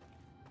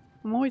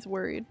 I'm always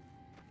worried.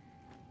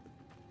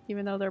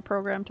 Even though they're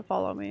programmed to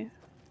follow me.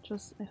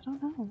 Just, I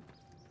don't know.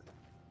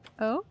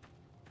 Oh?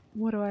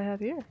 What do I have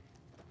here?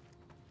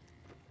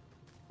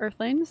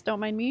 Earthlings, don't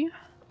mind me.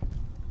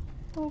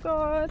 Oh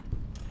god.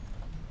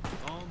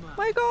 Oh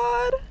my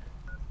god!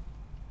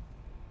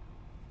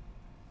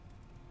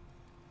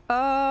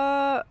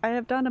 I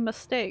have done a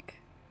mistake.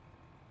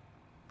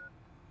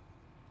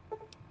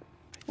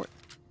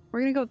 We're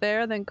gonna go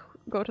there, then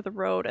go to the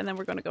road, and then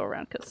we're gonna go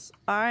around, because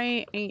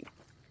I ain't...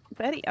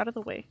 Betty, out of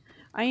the way.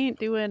 I ain't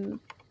doing...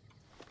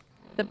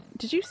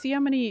 Did you see how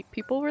many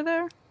people were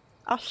there?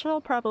 I shall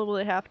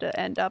probably have to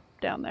end up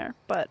down there,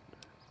 but...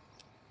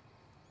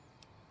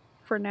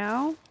 For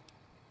now,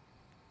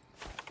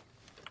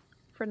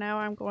 for now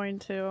I'm going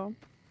to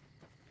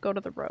go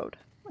to the road.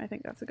 I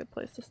think that's a good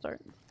place to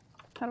start.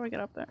 How do I get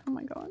up there? Oh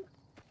my god.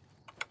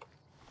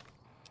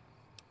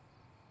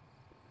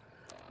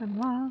 I'm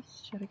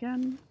lost yet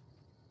again.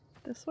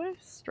 This way?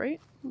 Straight?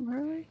 Where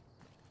are we?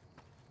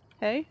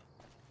 Hey?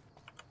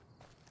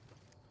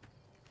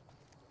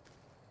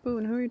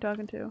 Boone, who are you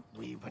talking to?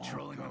 We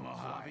patrolling the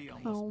Mojave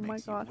Oh my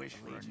god. wish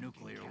for a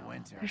nuclear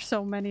winter. There's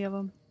so many of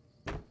them.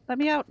 Let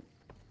me out!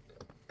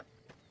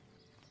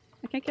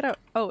 I can't get out.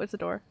 Oh, it's a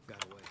door.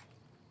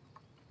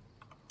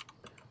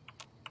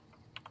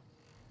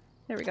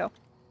 There we go.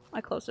 I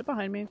closed it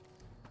behind me.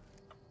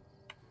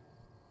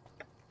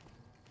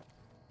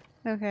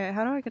 Okay,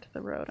 how do I get to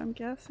the road? I'm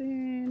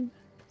guessing...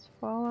 Let's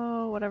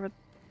follow whatever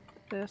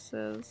this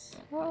is.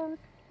 Fuck.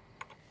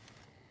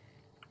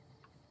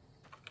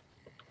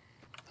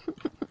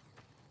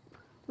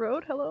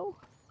 Road, hello?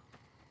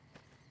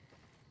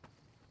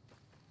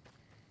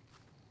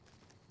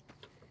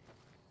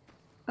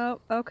 Oh,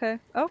 okay.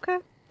 Okay.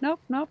 Nope,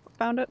 nope.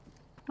 Found it.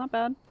 Not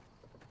bad.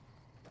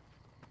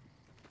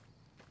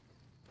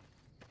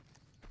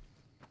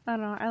 I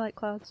don't know. I like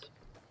clouds.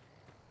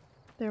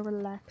 They're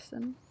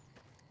relaxing.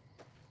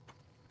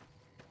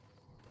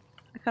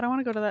 I kind of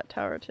want to go to that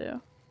tower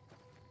too.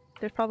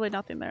 There's probably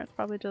nothing there. It's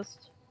probably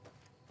just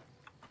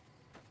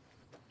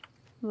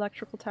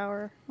electrical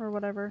tower or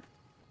whatever.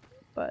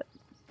 But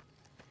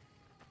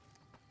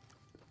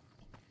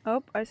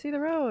oh, I see the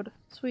road.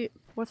 Sweet.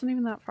 Wasn't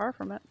even that far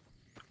from it.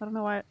 I don't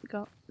know why it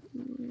got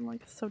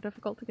like so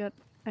difficult to get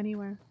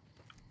anywhere.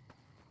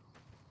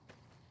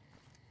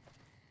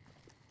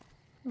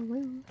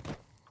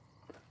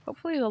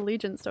 Hopefully the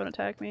legions don't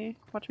attack me.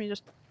 Watch me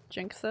just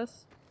jinx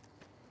this.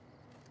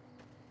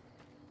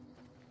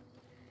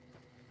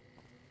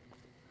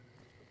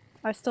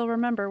 I still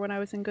remember when I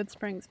was in Good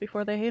Springs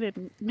before they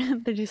hated me,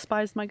 they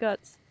despised my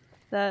guts,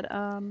 that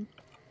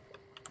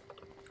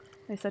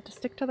they said to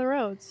stick to the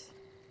roads.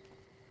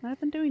 I've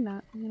been doing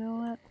that. You know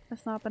what?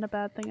 It's not been a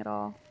bad thing at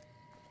all.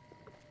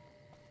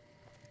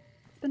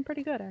 It's been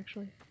pretty good,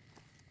 actually.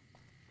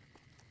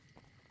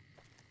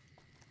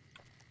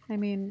 I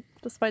mean,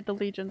 despite the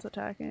legions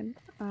attacking,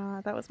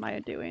 that was my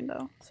doing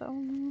though,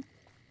 so...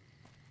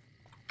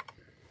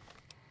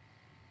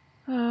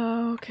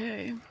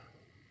 Okay.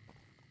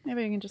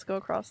 Maybe I can just go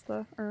across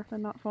the earth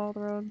and not follow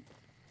the road.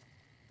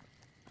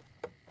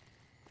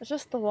 It's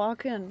just the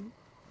walk-in.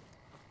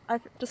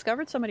 I've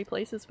discovered so many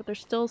places, but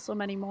there's still so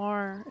many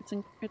more.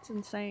 It's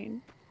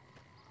insane.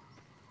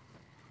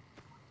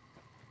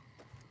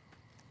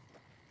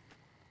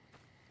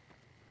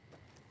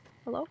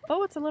 Hello?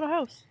 Oh, it's a little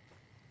house.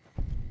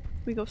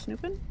 We go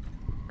snooping?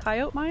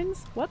 Coyote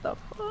mines? What the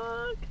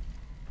fuck?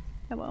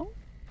 Hello?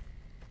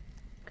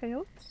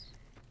 Coyotes?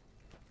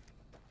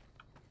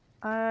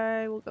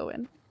 I will go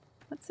in.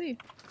 Let's see.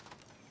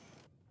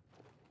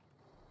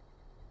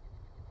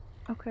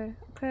 Okay,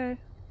 okay.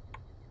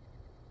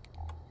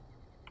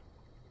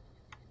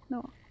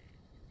 No.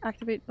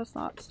 Activate, let's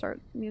not start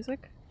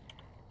music.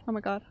 Oh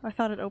my god, I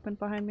thought it opened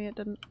behind me, it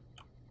didn't.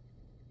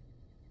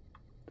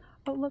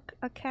 Oh look,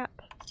 a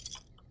cap.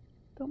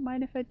 Don't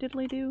mind if I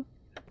diddly do.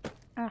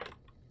 Ah.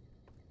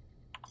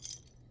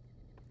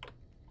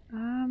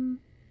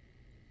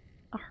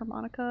 A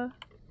harmonica.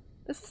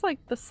 This is like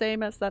the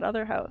same as that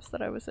other house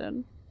that I was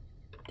in.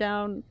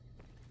 Down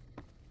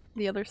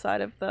the other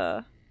side of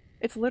the...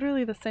 It's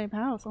literally the same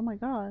house, oh my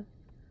god.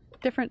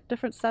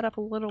 Different setup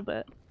a little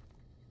bit.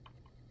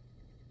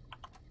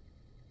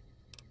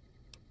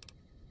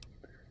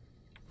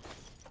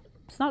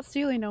 It's not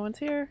stealing, no one's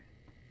here.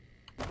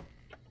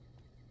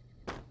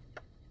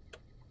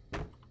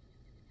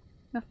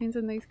 Nothing's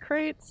in these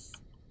crates.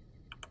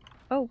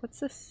 Oh, what's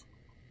this?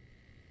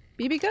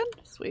 BB gun?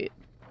 Sweet.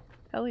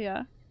 Hell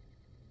yeah.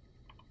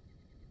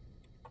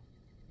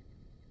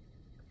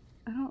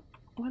 I don't...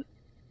 What?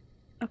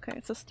 Okay,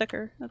 it's a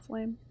sticker. That's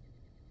lame.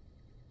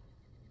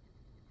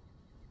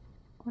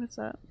 What is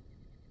that?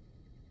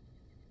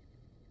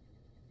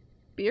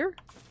 Beer?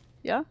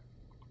 Yeah?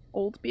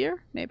 Old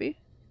beer? Maybe.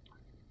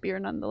 Beer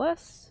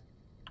nonetheless.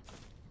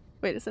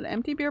 Wait, is it an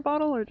empty beer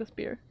bottle or just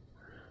beer?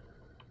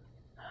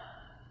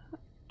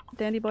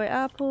 Dandy Boy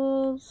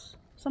apples.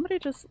 Somebody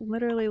just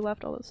literally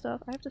left all this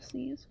stuff. I have to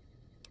sneeze.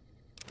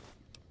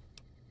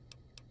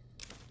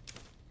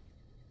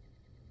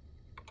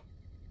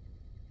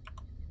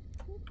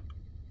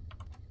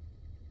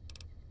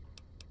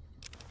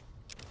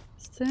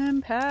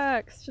 Sim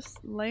packs just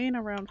laying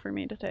around for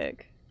me to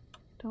take.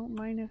 Don't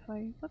mind if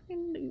I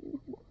fucking do.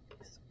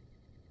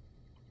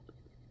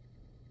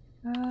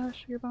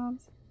 Sugar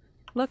bombs.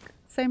 Look,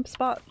 same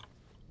spot.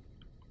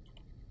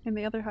 In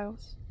the other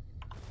house.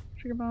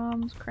 Sugar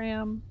bombs,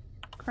 cram,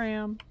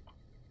 cram.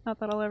 Not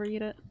that I'll ever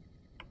eat it.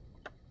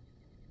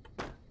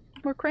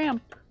 More cram!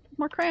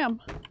 More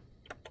cram!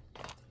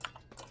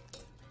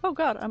 Oh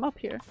god, I'm up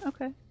here.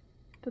 Okay.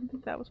 Didn't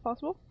think that was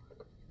possible.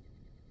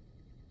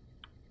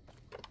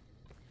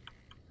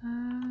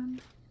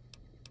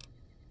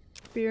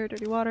 Beer,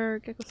 dirty water,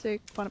 gecko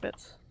steak, fun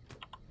bits.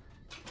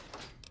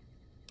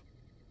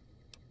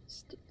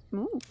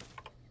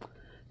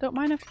 Don't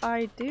mind if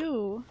I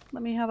do.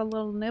 Let me have a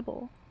little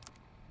nibble.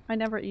 I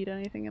never eat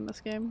anything in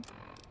this game.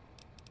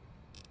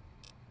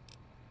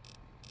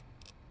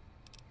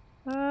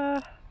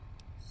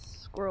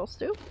 Squirrel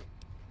stew?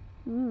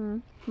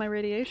 My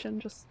radiation,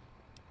 just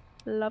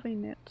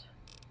loving it.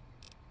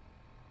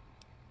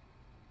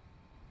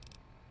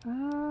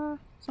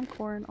 Some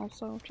corn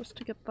also, just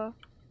to get the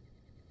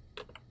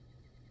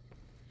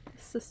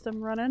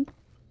system running.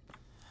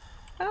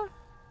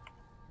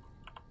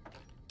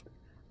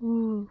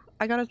 Ooh,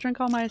 I gotta drink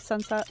all my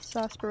sunset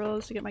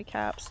sarsaparillas to get my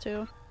caps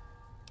too.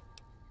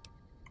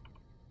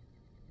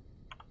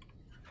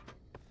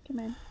 Come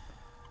in.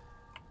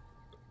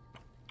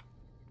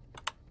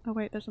 Oh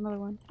wait, there's another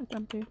one. It's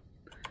empty.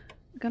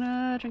 I'm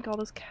gonna drink all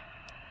those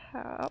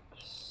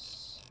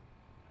caps.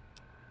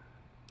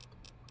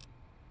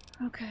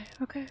 Okay,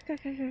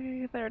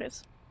 there it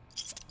is.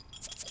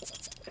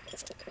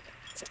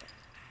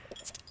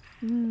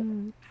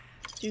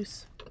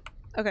 Juice.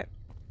 Okay.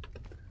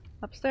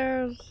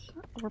 Upstairs.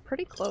 We're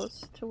pretty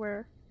close to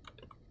where...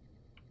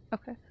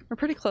 Okay. We're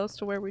pretty close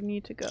to where we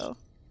need to go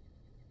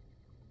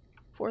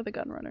for the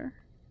gun runner.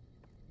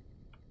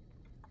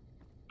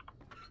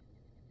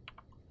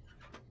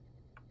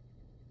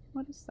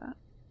 What is that?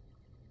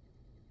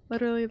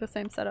 Literally the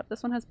same setup.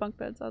 This one has bunk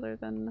beds other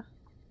than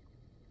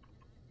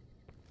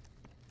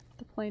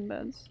the plain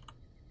beds.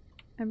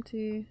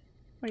 Empty.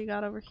 What do you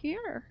got over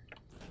here?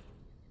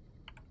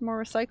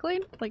 More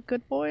recycling? Like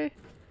good boy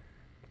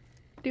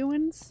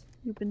doings?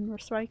 You've been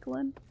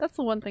recycling? That's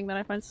the one thing that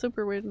I find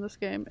super weird in this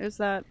game, is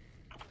that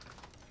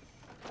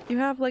you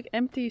have like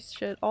empty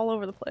shit all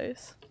over the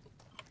place.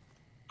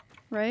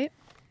 Right?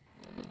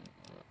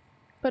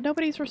 But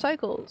nobody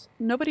recycles.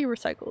 Nobody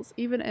recycles,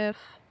 even if...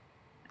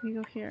 Let me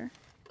go here.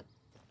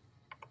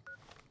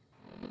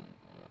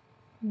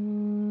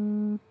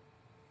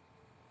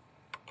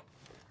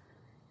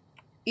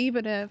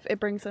 Even if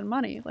it brings in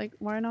money, like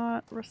why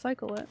not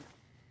recycle it?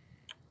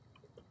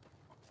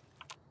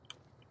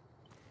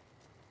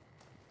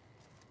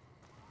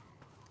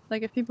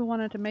 Like if people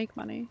wanted to make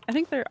money.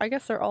 I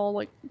guess they're all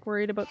like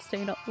worried about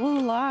staying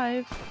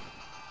alive.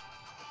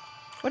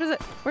 What is it?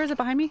 Where is it?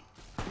 Behind me?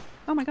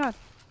 Oh my god.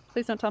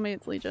 Please don't tell me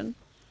it's Legion.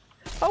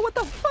 Oh, what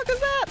the fuck is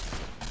that?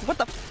 What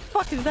the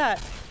fuck is that?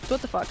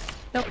 What the fuck?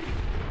 Nope.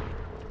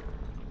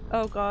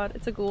 Oh god,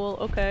 it's a ghoul.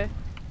 Okay.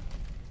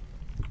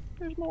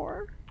 There's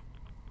more.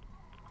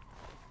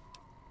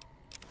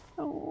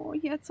 Oh,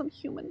 he had some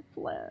human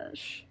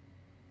flesh.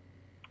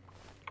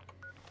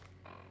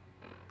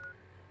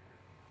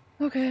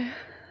 Okay.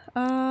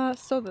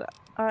 So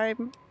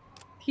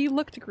he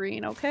looked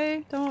green,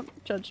 okay? Don't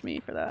judge me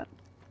for that.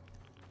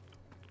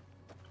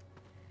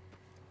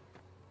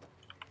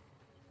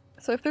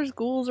 So if there's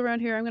ghouls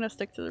around here, I'm gonna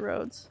stick to the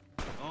roads.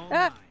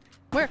 Ah!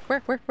 Where?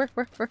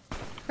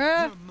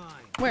 Ah!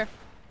 Where?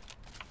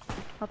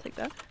 I'll take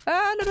that.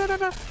 Ah,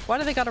 no. Why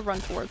do they gotta run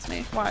towards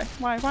me?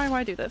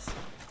 Why do this?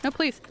 No,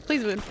 please,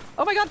 Boone.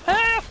 Oh my god!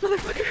 Ah!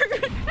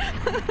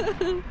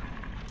 Motherfucker!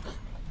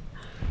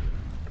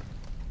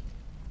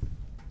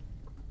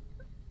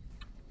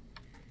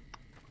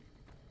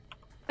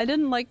 I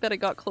didn't like that it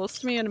got close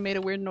to me and it made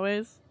a weird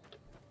noise.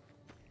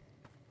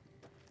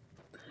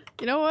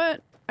 You know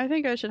what? I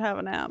think I should have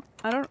a nap.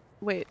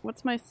 Wait,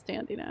 what's my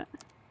standing at?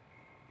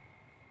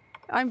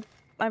 I'm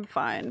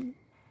fine.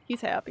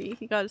 He's happy.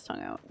 He got his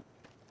tongue out.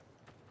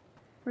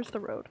 Where's the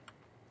road?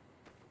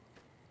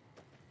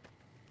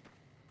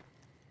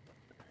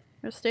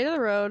 There's state of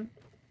the road.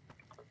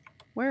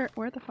 Where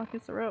the fuck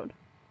is the road?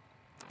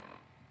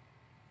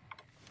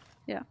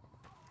 Yeah.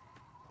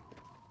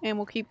 And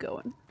we'll keep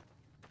going.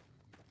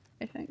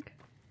 I think.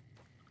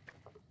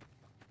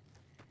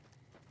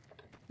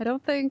 I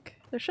don't think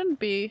there shouldn't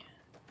be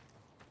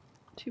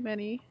too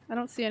many. I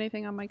don't see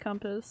anything on my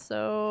compass,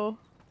 so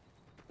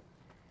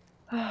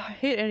I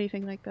hate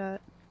anything like that.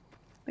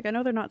 Like, I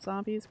know they're not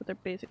zombies, but they're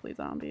basically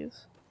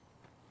zombies.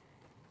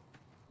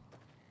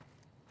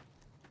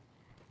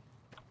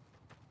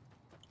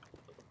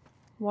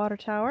 Water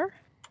tower.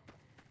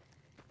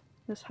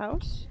 This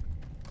house.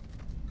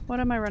 What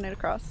am I running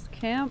across?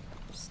 Camp?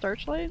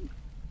 Starchlight?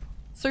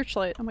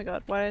 Searchlight. Oh my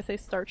god, why did I say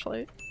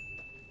starchlight?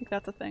 I think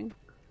that's a thing.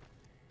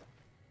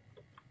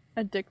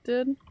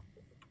 Addicted?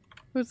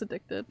 Who's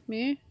addicted?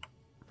 Me?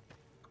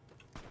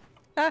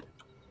 Ah!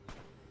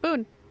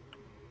 Boone!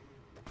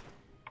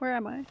 Where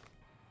am I?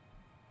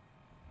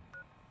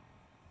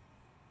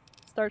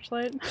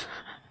 Starchlight?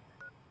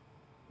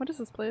 What is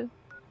this place?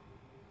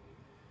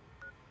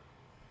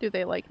 Do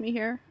they like me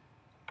here?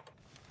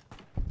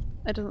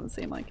 It doesn't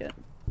seem like it.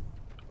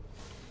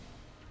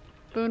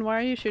 Boone, why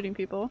are you shooting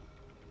people?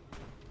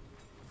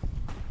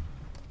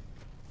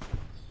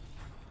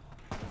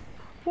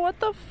 What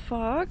the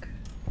fuck?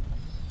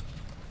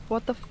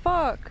 What the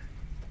fuck?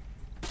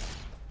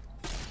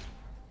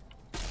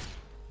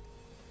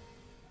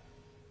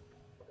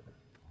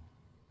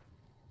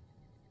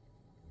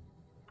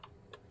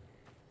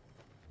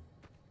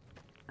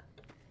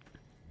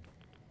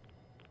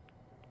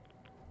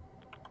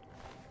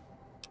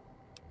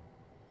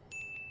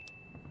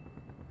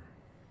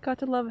 Got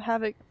to love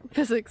havoc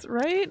physics,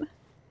 right?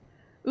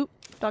 Oop,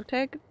 dog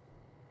tag.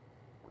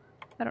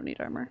 I don't need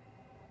armor.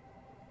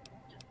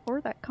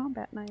 Or that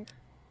combat knife.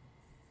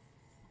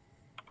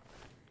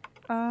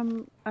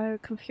 I'm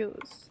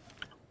confused.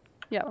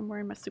 Yeah, I'm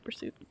wearing my super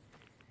suit.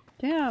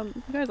 Damn,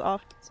 you guys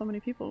offed so many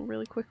people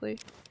really quickly.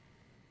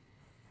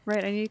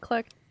 Right, I need to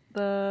collect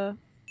the...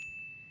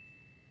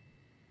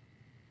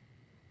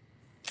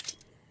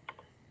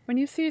 When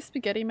you see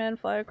Spaghetti Man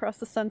fly across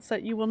the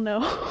sunset, you will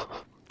know.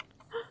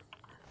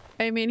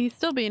 I mean, he's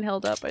still being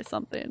held up by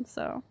something,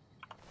 so...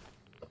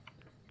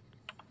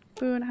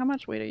 Boone, how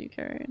much weight are you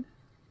carrying?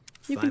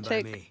 You can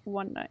take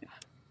one knife.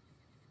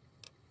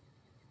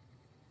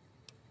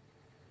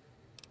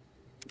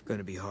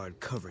 Gonna be hard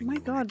covering you. Oh my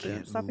god,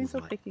 dude, stop being so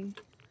picky.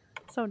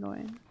 So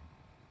annoying.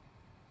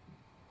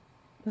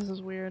 This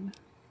is weird.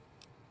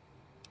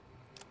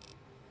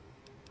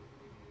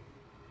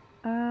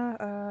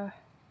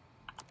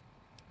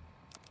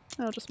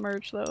 I'll just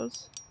merge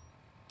those.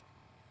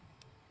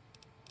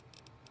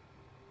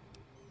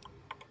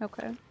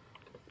 Okay.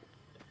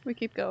 We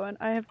keep going.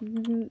 I have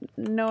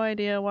no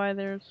idea why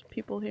there's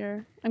people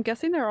here. I'm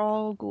guessing they're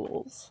all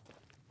ghouls.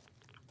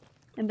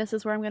 And this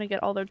is where I'm gonna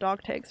get all their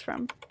dog tags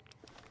from.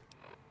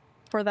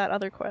 For that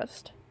other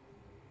quest.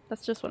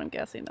 That's just what I'm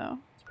guessing though.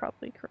 It's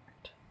probably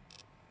correct.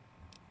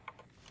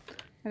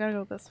 I gotta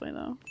go this way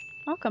though.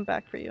 I'll come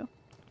back for you.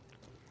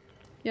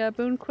 Yeah,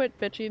 Boone, quit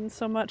bitching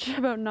so much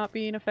about not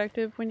being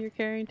effective when you're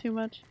carrying too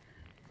much.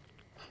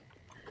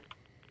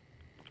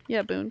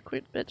 Yeah, Boone,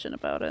 quit bitching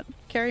about it.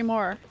 Carry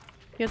more.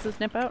 He has his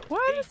nip out.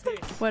 What is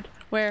it? What?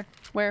 Where?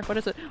 Where? What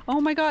is it?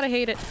 Oh my god, I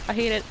hate it. I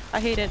hate it.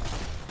 I hate it.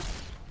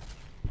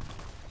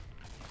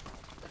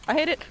 I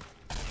hate it.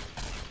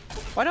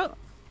 Why don't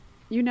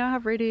you now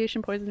have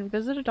radiation poisoning?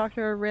 Visit a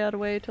doctor right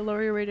away to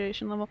lower your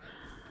radiation level.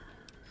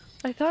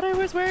 I thought I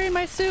was wearing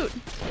my suit.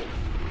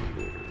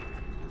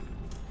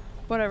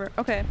 Whatever.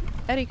 Okay.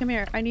 Eddie, come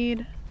here. I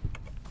need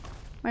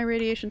my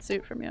radiation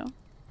suit from you.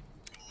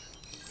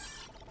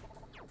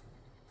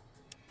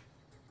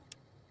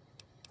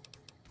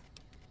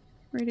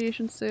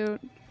 Radiation suit.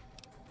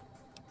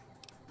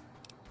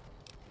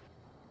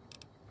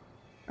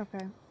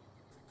 Okay.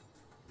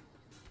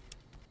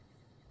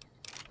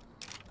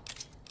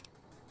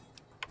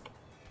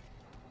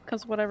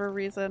 Because whatever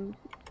reason,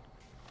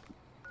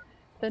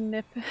 the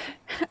nip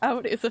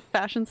out is a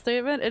fashion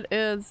statement. It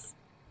is.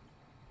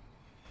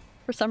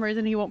 For some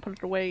reason he won't put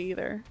it away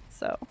either,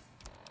 so.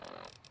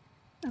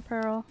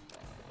 Apparel.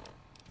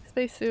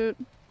 Spacesuit.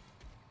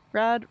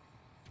 Rad.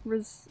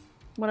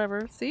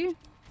 Whatever. See?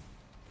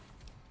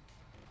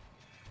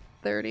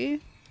 30.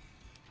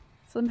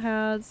 This one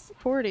has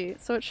 40,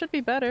 so it should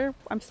be better.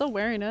 I'm still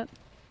wearing it.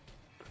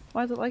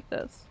 Why is it like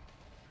this?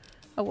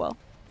 Oh well.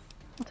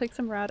 I'll take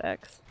some Rad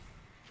X.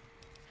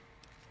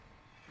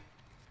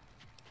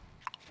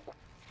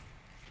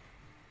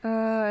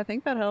 I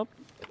think that helped.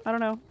 I don't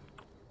know.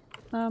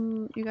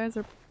 You guys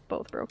are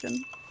both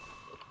broken.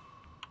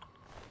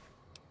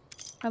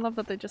 I love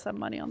that they just have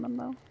money on them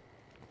though.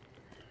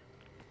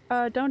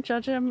 Don't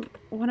judge him.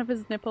 One of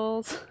his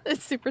nipples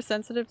is super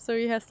sensitive, so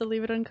he has to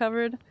leave it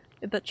uncovered.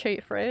 The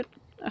chafe, right?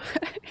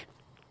 Okay.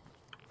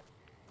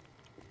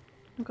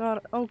 Oh god.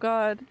 Oh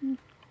god.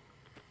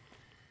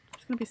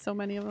 There's gonna be so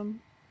many of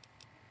them.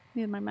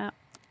 Need my map.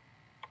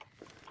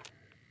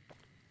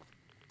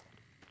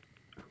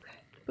 Okay.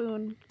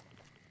 Boone.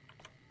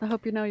 I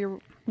hope you know your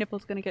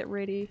nipple's gonna get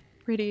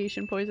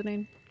radiation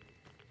poisoning.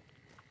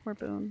 Or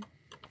Boone.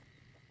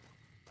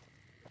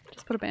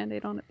 Just put a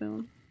band-aid on it,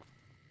 Boone.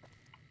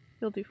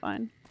 You'll do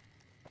fine.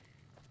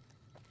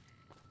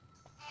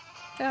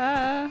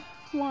 Ah,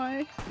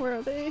 why? Where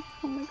are they?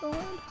 Oh my god.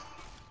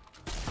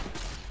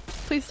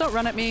 Please don't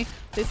run at me.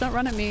 Please don't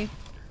run at me.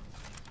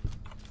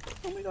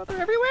 Oh my god, they're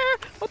everywhere!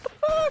 What the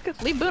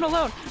fuck? Leave Boone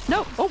alone!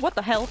 No! Oh, what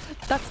the hell?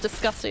 That's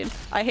disgusting.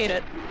 I hate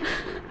it.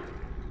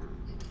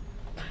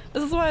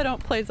 This is why I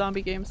don't play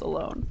zombie games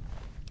alone.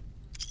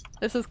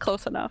 This is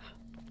close enough.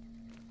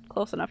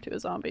 Close enough to a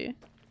zombie.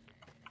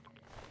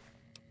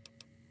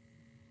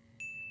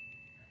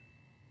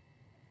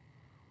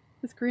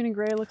 This green and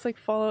gray looks like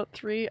Fallout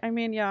 3. I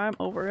mean, yeah, I'm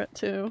over it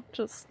too.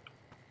 Just...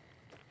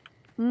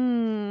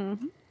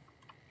 It's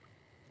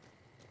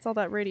all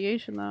that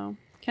radiation though.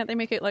 Can't they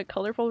make it like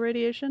colorful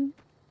radiation?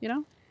 You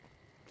know?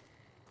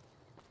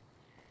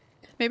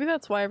 Maybe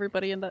that's why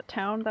everybody in that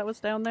town that was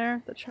down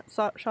there that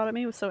shot at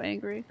me was so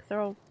angry. Because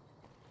they're all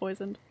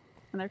poisoned.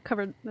 And they're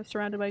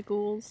surrounded by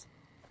ghouls.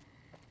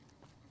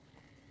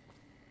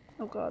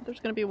 Oh god, there's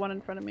gonna be one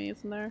in front of me,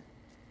 isn't there?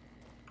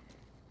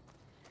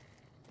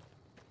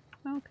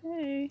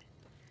 Okay.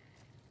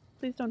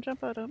 Please don't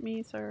jump out at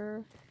me,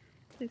 sir.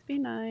 Please be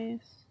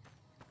nice.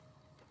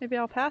 Maybe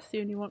I'll pass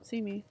you and you won't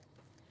see me.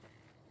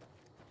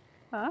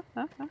 Huh?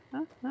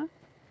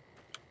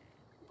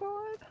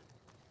 God.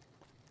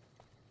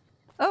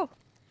 Oh!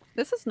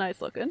 This is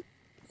nice looking.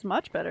 It's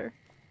much better.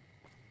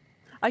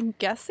 I'm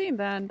guessing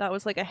then that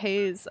was like a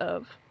haze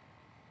of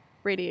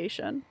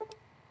radiation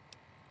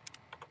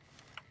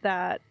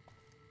that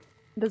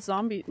the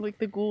zombie, like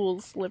the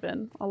ghouls live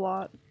in a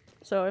lot.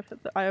 So if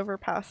I ever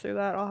pass through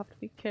that, I'll have to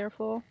be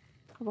careful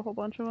of a whole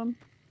bunch of them.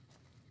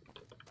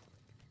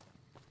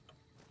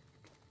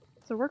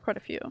 So we're quite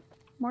a few.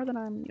 More than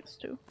I'm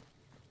used to.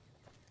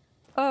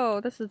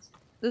 Oh, this is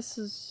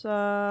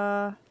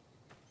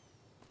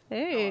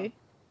hey.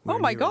 We're Oh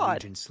my near a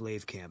god. Legion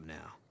slave camp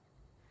now.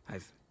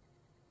 I've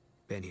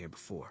been here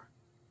before.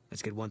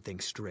 Let's get one thing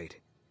straight.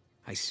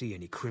 I see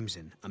any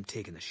crimson, I'm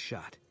taking the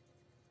shot.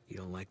 You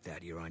don't like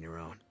that, you're on your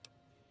own.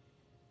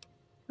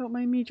 Don't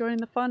mind me joining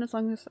the fun as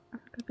long as I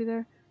could be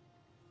there.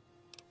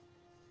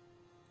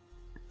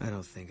 I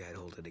don't think I'd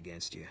hold it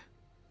against you.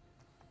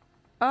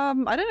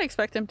 I didn't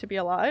expect him to be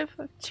alive,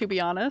 to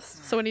be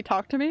honest. So when he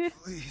talked to me...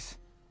 Please,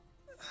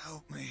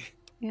 help me.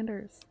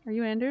 Anders. Are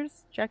you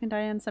Anders? Jack and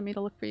Diane sent me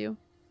to look for you.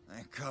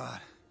 Thank God.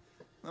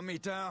 Let me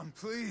down,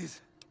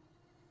 please.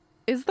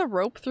 Is the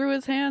rope through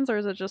his hands, or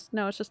is it just...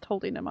 No, it's just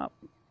holding him up.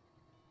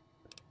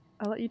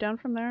 I'll let you down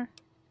from there.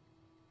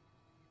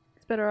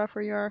 It's better off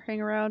where you are.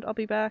 Hang around. I'll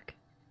be back.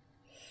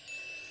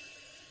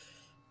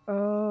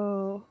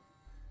 Oh.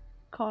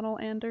 Connell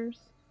Anders.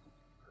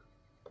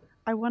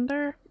 I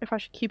wonder if I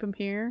should keep him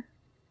here.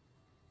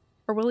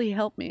 Or will he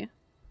help me?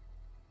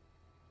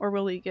 Or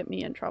will he get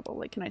me in trouble?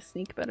 Like, can I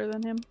sneak better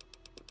than him?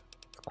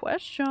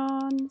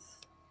 Questions.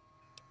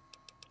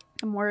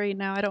 I'm worried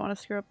now. I don't want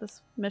to screw up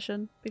this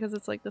mission because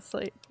it's like the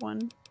slate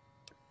one.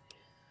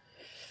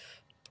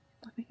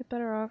 I think it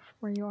better off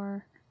where you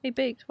are. Hey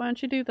Baked, why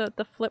don't you do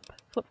the flip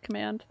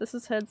command? This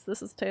is heads,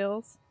 this is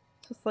tails.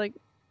 Just like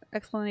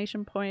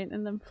exclamation point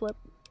and then flip.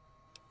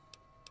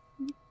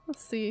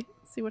 Let's see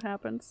what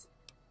happens.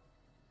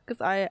 Because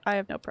I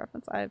have no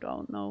preference. I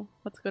don't know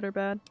what's good or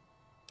bad.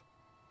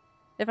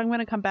 If I'm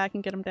gonna come back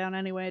and get him down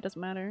anyway, it doesn't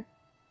matter.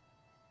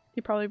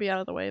 He'd probably be out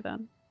of the way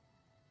then.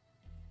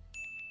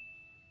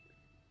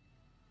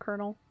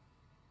 Colonel.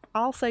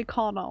 I'll say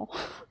Connell.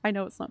 I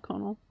know it's not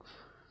Connell.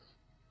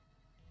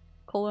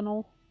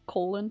 Colonel.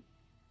 Colon.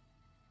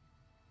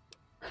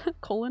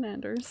 Colon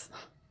Anders.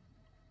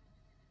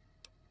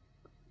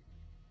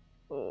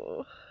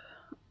 Oh.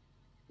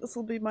 This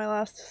will be my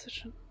last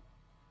decision.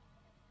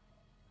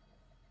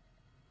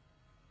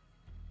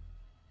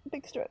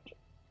 Big stretch.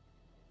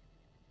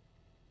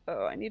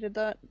 Oh, I needed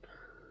that.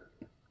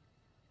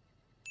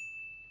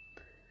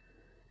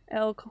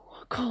 L.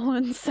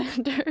 Colon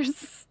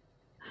Sanders.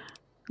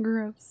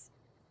 Gross.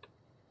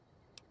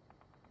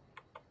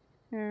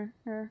 Here.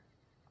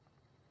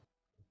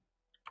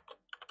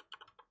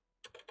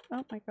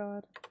 Oh my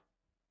god.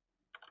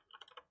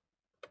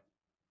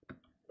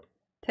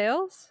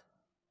 Tails?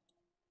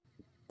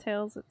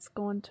 Tails, it's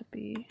going to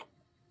be...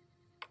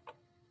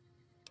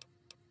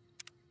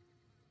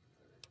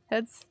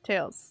 Heads,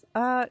 tails.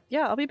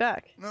 Yeah, I'll be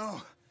back.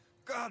 No.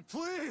 God,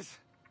 please!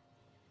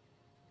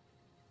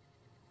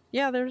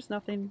 Yeah, there's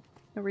nothing,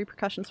 no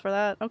repercussions for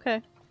that.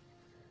 Okay.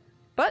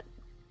 But,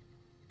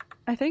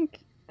 I think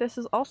this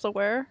is also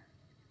where...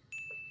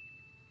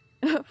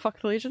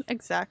 Fuck the Legion.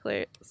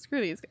 Exactly.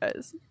 Screw these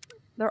guys.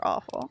 They're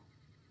awful.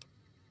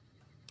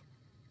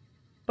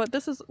 But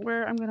this is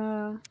where I'm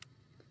gonna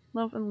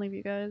love and leave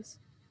you guys.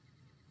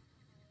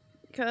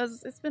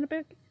 Because it's been a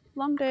big,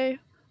 long day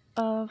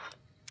of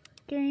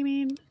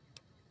gaming,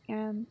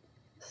 and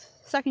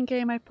second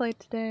game I played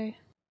today.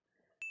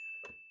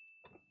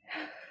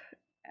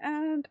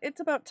 And it's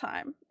about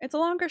time. It's a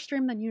longer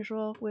stream than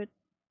usual with,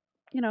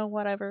 you know,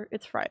 whatever.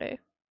 It's Friday,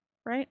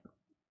 right?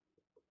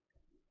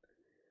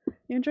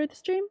 You enjoyed the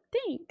stream?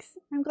 Thanks!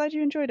 I'm glad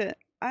you enjoyed it.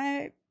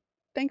 I'm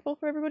thankful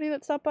for everybody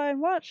that stopped by and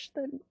watched,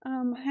 that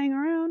hang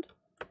around.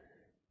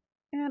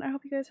 And I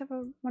hope you guys have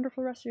a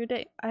wonderful rest of your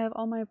day. I have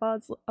all my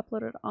VODs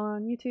uploaded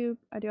on YouTube.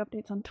 I do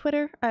updates on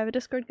Twitter. I have a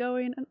Discord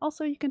going. And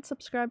also you can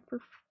subscribe for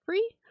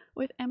free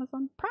with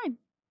Amazon Prime.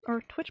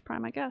 Or Twitch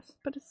Prime, I guess.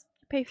 But it's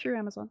pay through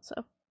Amazon,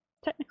 so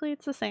technically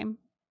it's the same.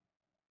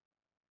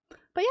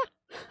 But yeah.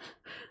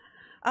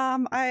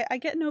 I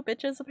get no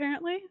bitches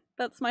apparently.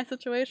 That's my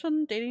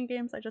situation. Dating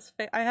games,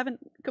 I haven't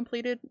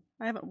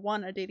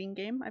won a dating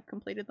game. I've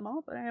completed them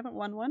all, but I haven't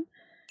won one.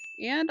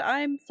 And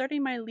I'm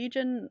starting my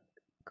Legion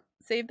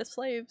Save the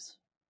Slaves.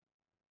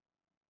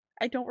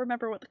 I don't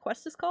remember what the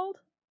quest is called.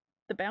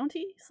 The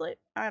Bounty Slave?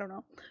 I don't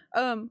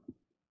know.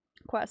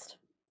 Quest.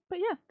 But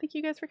yeah, thank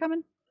you guys for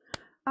coming.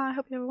 I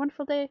hope you have a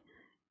wonderful day.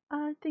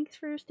 Thanks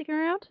for sticking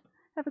around.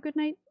 Have a good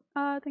night.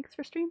 Thanks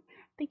for stream.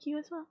 Thank you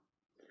as well.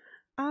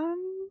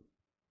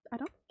 I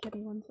don't think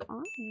anyone's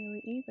on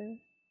really either.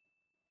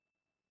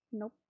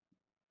 Nope.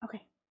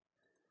 Okay.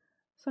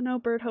 So no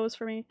bird hose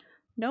for me.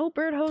 No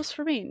bird hose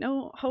for me.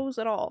 No hose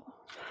at all.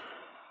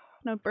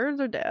 No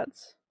birds or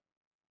dads.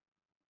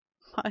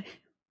 Bye.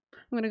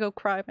 I'm gonna go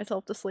cry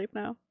myself to sleep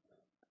now.